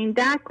توانیم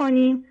درک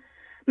کنیم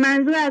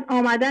منظور از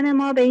آمدن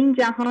ما به این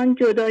جهان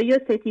جدایی و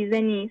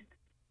ستیزه نیست.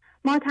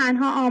 ما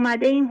تنها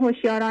آمده این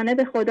هوشیارانه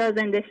به خدا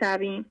زنده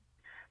شویم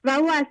و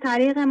او از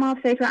طریق ما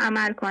فکر و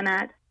عمل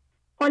کند.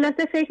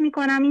 خلاصه فکر می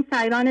کنم این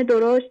سیران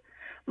درشت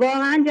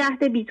واقعا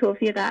جهد بی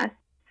توفیق است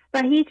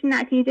و هیچ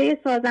نتیجه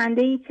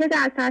سازنده‌ای چه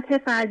در سطح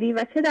فردی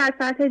و چه در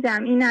سطح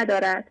جمعی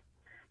ندارد.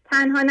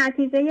 تنها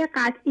نتیجه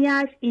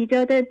قطعیش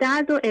ایجاد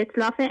درد و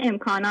اتلاف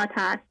امکانات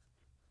است.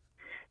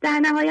 در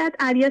نهایت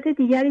ابیات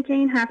دیگری که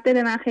این هفته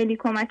به من خیلی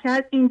کمک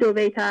کرد این دو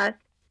بیت است.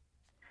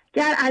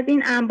 گر از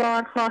این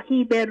انبار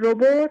خواهی بر رو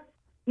بر،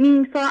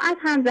 نیم ساعت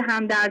هم ز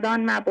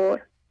همدردان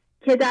مبر.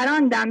 که در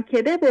آن دم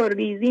که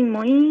ببری زین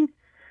معین،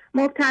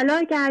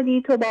 مبتلا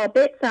گردی تو با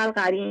بئس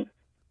القرین.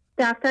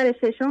 دفتر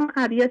ششم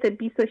ابیات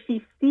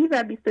 26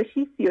 و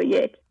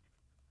 26-31.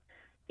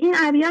 این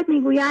ابیات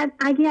میگوید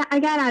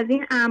اگر از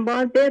این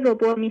انبار بر و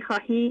بر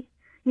میخواهی،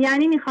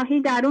 یعنی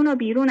میخواهی درون و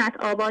بیرونت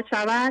آباد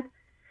شود،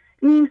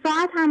 نیم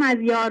ساعت هم از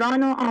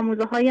یاران و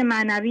آموزه های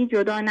معنوی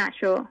جدا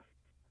نشو.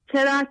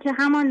 چرا که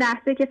همان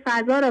لحظه که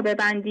فضا را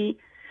ببندی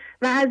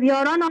و از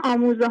یاران و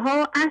آموزه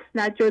ها و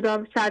اصلت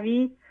جدا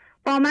شوی،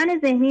 با من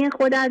ذهنی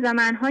خودت و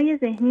منهای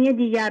ذهنی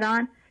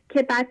دیگران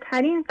که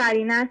بدترین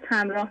قرینه است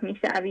همراه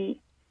میشوی.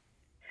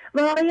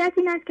 واقعیت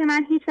این است که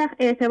من هیچ وقت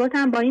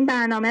ارتباطم با این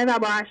برنامه و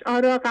با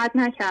اشعار را قطع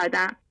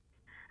نکردم.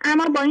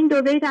 اما با این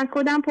دو بیت از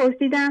خودم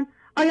پرسیدم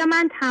آیا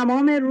من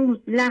تمام روز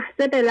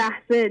لحظه به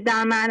لحظه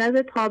در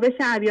معرض تابش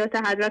ابیات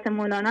حضرت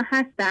مولانا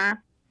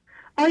هستم؟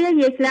 آیا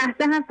یک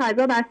لحظه هم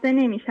فضا بسته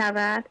نمی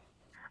شود؟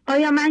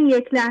 آیا من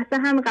یک لحظه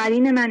هم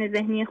قرین من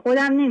ذهنی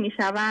خودم نمی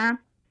شوم؟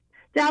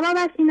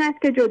 جوابش این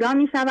است که جدا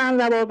می شوم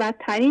و با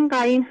بدترین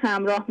قرین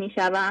همراه می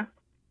شوم.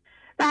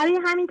 برای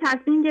همین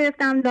تصمیم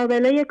گرفتم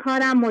لابلای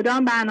کارم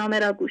مدام برنامه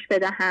را گوش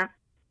بدهم.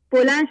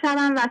 بلند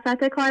شوم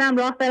وسط کارم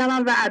راه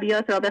بروم و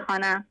ابیات را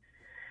بخوانم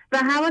و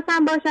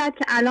حواسم باشد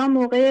که الان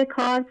موقع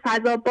کار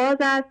فضا باز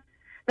است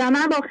و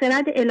من با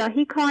خرد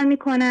الهی کار می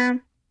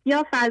کنم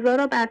یا فضا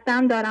را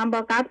بستم دارم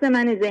با قبض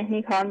من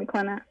ذهنی کار می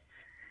کنم.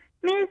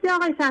 مرسی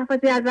آقای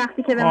شهبازی از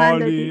وقتی که به من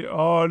دادید.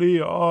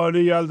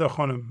 عالی یلدا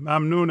خانم،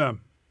 ممنونم.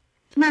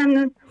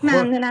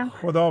 ممنونم.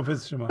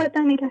 خداحافظ شما.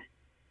 خدا نگهدار.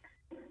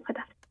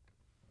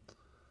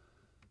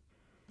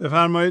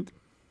 بفرمایید.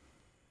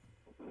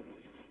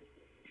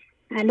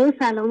 الو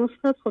سلام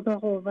استاد، خدا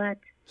قوت.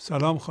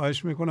 سلام،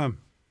 خواهش میکنم.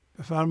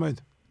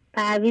 بفرمایید.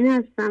 پروین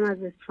هستم از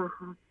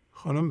اصفهان.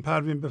 خانم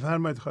پروین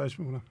بفرمایید، خواهش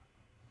میکنم.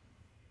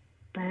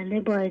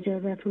 بله با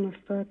اجازتون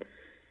استاد.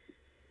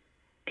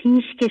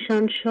 پیش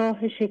کشان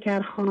شاه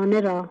شکرخانه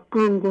را،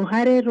 آن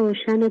گوهر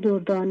روشن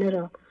دردانه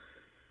را.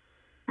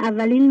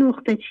 اولین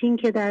نقطه چین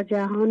که در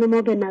جهان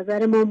ما به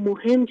نظر ما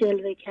مهم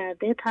جلوه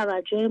کرده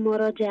توجه ما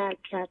را جلب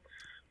کرد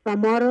و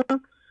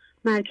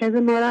مرکز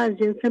ما را از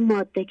جنس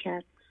ماده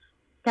کرد.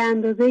 به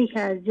اندازه‌ای که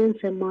از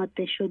جنس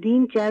ماده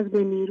شدیم جذب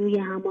نیروی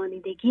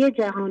همانیدگی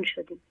جهان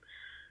شدیم.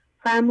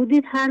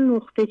 فرمودید هر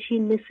نقطه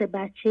چین مثل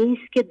بچه‌ای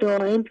است که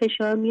دائم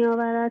فشار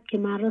می‌آورد که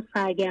من را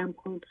سرگرم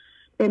کن،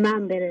 به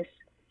من برس.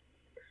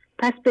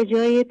 پس به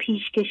جای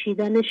پیش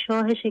کشیدن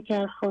شاه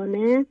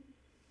شکرخانه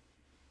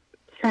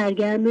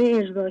سرگرم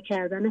ارضا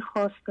کردن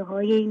خواسته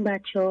های این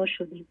بچه ها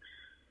شدیم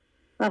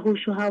و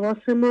هوش و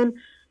حواسمان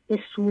به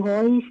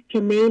سوهایی است که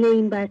میل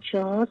این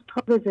بچه هاست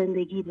تا به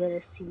زندگی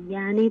برسیم،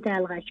 یعنی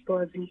دلقک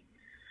بازی.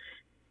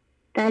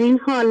 در این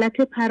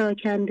حالت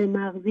پراکنده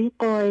مغزی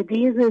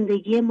قاعده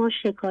زندگی ما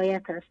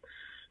شکایت است،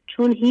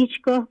 چون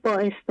هیچگاه با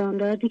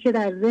استانداردی که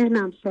در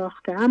ذهنم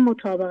ساخته‌ام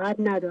مطابقت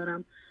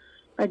ندارم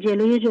و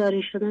جلوی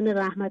جاری شدن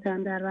رحمت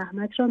اندر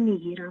رحمت را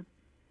میگیرم.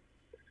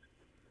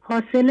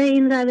 حاصل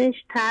این روش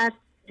ترس،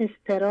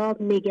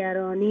 اضطراب،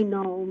 نگرانی،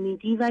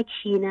 ناامیدی و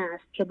کینه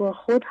است که با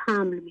خود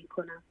حمل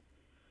میکنم.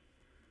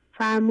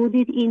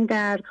 فرمودید این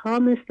دردها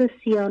مثل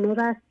سیانور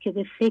است که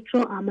به فکر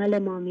و عمل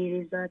ما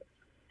میریزد،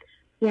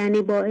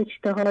 یعنی با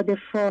اجتهاد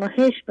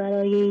فاحش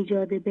برای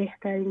ایجاد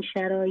بهترین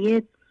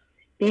شرایط،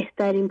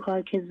 بهترین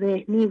پارک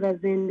ذهنی و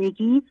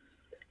زندگی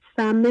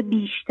سم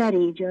بیشتری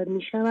ایجاد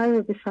می شود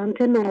و به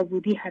سمت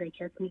نابودی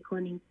حرکت می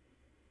کنیم.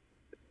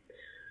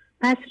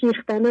 پس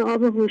ریختن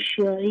آب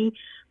هوشیاری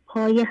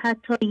پای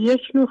حتی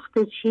یک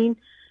نقطه چین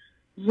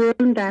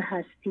ظلم در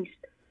هستی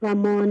است و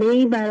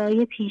مانعی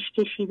برای پیش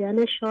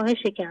کشیدن شاه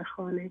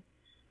شکرخانه.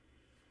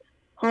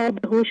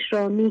 آب هوش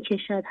را می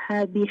کشد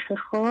هر بیخ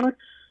خار،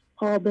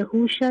 آب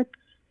هوشت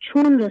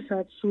چون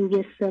رسد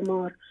سوی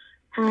ثمار.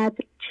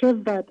 عدل چه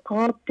بود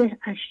آب ده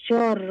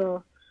اشجار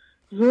را،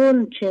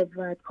 ظلم چه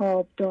بود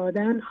آب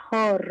دادن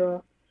خار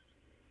را.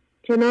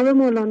 جناب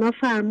مولانا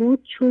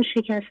فرمود چون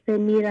شکسته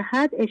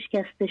میرهد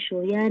اشکسته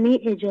شو، یعنی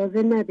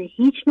اجازه نده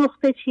هیچ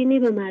نقطه چینی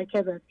به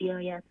مرکزت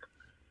بیاید.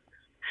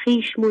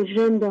 خیش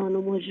مجرم دان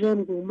و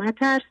مجرم گو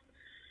مترس،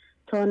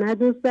 تا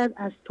ندزدد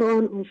از تو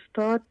آن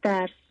استاد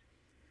درس.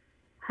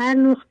 هر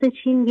نقطه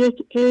چین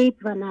یک عیب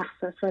و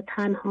نقص است و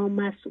تنها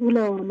مسئول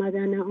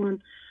آمدن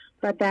آن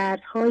و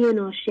دردهای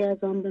ناشی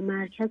از آن به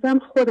مرکزم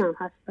خودم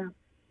هستم.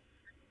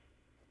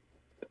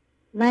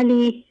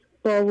 ولی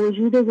با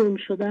وجود گم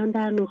شدن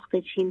در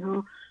نقطه چین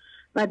ها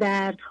و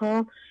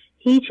دردها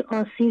هیچ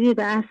آسیبی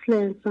به اصل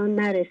انسان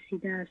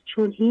نرسیده است،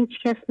 چون هیچ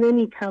کس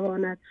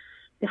نمیتواند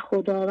به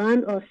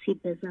خداوند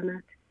آسیب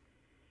بزند.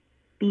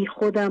 بی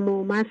خودم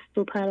و مست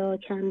و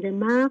پراکنده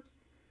مغز،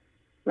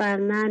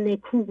 ورنه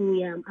نکو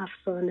گویم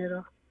افسانه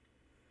را.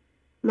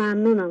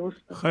 ممنونم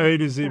استاد.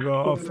 خیلی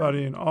زیبا،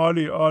 آفرین،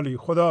 عالی عالی.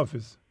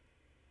 خداحافظ.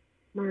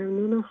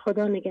 ممنونم،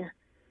 خدا نگهدار.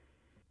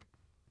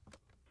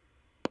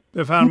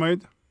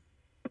 بفرمایید.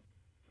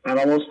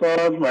 سلام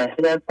استاد،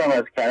 مهدی هستم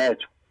از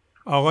کرج.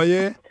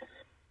 آقای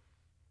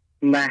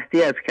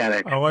مهدی از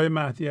کرج. آقای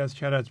مهدی از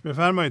کرج،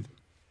 بفرمایید.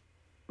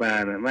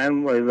 بله،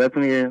 من با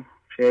اجازهتون یه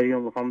شعری رو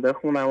میخوام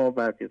بخونم و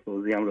بعد یه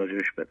توضیح هم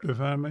راجعش بدم.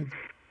 بفرمایید.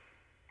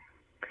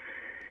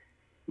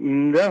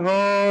 این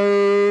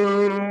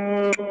دهان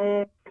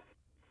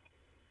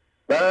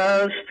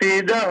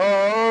بستی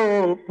دهانی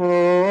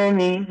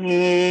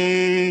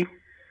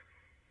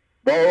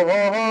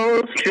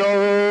باز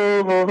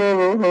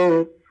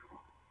شد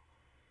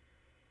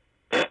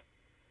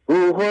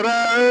او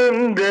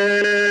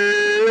خورنده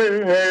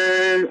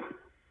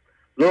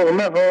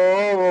لقمه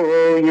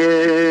های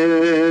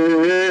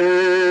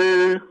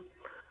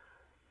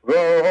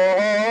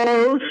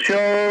راز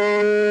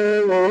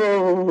شد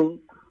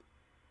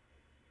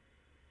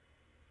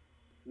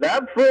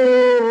لب و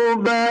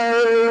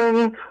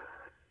بند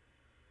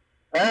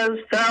از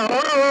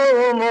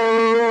طعام و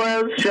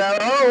از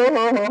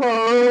شراب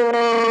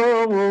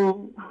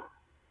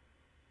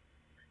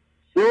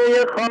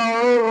سوی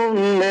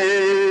خانه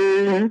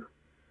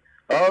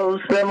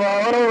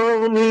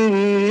آسمانی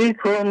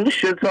کن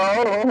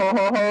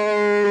شتاب.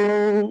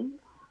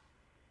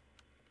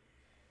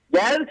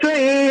 گر تو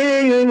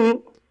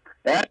این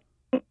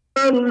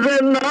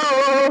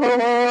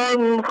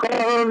زندان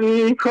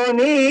خالی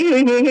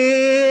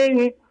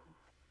کنی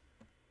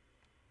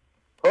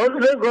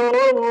حضر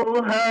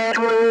گوهر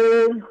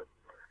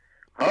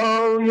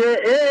های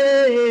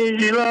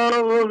اجرا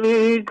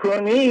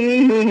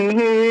کنی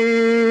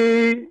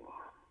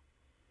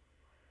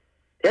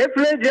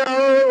طفل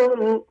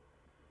جان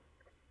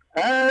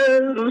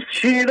از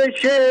شیر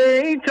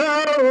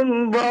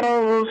شیطان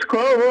باز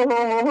کن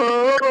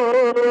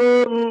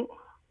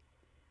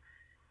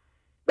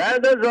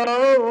بعد از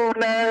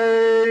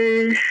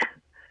آنش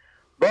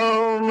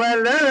با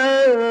ملکم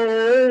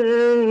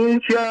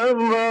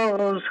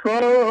باز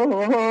کن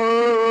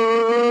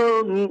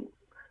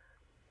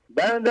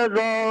بعد از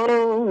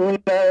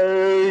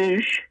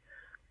آنش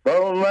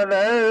با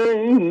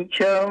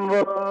ملکم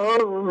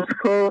باز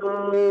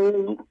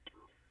کن.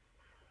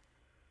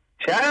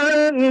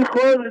 چند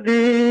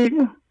خوردی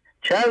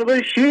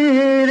چرب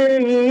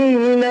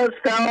شیرین از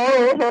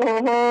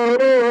طعام،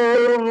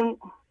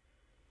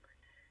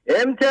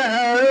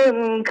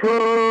 امتحان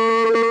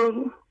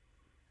کن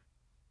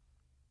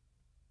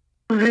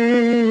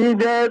روزی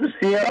در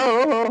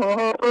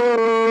سیام،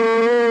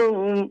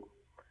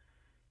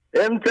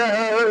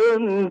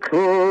 امتحان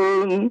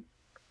کن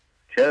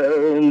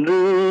چند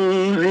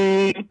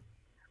روزی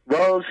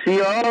با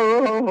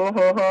سیام.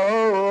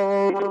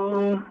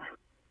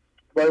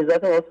 با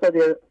عزت استاد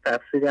یه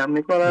تفسیری هم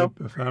میکنم.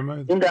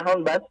 این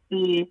دهان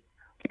بستی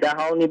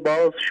دهانی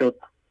باز شد،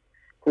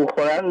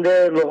 کوخورند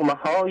لقمه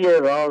های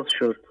راز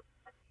شد.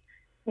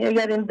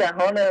 اگر این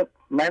دهان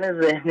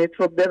من ذهنیت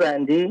رو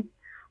ببندی،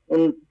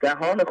 اون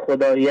دهان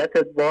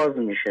خداییتت باز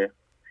میشه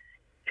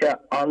که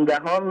آن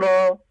دهان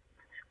را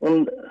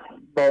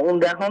با اون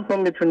دهان تو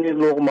میتونی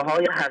لقمه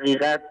های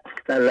حقیقت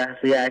در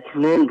لحظه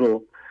اکنون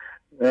رو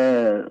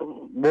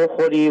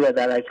بخوری و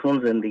در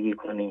اکنون زندگی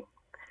کنی.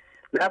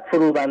 لب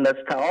فروبند از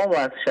طعام و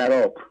از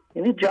شراب،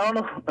 یعنی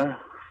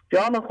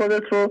جان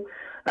خودت رو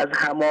از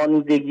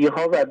همانیدگی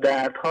ها و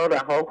دردها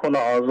رها کن و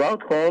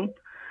آزاد کن،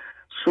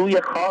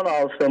 سوی خوان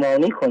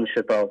آسمانی کن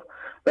شتاب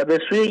و به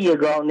سوی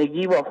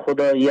یگانگی با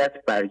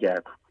خداییت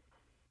برگرد.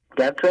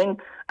 گر تو این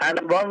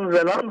الوان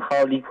زنان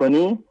خالی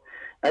کنی،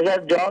 اگر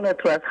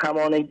جانت رو از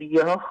همانیدگی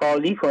ها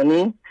خالی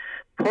کنی،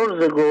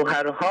 پر ز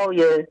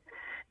گوهرهای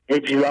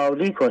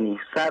اجلالی کنی،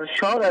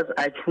 سرشار از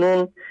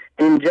اکنون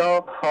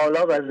اینجا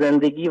حالا و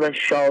زندگی و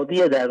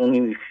شادی درونی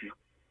میشی.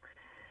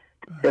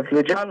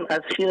 طفل جان از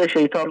شیر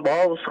شیطان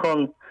باز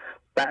کن،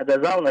 بعد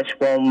از آنش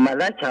با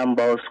ملک هم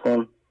باز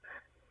کن.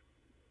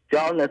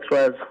 جانت رو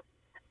از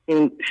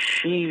این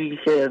شیری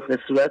که به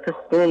صورت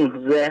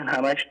خون ذهن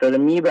همش داره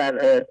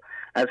میبره،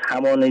 از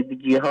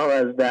همانیدگی ها و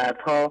از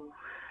دردها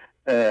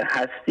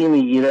هستی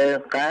میگیره،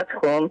 قطع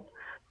کن.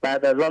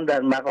 بعد از آن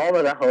در مقام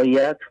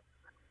رهایت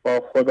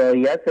با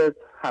خداییت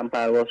هم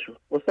پرواز شد.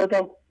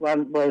 استادم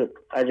من با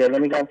عجله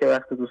میگم که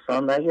وقت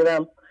دوستان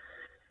نگیرم.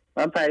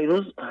 من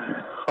پیروز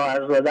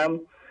خواهرزادم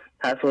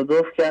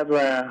تصادف کرد و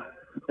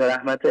به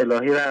رحمت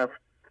الهی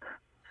رفت.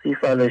 30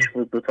 سالش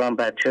بود، 2 تا هم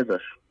بچه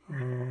داشت.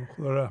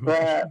 و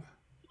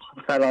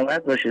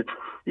سلامت باشید.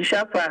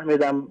 دیشب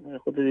فهمیدم،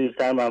 خود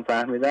دیرتر من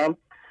فهمیدم.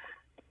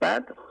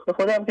 بعد به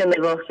خودم که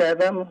نگاه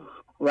کردم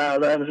و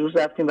حالا امروز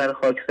رفتیم برای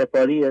خاک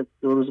سپاری،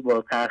 2 روز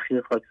با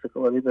تأخیر خاک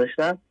سپاری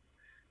داشتم،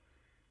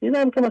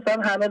 دیدم که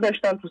مثلا همه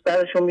داشتن تو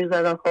سرشون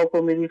میزدن،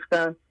 خاکو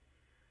میریختن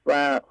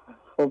و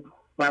خب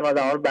من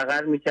آدم ها رو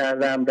بغل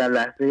میکردم، در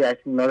لحظه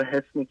اکنون رو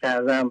حس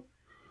میکردم،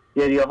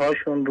 گریه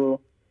هاشون رو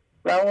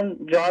و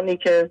اون جانی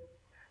که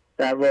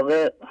در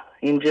واقع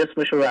این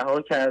جسمش رو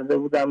رها کرده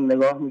بودم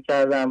نگاه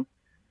میکردم.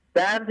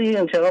 دردی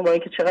اونچنان، با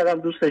اینکه چقدر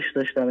دوستش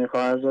داشتم این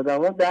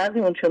خواهرزادم، دردی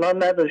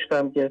اونچنان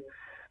نداشتم که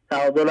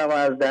تعادلم رو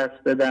از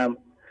دست بدم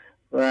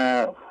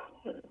و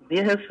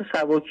یه حس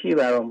سبکی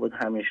برام بود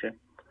همیشه.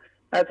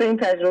 حتی این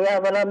تجربه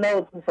اولم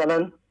نبود،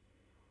 مثلا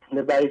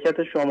به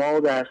برکت شما و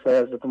درس‌های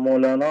حضرت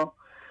مولانا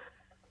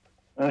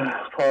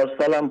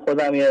پارسالم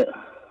خودم یه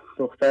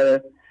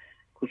دختر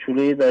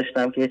کوچولویی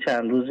داشتم که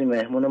چند روزی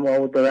مهمون ما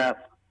بود و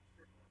رفت.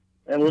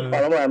 امروز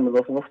خانم هم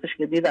گفتش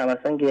که دیدم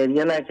اصلا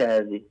گریه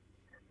نکردی.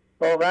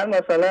 واقعا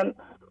مثلا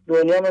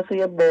دنیا مثل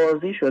یه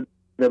بازی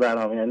شده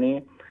برام،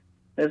 یعنی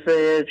مثل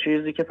یه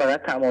چیزی که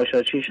فقط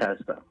تماشاچیش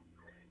هستم.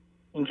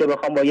 این که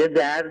بخوام با یه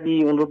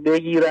دردی اون رو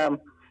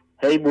بگیرم،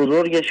 هی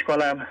بزرگش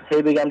کنم،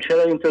 هی بگم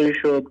چرا اینطوری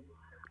شد،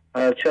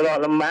 چرا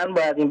حالا من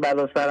باید این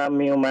بلا سرم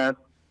می اومد.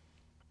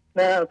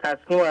 نه،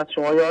 تصمیم از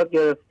شما یاد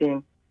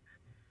گرفتیم،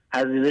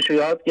 پذیرش رو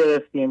یاد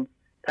گرفتیم،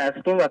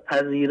 تصمیم و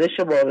پذیرش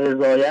با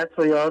رضایت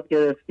رو یاد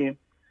گرفتیم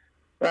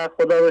و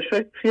خدا به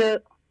شکر توی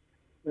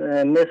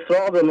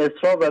مصرع به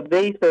مصرع و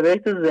بیت به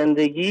بیت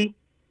زندگی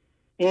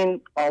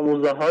این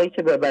آموزه هایی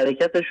که به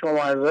برکت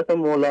شما حضرت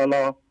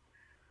مولانا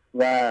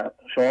و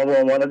شما به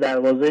عنوان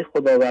دروازه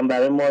خداوند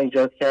برای ما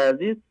ایجاد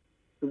کردید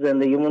تو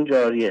زندگیمون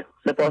جاریه.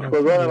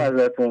 سپاسگزارم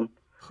ازتون.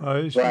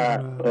 خواهش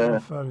می‌کنم.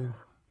 آفرین.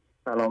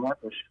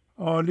 سلامت باشید.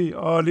 عالی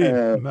عالی،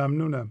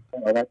 ممنونم.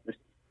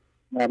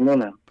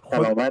 ممنونم.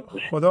 سلامت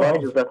باشید.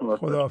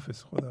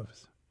 خداحافظ.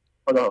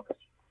 خداحافظ.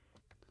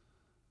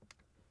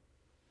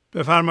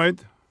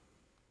 بفرمایید.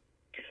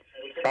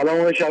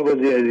 سلام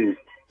شهبازی عزیز.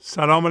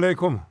 سلام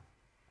علیکم.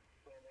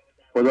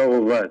 خدا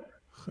قوت.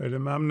 خیلی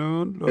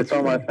ممنون.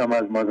 حسام هستم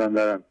از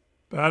مازندران.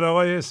 بله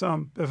آقای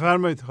حسام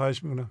بفرمایید.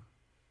 خواهش می‌کنم.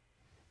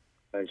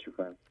 خواهش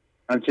می‌کنم.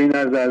 همچنین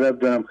عرض ادب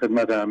دارم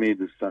خدمت همه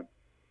دوستان.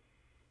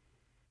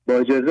 با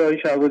اجازه آقای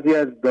شهبازی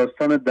از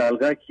داستان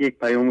دلغک یک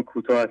پیام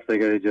کوتاه است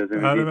اگر اجازه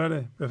میدید.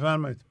 بله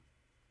بفرمایید.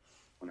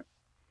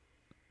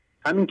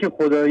 همین که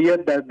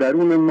خداییت در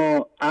درون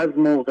ما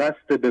عزم و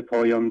قصد به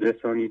پایان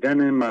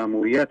رسانیدن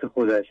مأموریت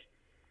خودش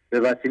به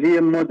وسیله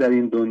ما در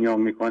این دنیا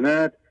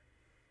می‌کند،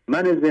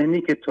 من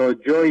ذهنی که تا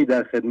جایی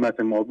در خدمت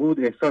ما بود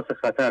احساس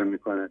خطر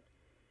می‌کند.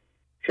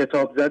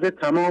 شتاب زده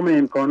تمام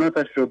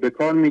امکاناتش را به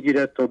کار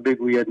می‌گیرد تا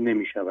بگوید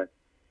نمی‌شود.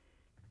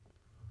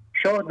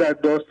 شاه در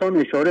داستان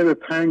اشاره به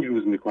 5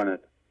 روز می‌کند.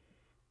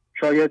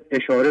 شاید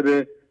اشاره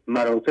به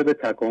مراتب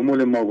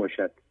تکامل ما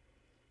باشد.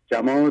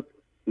 جماد،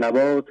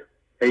 نبات،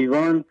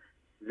 حیوان،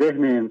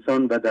 ذهن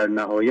انسان و در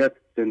نهایت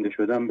زنده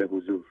شدن به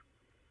حضور.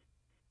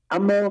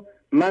 اما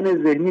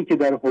من ذهنی که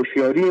در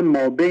هوشیاری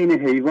ما بین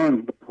حیوان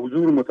و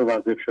حضور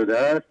متوقف شده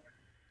است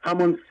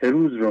همان 3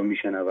 روز را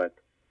میشنود.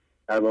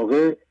 در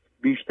واقع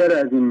بیشتر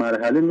از این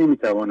مرحله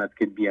نمیتواند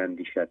که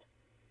بیاندیشد.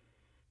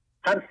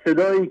 هر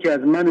صدایی که از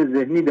من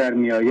ذهنی در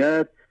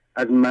میآید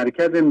از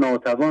مرکز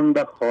ناتوان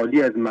و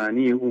خالی از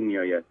معنی او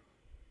میآید.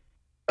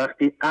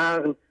 وقتی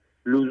عقل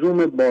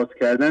لزوم باز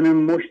کردن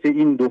مشت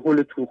این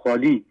دهل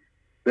توخالی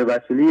به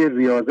وسیله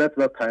ریاضت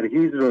و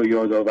پرهیز را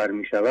یادآور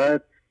می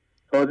شود،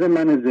 تازه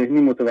من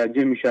ذهنی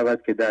متوجه می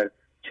شود که در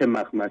چه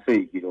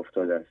مخمسه‌ای گیر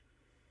افتاده است.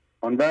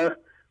 آن وقت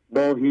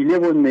با حیله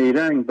و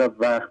نیرنگ و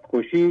وقت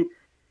کشی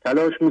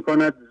تلاش می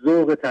کند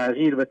ذوق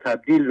تغییر و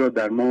تبدیل را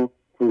در ما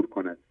کور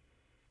کند.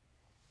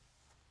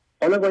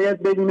 حالا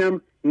باید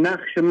ببینم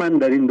نقش من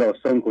در این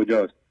داستان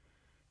کجاست.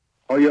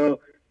 آیا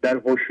در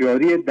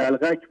هوشیاری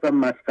دلغک و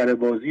مسخره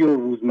بازی و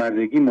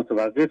روزمرگی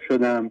متوقف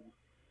شدم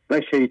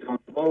و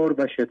شیطانوار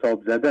و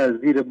شتاب زده از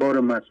زیر بار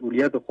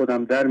مسئولیت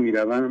خودم در می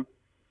روم،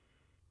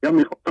 یا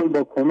می خواهم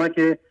با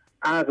کمک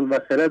عقل و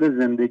خرد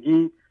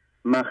زندگی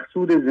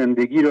مقصود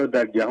زندگی را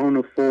در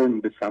جهان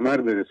فرم به ثمر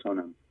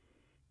برسانم؟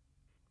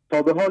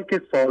 تا به حال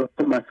که سالها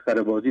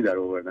مسخره بازی در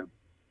آوردم،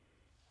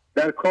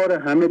 در کار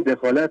همه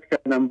دخالت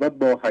کردم و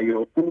با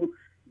هیاهو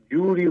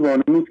جوری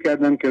وانمود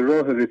کردم که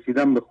راه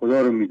رسیدن به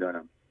خدا رو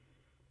میدانم.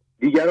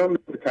 دیگران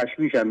به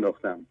تشویش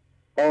انداختم.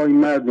 آی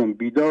مردم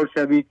بیدار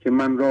شوید که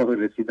من راه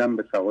رسیدن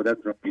به سعادت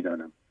را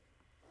میدانم.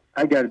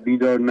 اگر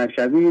بیدار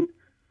نشوید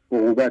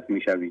عقوبت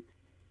میشوید.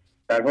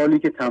 در حالی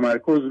که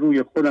تمرکز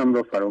روی خودم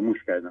را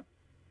فراموش کردم.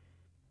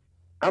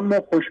 اما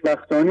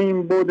خوشبختانه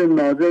این بود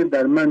ناظر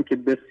در من که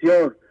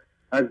بسیار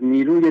از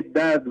نیروی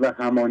درد و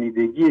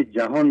همانیدگی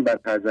جهان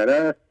برحذر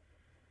است،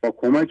 با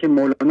کمک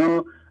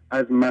مولانا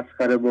از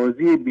مسخره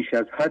بازی بیش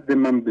از حد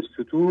من به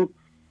سطوح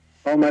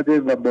آمده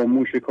و با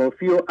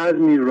موشکافی و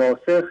عزمی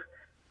راسخ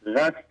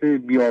قصد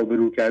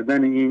بی‌آبرو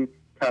کردن این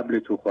طبل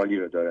توخالی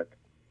را دارد.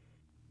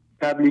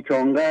 طبلی که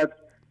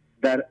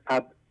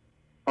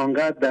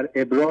آنقدر در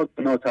ابراز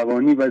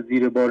ناتوانی و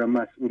زیر بار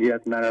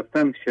مسئولیت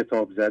نرفتن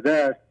شتاب زده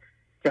است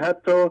که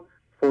حتی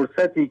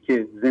فرصتی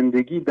که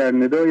زندگی در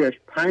ندایش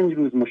 5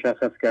 روز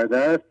مشخص کرده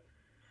است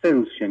 3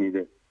 روز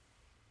شنیده.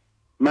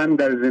 من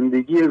در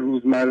زندگی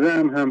روزمره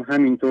هم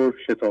همینطور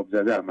شتاب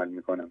زده عمل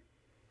میکنم.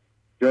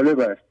 جالب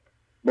است،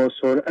 با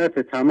سرعت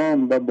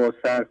تمام و با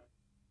صرف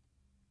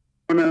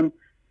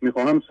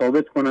میخواهم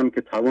ثابت کنم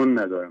که توان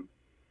ندارم.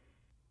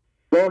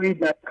 گاهی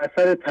در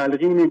اثر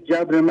تلقین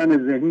جبر من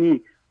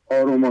ذهنی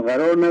آروم و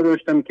قرار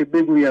نداشتم که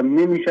بگویم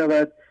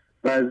نمیشود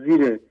و از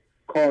زیر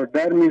کار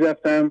در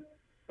میرفتم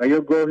و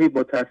یا گاهی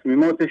با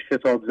تصمیمات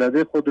شتاب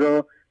زده خود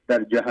را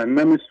در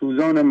جهنم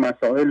سوزان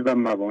مسائل و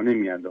موانع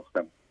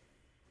میانداختم.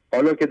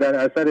 حالا که در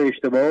اثر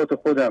اشتباهات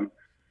خودم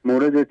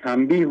مورد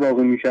تنبیه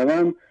واقع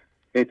میشوم،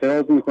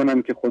 اعتراض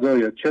میکنم که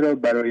خدایا چرا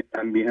برای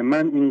تنبیه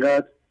من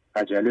اینقدر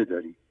عجله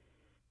داری؟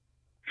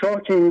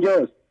 شاه که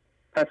اینجاست،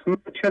 پس من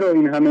چرا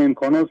این همه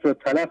امکانات را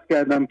تلف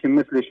کردم که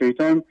مثل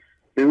شیطان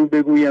به او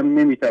بگویم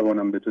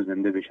نمیتوانم به تو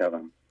زنده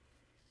بشوم؟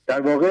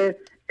 در واقع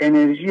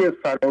انرژی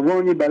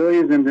فراوانی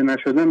برای زنده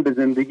نشدن به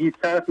زندگی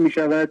صرف می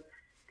شود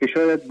که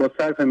شاید با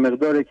صرف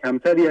مقدار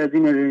کمتری از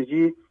این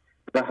انرژی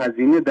و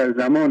هزینه در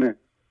زمان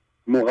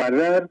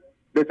مقرر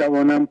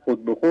بتوانم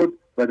خود به خود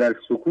و در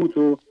سکوت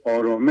و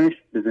آرامش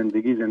به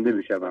زندگی زنده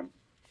بشوم.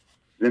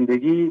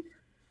 زندگی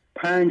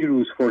 5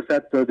 روز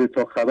فرصت داده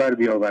تا خبر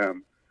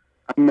بیاورم،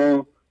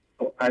 اما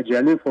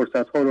عجله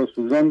فرصتها را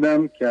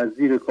سوزاندم که از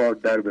زیر کار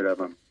در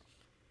بروم.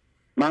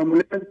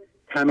 معمولا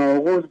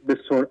تناقض به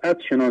سرعت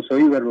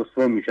شناسایی و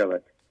رسوا می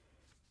شود.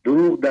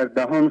 دروغ در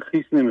دهان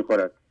خیس نمی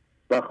خورد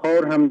و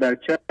خار هم در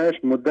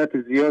چشم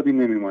مدت زیادی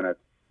نمی ماند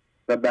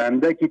و به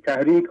اندکی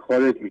تحریک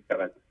خارج می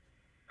شود.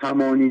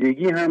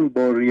 همانیدگی هم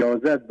با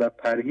ریاضت و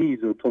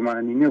پرهیز و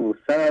طمأنینه و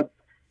صبر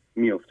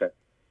می افتد.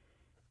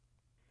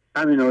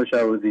 همین ها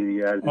شهبازی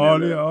دیگه.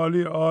 عالی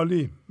عالی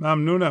عالی،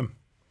 ممنونم.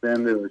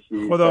 زنده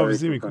باشی.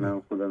 خداحافظی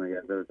میکنم. خدا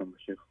نگهدارتون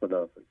باشه.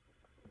 خداحافظ.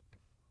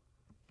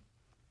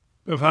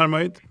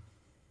 بفرمایید.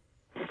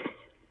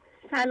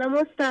 سلام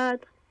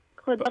استاد،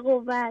 خدا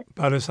قوت.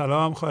 بله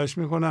سلام، خواهش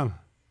میکنم.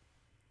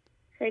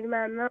 خیلی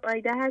ممنون.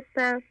 آیده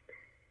هستم.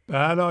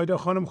 بله آیده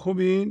خانم،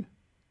 خوبین؟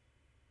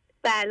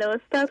 بله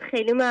استاد،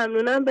 خیلی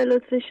ممنونم به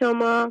لطف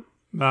شما.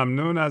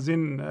 ممنون از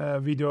این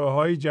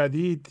ویدیوهای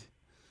جدید،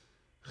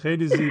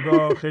 خیلی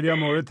زیبا، خیلی هم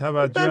مورد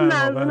توجه.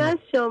 ممنون از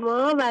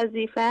شما،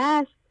 وظیفه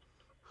است.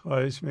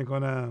 خواهش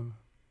میکنم،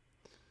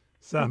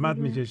 زحمت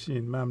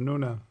میکشین.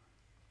 ممنونم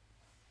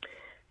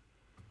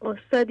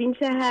استاد. این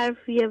چه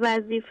حرفیه؟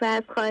 وظیفه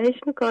است. خواهش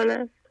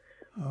میکنم.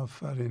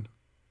 آفرین.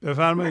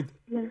 بفرمایید.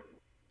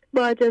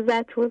 با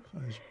اجازتون.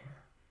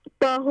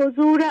 با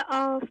حضور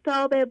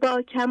آفتاب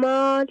با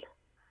کمال،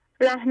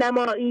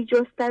 رهنمایی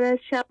جستن از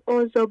شمع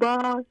و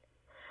زبال.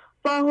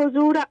 با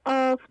حضور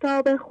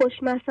آفتاب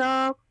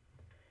خوشمساق،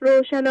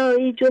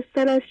 روشنایی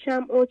جستن از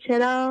شمع و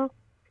چراغ.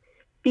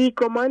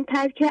 بیگمان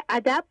ترک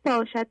ادب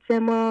باشد ز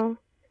ما،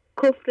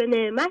 کفر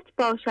نعمت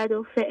باشد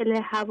و فعل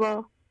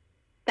هوا.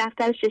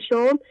 دفتر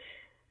ششم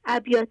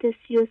ابیات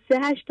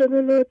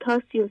 3389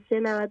 تا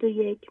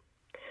 3391.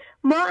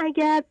 ما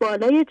اگر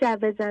بالای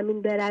جو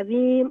زمین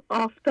برویم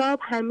آفتاب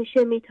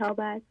همیشه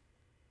میتابد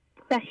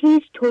و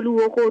هیچ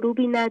طلوع و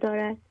غروبی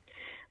ندارد،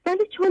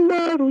 ولی چون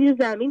ما روی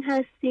زمین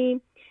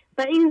هستیم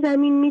و این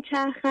زمین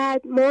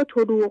میچرخد ما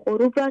طلوع و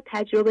غروب را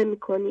تجربه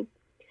میکنیم.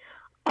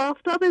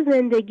 آفتاب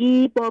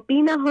زندگی با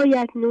بی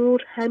نهایت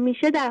نور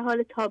همیشه در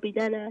حال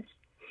تابیدن است،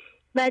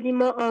 ولی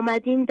ما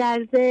آمدیم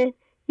در ذهن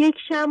یک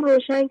شمع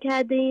روشن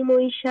کرده ایم و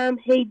این شمع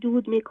هی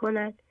دود می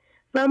کند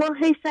و ما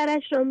هی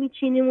سرش را می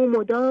چینیم و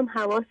مدام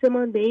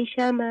حواسمان به این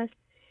شمع است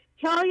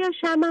که آیا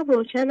شمع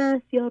روشن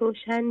است یا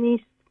روشن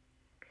نیست.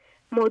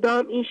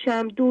 مدام این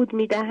شمع دود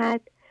می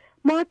دهد.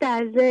 ما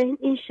در ذهن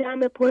این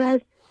شمع پر از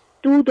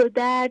دود و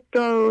درد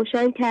را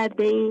روشن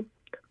کرده ایم،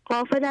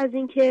 غافل از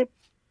اینکه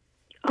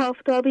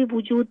آفتابی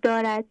وجود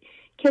دارد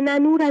که نه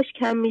نورش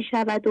کم می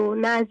شود و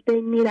نه از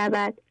بین می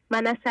رود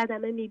و نه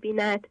صدمه می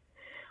بیند.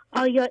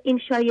 آیا این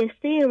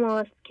شایسته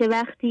ماست که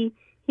وقتی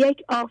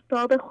یک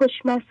آفتاب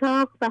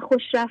خوشمساق و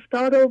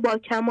خوشرفتار رو با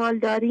کمال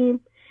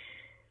داریم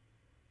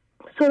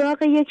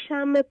سراغ یک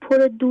شمع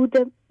پر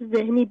دود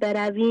ذهنی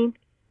برویم؟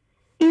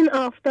 این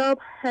آفتاب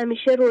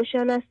همیشه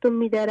روشن است و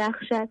می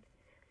درخشد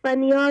و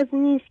نیاز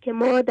نیست که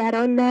ما در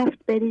آن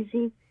نفت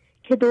بریزیم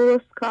که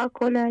درست کار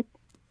کند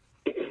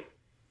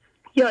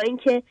یا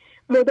اینکه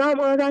مدام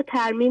آن را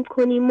ترمیم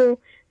کنیم و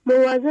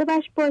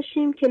مواظبش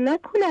باشیم که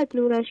نکند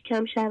نورش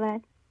کم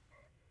شود.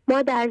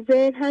 ما در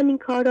ذهن همین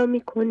کار را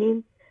می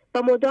کنیم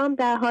و مدام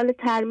در حال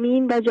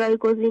ترمیم و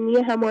جایگزینی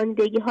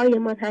همانیدگی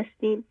هایمان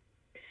هستیم.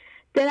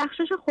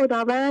 درخشش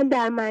خداوند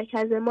در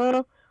مرکز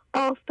ما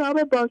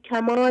آفتاب با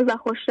کمال و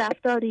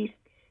خوشرفتاری است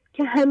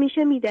که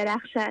همیشه می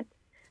درخشد.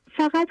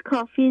 فقط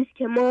کافی است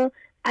که ما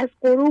از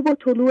غروب و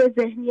طلوع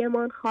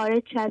ذهنیمان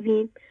خارج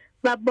شویم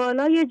و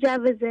بالای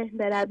جو ذهن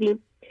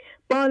برویم.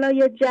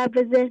 بالای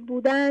جو ذهن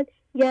بودن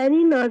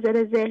یعنی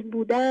ناظر ذهن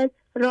بودن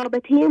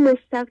رابطه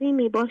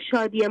مستقیمی با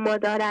شادی ما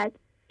دارد.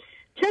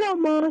 چرا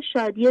ما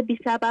شادی بی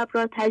سبب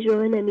را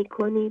تجربه نمی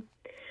کنیم؟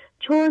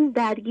 چون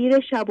درگیر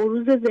شب و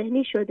روز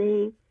ذهنی شده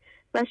ایم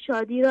و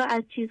شادی را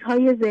از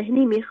چیزهای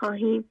ذهنی می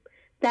خواهیم.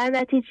 در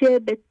نتیجه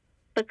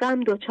به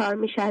غم دچار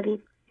می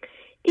شویم.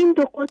 این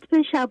دو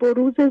قطب شب و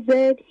روز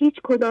ذهن هیچ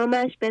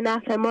کدامش به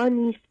نفع ما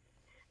نیست.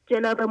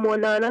 جناب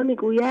مولانا می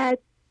گوید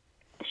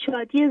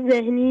شادی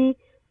ذهنی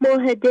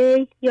ماه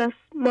دی یا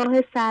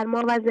ماه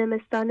سرما و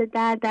زمستان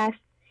درد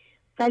است،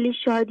 ولی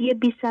شادی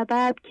بی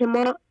سبب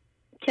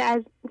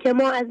که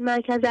ما از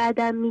مرکز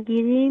عدم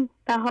میگیریم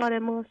بهار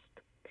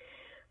ماست.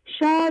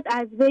 شاد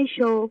از وی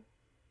شو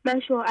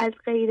مشو از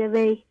غیر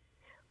وی،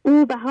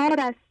 او بهار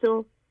است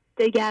و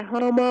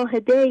دگرها ماه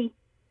دی.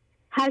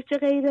 هرچه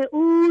غیر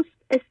اوست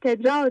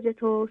استدراج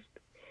توست،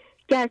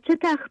 گرچه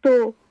تخت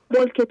و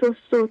ملک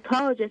توست و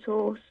تاج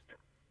توست.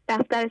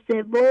 دفتر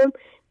سوم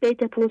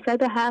بیت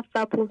 507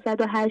 و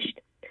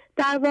 508.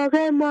 در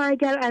واقع ما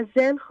اگر از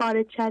ذهن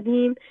خارج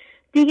شویم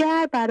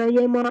دیگر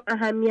برای ما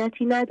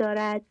اهمیتی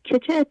ندارد که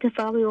چه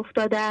اتفاقی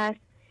افتاده است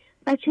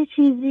و چه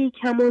چیزی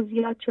کم و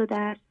زیاد شده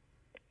است،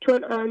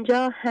 چون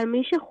آنجا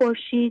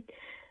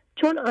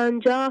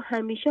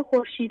همیشه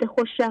خورشید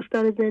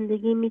خوشرفتار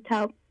زندگی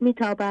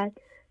میتابد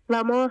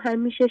و ما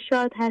همیشه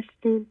شاد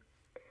هستیم.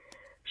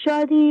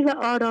 شادی و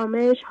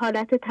آرامش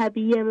حالت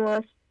طبیعی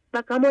ماست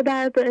و غم و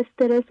درد و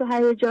استرس و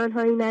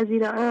هیجان‌های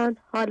نظیر آن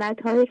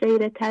حالت‌های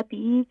غیر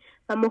طبیعی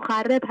و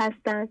مخرب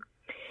هستند.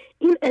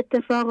 این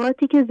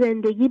اتفاقاتی که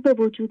زندگی به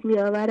وجود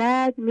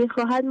می‌آورد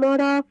می‌خواهد ما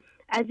را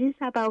از این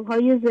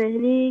سبب‌های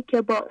ذهنی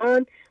که با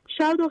آن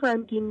شاد و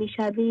غمگین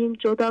می‌شویم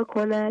جدا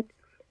کند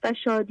و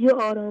شادی و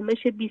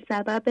آرامش بی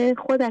سبب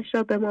خودش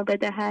را به ما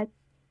بدهد.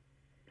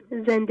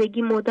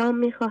 زندگی مدام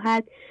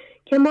می‌خواهد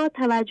که ما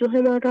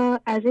توجه ما را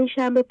از این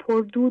شمع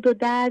پردود و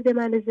درد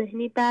من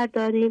ذهنی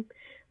برداریم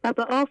و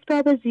به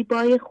آفتاب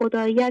زیبای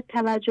خداییت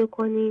توجه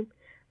کنیم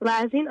و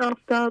از این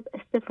آفتاب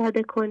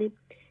استفاده کنیم.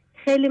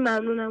 خیلی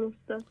ممنونم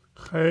استاد.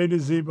 خیلی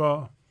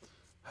زیبا.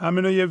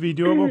 همینو یه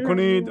ویدیو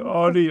بکنید.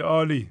 عالی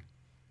عالی.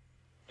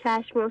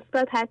 چشم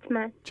استاد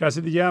حتما.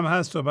 کسی دیگه هم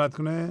هست صحبت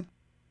کنه؟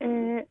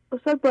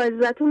 استاد با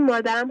اجازهتون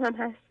مادرم هم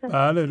هستن.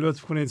 بله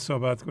لطف کنید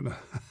صحبت کنه.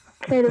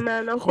 خیلی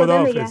ممنون.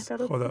 خداحافظ.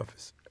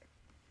 خداحافظ.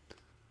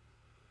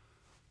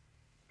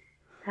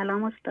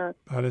 سلام استاد.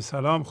 بله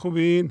سلام،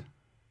 خوبین؟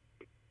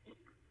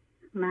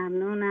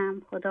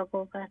 ممنونم، خدا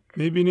قوت.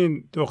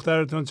 میبینین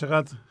دخترتون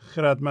چقدر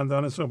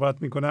خردمندانه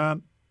صحبت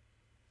میکنن؟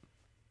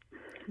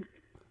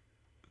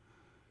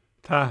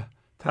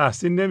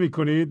 تحسین نمی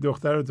کنید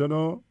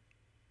دخترتونو؟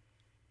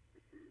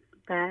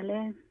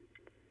 بله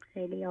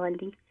خیلی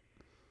عالی.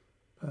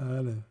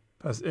 بله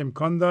پس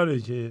امکان داره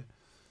که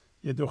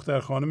یه دختر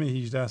خانم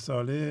 18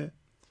 ساله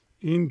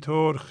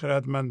اینطور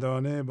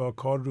خردمندانه با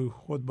کار روی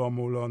خود با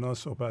مولانا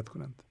صحبت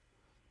کنند.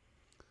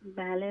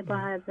 بله با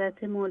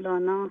حضرت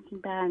مولانا.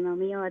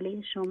 برنامه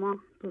عالی شما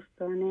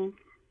دوستان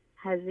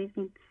عزیز،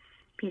 این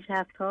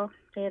پیشرفت‌ها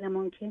غیر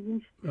ممکن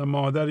نیست. و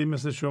مادری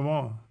مثل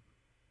شما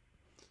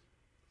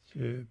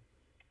که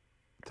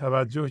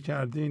توجه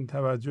کردین،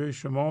 توجه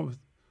شما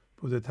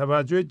بوده،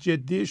 توجه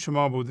جدی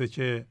شما بوده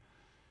که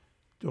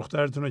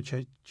دخترتون رو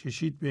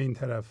کشید به این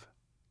طرف.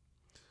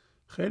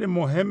 خیلی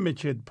مهمه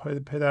که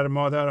پدر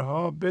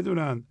مادرها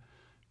بدونن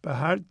به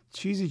هر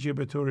چیزی که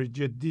به طور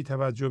جدی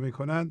توجه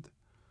میکنند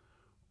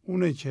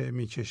اونه که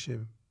میکشه.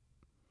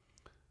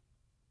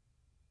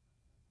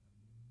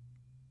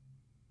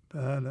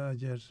 بله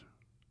اگر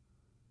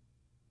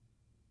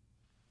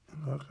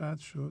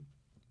قطع شد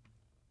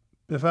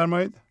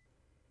بفرمایید.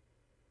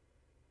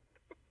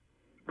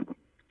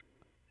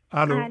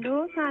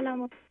 الو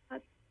سلام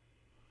استاد.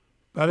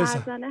 بله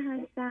فرزانه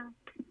هستم.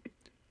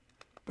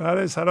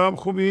 بله سلام،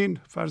 خوبین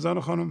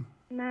فرزانه خانم؟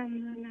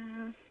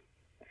 ممنونم،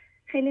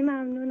 خیلی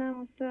ممنونم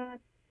استاد.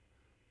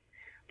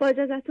 با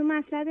اجازهتون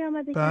مطلبی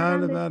آمده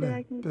بله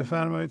بله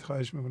بفرمایید،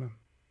 خواهش میکنم.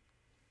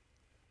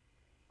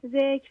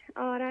 ذکر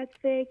آرد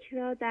فکر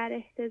را در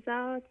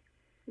اهتزاز،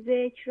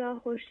 ذکر را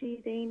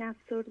خورشید این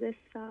افسرده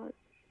ساز.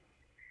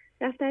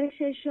 دفتر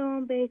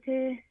ششم بیت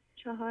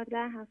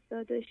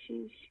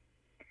 1476.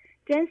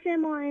 جنس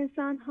ما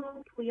انسان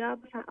ها پویا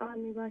و فعال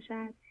می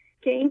باشد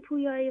که این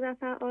پویایی و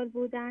فعال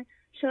بودن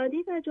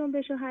شادی و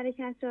جنبش و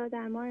حرکت را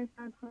در ما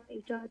انسان ها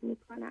ایجاد می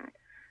کند.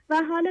 و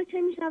حالا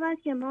چه می شود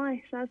که ما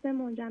احساس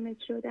منجمد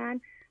شدن،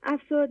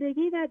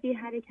 افسردگی و بی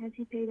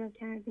حرکتی پیدا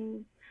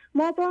کردیم.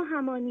 ما با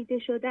همانیده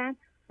شدن،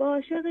 با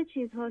عاشق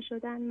چیزها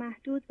شدن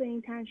محدود به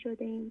این تن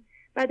شده ایم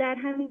و در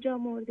همین جا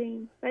مرده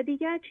ایم و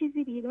دیگر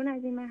چیزی بیرون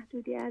از این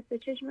محدودیت به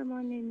چشم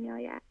ما نمی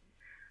آید.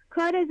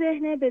 کار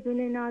ذهن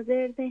بدون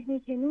ناظر، ذهنی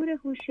که نور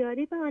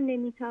هوشیاری به آن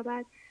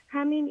نمیتابد،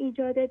 همین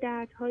ایجاد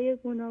دردهای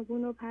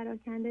گوناگون و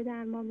پراکنده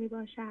در ما می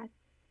باشد.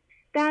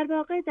 در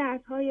واقع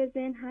دردهای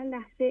ذهن هر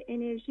لحظه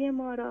انرژی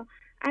ما را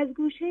از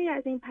گوشه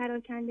از این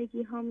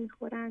پراکندگی ها می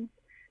خورند.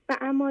 و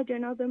اما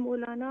جناب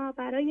مولانا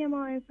برای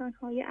ما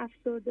انسانهای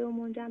افسرده و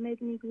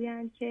منجمد می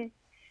گویند که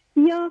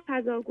بیا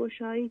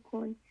فضاگشایی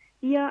کن،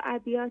 بیا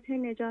ابیات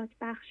نجات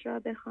بخش را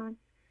بخوان.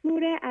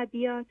 نور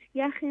ابیات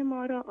یخ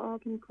ما را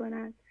آب می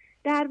کند.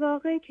 در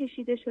واقع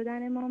کشیده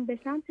شدن ما به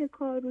سمت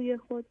کاروی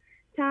خود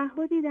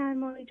تعهدی در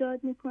ما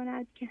ایجاد می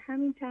کند که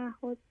همین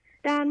تعهد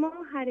در ما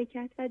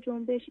حرکت و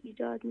جنبش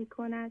ایجاد می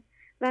کند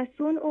و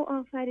صنع و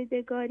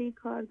آفریدگاری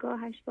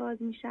کارگاهش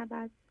باز می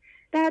شود.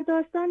 در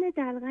داستان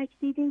دلقک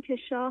دیدیم که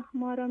شاه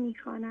ما را می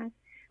خواند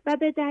و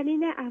به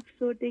دلیل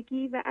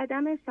افسردگی و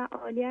عدم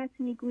فعالیت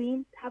می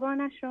گوییم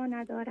توانش را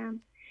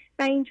ندارم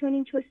و این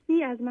چنین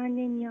چستی از من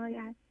نمی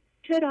آید.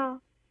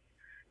 چرا؟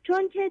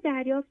 چون که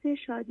دریافت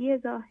شادی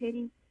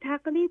ظاهری،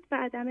 تقلید و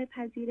عدم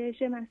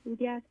پذیرش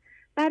مسئولیت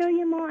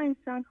برای ما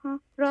انسان‌ها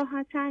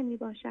راحت‌تر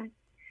می‌باشد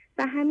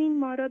و همین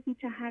ما را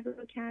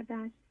بی‌تحرک کرده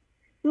است.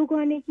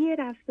 دوگانگی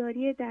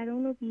رفتاری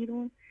درون و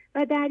بیرون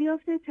و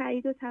دریافت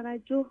تایید و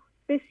توجه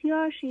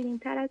بسیار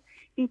شیرین‌تر از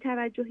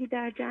بی‌توجهی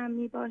در جمع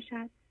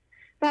می‌باشد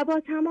و با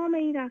تمام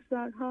این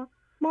رفتارها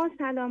ما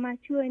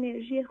سلامتی و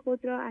انرژی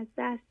خود را از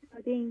دست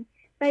داده‌ایم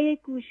و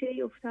یک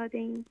گوشه‌ای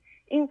افتاده‌ایم.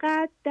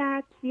 اینقدر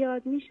درد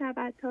زیاد می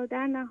شود تا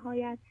در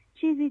نهایت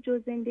چیزی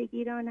جز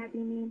زندگی را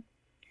نبینیم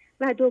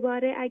و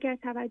دوباره اگر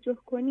توجه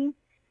کنیم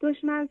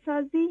دشمن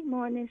سازی،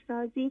 مانع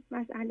سازی،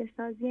 مسئله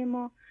سازی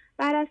ما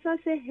بر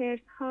اساس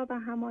حرص ها و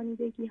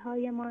همانیدگی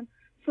هایمان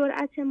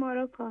سرعت ما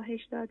را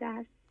کاهش داده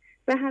است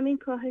و همین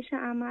کاهش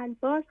عمل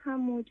باز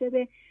هم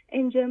موجب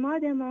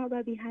انجماد ما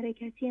و بی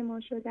حرکتی ما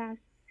شده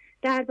است.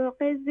 در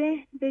واقع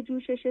ذهن به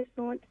جوشش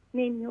صنع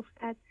نمی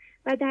افتد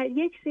و در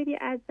یک سری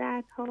از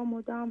دردها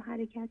مدام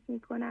حرکت می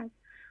کند.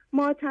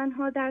 ما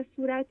تنها در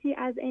صورتی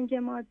از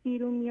انجماد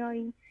بیرون می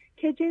آییم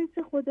که جنس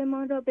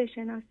خودمان را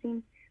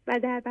بشناسیم و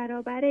در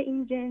برابر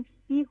این جنس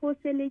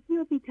بی‌حوصلگی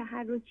و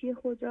بی‌تحرکی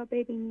خود را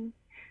ببینیم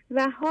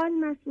و حال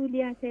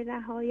مسئولیت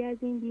رهایی از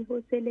این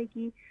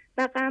بی‌حوصلگی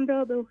و غم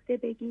را به عهده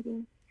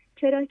بگیریم،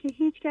 چرا که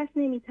هیچ کس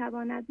نمی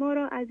تواند ما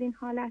را از این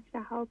حالت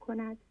رها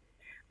کند.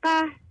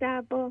 قهر،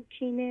 دعوا،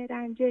 کینه،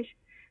 رنجش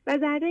و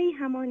ذره‌ای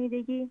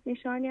همانیدگی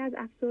نشانی از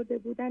افسرده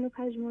بودن و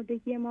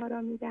پژمردگی ما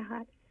را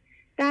می‌دهد.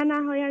 در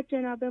نهایت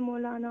جناب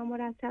مولانا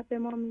مرتب به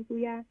ما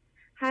می‌گوید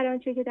هر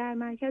آنچه که در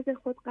مرکز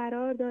خود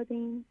قرار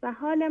دادیم و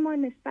حال ما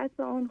نسبت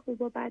به آن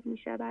خوب و بد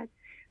می‌شود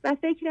و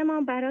فکر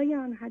ما برای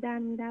آن هدر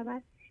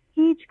می‌رود،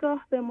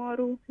 هیچگاه به ما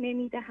روح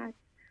نمی‌دهد،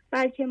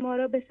 بلکه ما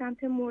را به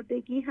سمت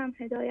مردگی هم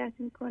هدایت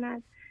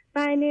می‌کند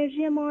و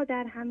انرژی ما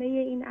در همه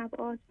این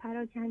ابعاد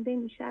پراکنده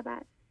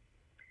می‌شود.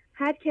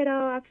 هر که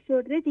را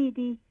افسرده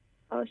دیدی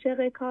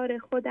عاشق کار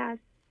خود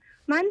است.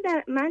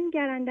 من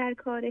گرن در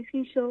کار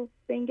خویش و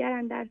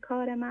بنگرن در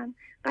کار من.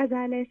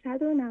 غزل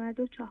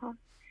 194.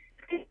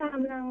 خیلی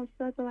ممنونم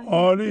استاد.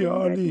 عالی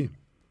عالی.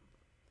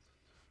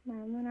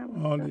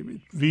 ممنونم.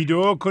 عالی.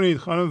 ویدیو کنید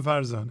خانم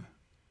فرزانه.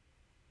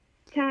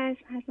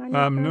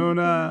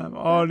 ممنونم.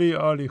 عالی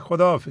عالی.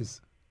 خداحافظ.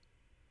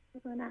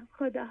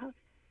 خداحافظ.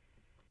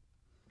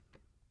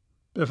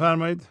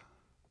 بفرمایید.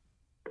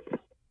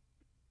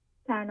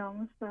 سلام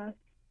استاد.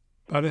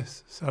 بله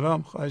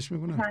سلام، خواهش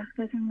میکنم.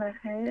 وقتتون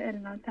بخیر.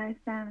 الناز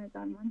هستم از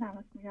آلمان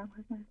تماس میگیرم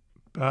خدمت.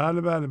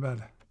 بله بله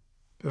بله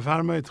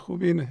بفرمایید.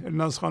 خوبین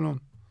الناز خانم؟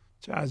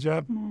 چه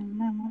عجب.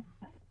 من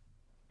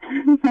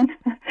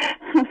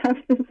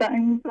هفته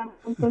زنگ میزنم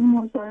خود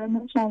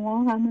مزاحم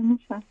شما همه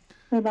میشن.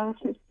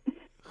 ببخشید.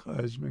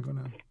 خواهش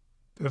میکنم.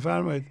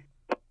 بفرمایید.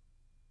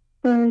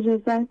 با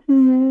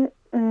اجازتون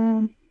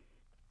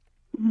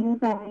یه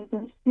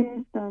برداشت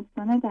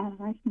داستان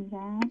دلغک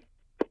میگم.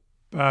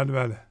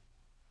 بله.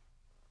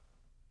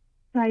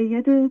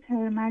 سید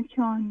ترمک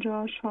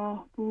آنجا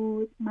شاه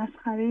بود،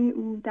 مسخره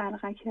او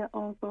دلغک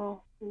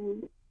آگاه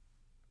بود.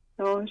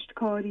 داشت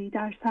کاری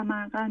در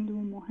سمرقند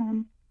او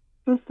مهم،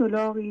 جست و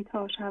لاغی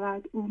تا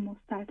شود او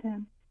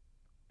مستتم.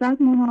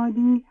 زد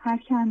منادی هر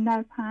که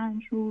اندر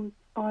 5 روز،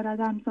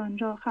 آردم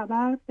زانجا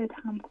خبر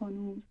بدهم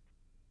کنوز.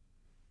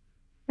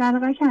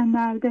 دلغک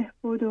اندر ده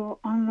بود و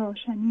آن را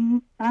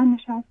شنید،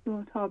 برنشست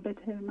و تا به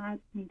ترمک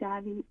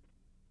می‌دوید.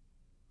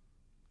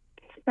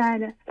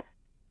 بله،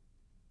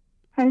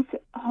 پس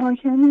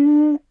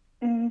حاکم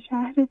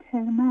شهر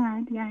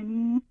ترمک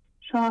یعنی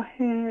شاه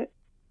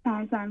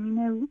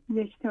سرزمین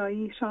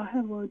یکتایی، شاه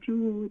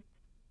وجود،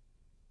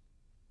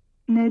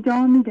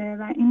 ندا میده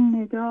و این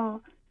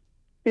ندا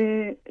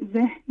به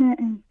ذهن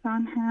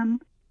انسان هم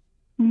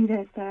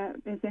میرسه،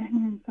 به ذهن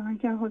انسان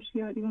که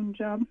هوشیاری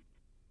اونجا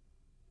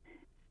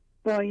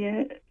با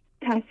یه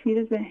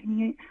تصویر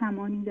ذهنی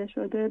همانیده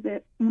شده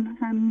به اون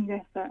هم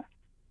میرسه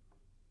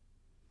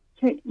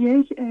که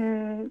یک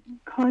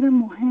کار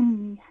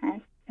مهمی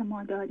هست که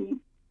ما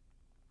داریم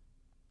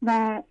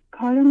و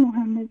کار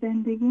مهم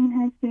زندگی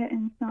این هست که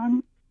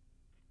انسان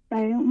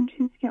برای اون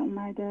چیزی که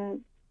اومده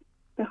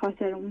به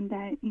خاطر اون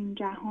در این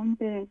جهان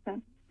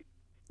برسه.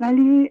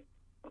 ولی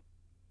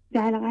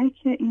دلغک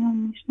که اینو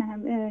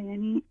میشنوه،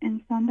 یعنی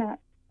انسان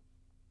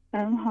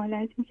در اون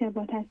حالتی که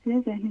با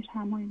تصویر ذهنش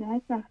همانیده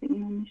است، وقتی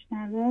اینو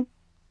میشنوه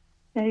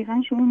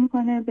دقیقا شروع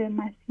میکنه به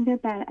مسیر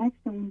برعکس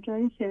اون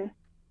جایی که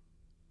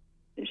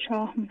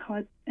شاه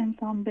میخواد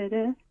انسان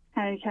بره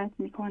حرکت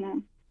میکنه.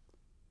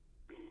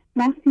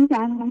 وقتی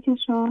دلغک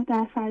شاه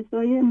در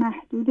فضای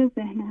محدود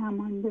ذهن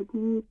همانده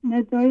بود،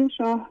 ندای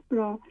شاه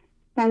را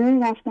برای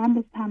رفتن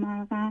به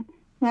سمرقند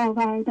و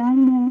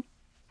آوردن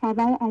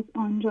خبر از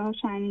آنجا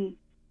شنید.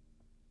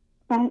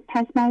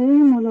 پس برای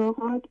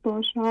ملاقات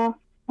با شاه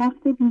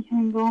وقت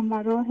بی‌هنگام و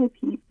راه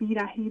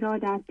بیرهی را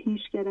در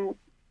پیش گرفت.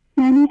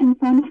 یعنی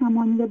انسان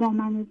همانده با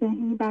من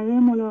ذهنی برای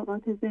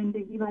ملاقات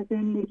زندگی و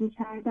زندگی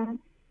کردن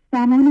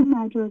زمان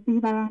مجازی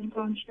و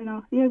رمزان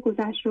شناختی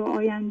گذشته و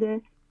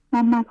آینده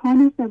و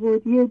مکان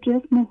سه‌بعدی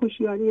جسم و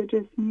هوشیاری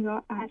جسمی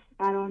را اصل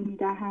قرار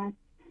می‌دهد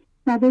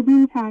و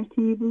بدین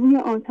ترتیب روی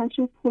آتش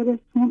پر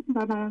سم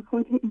و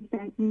برکات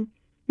ایزدی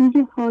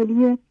روی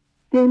خالی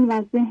دل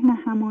و ذهن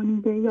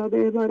همانیده یا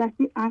به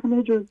عبارتی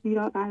عقل جزئی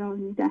را قرار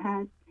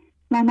می‌دهد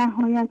و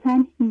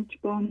نهایتاً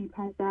هیچ با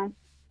می‌پزد،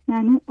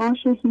 یعنی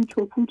آش هیچ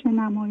و پوچ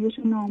نمایش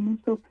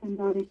ناموس و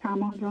پنداری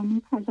کمال را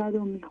می‌پزد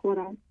و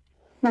می‌خورد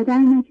و در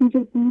نتیجه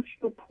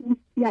گوشت و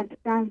پوستی از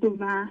درد و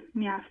وهم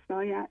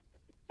می‌افزاید.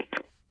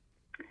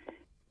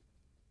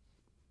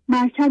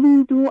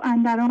 مرکبی دو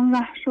اندران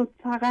ره شد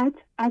فقط،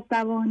 از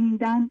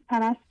دوانیدن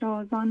پرست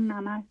رازان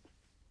نمد.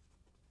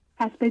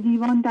 پس به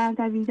دیوان در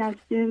دوید از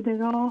گرد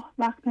راه،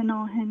 وقت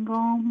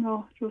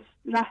ناهنگام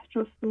ره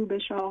جستو به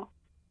شاه.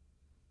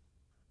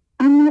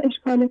 اما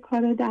اشکال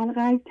کار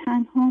دلغک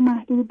تنها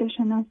محدود به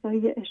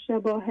شناسایی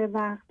اشتباه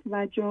وقت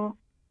و جا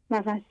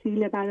و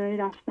وسیله برای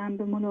رفتن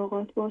به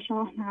ملاقات با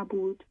شاه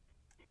نبود،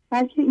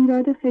 بلکه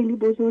ایراد خیلی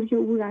بزرگ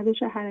او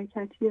روش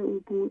حرکتی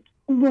او بود.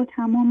 او با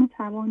تمام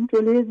توان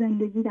جلوی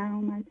زندگی در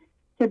آمد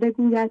که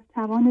بگوید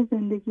توان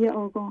زندگی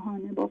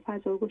آگاهانه با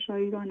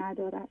فضاگشایی را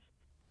ندارد.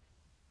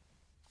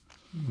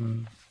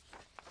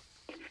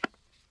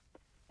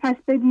 پس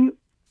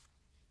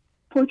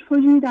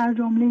پچ‌پچی در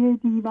جمله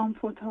دیوان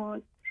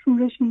فتاد،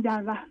 شورشی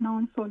در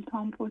وهنان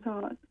سلطان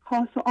فتاد.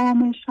 خاص و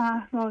عام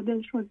شهر را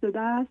دل شد ز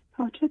دست،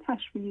 تا چه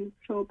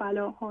تشویش و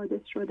بلا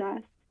حادث شده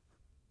است.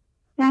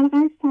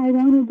 دلغک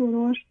سردان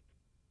درشت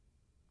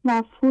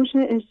و فوش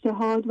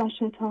اجتهاد و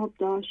شتاب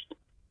داشت.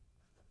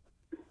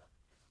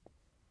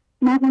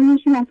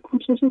 نمایشی از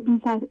کوشش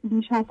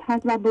بیش از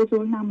حد و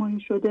بزرگ نمایی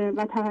شده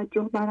و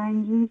توجه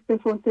برانگیز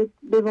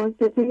به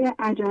واسطه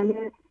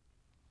عجله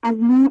از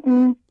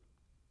نوع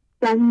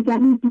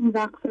دویدن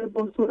بی‌وقفه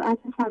با سرعت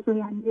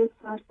فزاینده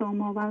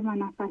سرسام‌آور و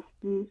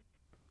نفسگیر،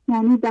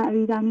 یعنی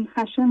دویدنی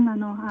خشن و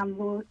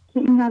ناهموار که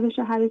این روش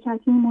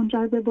حرکتی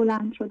منجر به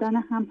بلند شدن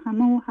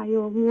همهمه و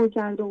هیاهو و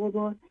گرد و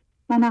غبار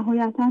و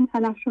نهایتاً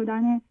تلف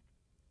شدن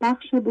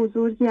بخش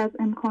بزرگی از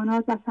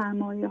امکانات و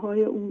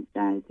سرمایه‌های او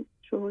درد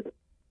شد.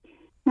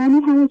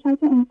 یعنی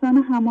حرکت انسان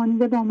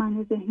همانیده با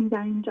من ذهنی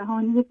در این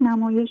جهان یک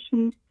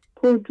نمایشی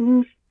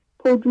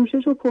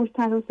پرجوشش و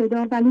پرسر و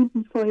صدا ولی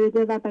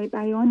بیفایده و به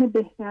بیان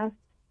بهتر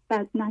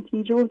بد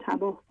نتیجه و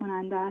تباه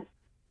کننده است.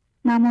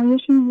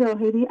 نمایشی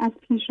ظاهری از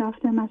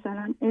پیشرفت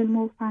مثلا علم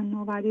و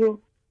فناوری و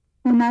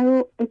هنر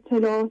و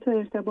اطلاعات و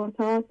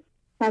ارتباطات،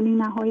 ولی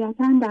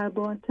نهایتاً در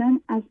باطن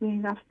از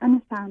بین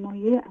رفتن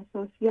سرمایه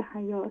اساسی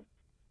حیات،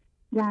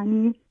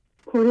 یعنی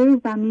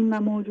کره زمین و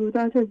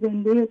موجودات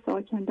زنده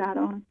ساکن در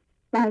آن،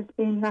 و از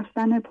بین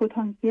رفتن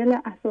پتانسیل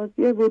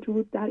اساسی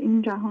وجود در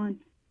این جهان،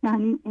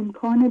 یعنی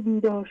امکان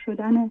بیدار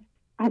شدن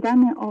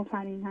عدم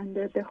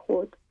آفریننده به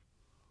خود.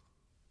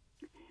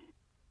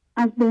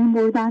 از بین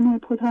بردن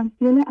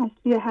پتانسیل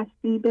اصلی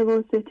هستی به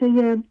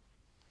واسطه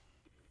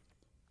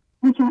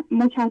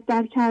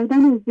مکدر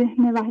کردن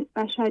ذهن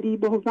بشری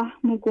با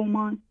وهم و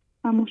گمان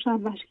و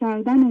مشوش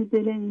کردن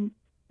دل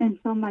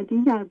انسان و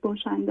دیگر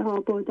باشنده ها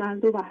با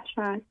درد و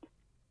وحشت،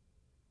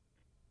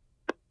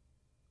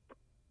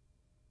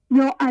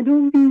 یا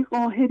عدوی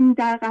قاهری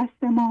در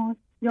قصد ماست،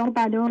 یا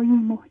بلایی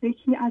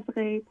مهلکی از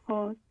غیب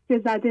خواست که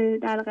زده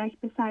دلقک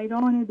به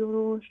سیران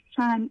درشت،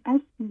 چند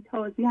اسبی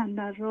تازی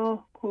اندر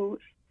راه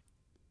کشت.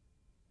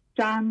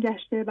 جمع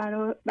گشته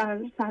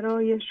بر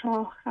سرای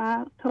شاه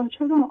خلق، تا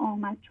چرا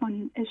آمد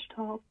چنین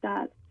اشتاب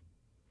در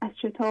از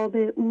شتاب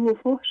او و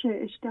فحش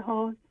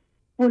اجتهاد،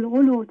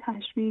 غلغل و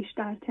تشویش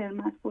در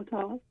ترمت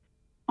فتاد.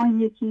 آن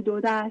یکی دو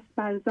دست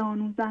بر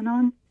زانو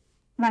زنان،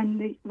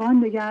 وان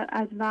دگر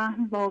از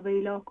وهم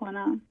واویلا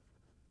کنم.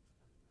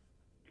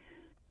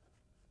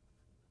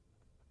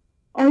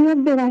 آیا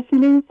به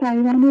وسیله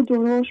سیران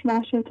درشت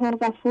و شتاب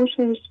و فحش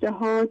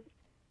اجتهاد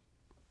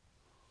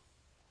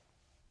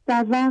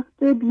در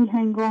وقت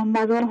بیهنگام و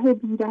راه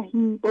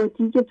بیرهی با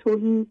دیگ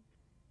توحید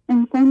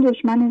انسان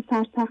دشمن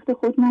سرسخت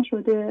خود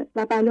نشده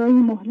و بلایی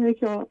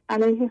مهلک را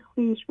علیه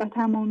خویش و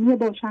تمامی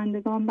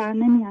باشندگان بر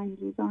نمی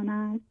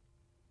انگیزاند،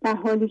 در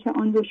حالی که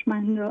آن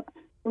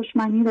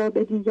دشمنی را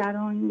به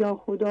دیگران یا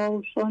خدا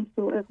و شانس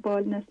و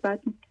اقبال نسبت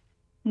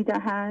می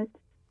دهد؟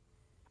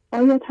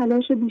 آیا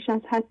تلاش بیش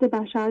از حد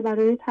بشر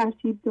برای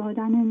ترتیب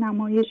دادن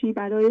نمایشی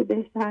برای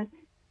بهتر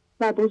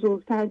و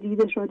بزرگتر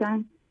دیده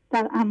شدن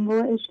در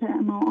انواع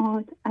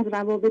اجتماعات، از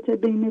روابط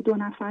بین دو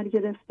نفر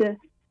گرفته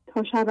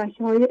تا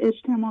شبکه‌های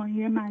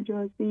اجتماعی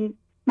مجازی،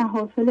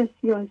 محافل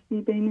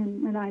سیاسی بین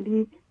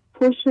المللی،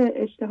 پشت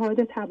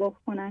اجتهاد تباه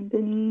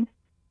کننده نیست؟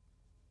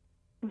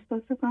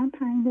 استاد فکر کنم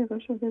 5 دقیقه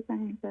شده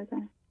زنگ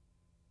زدن.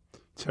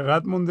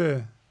 چقدر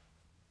مونده؟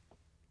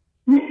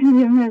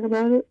 یه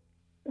مقدار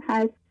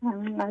هست،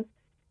 همینقدر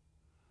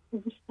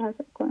بیشتر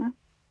کنم.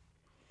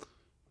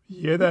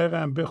 1 دقیقه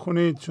هم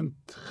بخونید چون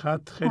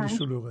خط خیلی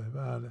شلوغه.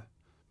 بله،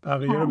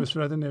 بقیه رو به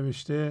صورت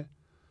نوشته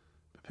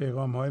به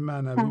پیغام‌های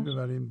معنوی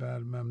ببریم. بله،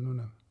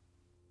 ممنونم.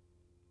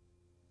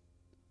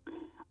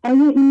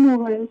 آیا این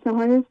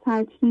مقایسه‌های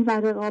سطحی و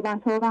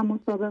رقابت‌ها و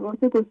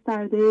مسابقات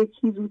گسترده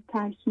کی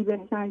زودتر، کی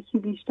بهتر، کی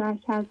بیشتر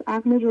که از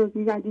عقل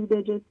جزئی و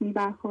دید جسمی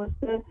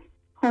برخواسته،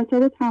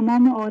 خاطر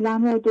تمام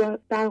عالم را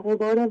در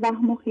غبار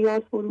وهم و خیال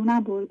فرو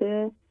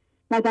نبرده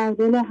و در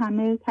دل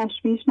همه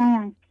تشویش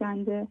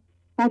نیفکنده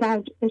و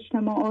در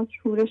اجتماعات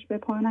شورش به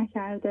پا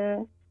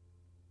نکرده؟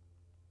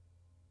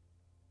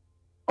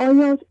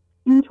 آیا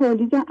این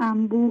تولید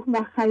انبوه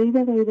و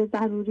خرید غیر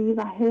ضروری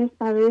و حرص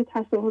برای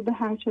تصاحب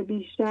هرچه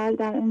بیشتر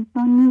در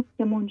انسان نیست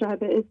که منجر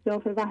به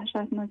اتلاف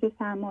وحشتناک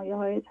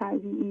سرمایه‌های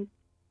طبیعی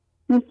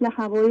مثل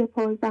هوای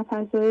پاک و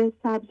فضای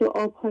سبز و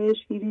آب‌های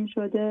شیرین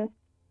شده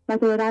و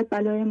دارد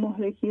بلای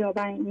مهلکی را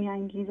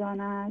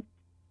می‌انگیزاند؟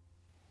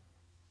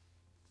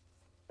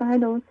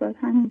 بله استاد،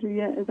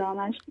 همینجوری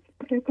ادامهش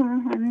فکر کنم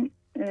همین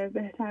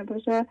بهتر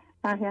باشه.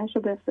 بقیه‌اش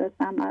رو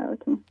بفرستم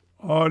براتون.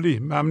 عالی،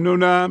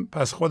 ممنونم.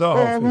 پس خدا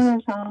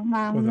حافظ.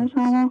 ممنون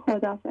شما.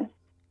 خدا حافظ.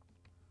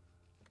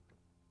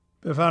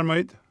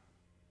 بفرمایید.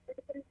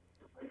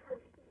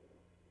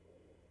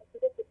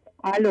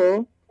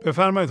 الو،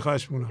 بفرمایید.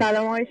 خواهش می‌کنم.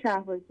 سلام آقای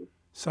شهبازی.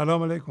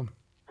 سلام علیکم.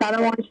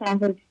 سلام آقای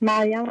شهبازی.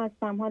 مریم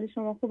هستم. حال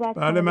شما خوب است؟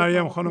 بله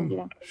مریم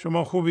خانم،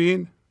 شما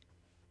خوبین؟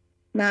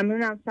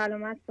 ممنونم.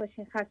 سلامت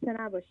باشین، خسته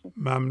نباشین.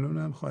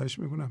 ممنونم، خواهش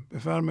میکنم.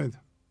 بفرمایید.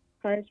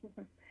 خواهش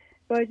میکنم.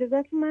 با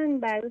اجازهتون من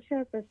برداشت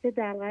از قصه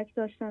دلقک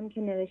داشتم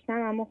که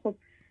نوشتم، اما خب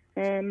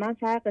من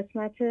فقط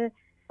قسمت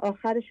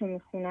آخرشو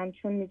میخونم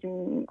چون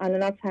میدونم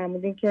الان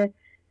فرمودین که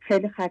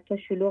خیلی خطا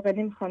شلوغه،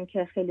 نمیخوام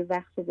که خیلی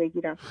وقت رو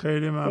بگیرم.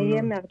 خیلی ممنون.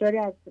 یه مقداری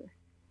از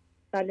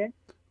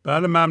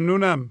بله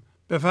ممنونم.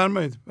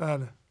 بفرمایید.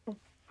 بله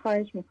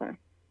خواهش میکنم.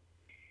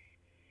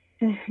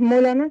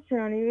 مولانا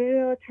سناریویی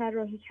را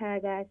طراحی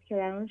کرده است که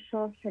در آن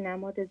شاه که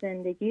نماد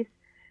زندگی است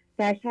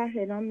در شهر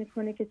اعلام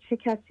میکنه که چه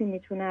کسی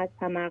میتونه از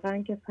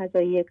سمرقند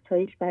فضای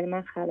یکتاییش برای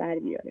من خبر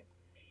بیاره.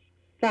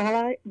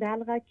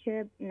 دلقک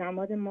که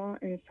نماد ما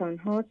انسان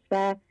هاست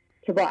و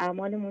که با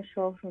اعمالمون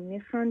شاه رو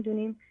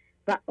میخندونیم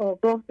و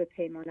آگاه به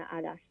پیمان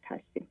الست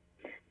هستیم.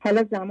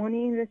 حالا زمان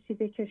این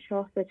رسیده که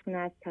شاه بتونه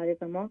از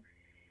طریق ما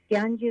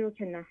گنجی رو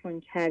که نهان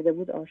کرده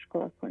بود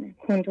آشکار کنه.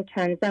 کنتو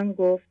کنزم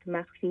گفت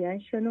مخفیاً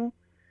شنو،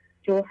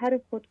 جوهر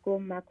خود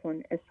گم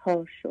مکن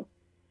اظهار شو.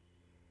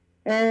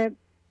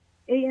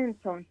 ای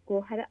انسان،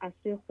 گوهر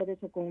اصلی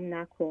خودتو گم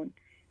نکن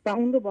و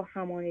اون رو با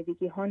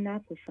همانیدگی ها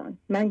نپوشان.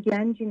 من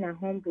گنجی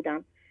نهان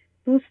بودم،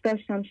 دوست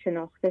داشتم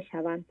شناخته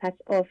شوم، پس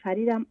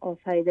آفریدم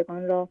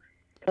آفریدگان را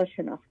تا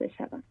شناخته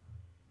شوم.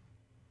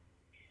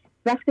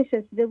 وقتش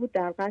رسیده بود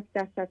دلقک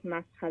دست از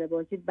مسخره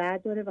بازی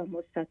برداره و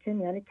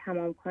مستتم یعنی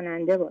تمام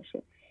کننده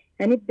باشه،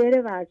 یعنی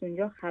بره و از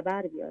اونجا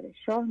خبر بیاره.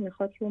 شاه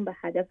میخواد که اون به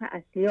هدف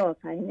اصلی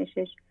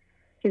آفرینشش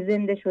که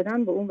زنده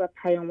شدن به اون و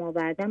پیام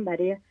آوردن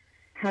برای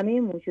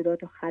همه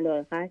موجودات و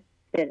خلایق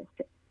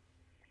برسه.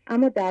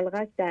 اما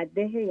دلقک در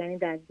ده یعنی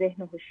در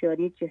ذهن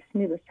هوشیاری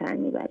جسمی به سر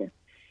میبره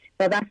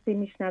و وقتی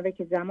میشنوه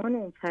که زمان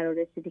اون فرا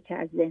رسیدی که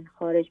از ذهن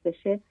خارج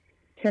بشه،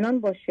 چنان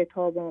با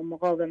شتاب و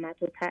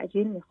مقاومت و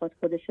تعجیل میخواد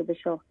خودشو به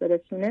شاه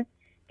برسونه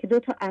که 2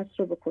 تا اسب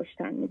رو به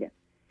کشتن میده.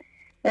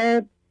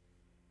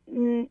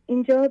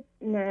 اینجا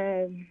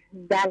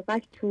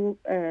دلقک تو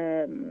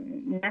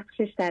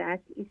نقشش در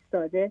اصل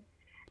ایستاده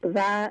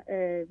و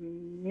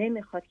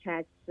نمیخواد که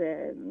از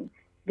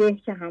ده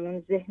که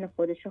همون ذهن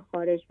خودشو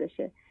خارج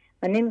بشه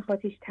و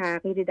نمیخواد هیچ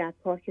تغییری در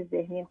پارک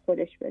ذهنی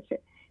خودش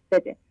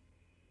بده.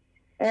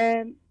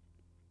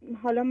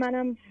 حالا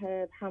منم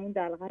همون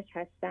دلقک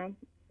هستم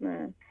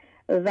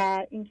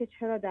و اینکه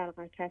چرا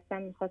دلقک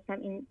هستم میخواستم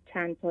این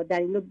چند تا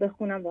دلیل رو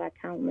بخونم و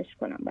تمومش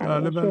کنم.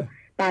 بله.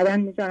 بعدا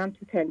میذارم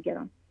تو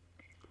تلگرام.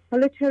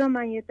 حالا چرا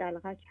من یه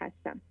دلقک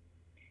هستم؟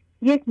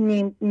 یک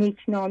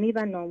نیکنامی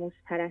و ناموس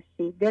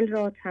پرستی، دل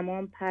را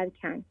تمام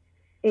پرکن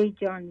ای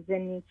جان ز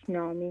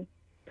نیکنامی،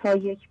 تا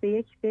یک به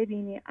یک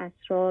ببینی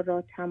اسرار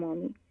را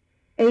تمامی.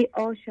 ای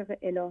عاشق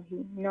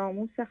الهی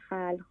ناموس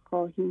خلق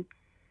خواهی،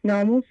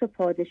 ناموس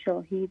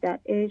پادشاهی در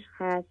عشق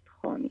هست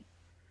خامی.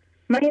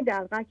 من یه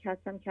دلقک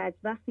هستم که از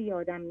وقتی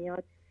یادم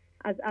میاد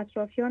از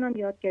اطرافیانم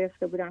یاد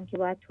گرفته بودم که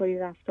باید طوری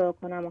رفتار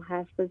کنم و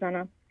حرف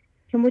بزنم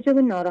که موجب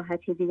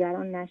ناراحتی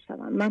دیگران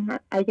نشوم. من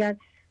اگر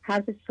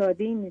حرف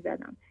ساده‌ای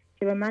میزدم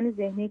که به من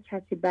ذهنی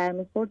کسی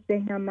برمیخورد،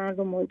 ذهنم من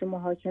رو مورد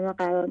محاکمه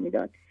قرار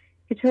میداد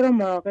که چرا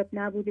مراقب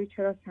نبودی،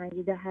 چرا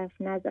سنجیده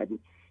حرف نزدی.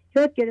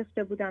 یاد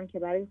گرفته بودم که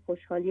برای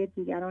خوشحالی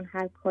دیگران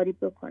هر کاری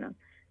بکنم،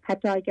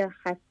 حتی اگر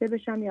خسته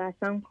بشم یا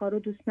اصلا اون کار رو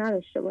دوست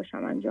نداشته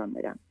باشم انجام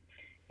بدم.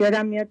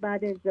 یادم میاد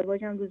بعد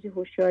ازدواجم روزی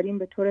هوشیاریم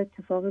به طور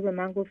اتفاقی به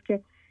من گفت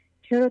که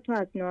چرا تو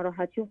از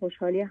ناراحتی و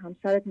خوشحالی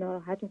همسرت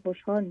ناراحت و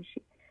خوشحال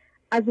میشی.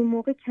 از اون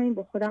موقع کمی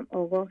با خودم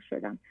آگاه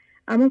شدم،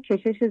 اما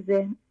کشش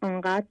ذهن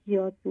آنقدر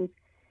زیاد بود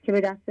که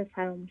به دست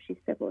فراموشی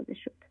سپرده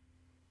شد.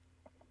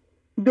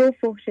 2.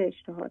 فحش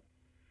اشتهات.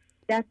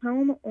 در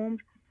تمام عمر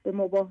به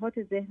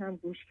مباحات ذهنم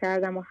گوش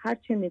کردم و هر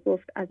چه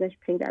میگفت ازش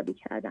پیروی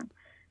کردم.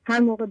 هر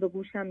موقع به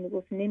گوشم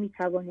میگفت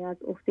نمیتوانی، از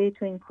عهده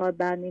تو این کار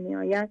بر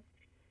نمیآید،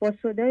 با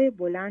صدای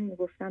بلند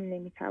میگفتم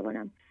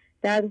نمیتوانم.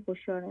 درد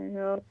هوشیارانه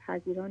را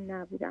پذیران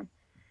نبودم.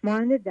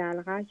 مانند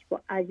دلقک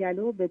با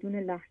عجله و بدون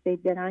لحظه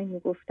درنگ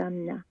میگفتم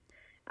نه.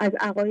 از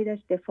عقایدش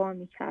دفاع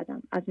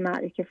میکردم، از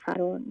معرکه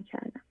فرار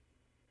میکردم.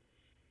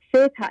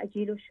 3.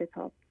 تعجیل و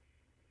شتاب.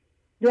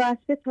 2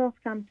 اسبه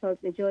تاختم تا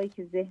به جایی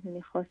که ذهن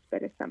میخواست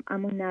برسم،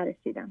 اما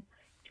نرسیدم،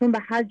 چون به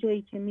هر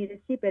جایی که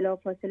میرسی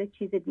بلافاصله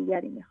چیز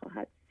دیگری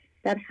میخواهد.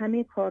 در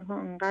همه کارها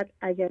انقدر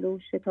عجله و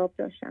شتاب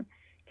داشتم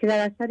که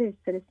در اثر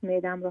استرس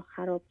معده‌ام را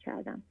خراب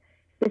کردم.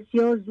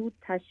 بسیار زود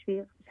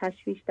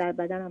تشویش در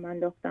بدنم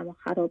انداختم و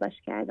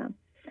خرابش کردم.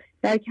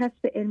 در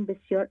کسب علم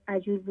بسیار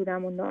عجول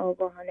بودم و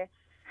ناآگاهانه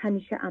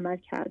همیشه عمل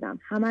کردم.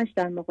 همش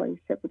در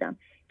مقایسه بودم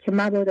که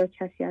مبادا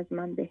کسی از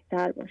من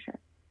بهتر باشد.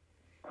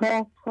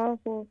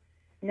 خواه و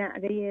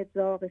نعره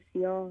زاغ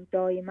سیاه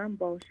دایما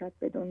باشد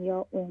به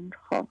دنیا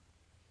عمرخواه.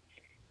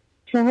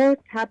 4.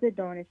 تب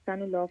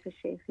دانستن و لاف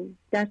شیخی.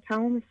 در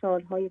تمام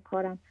سالهای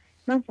کارم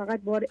من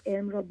فقط بار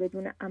علم را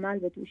بدون عمل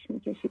به دوش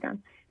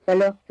می‌کشیدم و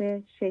لاف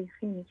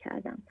شیخی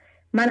می‌کردم.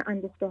 من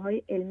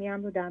اندوخته‌های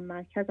علمیم رو در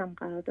مرکزم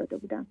قرار داده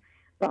بودم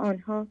و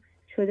آنها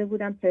شده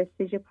بودم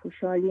پرستیژ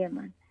پوشالی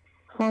من.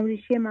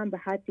 خامریشی من به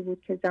حدی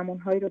بود که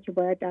زمانهایی رو که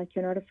باید در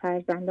کنار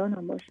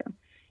فرزندانم باشم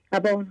و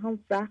با آنها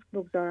وقت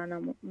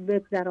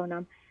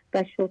بگذرانم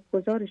و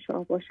شکرگزار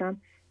شاه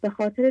باشم، به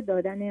خاطر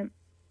دادن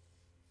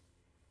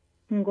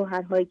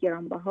گوهرهای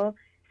گرانبها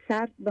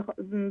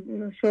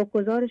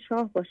شکرگزار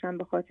شاه باشم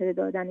به خاطر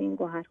دادن این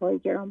گوهرهای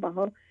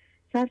گرانبها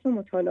صرف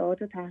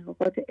مطالعات و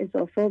تحقیقات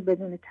اضافه و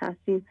بدون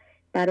تحصیل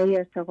برای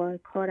ارتقاء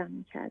کارم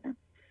می‌کردم.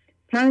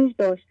 5.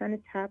 داشتن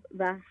تب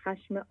و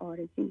خشم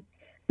عارضی.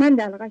 من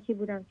دلقکی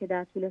بودم که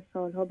در طول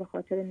سالها به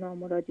خاطر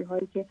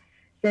نامرادی‌هایی که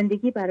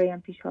زندگی برایم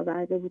پیش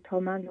آورده بود تا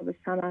من را به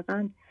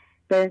سمرقند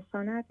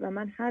برساند و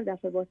من هر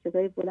دفعه با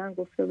صدای بلند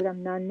گفته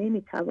بودم نه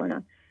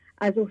نمیتوانم،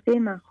 از عهده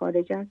من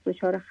خارج است،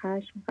 دچار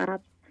خشم،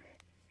 غضب،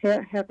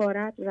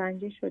 حقارت،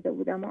 رنجش شده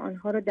بودم و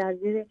آنها را در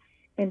زیر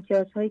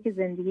امتیازهایی که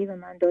زندگی به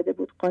من داده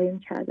بود قایم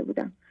کرده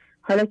بودم.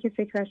 حالا که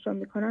فکرش را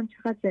میکنم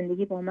چقدر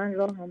زندگی با من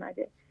راه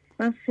آمده.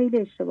 من خیلی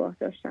اشتباه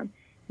داشتم.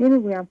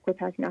 نمیگویم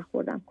کتک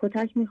نخوردم،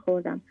 کتک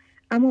میخوردم،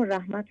 اما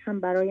رحمت هم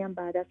برایم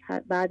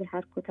بعد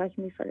هر کتک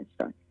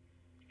میفرستاد.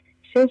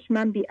 6.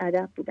 من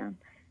بی‌ادب بودم.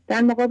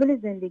 در مقابل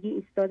زندگی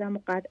ایستادم و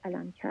قد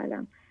علم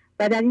کردم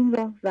و در این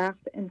راه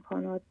وقت،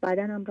 امکانات،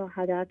 بدنم را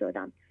هدر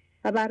دادم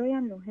و برایم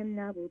مهم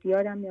نبود.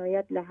 یادم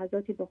میآید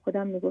لحظاتی با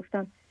خودم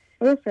میگفتم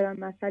آیا فلان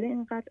مسئله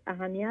اینقدر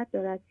اهمیت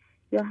دارد،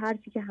 یا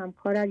حرفی که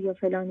همکارت یا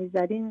فلانی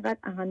زده اینقدر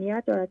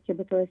اهمیت دارد که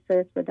به تو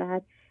استرس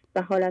بدهد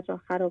و حالت را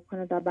خراب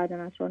کند و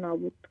بدنت را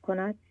نابود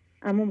کند.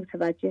 اما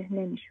متوجه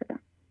نمی‌شدم.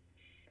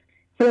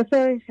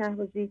 خلاصه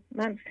شهبازی،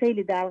 من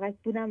خیلی دلقک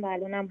بودم و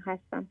الانم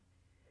هستم.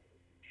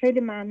 خیلی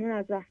ممنون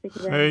از وقتی که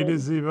خیلی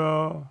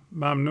زیبا،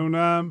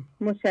 ممنونم.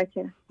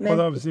 متشکرم.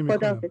 خداحافظی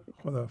میکنم.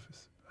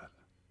 خداحافظ.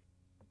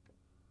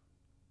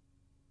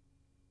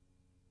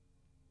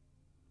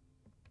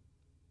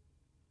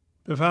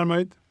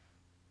 بفرمایید.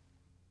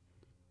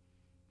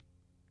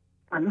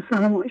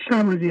 سلام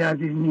شهبازی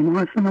عزیز، نیما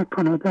هستم از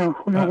کانادا.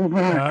 خدا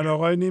قوت.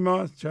 آقای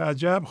نیما چه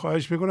عجب،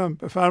 خواهش میکنم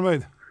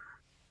بفرمایید.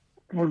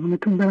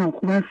 قربونتون برم،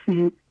 خوب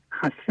هستید؟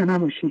 خسته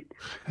نباشید.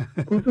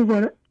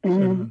 حضور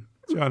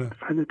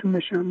فضلتون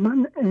بشم.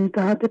 من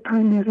در حد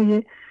 5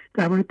 دقیقه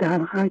درباره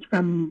درغک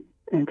و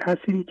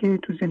تأثیری که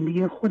تو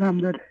زندگی خودم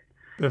داره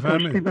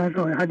داشته و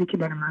راه حلی که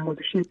برای من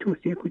گذاشته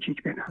توصیه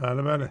کوچیک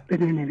بدم. بله.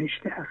 بدون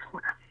نوشته از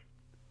خودم.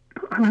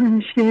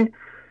 اولش که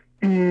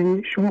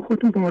شما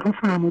خودتون بارها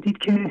فرمودید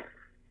که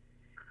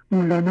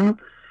مولانا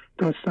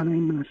داستان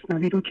این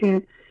مثنوی رو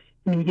که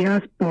میگه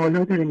از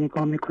بالا داره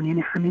نگاه میکنه،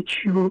 یعنی همه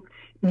چی رو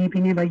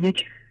میبینه و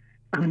یک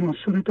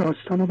عناصر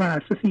داستان رو بر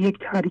اساس یک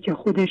تحریک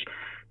خودش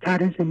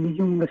طرح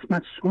زندگی اون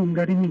قسمت سوم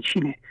داره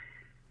میچینه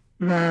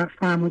و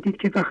فرمودید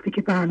که وقتی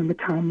که برنامه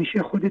تمام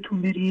میشه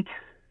خودتون برید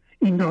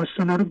این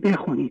داستان ها رو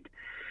بخونید.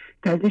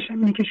 دلیلش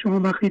اینه که شما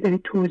وقتی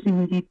دارید توضیح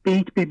میدید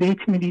بیت به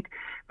بیت میدید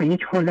و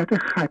یک حالت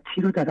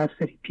خطی رو در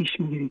اثر پیش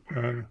میگیرید.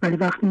 ولی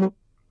وقتی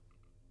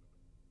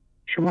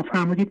شما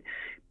فرمودید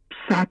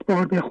 100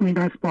 بار بخونید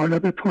از بالا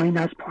به پایین،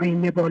 از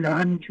پایین به بالا،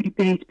 همینجوری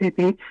بیت به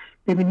بیت،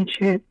 ببینید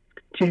چه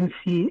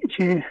جنسی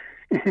چه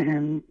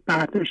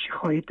برداشتی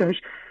خواهید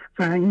داشت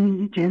و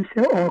این جنس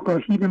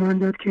آگاهی به من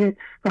داد که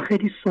و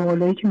خیلی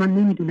سوالایی که من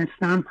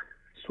نمیدونستم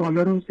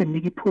سوالا رو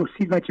زندگی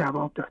پرسید و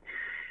جواب داد.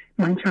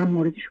 من چند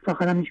موردیش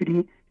فقط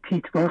همینجوری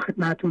تیتوار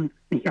خدمتون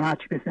میگم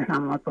هرچی به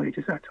ذهنم اومد با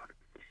اجازهتون.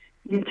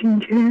 یکی این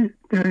که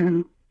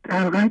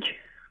درغک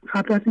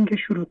قبل از اینکه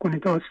شروع کنه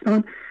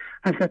داستان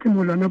حضرت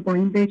مولانا با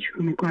این بیت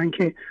شروع میکنن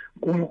که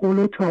قلقل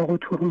و تاق و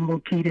ترنب و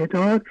پیره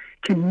دار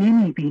که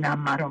نمیبینم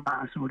مرا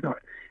معذور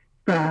دار.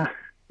 و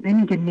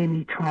نمیگه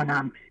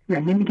نمیتانم و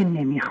نمیگه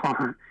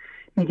نمیخواهم،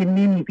 میگه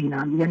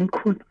نمیبینم. یعنی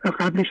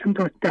قبلش هم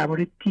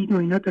درباره دید و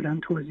اینا دارن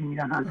توضیح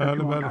میدن حضرت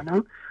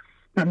مولانا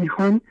و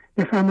میخوان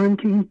بفهمن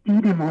که این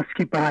دید ماست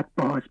که باید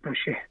باز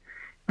باشه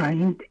و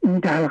این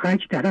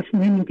دلغک درست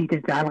نمیدیده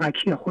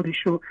دلغکی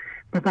خودشو.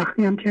 و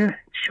وقتی هم که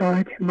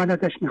شاهد همال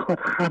ازش میخواد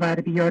خبر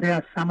بیاره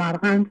از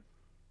سمرقند،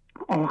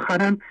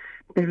 آخرم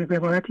به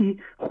روایتی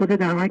خود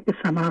دلغک به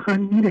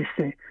سمرقند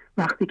میرسه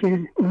وقتی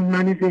که اون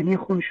من ذهنی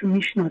خودشو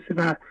میشناسه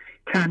و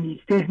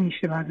تمیزده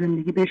میشه و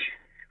زندگی بهش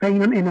و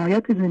اینم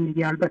عنایت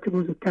زندگی. البته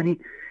بزرگترین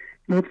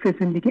لطف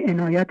زندگی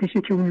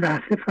عنایتشه که اون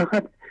لحظه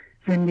فقط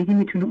زندگی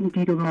میتونه اون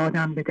دید رو به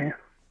آدم بده.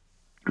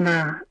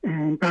 و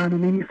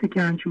برنامه مثل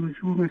گنج و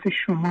حضور، مثل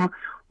شما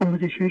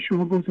آموزش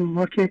شما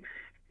بزرگوار که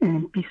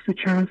 20 و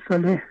چند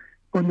ساله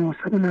با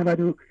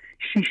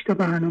 996 تا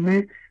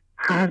برنامه،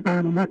 هر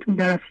برنامه تون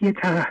در یه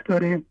طرح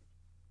داره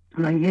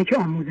و یک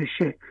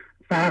آموزشه،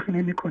 فرق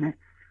نمیکنه.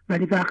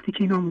 ولی وقتی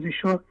که این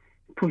آموزش ها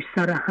پشت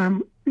سر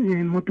هم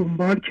ما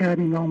دنبال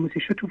کردیم و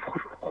آموزش ها تو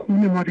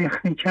خون ما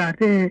رخنه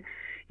کرده،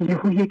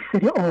 یک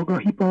سری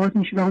آگاهی باز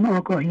میشه و اون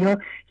آگاهی ها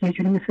یه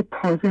جوری مثل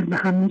پازل به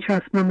هم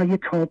میچسبن و یه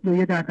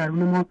تابلوی در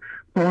درون ما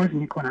باز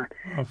میکنن.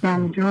 و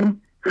اونجا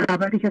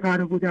خبری که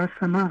قرار بوده از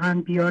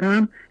سمرقند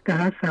بیارم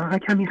در از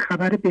سرغک همین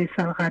خبر به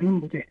سرغرین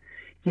بوده.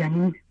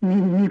 یعنی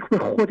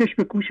خودش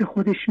به گوش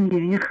خودش میگه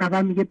این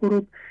خبر، میگه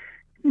برو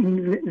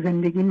این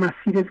زندگی،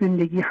 مسیر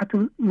زندگی،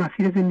 حتی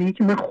مسیر زندگی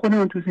که من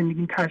خودم تو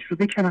زندگی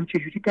تجربه کردم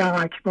چجوری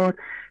در اکبار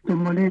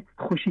دنبال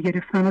خوشی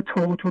گرفتن و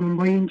تاق و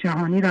ترنبای این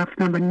جهانی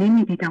رفتم و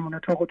نمیدیدم اونا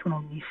تاق و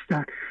ترنب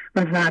نیستن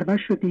و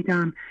ضربه‌اش رو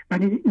دیدم.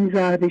 ولی این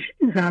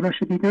ضربه‌اش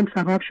رو دیدم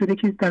سبب شده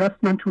که درست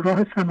من تو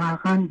راه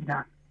سمرقند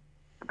دیدم.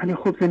 ولی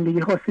خب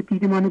زندگی خواسته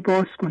دید منو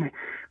باز کنه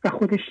و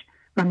خودش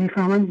و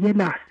میفهمم یه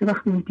لحظه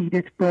وقتی اون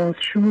دیدت باز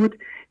شد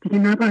دیگه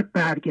نباید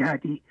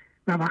برگردی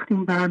و وقتی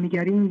اون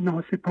برمیگردی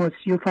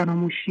ناسپاسی و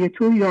فراموشی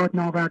تو یاد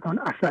ناوردان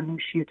اصل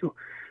نوشی تو.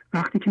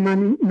 وقتی که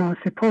من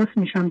ناسپاس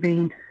میشم به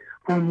این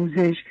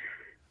آموزش،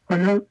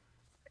 حالا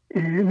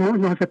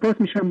ناسپاس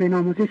میشم به این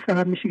آموزش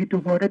سبب میشه که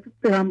دوباره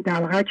برم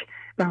دلغک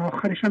و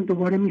آخرش هم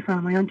دوباره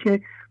میفهمم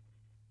که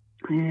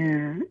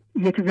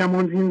یک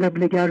زمان زین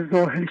قبلگر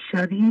ظاهر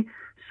شوی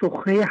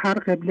سخره هر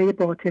قبله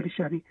باطل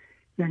شوی.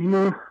 یعنی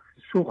ما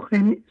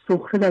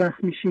سخره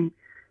درست میشیم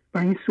و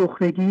این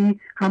سخرگی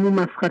همون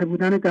مسخره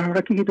بودن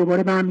دلغکی که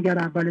دوباره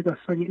برمیگرده اول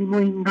داستان. یعنی ما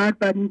اینقدر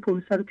بعد این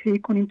پروسه رو طی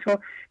کنیم تا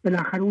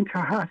بالاخره اون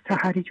از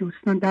تحریج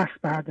استان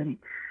دست برداریم.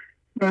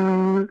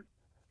 و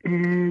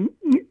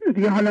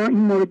دیگه حالا این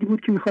موردی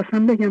بود که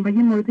میخواستم بگم. و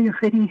یه مورد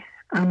خیلی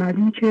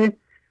عملی که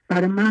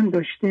برای من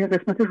داشته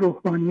قسمت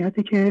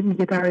روحانیتی که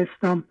میگه در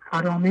اسلام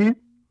حرامه.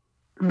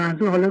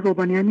 منظور حالا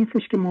روحانیت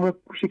نیستش که ما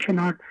گوشه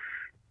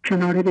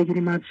کناره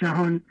بگیریم از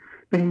جهان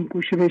به این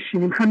گوشه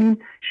بشینیم. همین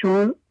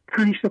شما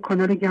 5 تا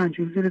کانال گنج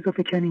و حضور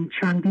اضافه کنیم،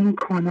 چندین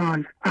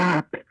کانال،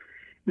 اپ،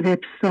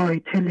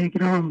 وبسایت،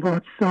 تلگرام،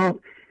 واتساپ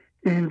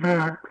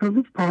و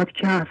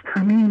پادکست،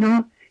 همه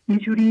اینا یه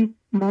جوری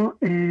ما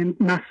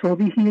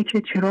مساویه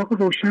که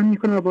چراغ روشن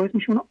میکنه و باعث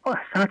میشه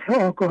سطح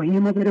آگاهی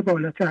ما بره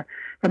بالاتر.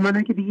 و من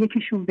اگه به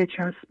یکیشون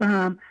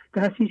بچسبم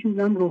دست یه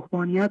جوری هم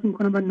روحانیت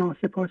میکنم و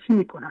ناسپاسی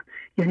میکنم.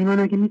 یعنی من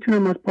اگه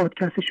میتونم از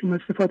پادکستشون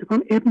استفاده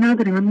کنم اب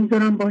نداره، من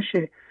میذارم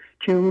باشه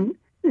که اون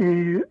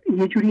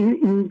یه جوری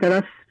این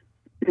درست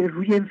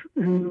روی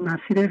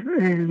مسیر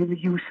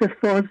یوسف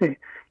بازه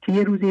که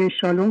یه روزی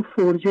انشالله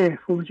فرجه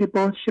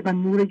باز شه و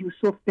نور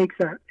یوسف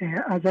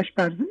ازش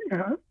بر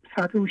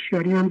سطح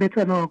هوشیاری من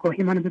بتونه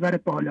آگاهی منو ببره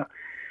بالا.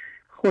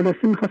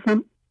 خلاصه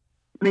میخواستم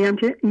بگم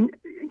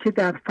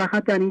که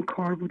فقط در این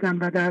کار بودم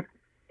و در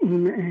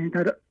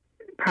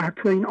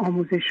پرتو این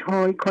آموزش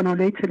های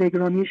کانال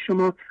تلگرامی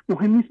شما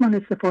مهم نیست من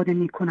استفاده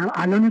میکنم،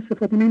 الان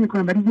استفاده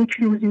نمیکنم، ولی یک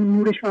روزی اون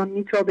نورش من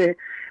میتابه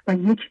و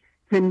یک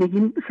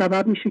زندگی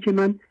سبب میشه که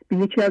من به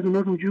یکی از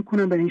اونا رجوع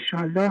کنم و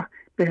انشالله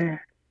به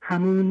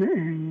همون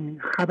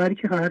خبری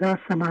که قراره از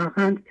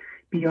سمرقند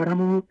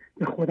بیارم و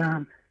به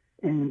خودم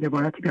به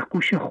عبارتی به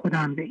گوش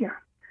خودم بگم.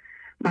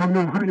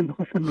 ممنون. همین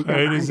میخواستم بگم.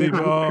 خیلی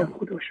زیبا.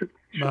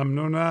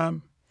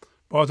 ممنونم.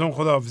 باهاتون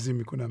خداحافظی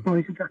میکنم.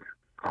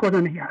 خدا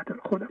نگهدار.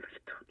 خداحافظتون.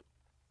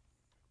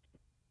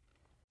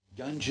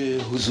 گنج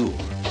حضور،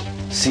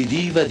 CD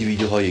و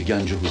دیویدیوهای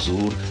گنج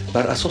حضور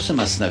بر اساس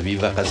مثنوی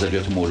و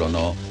غزلیات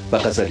مولانا و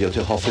غزلیات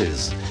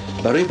حافظ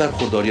برای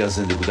برخورداری از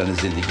زنده بودن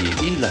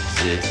زندگی این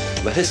لحظه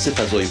و حس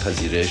فضای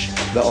پذیرش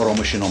و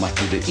آرامش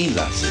نامحدود این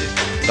لحظه،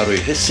 برای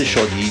حس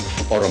شادی،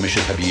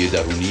 آرامش طبیعی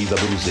درونی و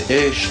بروز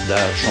عشق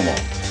در شما،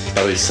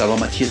 برای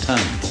سلامتی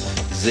تن،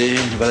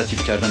 ذهن و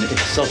لطیف کردن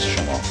احساس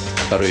شما،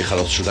 برای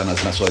خلاص شدن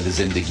از مسائل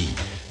زندگی،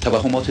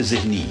 توهمات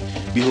ذهنی،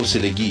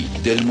 بی‌حوصلگی،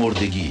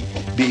 دلمردگی،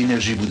 بی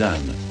انرژی بودن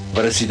و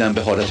رسیدن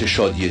به حالت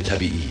شادی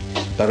طبیعی،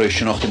 برای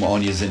شناخت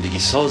معانی زندگی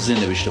ساز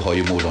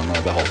نوشته‌های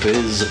مولانا و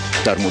حافظ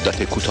در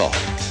مدت کوتاه.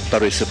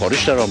 برای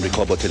سفارش در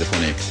آمریکا با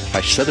تلفن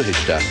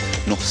 818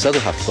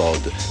 970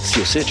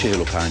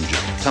 3345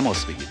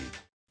 تماس بگیرید.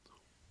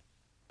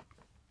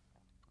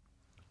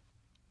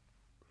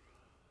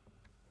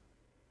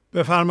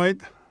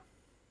 بفرمایید.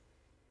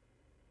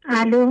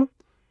 الو.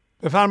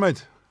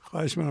 بفرمایید.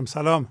 خواهش میکنم.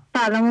 سلام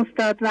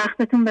استاد،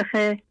 وقتتون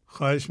بخیر.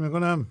 خواهش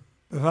میکنم.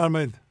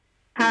 بفرمایید.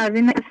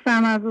 پروین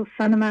هستم از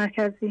استان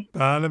مرکزی.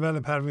 بله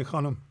پروین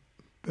خانم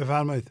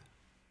بفرمایید.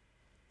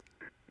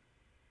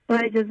 با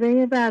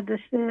اجازه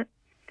برداشت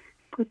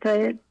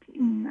کوتاه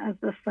از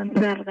داستان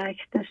دلقک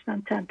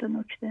داشتم چند تا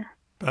نکته.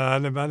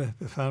 بله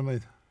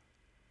بفرمایید.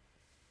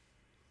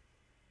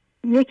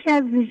 یکی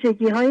از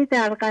ویژگی های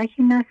دلقک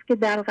این است که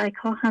دلقک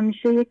ها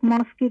همیشه یک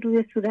ماسکی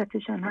روی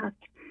صورتشان هست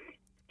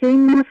که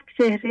این ماسک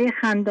چهره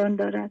خندان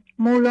دارد.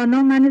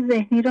 مولانا من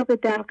ذهنی را به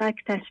دلقک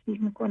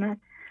تشبیه می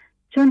کند،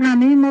 چون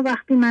همه ما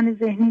وقتی من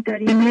ذهنی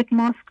داریم یک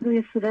ماسک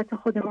روی صورت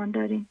خودمان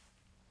داریم.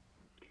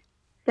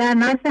 در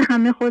نزد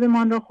همه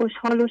خودمان را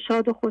خوشحال و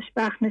شاد و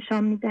خوشبخت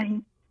نشان می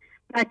دهیم.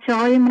 بچه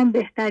های ما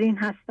بهترین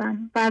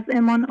هستند،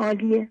 وضعمان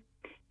عالیه،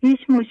 هیچ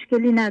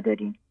مشکلی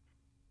نداریم.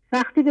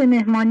 وقتی به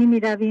مهمانی می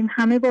رویم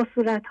همه با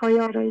صورت های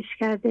آرایش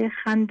کرده،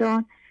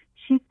 خندان،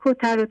 شیک و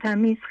تر و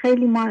تمیز،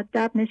 خیلی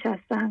مؤدب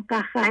نشستن،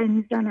 قهقه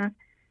میزنن.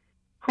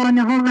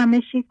 خانه ها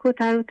همه شیک و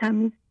تر و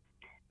تمیز.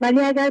 ولی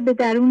اگر به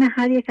درون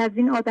هر یک از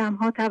این آدم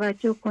ها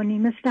توجه کنی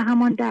مثل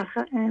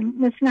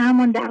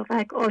همان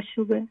دلقک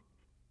آشوبه.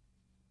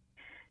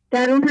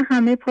 درون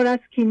همه پر از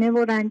کینه و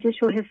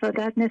رنجش و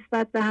حسادت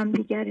نسبت به هم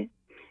دیگره.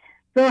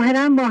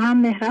 ظاهرا با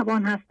هم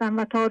مهربان هستن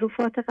و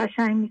تعارفات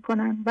قشنگ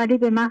میکنن، ولی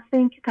به محض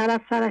اینکه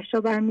طرف سرش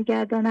را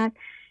برمیگرداند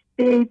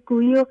به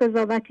عیبگویی و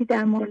قضاوتی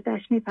در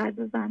موردش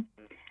میپردازند.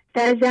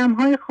 در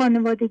جمع‌های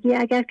خانوادگی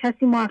اگر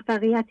کسی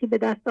موفقیتی به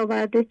دست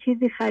آورده،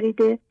 چیزی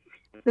خریده،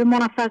 به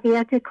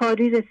موفقیت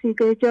کاری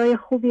رسیده، جای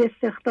خوبی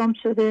استخدام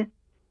شده،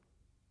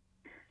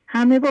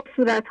 همه با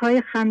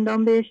صورت‌های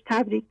خندان بهش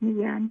تبریک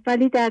میگن،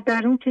 ولی در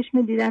درون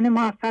چشم دیدن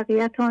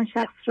موفقیت آن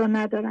شخص را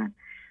ندارن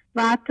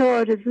و حتی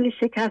آرزوی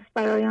شکست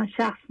برای آن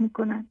شخص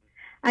میکنن.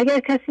 اگر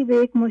کسی به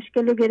یک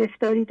مشکل و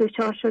گرفتاری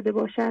دچار شده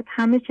باشد،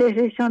 همه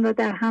چهرهشان را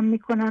در هم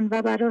میکنن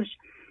و براش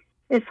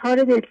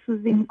اظهار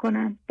دلسوزی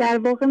میکنن. در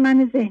واقع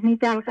من ذهنی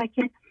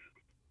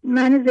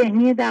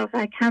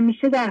دلقک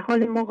همیشه در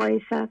حال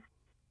مقایسه است.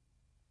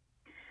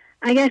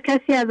 اگر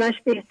کسی ازش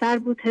بهتر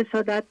بود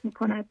حسادت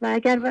میکند و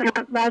اگر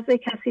وضع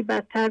کسی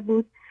بدتر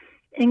بود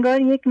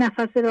انگار یک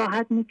نفس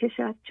راحت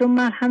میکشد، چون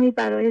مرهمی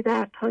برای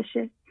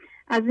دردهاشه.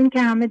 از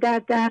اینکه همه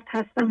در درد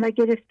هستن و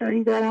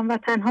گرفتاری دارن و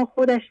تنها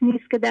خودش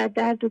نیست که در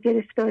درد و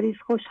گرفتاری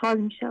خوشحال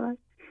میشود.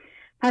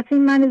 پس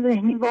این من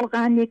ذهنی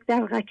واقعا یک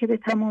دلقک به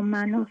تمام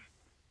معناست.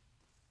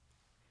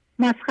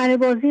 مسخره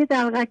بازی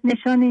دلقک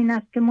نشان این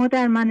است که ما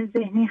در من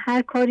ذهنی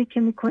هر کاری که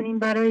میکنیم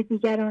برای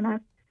دیگران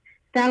است.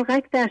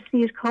 دلقک در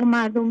سیرک ها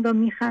مردم را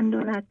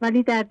میخنداند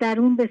ولی در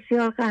درون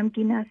بسیار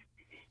غمگین است.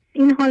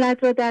 این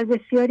حالت را در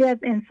بسیاری از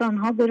انسان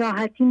ها به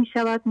راحتی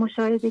میشود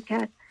مشاهده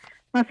کرد.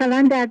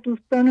 مثلا در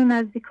دوستان و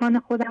نزدیکان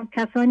خودم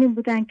کسانی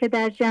بودند که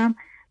در جمع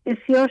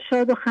بسیار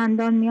شاد و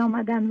خندان می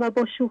آمدند و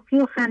با شوخی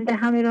و خنده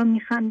همه را می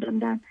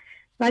خنداندند،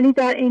 ولی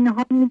در این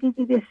حال می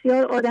دیدی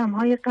بسیار آدم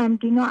های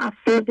غمگین و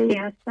افسرده‌ای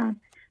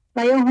هستند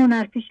و یا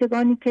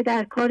هنرپیشگانی که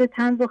در کار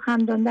طنز و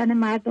خنداندن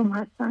مردم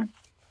هستند،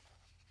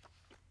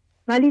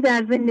 ولی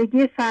در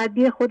زندگی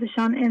فردی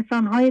خودشان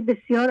انسان های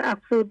بسیار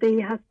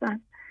افسرده‌ای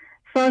هستند.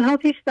 سالها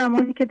پیش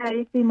زمانی که در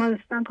یک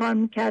بیمارستان کار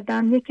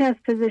می‌کردم، یکی از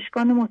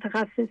پزشکان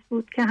متخصص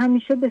بود که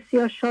همیشه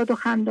بسیار شاد و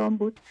خندان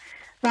بود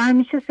و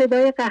همیشه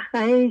صدای قهقه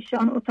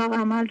ایشان اتاق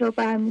عمل را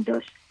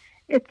برمی‌داشت.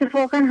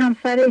 اتفاقا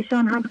همسر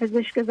ایشان هم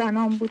پزشک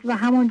زنان بود و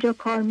همانجا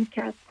کار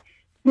میکرد.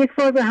 یک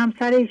بار به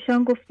همسر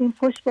ایشان گفتیم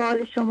خوش به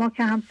حال شما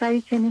که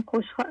همسری چنین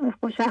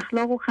خوش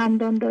اخلاق و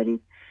خندان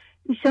دارید.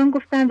 ایشان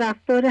گفتن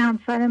رفتار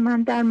همسر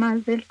من در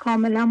منزل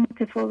کاملا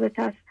متفاوت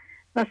است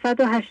و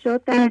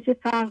 180 درجه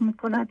فرق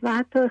میکند و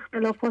حتی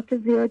اختلافات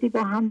زیادی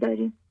با هم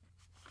داریم.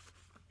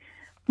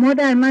 ما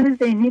در من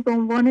ذهنی به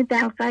عنوان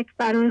دلقک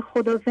برای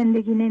خدا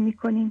زندگی نمی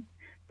کنیم،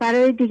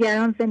 برای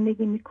دیگران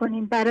زندگی می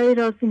کنیم، برای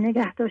راضی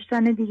نگه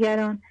داشتن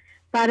دیگران،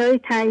 برای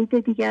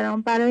تایید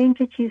دیگران، برای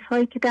اینکه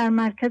چیزهایی که در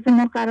مرکز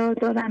ما قرار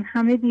دارند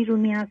همه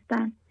بیرونی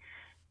هستند.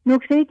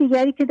 نکته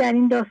دیگری که در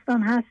این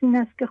داستان هست این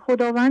است که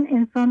خداوند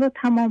انسان را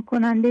تمام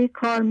کننده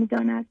کار می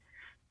داند.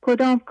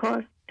 کدام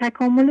کار؟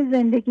 تکامل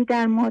زندگی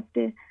در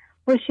ماده.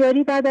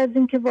 هوشیاری بعد از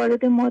اینکه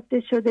وارد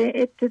ماده شده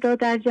ابتدا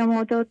در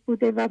جمادات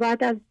بوده و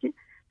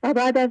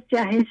بعد از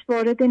جهش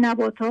وارد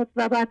نباتات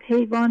و بعد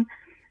حیوان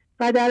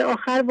و در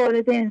آخر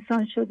وارد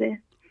انسان شده.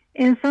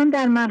 انسان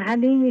در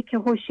مرحله‌ای که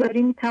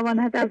هوشیاری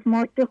می‌تواند از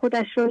ماده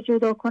خودش را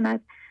جدا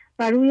کند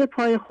و روی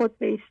پای خود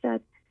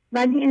بایستد،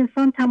 ولی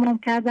انسان تمام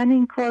کردن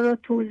این کار را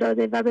طول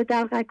داده و به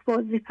دلقک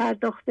بازی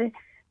پرداخته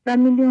و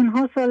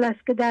میلیون‌ها سال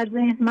است که در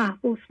ذهن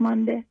محبوس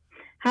مانده.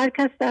 هر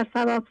کس در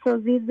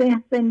سببسازی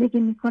ذهن زندگی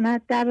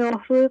می‌کند، در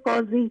راهروی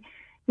قاضی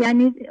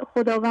یعنی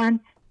خداوند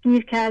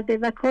گیر کرده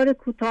و کار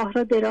کوتاه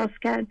را دراز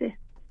کرده.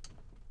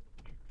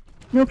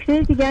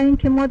 نکته دیگر این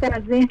که ما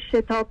در ذهن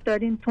شتاب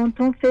داریم،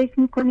 تون فکر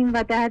میکنیم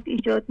و درد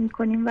ایجاد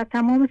میکنیم و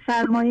تمام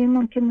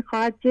سرمایه‌مان که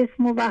میخواهد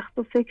جسم و وقت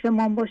و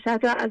فکرمان باشد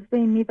را از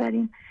بین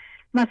میبریم.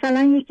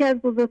 مثلا یکی از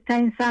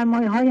بزرگترین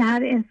سرمایه‌های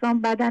هر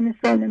انسان بدن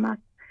سالم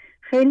است.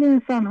 خیلی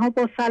انسان‌ها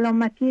با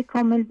سلامتی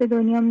کامل به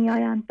دنیا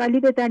میآیند ولی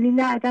به دلیل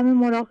عدم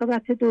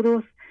مراقبت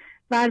درست،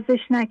 ورزش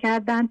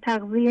نکردن،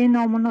 تغذیه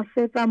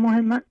نامناسب و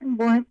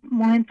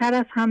مهمتر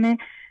از همه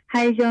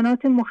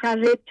هیجانات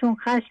مخرب چون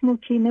خشم و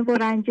کینه و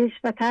رنجش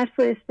و ترس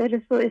و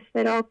استرس و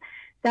اضطراب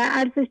در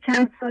عرض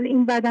چند سال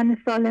این بدن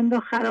سالم را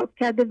خراب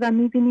کرده و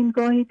می‌بینیم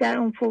گاهی در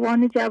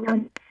عنفوان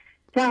جوان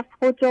شخص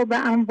خود را به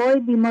انواع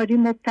بیماری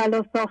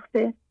مبتلا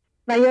ساخته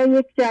و یا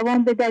یک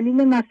جوان به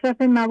دلیل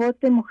مصرف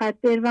مواد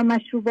مخدر و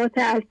مشروبات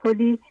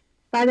الکلی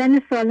بدن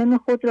سالم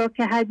خود را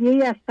که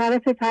هدیه‌ای از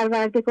طرف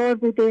پروردگار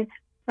بوده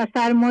و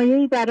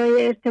سرمایه‌ای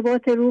برای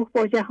ارتباط روح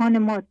با جهان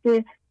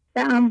ماده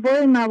به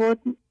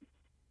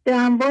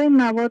انواع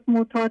مواد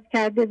معتاد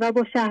کرده و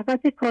با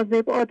شهوت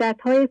کاذب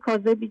عادتهای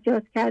کاذب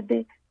ایجاد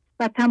کرده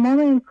و تمام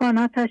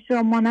امکاناتش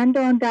را مانند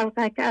آن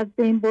دلقک از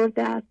بین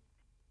برده است.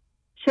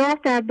 شاه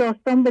در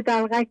داستان به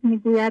دلقک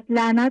میگوید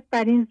لعنت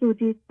بر این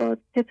زودیت باد،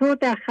 چطور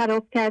در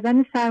خراب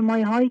کردن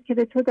سرمایه هایی که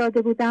به تو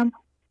داده بودم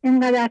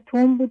اینقدر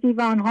تند بودی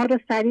و آنها را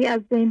سریع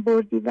از بین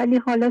بردی، ولی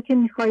حالا که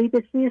میخواهی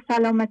به سوی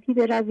سلامتی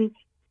بروی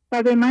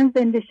و به من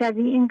زنده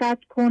شوی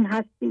اینقدر کند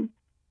هستی.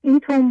 این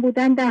تند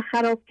بودن در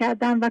خراب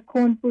کردن و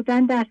کند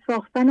بودن در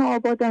ساختن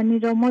آبادانی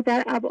را ما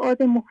در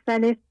ابعاد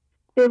مختلف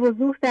به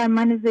وضوح در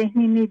من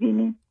ذهنی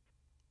میبینیم.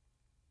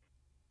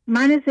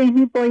 من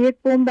ذهنی با یک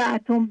بمب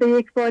اتم به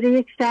یک باره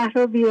یک شهر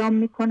را ویران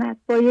میکند،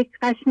 با یک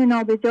خشم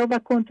نابجا و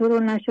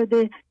کنترل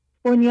نشده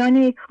بنیان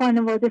یک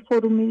خانواده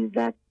فرو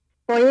میریزد،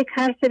 با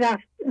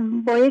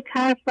یک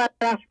حرف و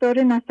رفتار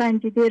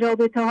نسنجیده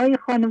رابطه های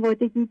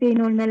خانوادگی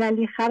بین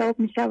المللی خراب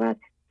می شود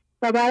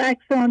و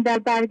برعکس آن در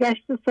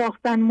برگشت و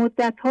ساختن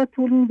مدت ها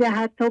طول می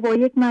دهد تا با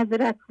یک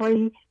معذرت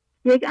خواهی،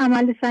 یک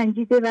عمل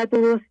سنجیده و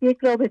درست یک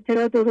رابطه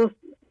را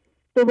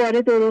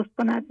دوباره درست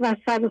کند و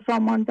سر و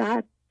سامان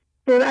دهد.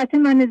 سرعت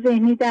من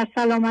ذهنی در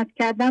سلامت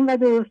کردن و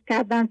درست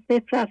کردن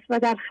صفر است و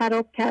در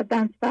خراب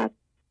کردن 100.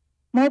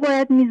 ما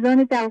باید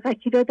میزان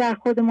دلقکی را در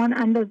خودمان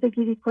اندازه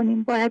گیری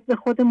کنیم. باید به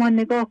خودمان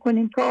نگاه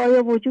کنیم که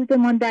آیا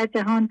وجودمان در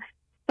جهان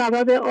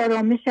سبب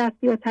آرامش است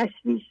یا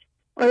تشویش؟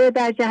 آیا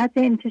در جهت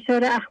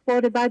انتشار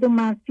اخبار بد و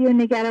منفی و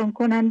نگران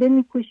کننده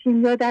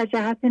میکوشیم یا در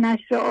جهت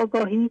نشر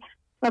آگاهی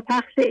و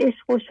پخش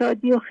عشق و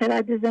شادی و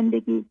خرد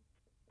زندگی؟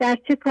 در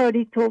چه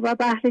کاری تو و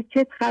بهر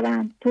چه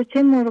خرند؟ تو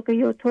چه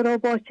مرغی و تو را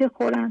با چه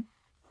خورند؟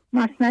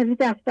 مثنوی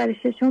دفتر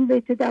 6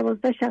 بیت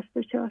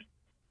 1264.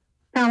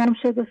 تمام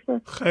شد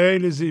استاد.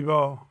 خیلی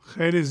زیبا،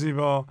 خیلی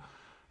زیبا.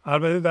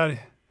 البته در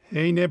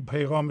حین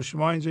پیغام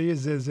شما اینجا یه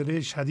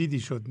زلزله شدیدی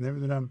شد،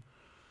 نمیدونم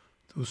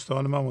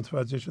دوستان ما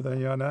متوجه شدن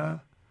یا نه.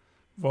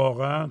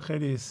 واقعا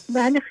خیلی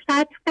بله،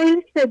 خط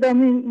خیلی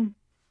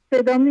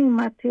صدا می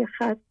اومد توی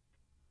خط.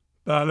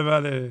 بله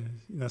بله،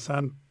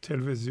 مثلا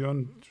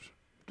تلویزیون،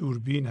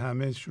 دوربین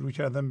همه شروع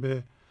کردن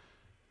به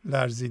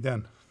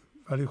لرزیدن،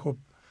 ولی خب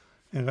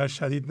اینقدر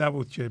شدید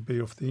نبود که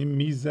بیفته. این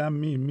میزم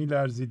می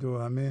لرزید و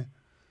همه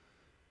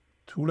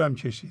طولم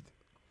کشید.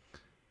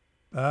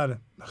 بله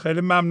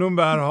خیلی ممنون.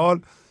 به هر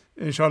حال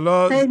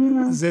انشالله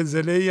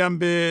زلزله‌ای هم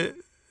به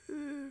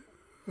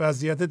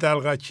وضعیت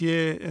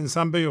دلقکی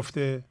انسان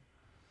بیفته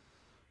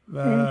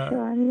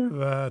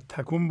و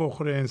تکون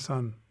بخوره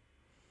انسان.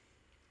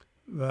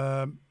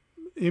 و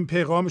این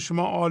پیغام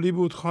شما عالی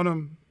بود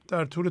خانم.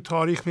 در طول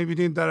تاریخ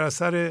میبینیم در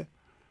اثر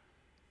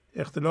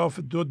اختلاف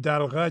دو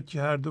دلقک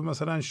که هر دو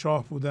مثلا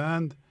شاه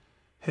بودند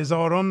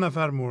هزاران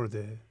نفر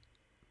مرده.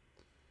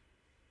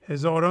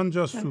 هزاران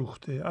جا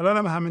سوخته. الان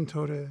هم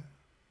همینطوره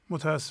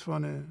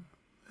متاسفانه.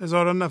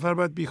 هزاران نفر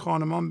باید بی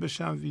خانمان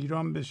بشن،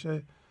 ویران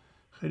بشه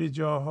خیلی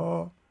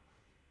جاها،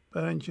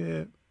 برای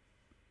اینکه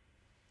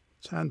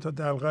چند تا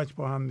دلغک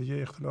با هم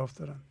دیگه اختلاف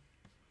دارن.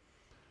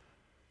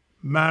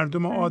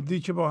 مردم عادی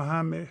که با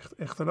هم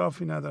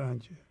اختلافی ندارن،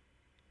 که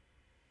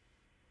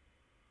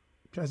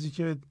کسی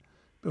که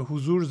به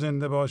حضور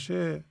زنده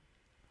باشه،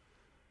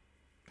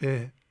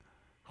 به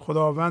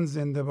خداوند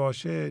زنده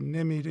باشه،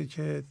 نمیره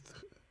که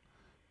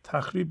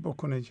تخریب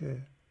بکنه.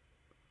 که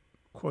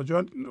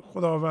کجا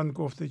خداوند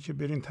گفته که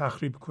برین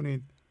تخریب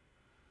کنید،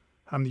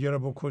 همدیگه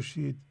رو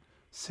بکشید،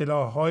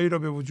 سلاح‌هایی رو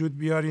به وجود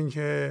بیارین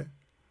که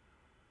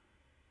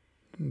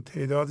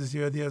تعداد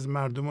زیادی از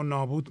مردم رو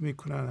نابود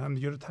میکنن،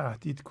 همدیگه رو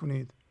تهدید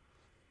کنید.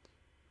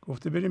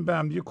 گفته بریم به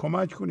همدیگه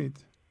کمک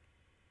کنید.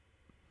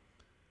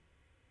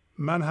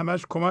 من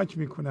همش کمک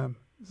میکنم.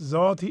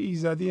 ذات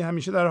ایزدی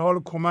همیشه در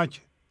حال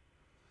کمک.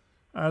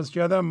 عرض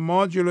کردم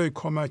ما جلوی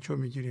کمک رو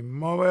میگیریم.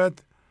 ما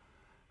باید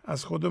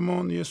از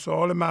خودمون یه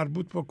سوال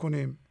مربوط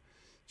بکنیم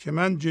که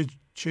من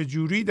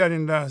چجوری در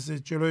این لحظه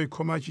جلوی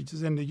کمکی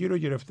زندگی رو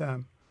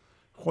گرفتم.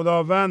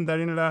 خداوند در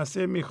این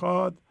لحظه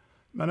میخواد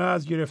من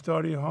از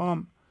گرفتاری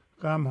هام،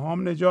 غم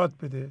هام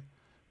نجات بده.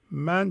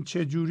 من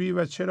چجوری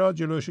و چرا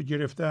جلوشو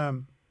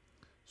گرفتم؟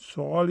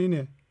 سوال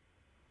اینه.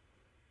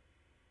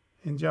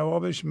 این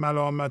جوابش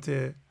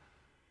ملامت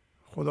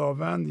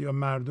خداوند یا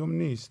مردم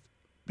نیست.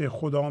 به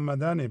خدا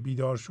آمدن،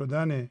 بیدار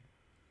شدن،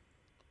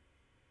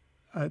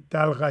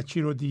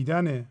 دلغکی رو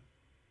دیدن.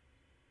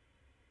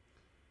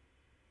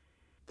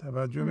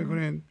 توجه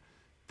میکنین؟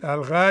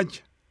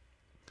 دلغک،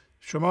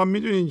 شما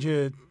میدونین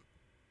که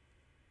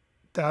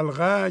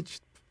دلغک،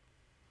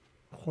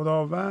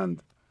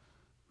 خداوند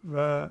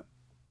و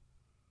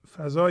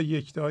فضای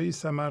یکتایی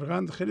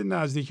سمرقند خیلی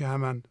نزدیک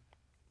همن.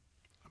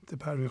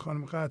 پرویز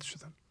خانم قطع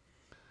شدن.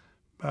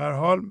 به هر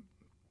حال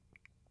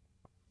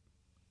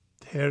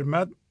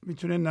حرمت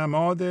میتونه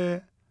نماد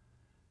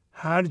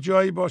هر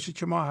جایی باشه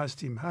که ما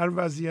هستیم، هر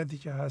وضعیتی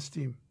که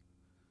هستیم.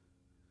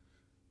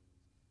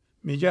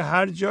 میگه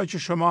هر جا که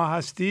شما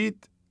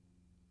هستید،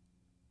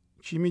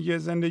 کی میگه؟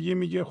 زندگی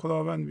میگه،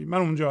 خداوند میگه من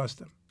اونجا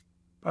هستم.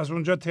 پس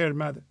اونجا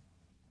ترمده.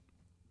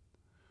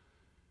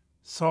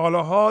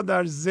 سالها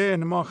در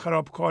ذهن ما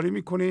خرابکاری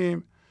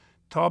میکنیم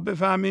تا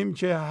بفهمیم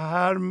که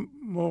هر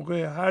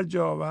موقع، هر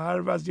جا و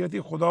هر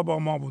وضعیتی خدا با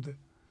ما بوده.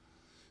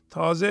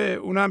 تازه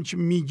اونم که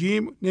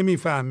میگیم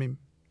نمیفهمیم،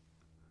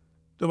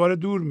 دوباره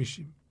دور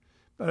میشیم.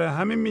 برای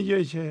همین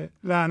میگه که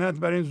لعنت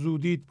بر این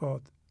زودیت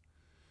باد.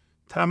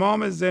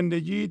 تمام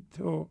زندگی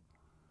تو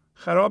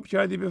خراب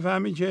کردی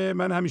بفهمی که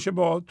من همیشه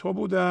با تو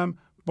بودم،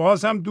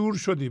 باز هم دور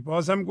شدی،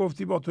 باز هم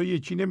گفتی با تو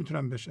یکی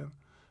نمیتونم بشم،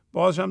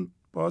 باز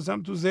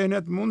هم تو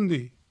ذهنت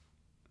موندی.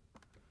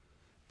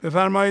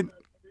 بفرمایید.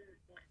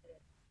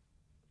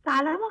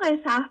 سلام آقای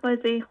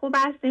شهبازی، خوب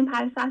هستیم؟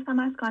 پریز هستم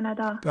از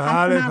کانادا.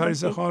 بله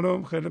پریز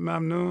خانم، خیلی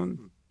ممنون.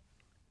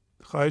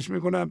 خواهش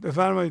میکنم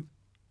بفرمایید.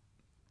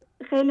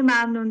 خیلی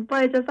ممنون. با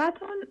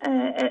اجازهتون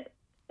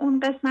اون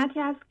قسمتی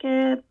هست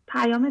که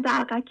پیام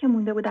دلغک که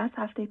مونده بود از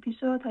هفته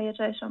پیش رو تا یه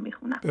جایش رو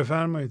میخونم.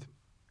 بفرمایید.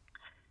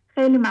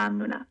 خیلی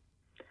ممنونم.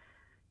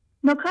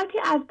 نکاتی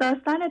از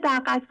داستان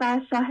دلغک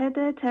و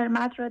شاهد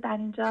ترمت رو در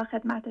اینجا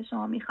خدمت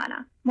شما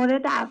میخوانم.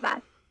 مورد اول،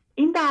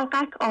 این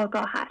دلغک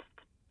آگاه است.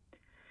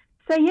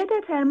 سید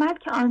ترمت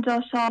که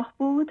آنجا شاه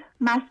بود،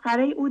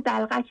 مسخره او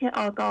دلغک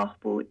آگاه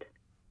بود.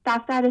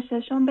 دفتر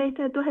ششم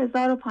بیت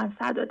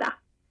 2510.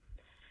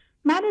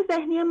 من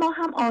ذهنی ما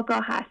هم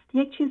آگاه است.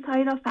 یک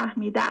چیزهایی را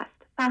فهمیده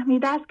است.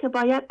 فهمیده است که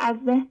باید از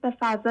ذهن به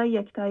فضای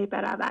یکتایی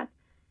برود.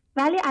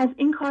 ولی از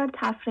این کار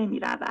تفره می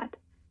رود.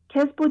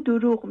 کذب و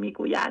دروغ می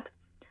گوید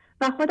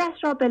و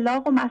خودش را به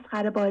لاغ و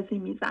مسخره بازی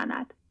می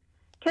زند.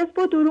 کذب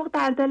و دروغ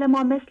در دل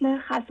ما مثل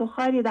خس و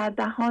خاری در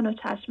دهان و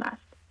چشم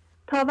است.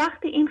 تا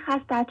وقتی این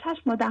خس در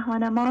چشم و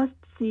دهان ماست،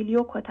 سیلی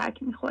و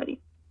کتک می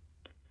خوریم.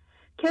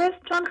 کذب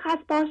چون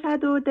خس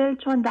باشد و دل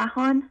چون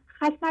دهان،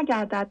 خس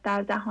نگردد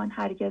در دهان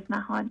هرگز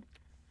نهان.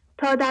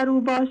 تا در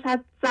او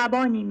باشد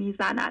زبانی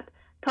میزند،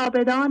 تا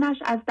بدانش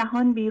از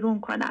دهان بیرون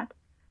کند.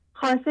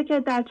 خاصه که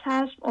در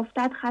چشم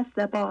افتد خس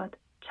باد،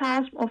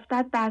 چشم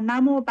افتد در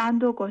نم و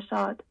بند و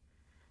گشاد.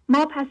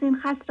 ما پس این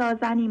خس را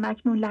زنیم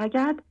اکنون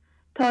لگد،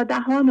 تا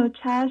دهان و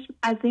چشم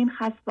از این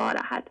خس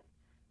وارهد.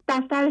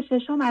 دفتر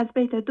ششم از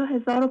بیت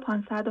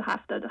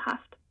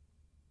 2577.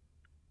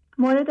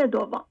 مورد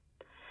دوم،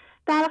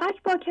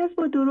 دلغک با کذب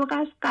و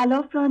دروغش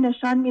غلاف را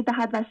نشان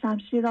می‌دهد و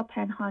شمشیر را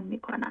پنهان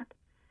می‌کند.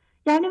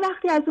 یعنی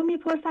وقتی از او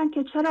می‌پرسند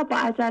که چرا با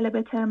عجله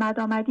به ترمد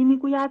آمدی،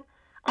 می‌گوید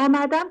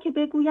آمدم که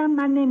بگویم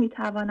من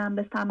نمی‌توانم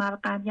به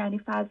سمرقند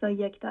یعنی فضای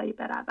یکتایی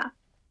بروم.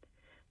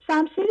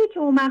 شمشیری که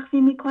او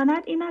مخفی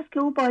می‌کند این است که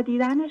او با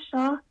دیدن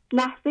شاه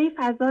لحظه‌ای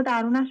فضا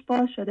درونش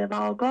باز شده و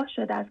آگاه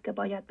شده است که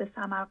باید به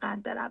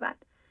سمرقند برود.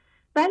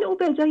 ولی او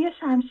به جای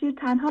شمشیر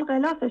تنها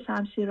غلاف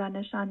شمشیر را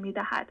نشان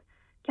می‌دهد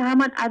که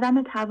همان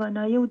عدم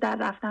توانایی او در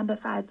رفتن به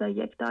فضای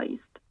یکتایی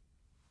است.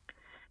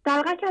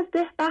 دلغک از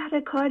ده بهر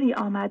کاری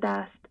آمده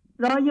است.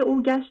 رای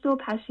او گشت و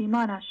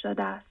پشیمانش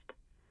شده است.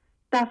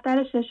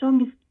 دفتر ششم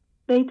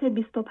بیت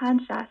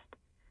 25-60.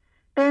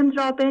 قند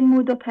را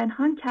بنمود و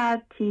پنهان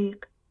کرد تیغ،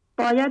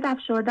 باید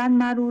افشردن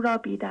مرو را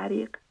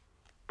بی‌دریغ.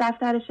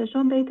 دفتر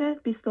ششم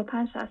بیت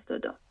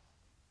 25-62.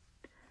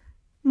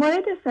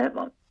 مورد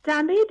سوم،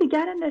 جنبه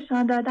دیگر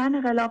نشان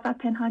دادن غلاف و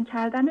پنهان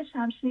کردن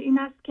شمشیر این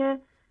است که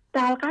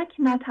دلقک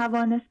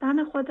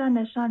نتوانستن خود را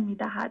نشان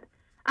می‌دهد،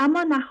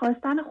 اما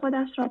نخواستن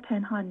خودش را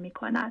پنهان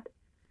می‌کند.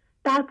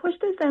 در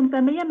پشت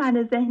زمزمه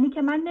من ذهنی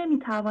که من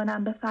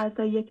نمی‌توانم به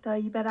فضای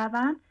یکتایی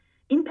بروم،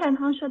 این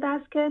پنهان شده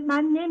است که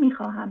من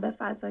نمی‌خواهم به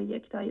فضای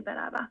یکتایی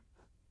بروم.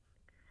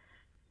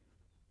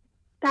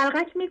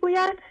 دلقک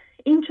می‌گوید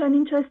این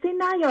چنین چستی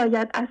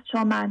نیاید از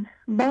چمن،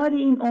 باری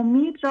این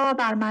امید را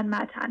بر من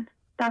متن.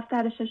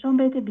 دفتر ششم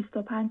بیت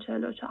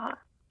 25-44.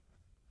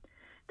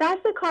 درس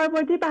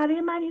کاربردی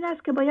برای من این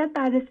است که باید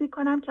بررسی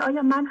کنم که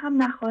آیا من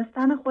هم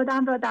نخواستن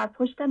خودم را در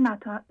پشت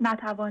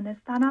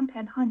نتوانستنم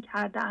پنهان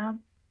کردم؟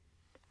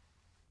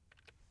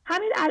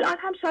 همین الان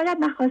هم شاید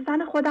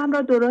نخواستن خودم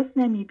را درست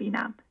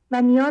نمی‌بینم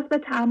و نیاز به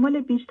تأمل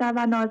بیشتر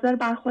و ناظر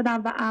بر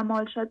خودم و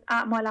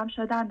اعمالم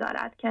شدن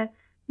دارد که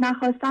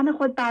نخواستن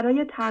خود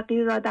برای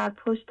تغییر را در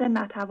پشت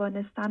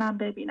نتوانستنم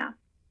ببینم.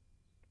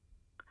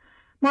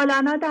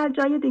 مولانا در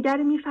جای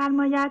دیگری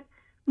می‌فرماید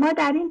ما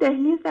در این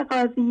دهلیز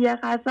قاضی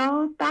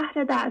قضا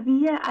بهر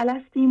دعوی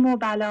الستیم و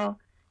بلا،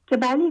 که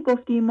بلی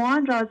گفتیم و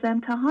آن راز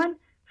امتحان،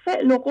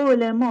 فعل و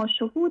قول ما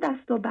شهود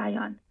است و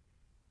بیان.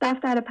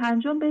 دفتر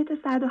پنجم بیت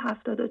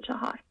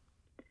 174.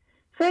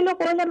 فعل و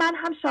قول من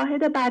هم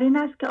شاهد بر این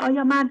است که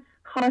آیا من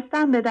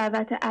خواستم به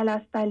دعوت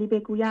الست بلی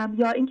بگویم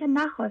یا اینکه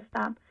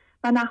نخواستم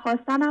و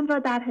نخواستنم را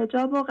در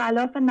حجاب و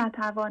غلاف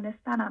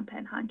نتوانستنم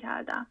پنهان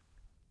کردم.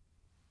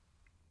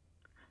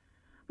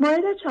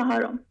 مورد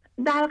چهارم،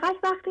 دلقک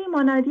وقتی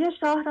منادی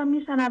شاه را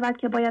میشنود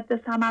که باید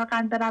به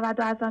سمرقند برود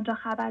و از آنجا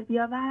خبر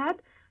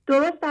بیاورد،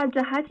 درست در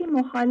جهتی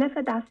مخالف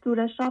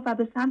دستور شاه و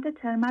به سمت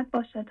ترمت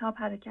با شتاب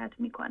حرکت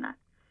می کند.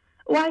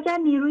 او اگر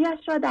نیرویش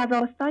را در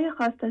راستای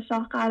خواست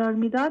شاه قرار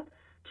میداد،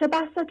 چه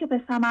بسا که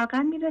به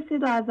سمرقند می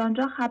رسید و از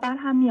آنجا خبر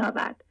هم می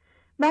آورد.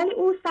 ولی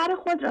او سر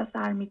خود را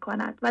سر می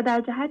کند و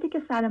در جهتی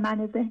که سر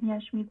من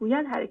ذهنیش می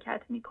گوید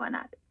حرکت می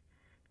کند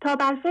تا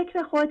بر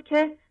فکر خود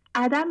که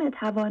عدم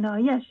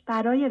تواناییش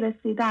برای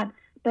رسیدن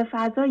به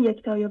فضای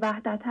یکتایی و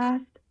وحدت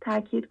است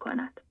تأکید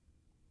کند.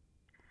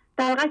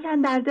 دلقک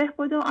اندر ده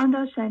بود و آن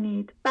را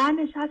شنید،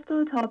 برنشست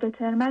و تا به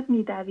ترمت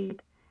می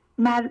دوید.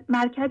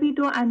 مرکبی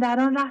دو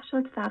اندران ره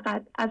شد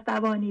فقط، از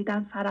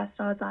دوانیدن فرس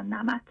رازان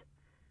نمد.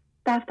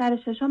 دفتر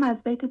ششم از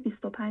بیت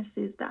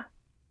 25-13.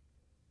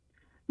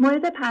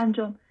 مورد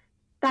پنجم،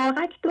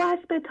 دلقک دو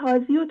اسب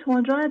تازی و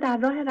تندرو در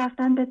راه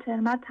رفتن به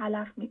ترمت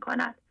تلف می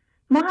کند.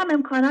 ما هم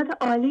امکانات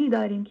عالی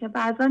داریم که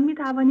بعضان می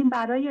توانیم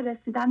برای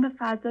رسیدن به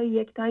فضای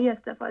یکتایی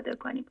استفاده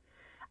کنیم،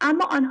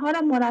 اما آنها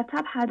را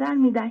مرتب هدر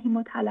می دهیم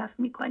و تلف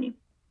می کنیم.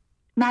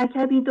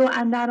 مرکبی دو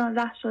اندران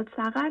ره شد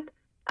سقط،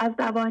 از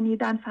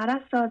دوانیدن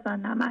فرس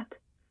رازان نمد.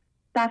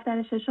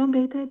 دفتر ششم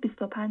بیت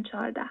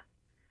 25-14.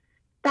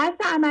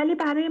 درس عملی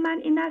برای من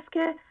این است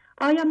که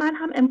آیا من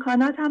هم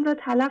امکاناتم را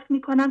تلف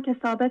می کنم که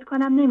ثابت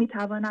کنم نمی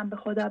توانم به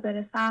خدا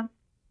برسم؟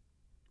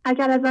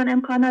 اگر از آن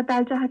امکانات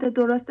در جهت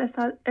درست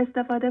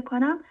استفاده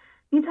کنم،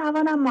 می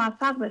توانم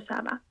موفق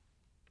بشوم.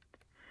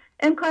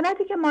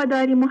 امکاناتی که ما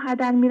داریم و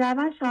هدر می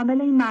روند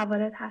شامل این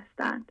موارد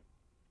هستند: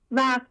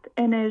 وقت،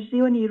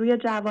 انرژی و نیروی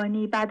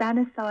جوانی،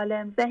 بدن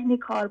سالم، ذهنی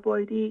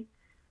کاربردی،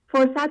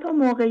 فرصت و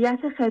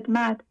موقعیت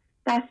خدمت،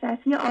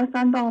 دسترسی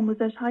آسان به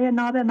آموزش‌های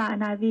ناب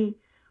معنوی،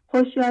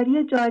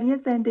 هوشیاری جاری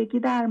زندگی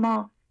در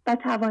ما و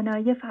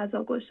توانایی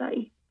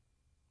فضاگشایی.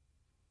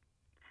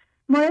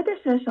 مورد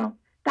ششم،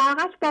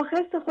 دلقک با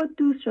خرس خود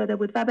دوست شده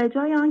بود و به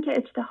جای آنکه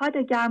اجتهاد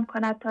گرم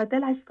کند تا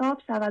دلش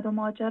صاف شود و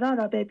ماجرا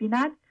را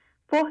ببیند،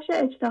 فحش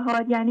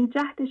اجتهاد یعنی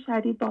جهد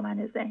شدید با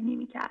من ذهنی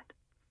می‌کرد.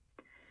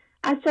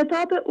 از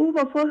شتاب او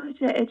و فحش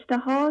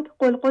اجتهاد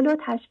قلقل و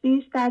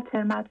تشویش در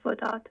ترمت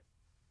فتاد.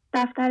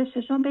 دفتر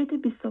ششم بیت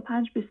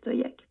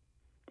 25-21.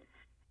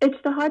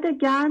 اجتهاد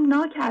گرم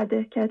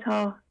ناکرده که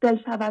تا دل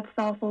شود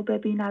صاف و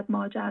ببیند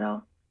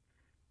ماجرا.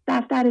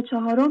 دفتر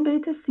چهارم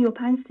بیت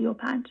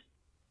 35-35.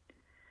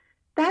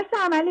 درس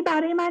عملی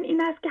برای من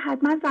این است که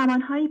حتما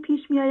زمانهایی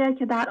پیش می آید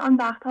که در آن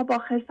وقتها با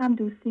خرسم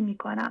دوستی می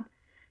کنم.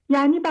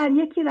 یعنی بر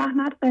یکی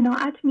رحمت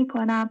قناعت می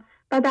کنم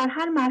و در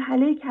هر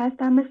مرحله‌ای که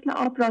هستم مثل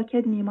آب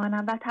راکد می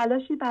مانم و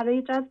تلاشی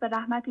برای جذب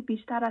رحمت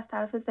بیشتر از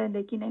طرف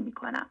زندگی نمی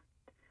کنم.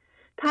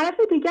 طرف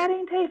دیگر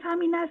این طیف هم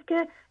این است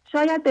که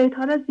شاید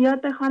بیت‌ها را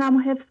زیاد بخوانم و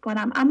حفظ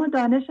کنم، اما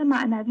دانش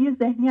معنوی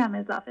ذهنی هم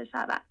اضافه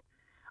شود.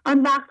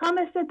 آن وقتها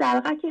مثل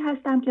دلقکی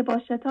هستم که با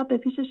شتاب به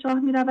پیش شاه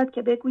می رود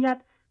که بگوید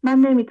من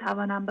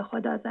نمیتوانم به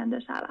خدا زنده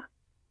شوم.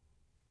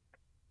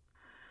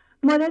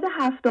 مورد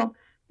هفتم،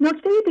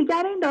 نکته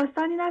دیگر این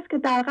داستان این است که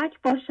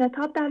دلقک با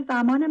شتاب در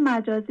زمان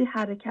مجازی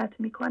حرکت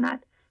می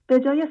کند، به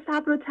جای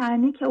صبر و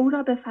تأنی که او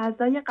را به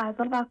فضای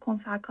قضا و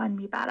کنفکان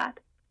می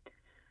برد.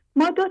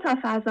 ما دو تا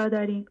فضا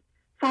داریم: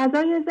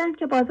 فضای ذهن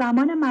که با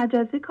زمان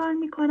مجازی کار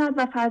می کند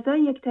و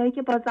فضای یکتایی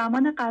که با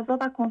زمان قضا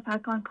و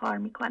کنفکان کار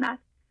می کند.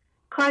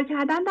 کار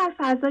کردن در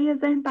فضای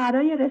ذهن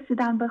برای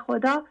رسیدن به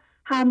خدا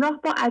همراه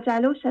با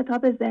عجله و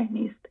شتاب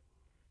ذهنی است.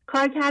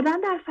 کار کردن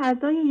در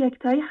فضای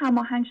یکتایی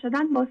هماهنگ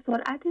شدن با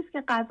سرعتی است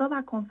که قضا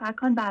و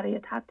کنفکان برای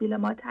تبدیل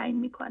ما تعیین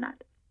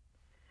می‌کند.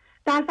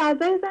 در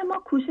فضای ذهن ما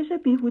کوشش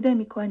بیهوده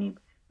می‌کنیم،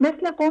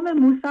 مثل قوم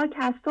موسی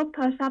که از صبح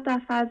تا شب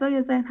در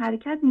فضای ذهن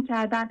حرکت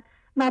می‌کردند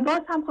و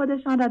باز هم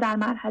خودشان را در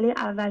مرحله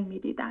اول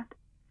می‌دیدند.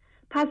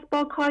 پس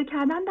با کار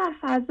کردن در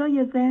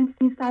فضای ذهن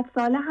 300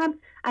 ساله هم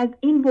از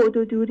این بعد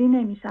و دوری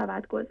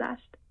نمی‌شود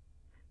گذشت.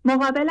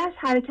 مقابلش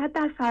حرکت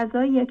در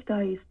فضای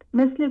یکتایی است،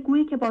 مثل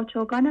گویی که با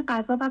چوگان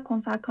قضا و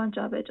کنفکان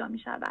جابجا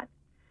می‌شود.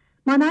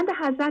 مانند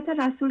حضرت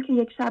رسول که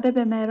یک شبه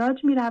به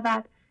معراج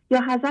می‌رود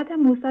یا حضرت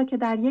موسی که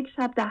در یک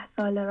شب 10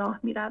 سال راه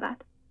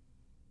می‌رود.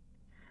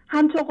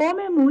 همچو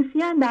قوم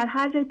موسیان در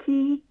هر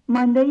تی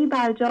ماندهی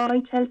بر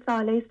جای 40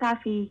 ساله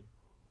صفی،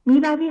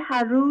 می‌روی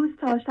هر روز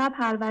تا شب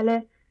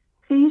هروله،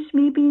 خویش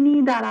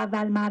می‌بینی در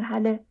اول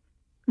مرحله.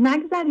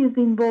 نگذری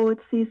زین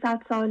بود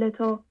 300 سال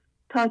تو،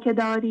 تا که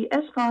داری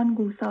عشقان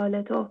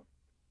گوسال تو.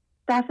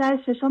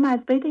 دفتر ششم از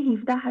بیت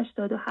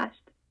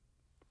 1788.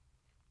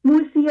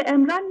 موسی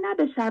عمران نه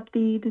به شب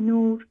دید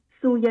نور،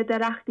 سوی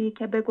درختی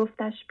که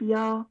بگفتش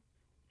بیا.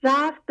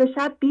 رفت به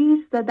شب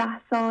 20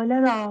 10 ساله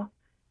را،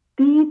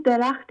 دید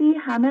درختی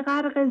همه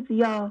غرق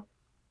ضیا.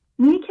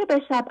 نی که به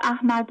شب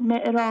احمد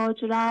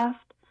معراج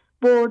رفت،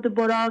 برد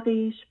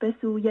براقیش به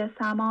سوی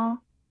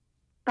سما.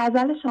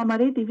 غزل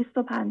شماره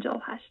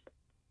 258.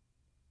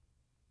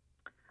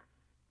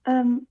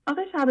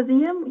 آقای شهبازی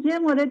یه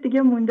مورد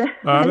دیگه مونده.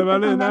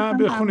 بله نه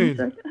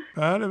بخونید.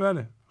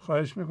 بله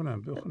خواهش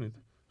میکنم بخونید.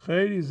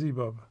 خیلی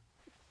زیبا،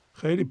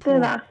 خیلی پور.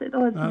 ببخشید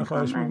من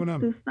خواهش میکنم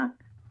دوستان.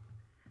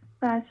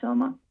 بعد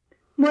شما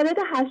مورد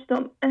 8،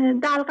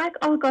 دلقک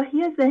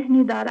آگاهی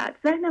ذهنی دارد.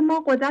 ذهن ما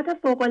قدرت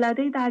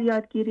فوق‌العاده‌ای در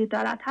یادگیری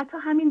دارد. حتی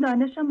همین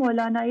دانش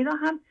مولانایی را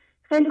هم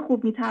خیلی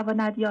خوب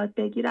میتواند یاد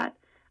بگیرد.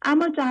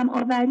 اما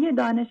جمع‌آوری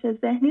دانش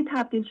ذهنی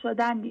تبدیل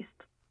شدن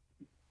نیست.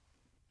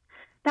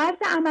 درس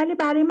عملی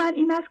برای من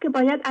این است که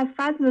باید از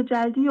فضل و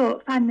جلدی و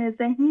فن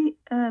ذهنی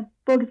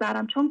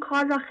بگذرم، چون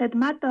کار را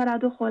خدمت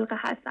دارد و خلق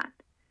حسن.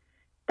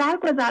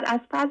 درگذر از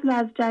فضل و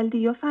از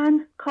جلدی و فن،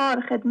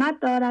 کار خدمت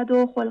دارد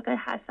و خلق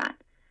حسن.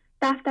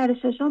 دفتر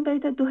ششم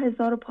بیت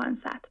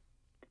 2500.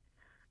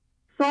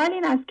 سوال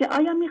این است که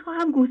آیا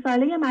میخواهم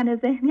گوساله من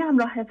ذهنیم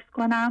را حفظ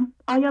کنم؟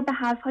 آیا به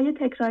حرفهای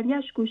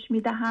تکراریش گوش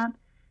میدهم؟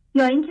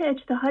 یا اینکه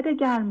اجتهاد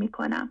گرم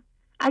میکنم؟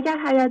 اگر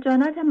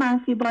هیجانات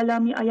منفی بالا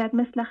می آید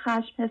مثل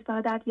خشم،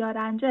 حسادت یا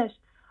رنجش،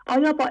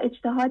 آیا با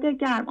اجتهاد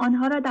گرم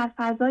آنها را در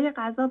فضای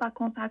قضا و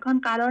کنفکان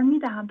قرار می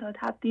دهم تا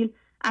تبدیل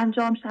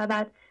انجام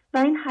شود و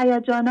این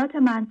هیجانات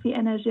منفی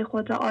انرژی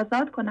خود را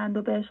آزاد کنند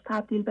و بهش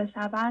تبدیل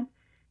بشوند؟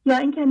 یا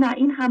اینکه نه،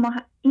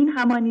 این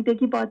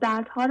همانیدگی با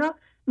دردها را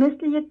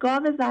مثل یک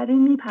گاو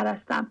زرین می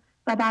پرستم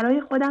و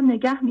برای خودم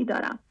نگه می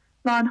دارم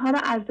و آنها را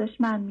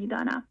ارزشمند می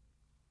دانم.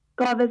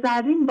 گاو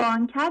زرین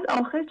بانگ کرد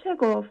آخر چه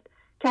گفت؟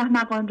 که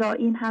احمقان را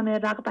این همه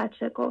رغبت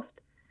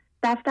شکفت.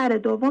 دفتر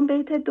دوم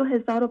بیت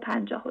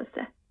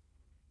 2053.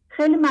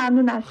 خیلی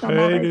ممنون از شما.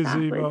 خیلی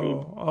زیبا.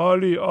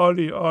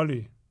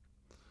 عالی.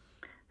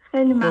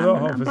 خیلی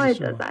ممنونم. با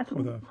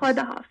اجازهتون.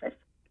 خدا حافظ.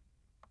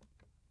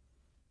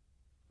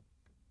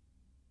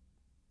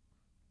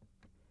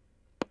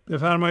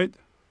 بفرمایید.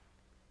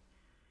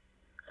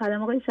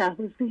 سلام آقای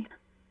شهبازی.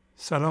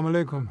 سلام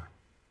علیکم.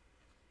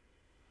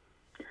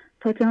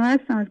 فاطمه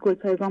هستم از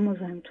گلپایگان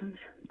مزاحمتون.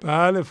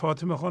 بله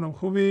فاطمه خانم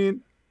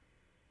خوبین؟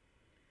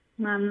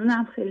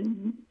 ممنونم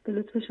خیلی به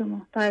لطف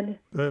شما. بله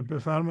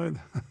بفرمایید.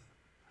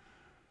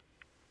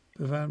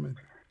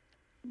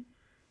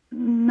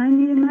 من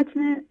یه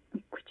متن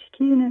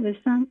کوچیکی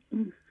نوشتم،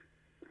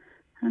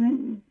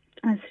 همین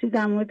اصری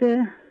در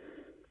مورد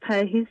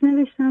پرهیز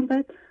نوشتم.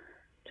 بعد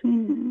تو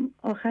این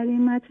آخری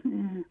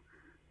متن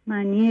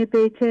معنی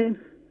بیت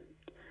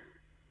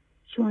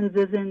چون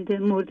زنده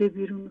مرده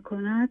بیرون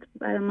میکند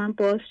برای من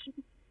باش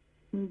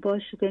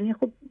شد، یعنی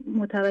خب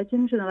متوجه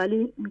میشدم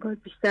ولی انگار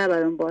بیشتر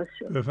برام باز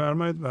شد.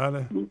 بفرمایید.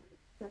 بله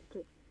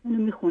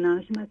اینو میخونم،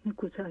 متن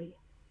کوتاهی.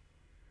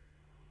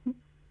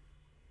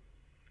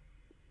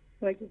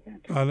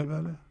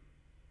 بله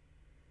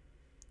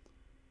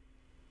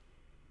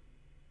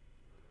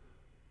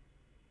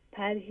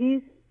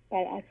پرهیز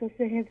بر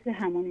اساس حفظ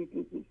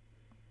همانیدگی.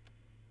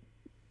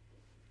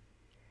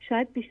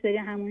 شاید بیشتری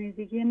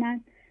همانیدگی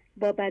من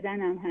با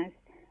بدنم هست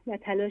و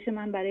تلاش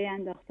من برای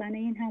انداختن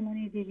این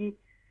همانیدگی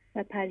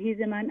و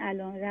پرهیز من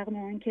الان رغم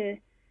آن که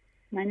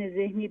من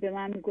ذهنی به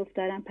من میگفت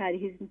دارم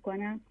پرهیز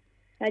میکنم،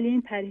 ولی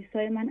این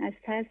پرهیزهای من از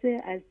ترس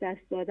از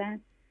دست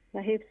دادن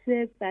و حفظ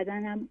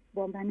بدنم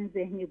با من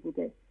ذهنی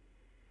بوده.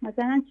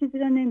 مثلا چیزی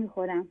را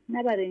نمیخورم،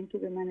 نه برای اینکه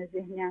به من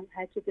ذهنیم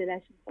هرچه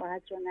دلش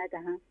میخواهد را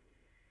ندهم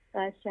و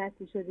از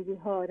شرط شدگی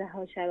ها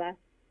رها شود،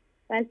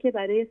 بلکه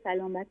برای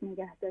سلامت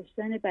نگه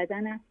داشتن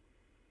بدنم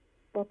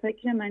با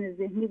فکر من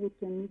ذهنی بود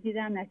که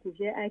میدیدم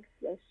نتیجه عکس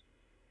داشت.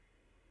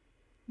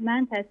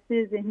 من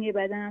تصویر ذهنی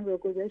بدنم رو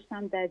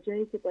گذاشتم در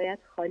جایی که باید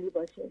خالی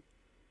باشه.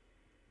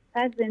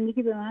 پس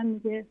زندگی به من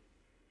میگه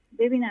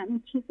ببینم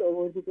این چیز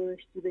آوردی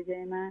گذاشتی به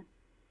جای من.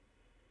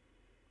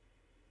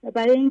 و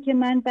برای اینکه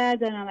من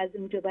بردارم از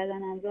اونجا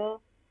بدنم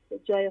را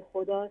جای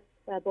خداست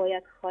و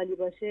باید خالی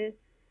باشه،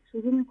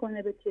 شروع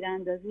میکنه به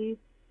تیراندازی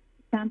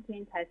سمت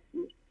این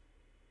تصویر.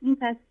 این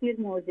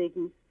تصویر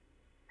مردگی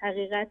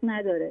حقیقت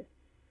نداره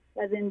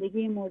و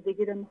زندگی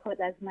مردگی رو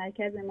میخواد از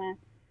مرکز من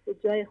به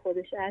جای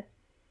خودش است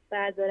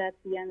بردارد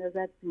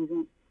بیاندازد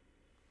بیرون.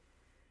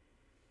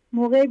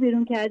 موقع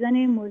بیرون کردن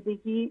این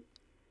مردگی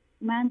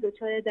من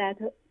دچار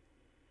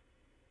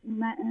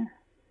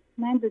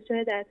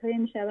دردهایی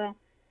میشوم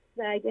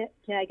و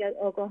اگر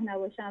آگاه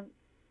نباشم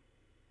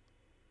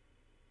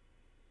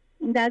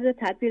این درد را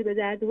تبدیل به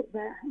درد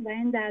و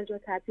این درد را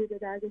تبدیل به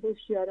درد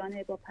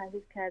هوشیارانه با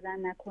پرهیز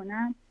کردن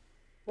نکنم،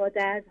 با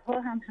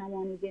دردها هم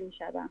همانیده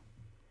میشوم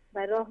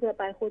و راه را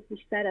بر خود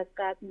بیشتر از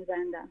قبل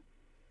میبندم.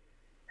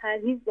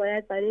 پرهیز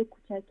باید برای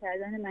کوچک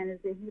کردن من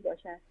ذهنی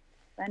باشد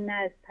و نه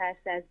از ترس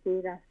از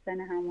بین رفتن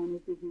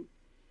همانیدگی،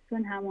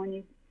 چون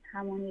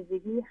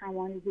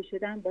همانیده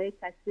شدن با یک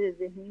تصویر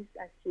ذهنی است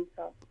از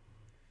چیزها.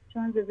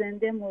 چون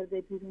زنده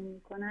مرده بیرون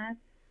میکند،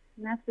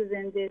 نفس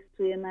زنده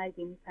سوی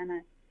مرگی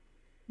میتند.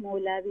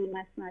 مولوی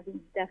مثنوی،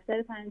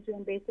 دفتر 5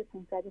 بیت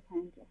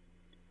 550.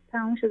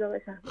 تمام شد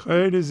آقای شهبازی.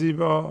 خیلی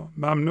زیبا،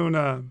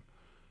 ممنونم.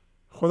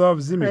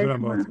 خداحافظی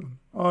میکنم باهاتون.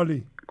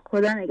 عالی.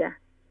 خدا نگه.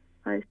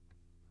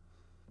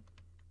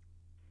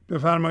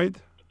 بفرمایید.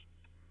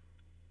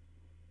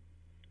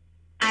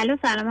 الو،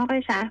 سلام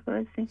آقای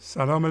شهبازی.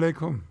 سلام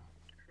علیکم.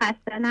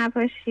 خسته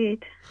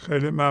نباشید.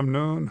 خیلی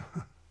ممنون.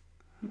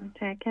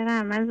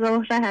 متشکرم. من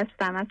زهره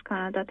هستم، از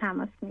کانادا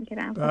تماس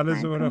میگیرم. بله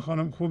زهره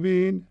خانم،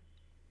 خوبین؟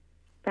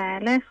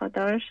 بله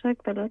خدا رو شکر،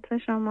 به لطف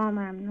شما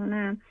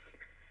ممنونم.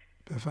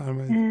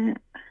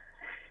 بفرمایید.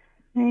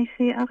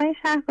 مرسی آقای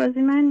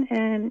شهبازی. من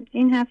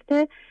این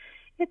هفته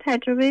یه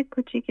تجربه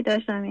کوچیکی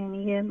داشتم،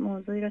 یعنی یه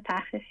موضوعی رو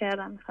تحقیق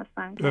کردم،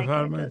 میخواستم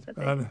بفرمایید.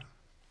 بله.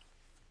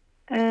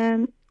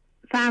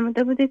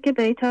 فرموده بودید که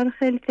بیت‌ها رو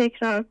خیلی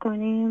تکرار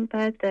کنیم.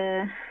 بعد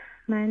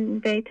من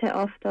بیت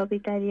آفتابی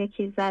در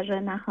یکی ذره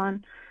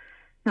نهان،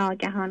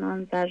 ناگهان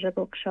آن ذره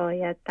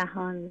بگشاید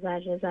دهان،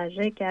 ذره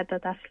ذره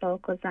گردد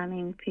افلاک و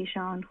زمین، پیش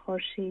آن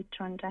خورشید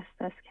چون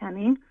جست از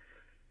کمین.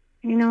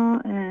 اینو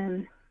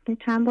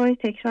چند باری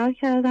تکرار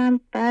کردم.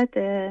 بعد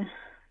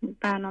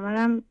برنامه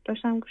رو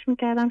داشتم گوش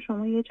میکردم،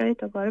 شما یه جایی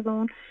دوباره به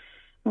اون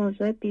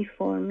موضوع بی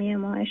فرمی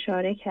ما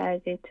اشاره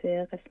کردید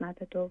توی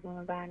قسمت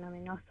دوم برنامه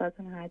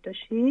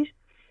 996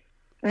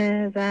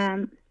 و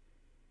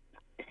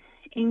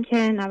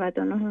اینکه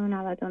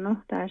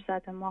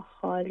 99.99% ما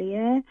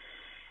خالیه.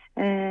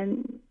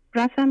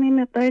 رفتم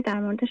این مقداری در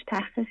موردش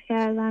تحقیق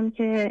کردم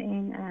که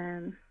این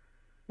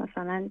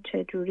مثلا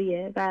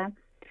چجوریه و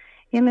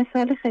یه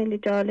مثال خیلی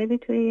جالبی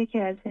توی یکی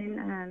از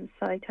این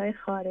سایت های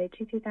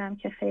خارجی دیدم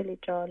که خیلی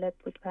جالب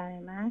بود برای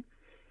من.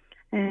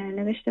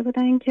 نوشته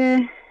بودن که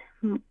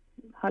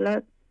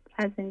حالا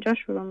از اینجا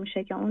شروع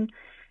میشه که اون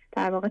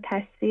در واقع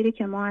تصویری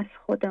که ما از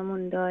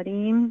خودمون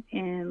داریم،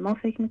 ما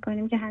فکر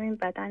میکنیم که همین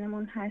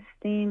بدنمون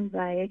هستیم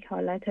و یک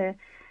حالت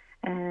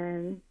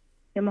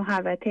یه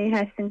محوطه‌ای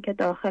هستیم که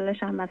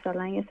داخلش هم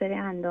مثلا یه سری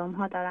اندام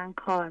ها دارن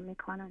کار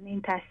میکنن.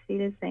 این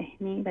تصویر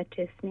ذهنی و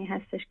جسمی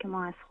هستش که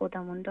ما از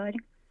خودمون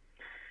داریم.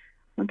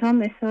 منتها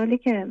مثالی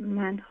که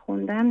من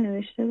خوندم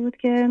نوشته بود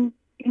که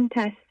این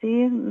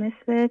تصویر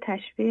مثل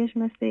تشبیهش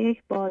مثل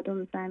یک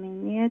بادام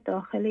زمینی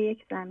داخل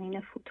یک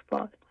زمین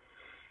فوتبال.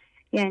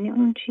 یعنی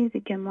اون چیزی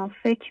که ما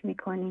فکر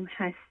میکنیم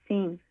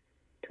هستیم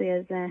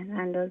توی ذهن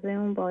اندازه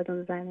اون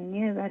بادام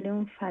زمینیه، ولی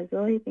اون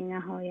فضای بی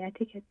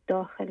نهایتی که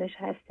داخلش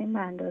هستیم به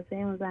اندازه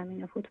اون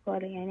زمین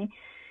فوتباله. یعنی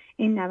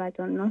این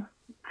 99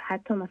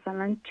 حتی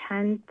مثلا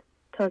چند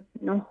تا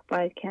 9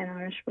 باید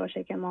کنارش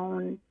باشه که ما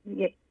اون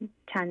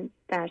چند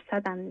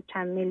درصد هم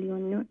چند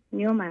میلیون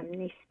نیوم هم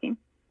نیستیم.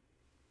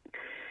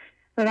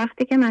 و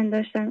وقتی که من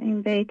داشتم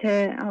این بیت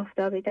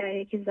آفتابی در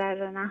یکی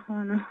ذره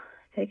نهان رو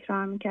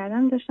تکرار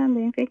میکردم، داشتم به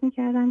این فکر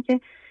میکردم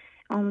که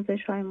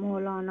آموزش های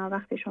مولانا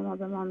وقتی شما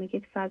به ما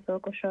میگید فضا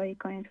گشایی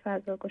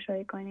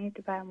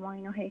کنید و ما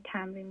اینو هی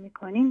تمرین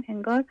میکنیم،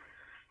 انگار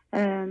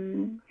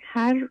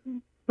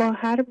با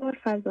هر بار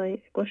فضای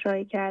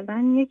گشایی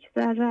کردن یک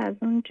ذره از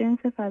اون جنس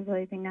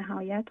فضای بی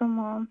نهایت رو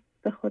ما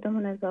به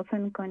خودمون اضافه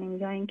میکنیم،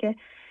 یا اینکه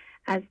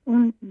از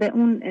اون به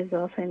اون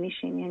اضافه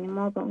میشیم، یعنی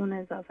ما به اون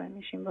اضافه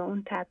میشیم، به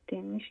اون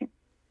تبدیل میشیم.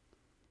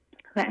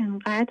 و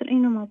انقدر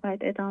اینو ما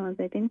باید ادامه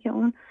بدیم که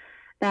اون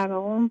در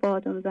واقع اون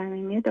بادام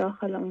زمینی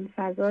داخل اون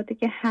فضا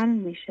دیگه حل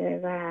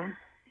میشه و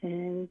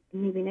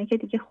میبینه که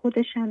دیگه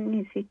خودش هم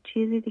نیست، هیچ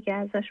چیزی دیگه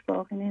ازش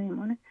باقی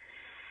نمیمونه.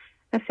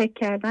 و فکر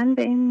کردن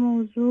به این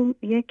موضوع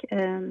یک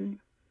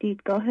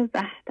دیدگاه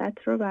وحدت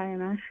رو برای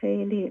من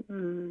خیلی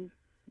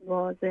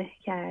واضح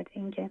کرد،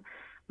 اینکه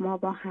ما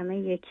با همه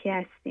یکی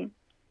هستیم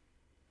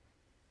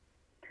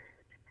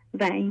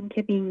و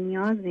اینکه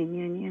بی‌نیازیم،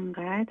 یعنی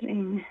انقدر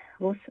این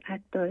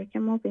وسعت داره که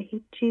ما به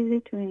هیچ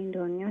چیزی تو این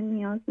دنیا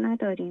نیاز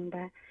نداریم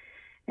و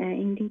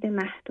این دید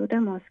محدود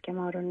ماست که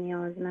ما رو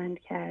نیازمند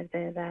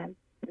کرده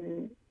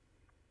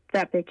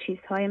و به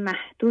چیزهای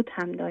محدود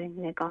هم داریم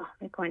نگاه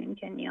میکنیم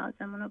که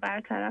نیازمون رو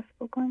برطرف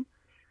بکنیم.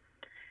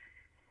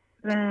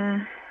 و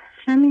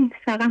همین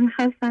فقط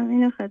میخواستم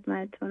اینو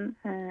خدمتتون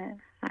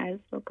عرض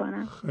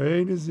بکنم.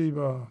 خیلی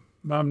زیبا،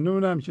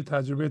 ممنونم که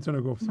تجربهتون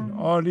رو گفتین.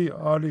 عالی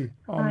عالی،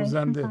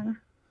 آموزنده.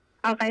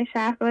 آقای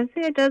شهبازی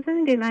اجازه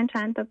میدید من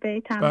چند تا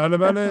بیتم؟ بله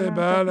بله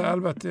بله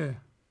البته.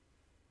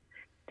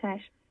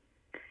 چشم.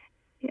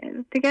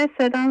 دیگه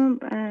صدام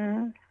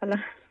حالا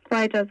با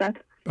اجازت.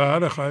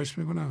 بله خواهش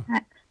میکنم.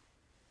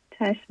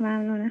 چشم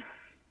ممنونم.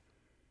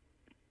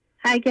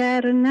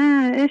 اگر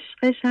نه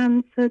عشق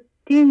شمس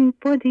الدین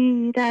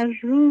بودی در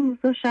روز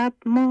و شب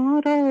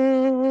ما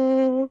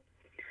را،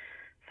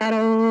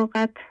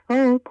 فراغت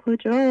ها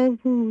کجا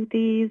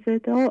بودی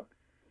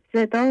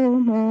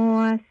زدام و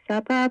از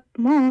سبب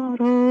ما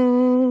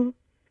را.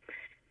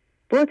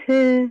 بت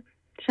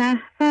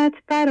شهوت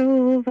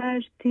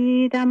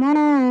برآوردی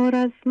دمار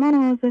از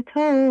ما ز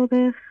تاب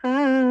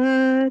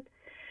خود،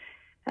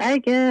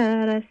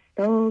 اگر از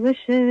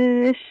تابش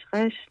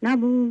عشقش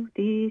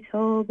نبودی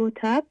تاب و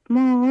تب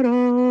ما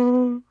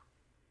را،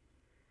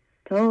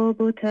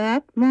 تاب و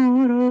تب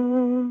ما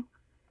را.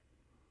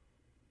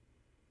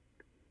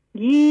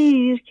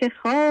 گیر که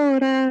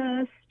خار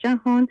است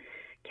جهان،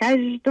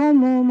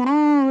 کژدم و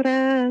مار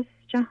است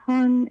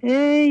جهان،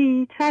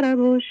 ای طرب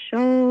و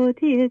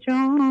شادی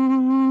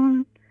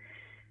جان،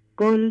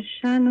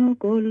 گلشن و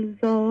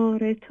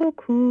گلزار تو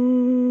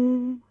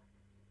کو.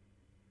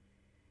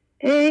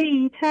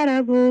 ای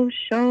طرب و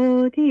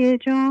شادی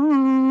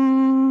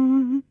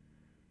جان،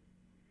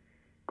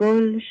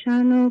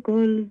 گلشن و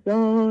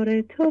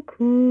گلزار تو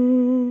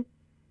کو.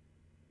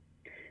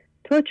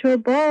 تو چو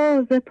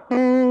باز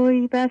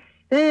پای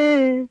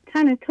بسته،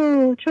 تن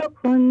تو چو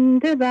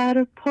کنده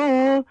بر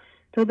پا،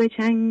 تو به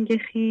چنگ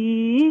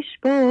خیش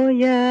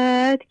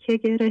باید که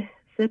گره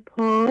ز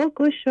پا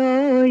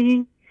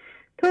گشایی،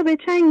 تو به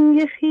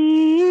چنگ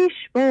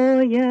خیش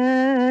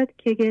باید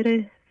که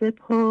گره ز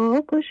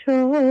پا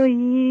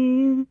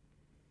گشایی.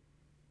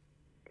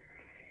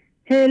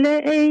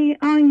 هله ای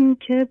آن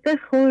که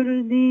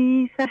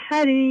بخوردی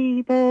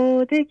سحری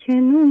باده که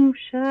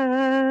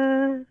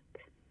نوشد،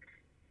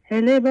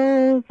 هله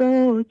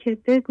بازا که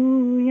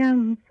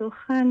بگویم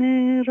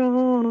سخن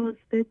راز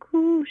به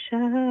گوشت.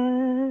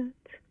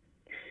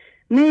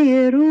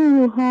 می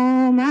روح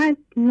آمد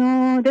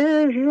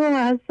نادر رو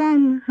از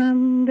آن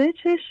هم به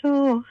چش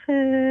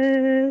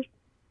آخر،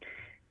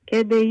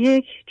 که به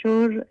یک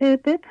جرعه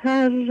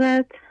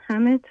بپرد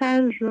همه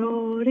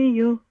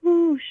طراری و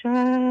هوشت.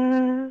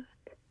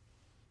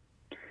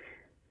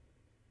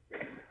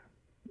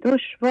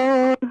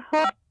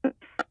 دشوارها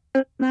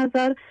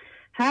نظر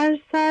هر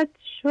صد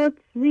شد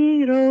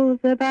زیر و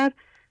زبر،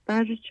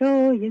 بر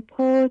جای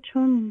پا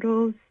چون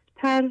رست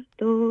پر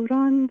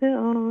دوران به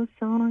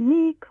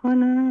آسانی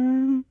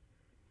کنم.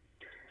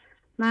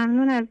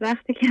 ممنون از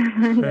وقتی که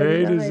من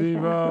خیلی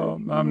زیبا،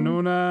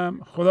 ممنونم.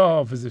 خدا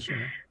حافظ شما.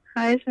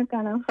 خواهش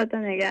میکنم. خدا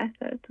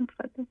نگهدارتون.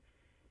 خدا.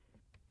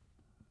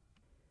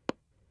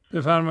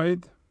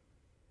 بفرمایید.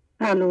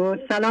 الو،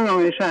 سلام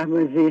آقای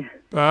شهبازی.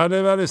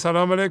 بله بله،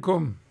 سلام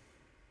علیکم.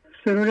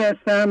 سرور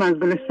هستم، از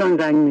گلستان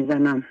زنگ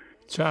میزنم.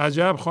 چه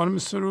عجب خانم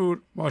سرور،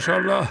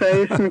 ماشاءالله.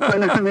 خواهش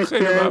میکنم،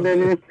 اختیار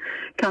دارید.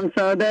 کم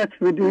سعادت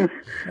بودیم.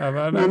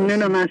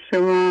 ممنونم از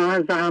شما،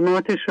 از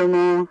زحمات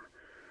شما.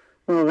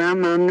 واقعا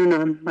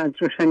ممنونم از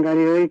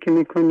روشنگری هایی که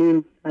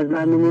میکنین، از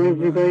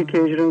برنامه زیبایی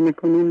که اجرا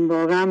میکنین.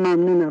 واقعا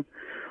ممنونم.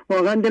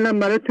 واقعا دلم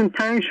براتون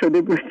تنگ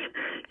شده بود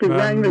که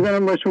زنگ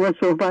بزنم با شما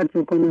صحبت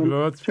بکنم.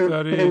 لطف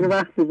دارید. خیلی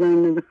وقت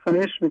زنگ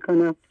خواهش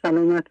میکنم.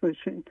 سلامت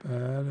باشید.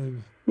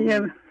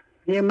 بله.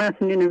 یه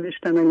متنی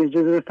نوشتم اگه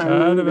اجازه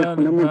بفرمایید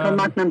بخونم. منتها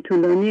متنم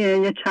طولانیه،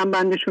 یه چند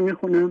بندشو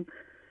میخونم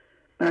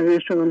برای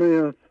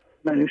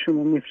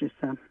شما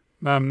میفرستم.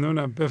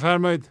 ممنونم،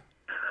 بفرمایید.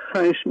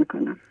 خواهش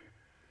میکنم.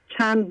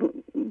 چند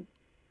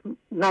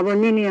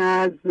قوانینی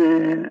از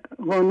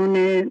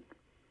قانون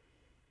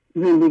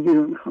زندگی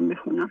رو میخوام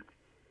بخونم.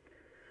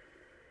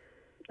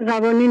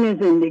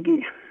 قوانین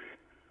زندگی.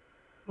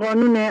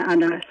 قانون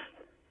الست.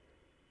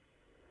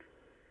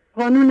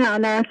 قانون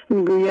الست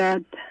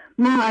میگوید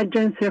ما از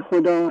جنس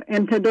خدا،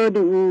 امتداد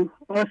او،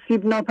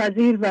 آسیب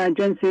ناپذیر و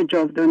جنس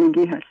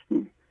جاودانگی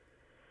هستیم.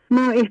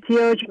 ما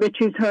احتیاج به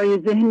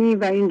چیزهای ذهنی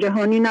و این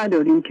جهانی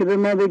نداریم که به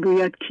ما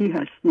بگوید کی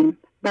هستیم،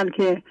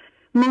 بلکه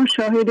ما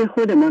شاهد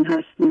خودمان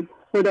هستیم.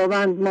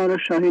 خداوند ما را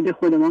شاهد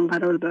خودمان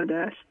قرار داده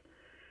است.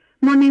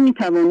 ما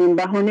نمیتوانیم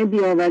بهانه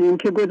بیاوریم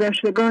که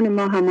گذشتگان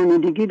ما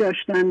همانندگی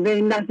داشتند و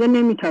این لحظه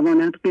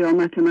نمیتواند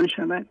قیامت من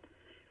شود.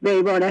 به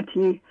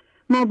عبارتی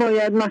ما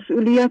باید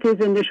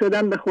مسئولیت زنده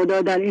شدن به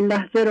خدا در این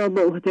لحظه را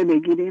به عهده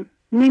بگیریم.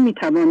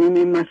 نمیتوانیم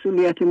این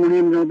مسئولیت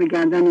مهم را به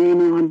گردن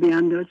این آن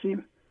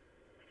بیاندازیم.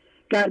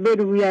 گر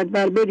بروید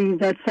ور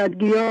بریزد صد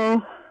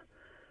گیاه،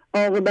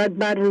 عاقبت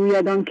بر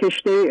روید آن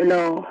کشته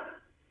اله.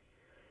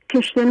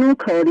 کشته نو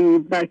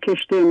کارید بر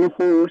کشته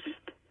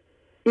نخست،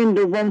 این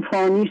دوم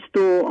فانیست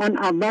و آن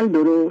اول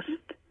درست.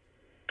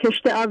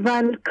 کشته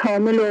اول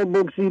کامل و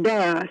بگزیده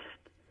است،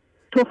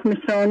 تخم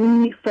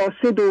ثانی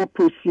فاسد و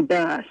پوسیده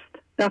است.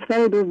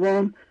 دفتر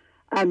دوم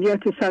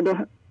ابیات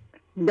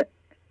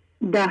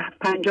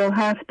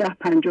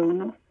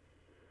 1057-1059.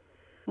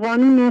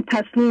 قانون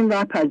تسلیم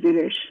و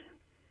پذیرش.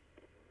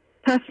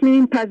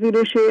 تسلیم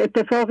پذیرش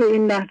اتفاق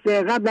این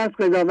لحظه قبل از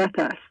قضاوت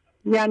است.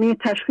 یعنی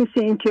تشخیص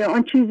اینکه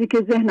آن چیزی که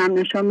ذهنم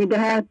نشان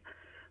می‌دهد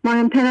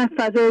مهمتر از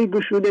فضای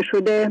گشوده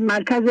شده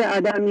مرکز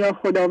عدم یا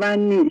خداوند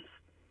نیست.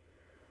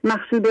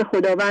 مقصود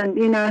خداوند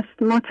این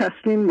است ما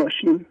تسلیم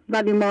باشیم،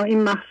 ولی ما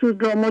این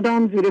مقصود را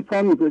مدام زیر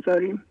پا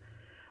می‌گذاریم.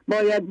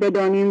 باید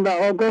بدانیم و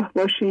آگاه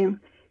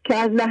باشیم که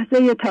از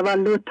لحظه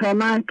تولد تا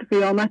مرگ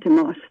قیامت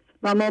ماست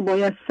و ما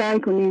باید سعی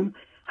کنیم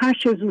هر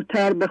چه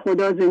زودتر به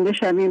خدا زنده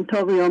شویم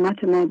تا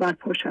قیامت ما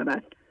برپا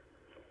شود.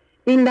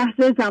 این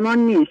لحظه زمان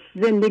نیست،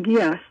 زندگی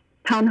است.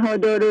 تنها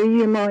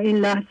دارایی ما این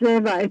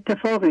لحظه و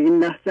اتفاق این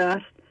لحظه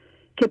است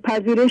که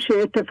پذیرش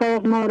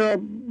اتفاق ما را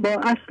با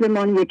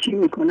اصلمان یکی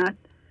می کند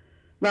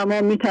و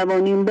ما می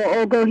توانیم با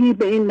آگاهی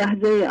به این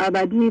لحظه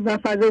ابدی و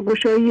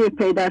فضاگشایی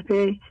پی در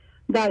پی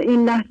در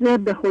این لحظه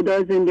به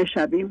خدا زنده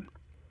شویم.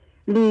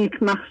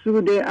 لیک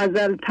مقصود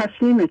ازل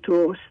تسلیم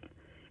توست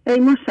ای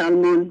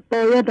مسلمان،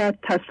 باید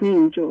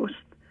تسلیم جست.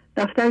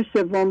 دفتر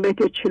سوم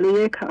بیت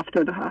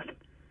 41-77.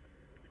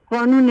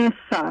 قانون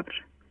صبر.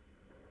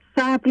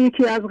 صبر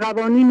یکی از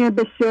قوانین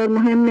بسیار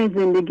مهم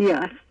زندگی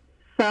است.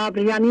 صبر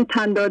یعنی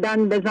تن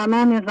دادن به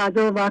زمان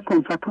قضا و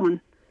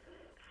کنفکان.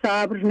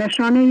 صبر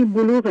نشانه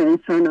بلوغ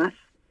انسان است.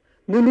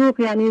 بلوغ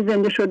یعنی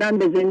زنده شدن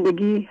به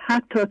زندگی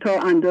حتی تا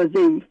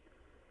اندازه‌ای.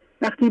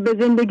 وقتی به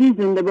زندگی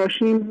زنده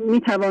باشیم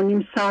می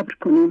توانیم صبر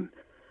کنیم.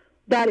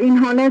 در این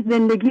حالت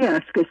زندگی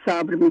است که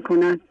صبر می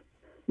کند.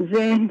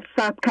 ذهن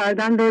صبر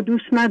کردن را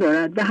دوست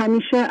ندارد و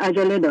همیشه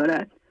عجله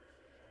دارد.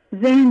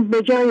 ذهن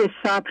به جای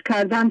صبر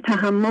کردن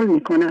تحمل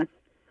می کند.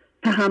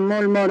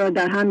 تحمل ما را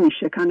در هم می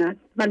شکند،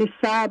 ولی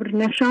صبر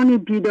نشان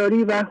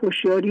بیداری و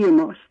هوشیاری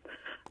ماست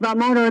و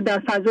ما را در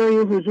فضای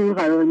حضور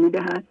قرار می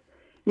دهد.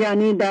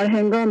 یعنی در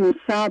هنگام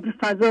صبر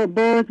فضا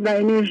باز و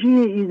انرژی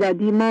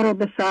ایزدی ما را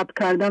به صبر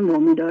کردن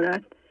وامی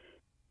دارد.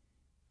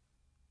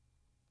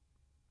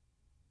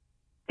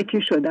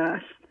 یکی شده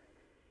است.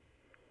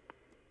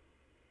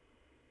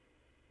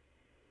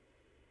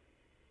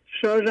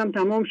 شارژم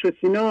تمام شد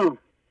سینا.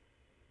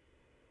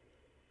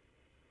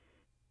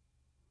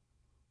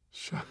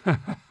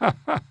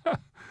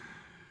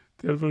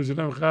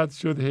 تلفنشونم قطع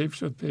شد، حیف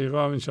شد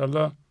پیغام.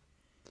 انشالله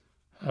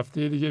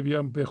هفته دیگه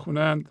بیام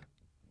بخونند.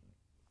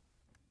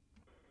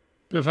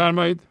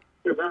 بفرمایید.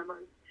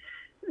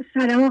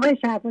 سلام آقای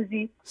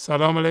شهبازی.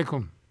 سلام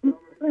علیکم.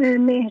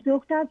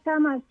 مهردخت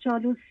هستم، از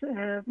چالوس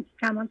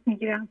تماس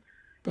میگیرم.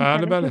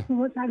 بله بله.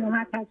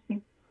 سلامت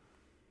هستیم.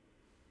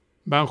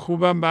 من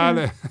خوبم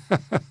بله.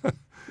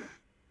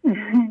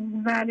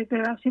 بله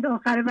ببخشید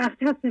آخر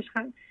وقت هستش.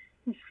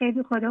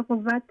 خیلی خدا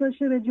قوت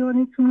باشه به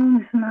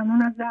جانتون.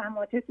 ممنون از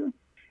زحماتتون.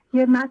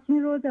 یه متنی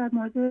رو در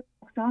مورد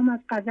اختام از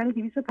غزل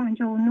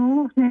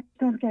 259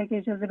 نوشتم که اگه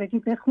اجازه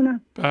بدید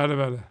بخونم. بله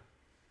بله.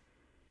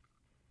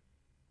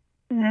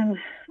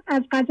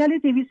 از غزل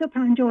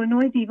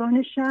 259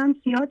 دیوان شمس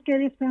یاد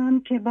گرفتم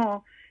که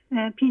با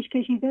پیش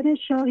کشیدن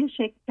شاه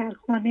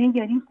شکرخانه،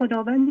 یعنی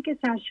خداوندی که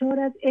سرشار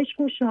از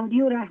عشق و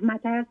شادی و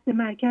رحمت است، به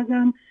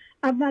مرکزم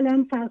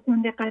اولا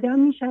فرخنده قدم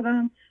می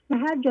شوم و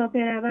هر جا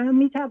بروم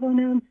می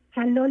توانم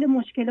حلال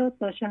مشکلات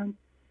باشم.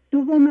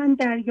 دوما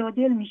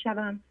دریادل می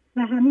شوم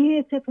و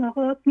همه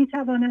اتفاقات می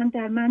توانند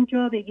در من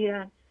جا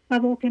بگیرند و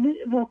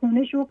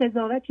واکنش و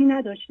قضاوتی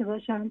نداشته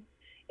باشم.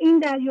 این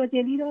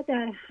دریادلی را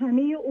در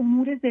همه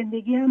امور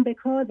زندگی هم به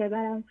کار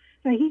ببرم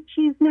و هیچ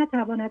چیز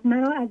نتواند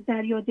مرا از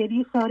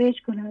دریادلی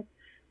خارج کند.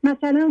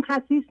 مثلا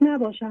خسیس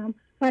نباشم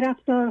و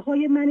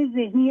رفتارهای من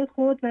ذهنی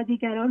خود و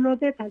دیگران را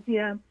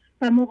بپذیرم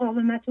و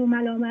مقاومت و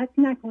ملامت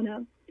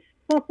نکنم.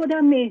 با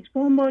خودم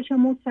مهربان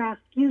باشم و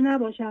سختگیر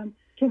نباشم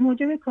که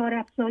موجب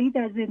کارافزایی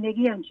در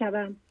زندگیم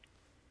شوم.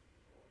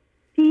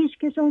 پیش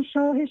کشان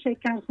شاه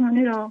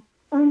شکرخانه را،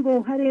 آن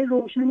گوهر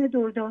روشن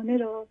دردانه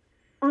را،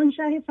 آن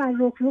شه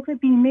فرخ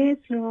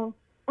بی‌مثل را،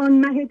 آن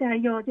مه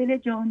دریادل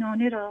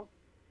جانانه را.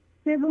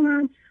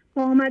 سوماً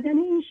با آمدن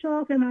این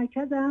شاه به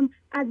مرکزم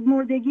از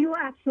مردگی و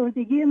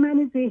افسردگی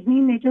من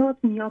ذهنی نجات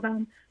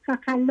می‌یابم و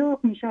خلاق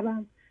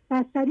می‌شوم و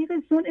از طریق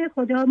صنع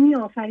خدا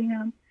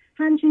می‌آفرینم.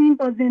 همچنین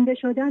با زنده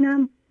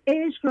شدنم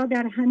عشق را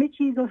در همه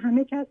چیز و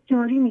همه کس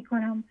جاری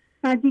می‌کنم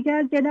و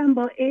دیگر دلم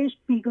با عشق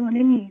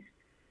بیگانه نیست.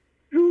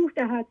 روح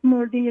دهد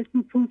مرده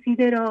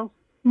پوسیده را،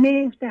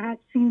 مهر دهد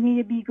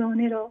سینه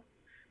بیگانه را.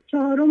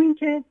 چهارم این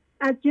که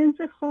از جنس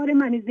خار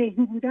من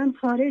ذهنی بودن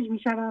خارج می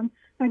شوم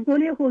و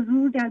گل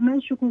حضور در من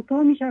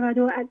شکوفا می شود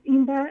و از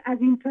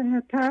این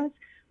پس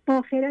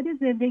با خرد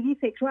زندگی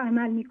فکر و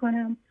عمل می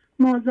کنم.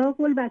 مازا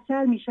گل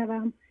بسر می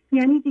شوم،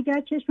 یعنی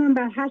دیگر چشمم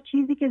بر هر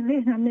چیزی که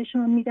ذهنم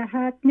نشان می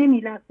دهد نمی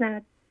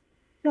لغزد.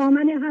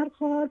 دامن هر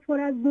خار پر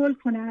از گل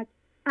کند،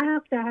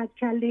 عقل دهد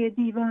کله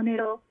دیوانه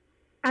را.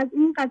 از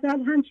این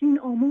غزل همچنین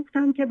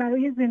آموختم که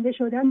برای زنده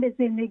شدن به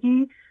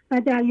زندگی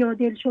و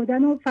دریادل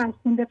شدن و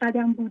فرخنده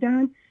قدم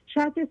بودن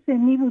شرط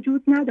سنی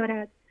وجود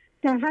ندارد.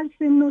 در هر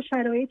سن و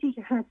شرایطی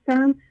که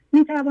هستم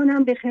می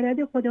توانم به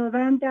خرد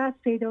خداوند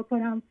دست پیدا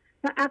کنم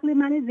و عقل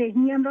من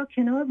ذهنیم را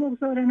کنار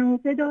بگذارم و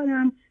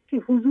بدانم که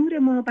حضور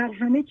ما بر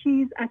همه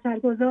چیز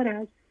اثرگذار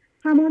است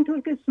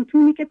همانطور که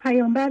ستونی که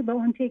پیامبر به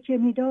آن تکیه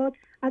میداد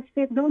از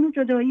فقدان و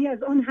جدایی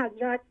از آن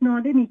حضرت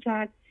ناله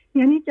میکرد.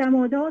 یعنی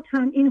جمادات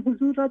هم این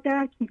حضور را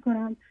درک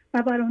میکنند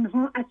و بر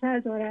آنها اثر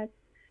دارد.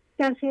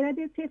 در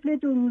خرد طفل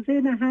 2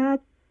 روزه نهد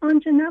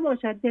آنچه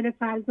نباشد دل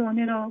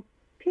فرزانه را.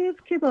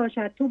 طفل که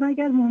باشد تو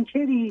مگر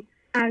منکری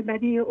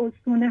عربده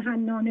استون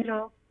حنانه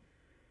را.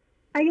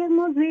 اگر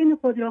ما ذهن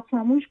خود را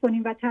خاموش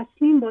کنیم و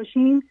تسلیم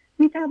باشیم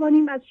می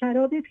توانیم از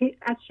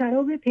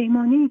شراب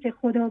پیمانی که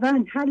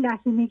خداوند هر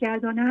لحظه می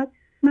گرداند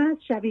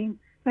مست شویم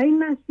و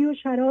این مستی و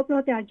شراب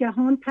را در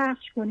جهان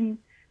پخش کنیم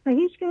و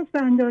هیچ کس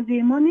به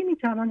اندازه ما نمی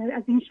تواند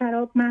از این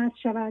شراب مست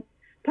شود.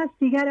 پس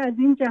دیگر از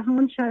این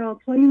جهان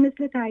شرابهایی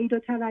مثل تایید و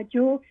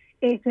توجه،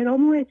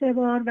 احترام و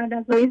اعتبار و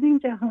لذایز این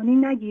جهانی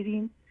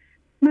نگیریم.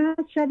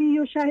 مست شوی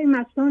و شه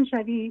مستان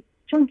شوی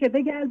چون که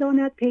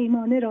بگرداند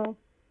پیمانه را.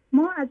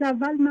 ما از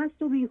اول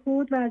مست و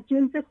بیخود و از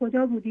جنس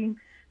خدا بودیم.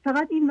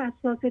 فقط این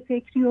وسواس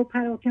فکری و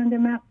پراکنده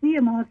مغزی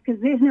ماست که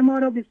ذهن ما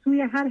را به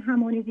سوی هر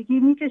همانیدگی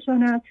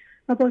می‌کشاند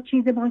و با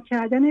چیزمان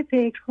کردن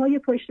فکرهای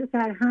پشت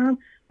سر هم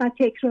و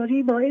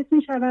تکراری باعث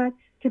می‌شود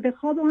که به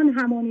خواب آن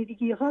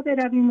همانیدگی‌ها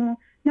برویم و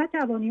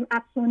نتوانیم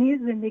افسانه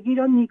زندگی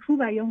را نیکو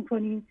بیان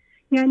کنیم.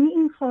 یعنی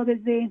این خواب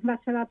ذهن و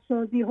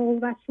سبب‌سازی‌ها و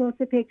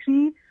وسواس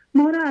فکری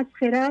ما را از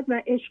خرد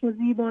و عشق و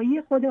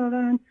زیبایی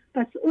خداوند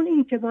پس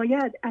اونی که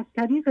باید از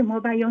طریق ما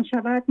بیان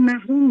شود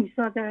محروم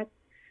می‌سازد.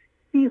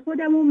 بی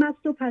خودم و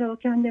مست و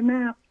پراکنده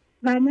مغز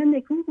ورنه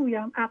نکو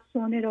گویم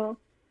افسانه را.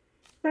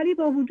 ولی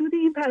با وجود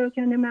این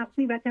پراکنده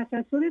مغزی و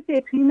تسلسل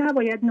فکری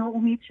نباید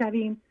ناامید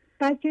شویم،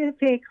 بلکه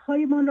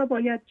فکرهایمان را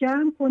باید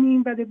جمع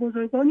کنیم و به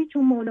بزرگانی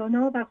چون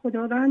مولانا و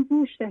خداوند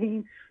گوش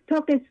دهیم تا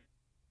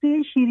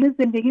قصه شیرین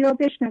زندگی را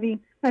بشنویم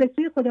و به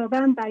سوی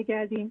خداوند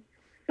برگردیم.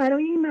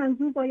 برای این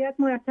منظور باید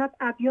مرتب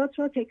ابیات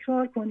را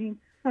تکرار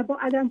کنیم و با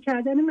عدم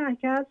کردن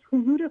مرکز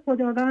حضور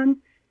خداوند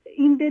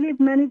این دل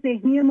من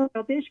ذهنی ما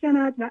را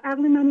بشکند و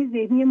عقل من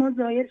ذهنی ما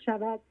زایل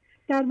شود.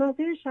 در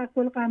واقع شق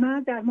القمر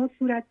در ما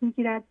صورت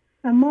می‌گیرد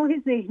و ماه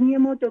ذهنی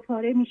ما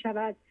دوپاره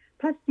می‌شود.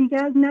 پس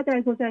دیگر نه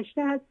در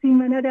گذشته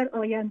هستیم و نه در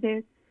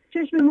آینده.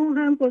 چشم ما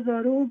هم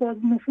گذاره و باز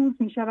نفوذ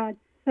می‌شود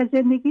و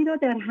زندگی را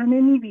در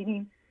همه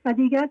می‌بینیم و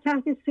دیگر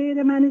تحت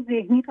سیر من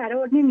ذهنی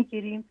قرار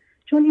نمی‌گیریم،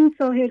 چون این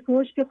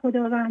ساحرکش که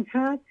خداوند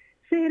هست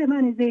سیر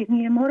من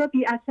ذهنی ما را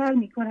بی اثر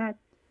می‌کند.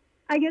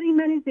 اگر این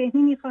من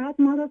ذهنی می‌خواهد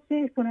ما را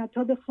سحر کند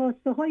تا به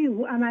خواسته های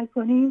او عمل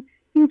کنیم،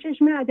 این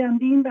چشم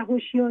عدم‌بین و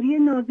هوشیاری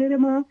ناظر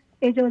ما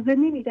اجازه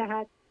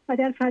نمی‌دهد و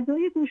در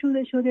فضای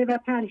گشوده شده و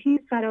پرهیز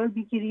قرار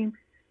بگیریم.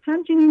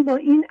 همچنین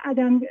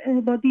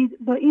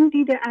با این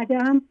دید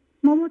عدم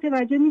ما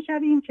متوجه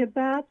می‌شویم که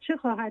بعد چه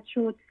خواهد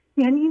شد،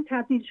 یعنی این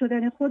تبدیل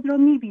شدن خود را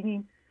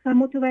می‌بینیم و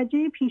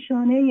متوجه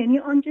پیشانه یعنی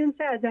آن جنس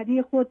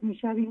ازلی خود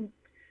می‌شویم.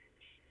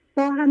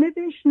 با همه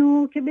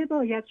بشنو که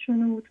بباید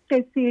شنود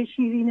قصه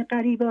شیرین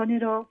غریبانه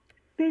را.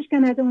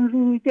 بشکند آن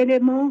روی دل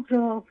ماه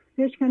را،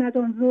 بشکند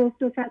آن زلف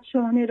 200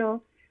 شانه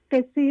را.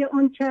 قصه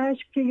آن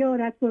چشم که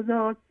یارت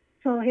گذارد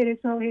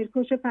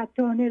ساحرکش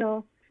فتانه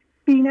را.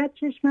 بیند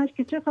چشمش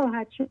که چه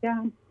خواهد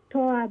شدن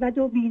تا ابد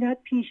و بیند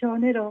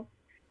پیشانه را.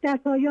 در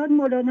پایان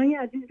مولانای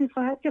عزیز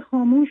می‌خواهد که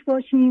خاموش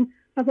باشیم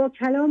و با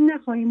کلام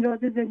نخواهیم راز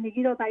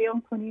زندگی را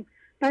بیان کنیم،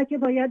 بلکه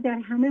باید در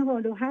همه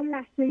حال و هر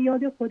لحظه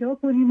یاد خدا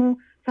کنیم و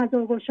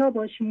فضاگشا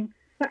باشیم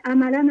و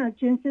عملا از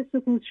جنس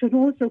سکوت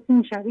شنو و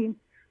سکون شویم.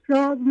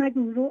 راز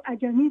مگو رو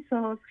عجمی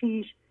ساز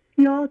خویش،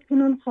 یاد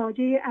کنون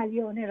خواجه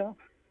علیانه را.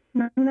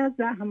 ممنون از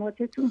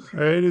زحماتتون.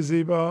 خیلی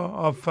زیبا،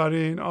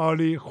 آفرین،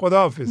 عالی.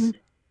 خداحافظ.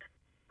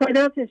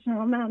 خداحافظ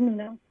شما.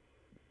 ممنونم.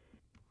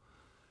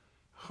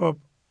 خب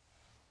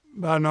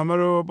برنامه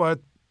رو باید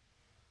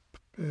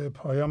به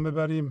پایان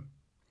ببریم.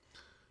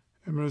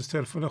 امروز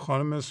تلفن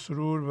خانم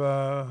سرور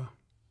و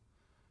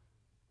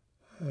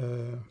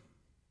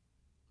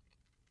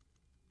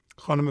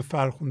خانم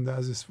فرخونده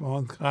از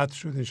اصفهان قطع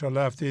شد.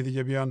 انشالله هفته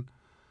دیگه بیان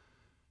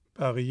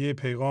بقیه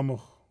پیغام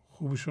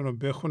خوبشون رو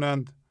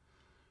بخونند.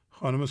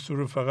 خانم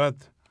سرور فقط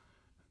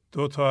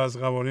 2 تا از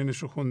قوانینش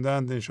رو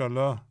خوندند.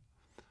 انشالله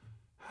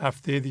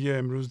هفته دیگه،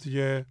 امروز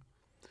دیگه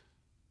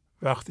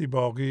وقتی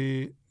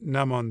باقی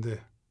نمانده.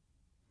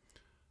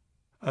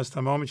 از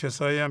تمام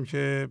کسایی هم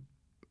که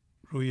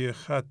روی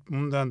خط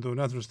موندند و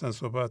نتونستن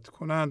صحبت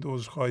کنند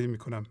عذرخواهی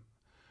میکنم.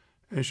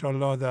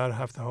 انشالله در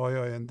هفته‌های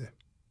آینده.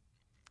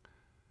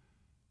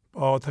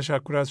 با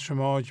تشکر از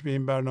شما که به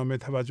این برنامه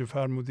توجه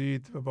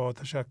فرمودید و با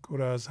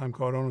تشکر از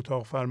همکاران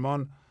اتاق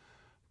فرمان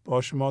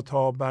با شما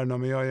تا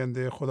برنامه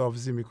آینده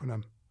خداحافظی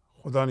میکنم.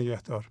 خدا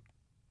نگهدار.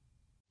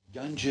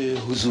 گنج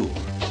حضور،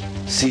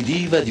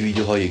 CD و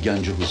دیویدیوهای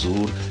گنج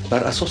حضور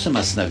بر اساس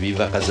مثنوی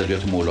و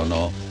غزلیات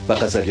مولانا و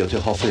غزلیات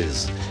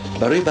حافظ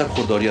برای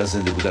برخورداری از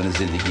زنده بودن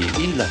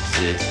زندگی این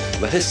لحظه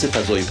و حس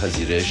فضای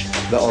پذیرش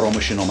و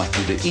آرامش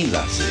نامحدود این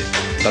لحظه،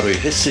 برای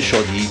حس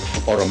شادی،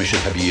 آرامش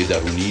طبیعی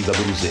درونی و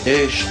بروز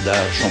عشق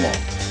در شما،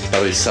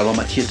 برای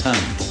سلامتی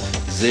تن،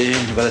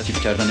 ذهن و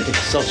لطیف کردن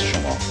احساس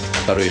شما،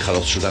 برای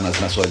خلاص شدن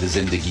از مسائل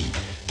زندگی،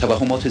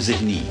 توهمات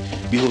ذهنی،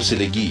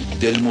 بی‌حوصلگی،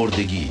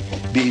 دلمردگی،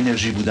 بی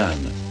انرژی بودن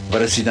و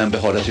رسیدن به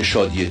حالت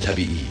شادی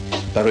طبیعی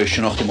برای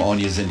شناخت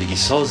معانی زندگی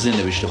ساز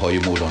نوشته‌های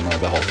مولانا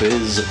و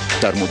حافظ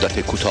در مدت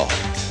کوتاه.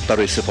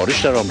 برای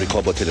سفارش در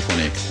آمریکا با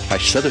تلفن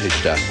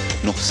 818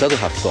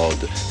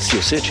 970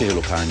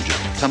 3345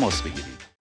 تماس بگیرید.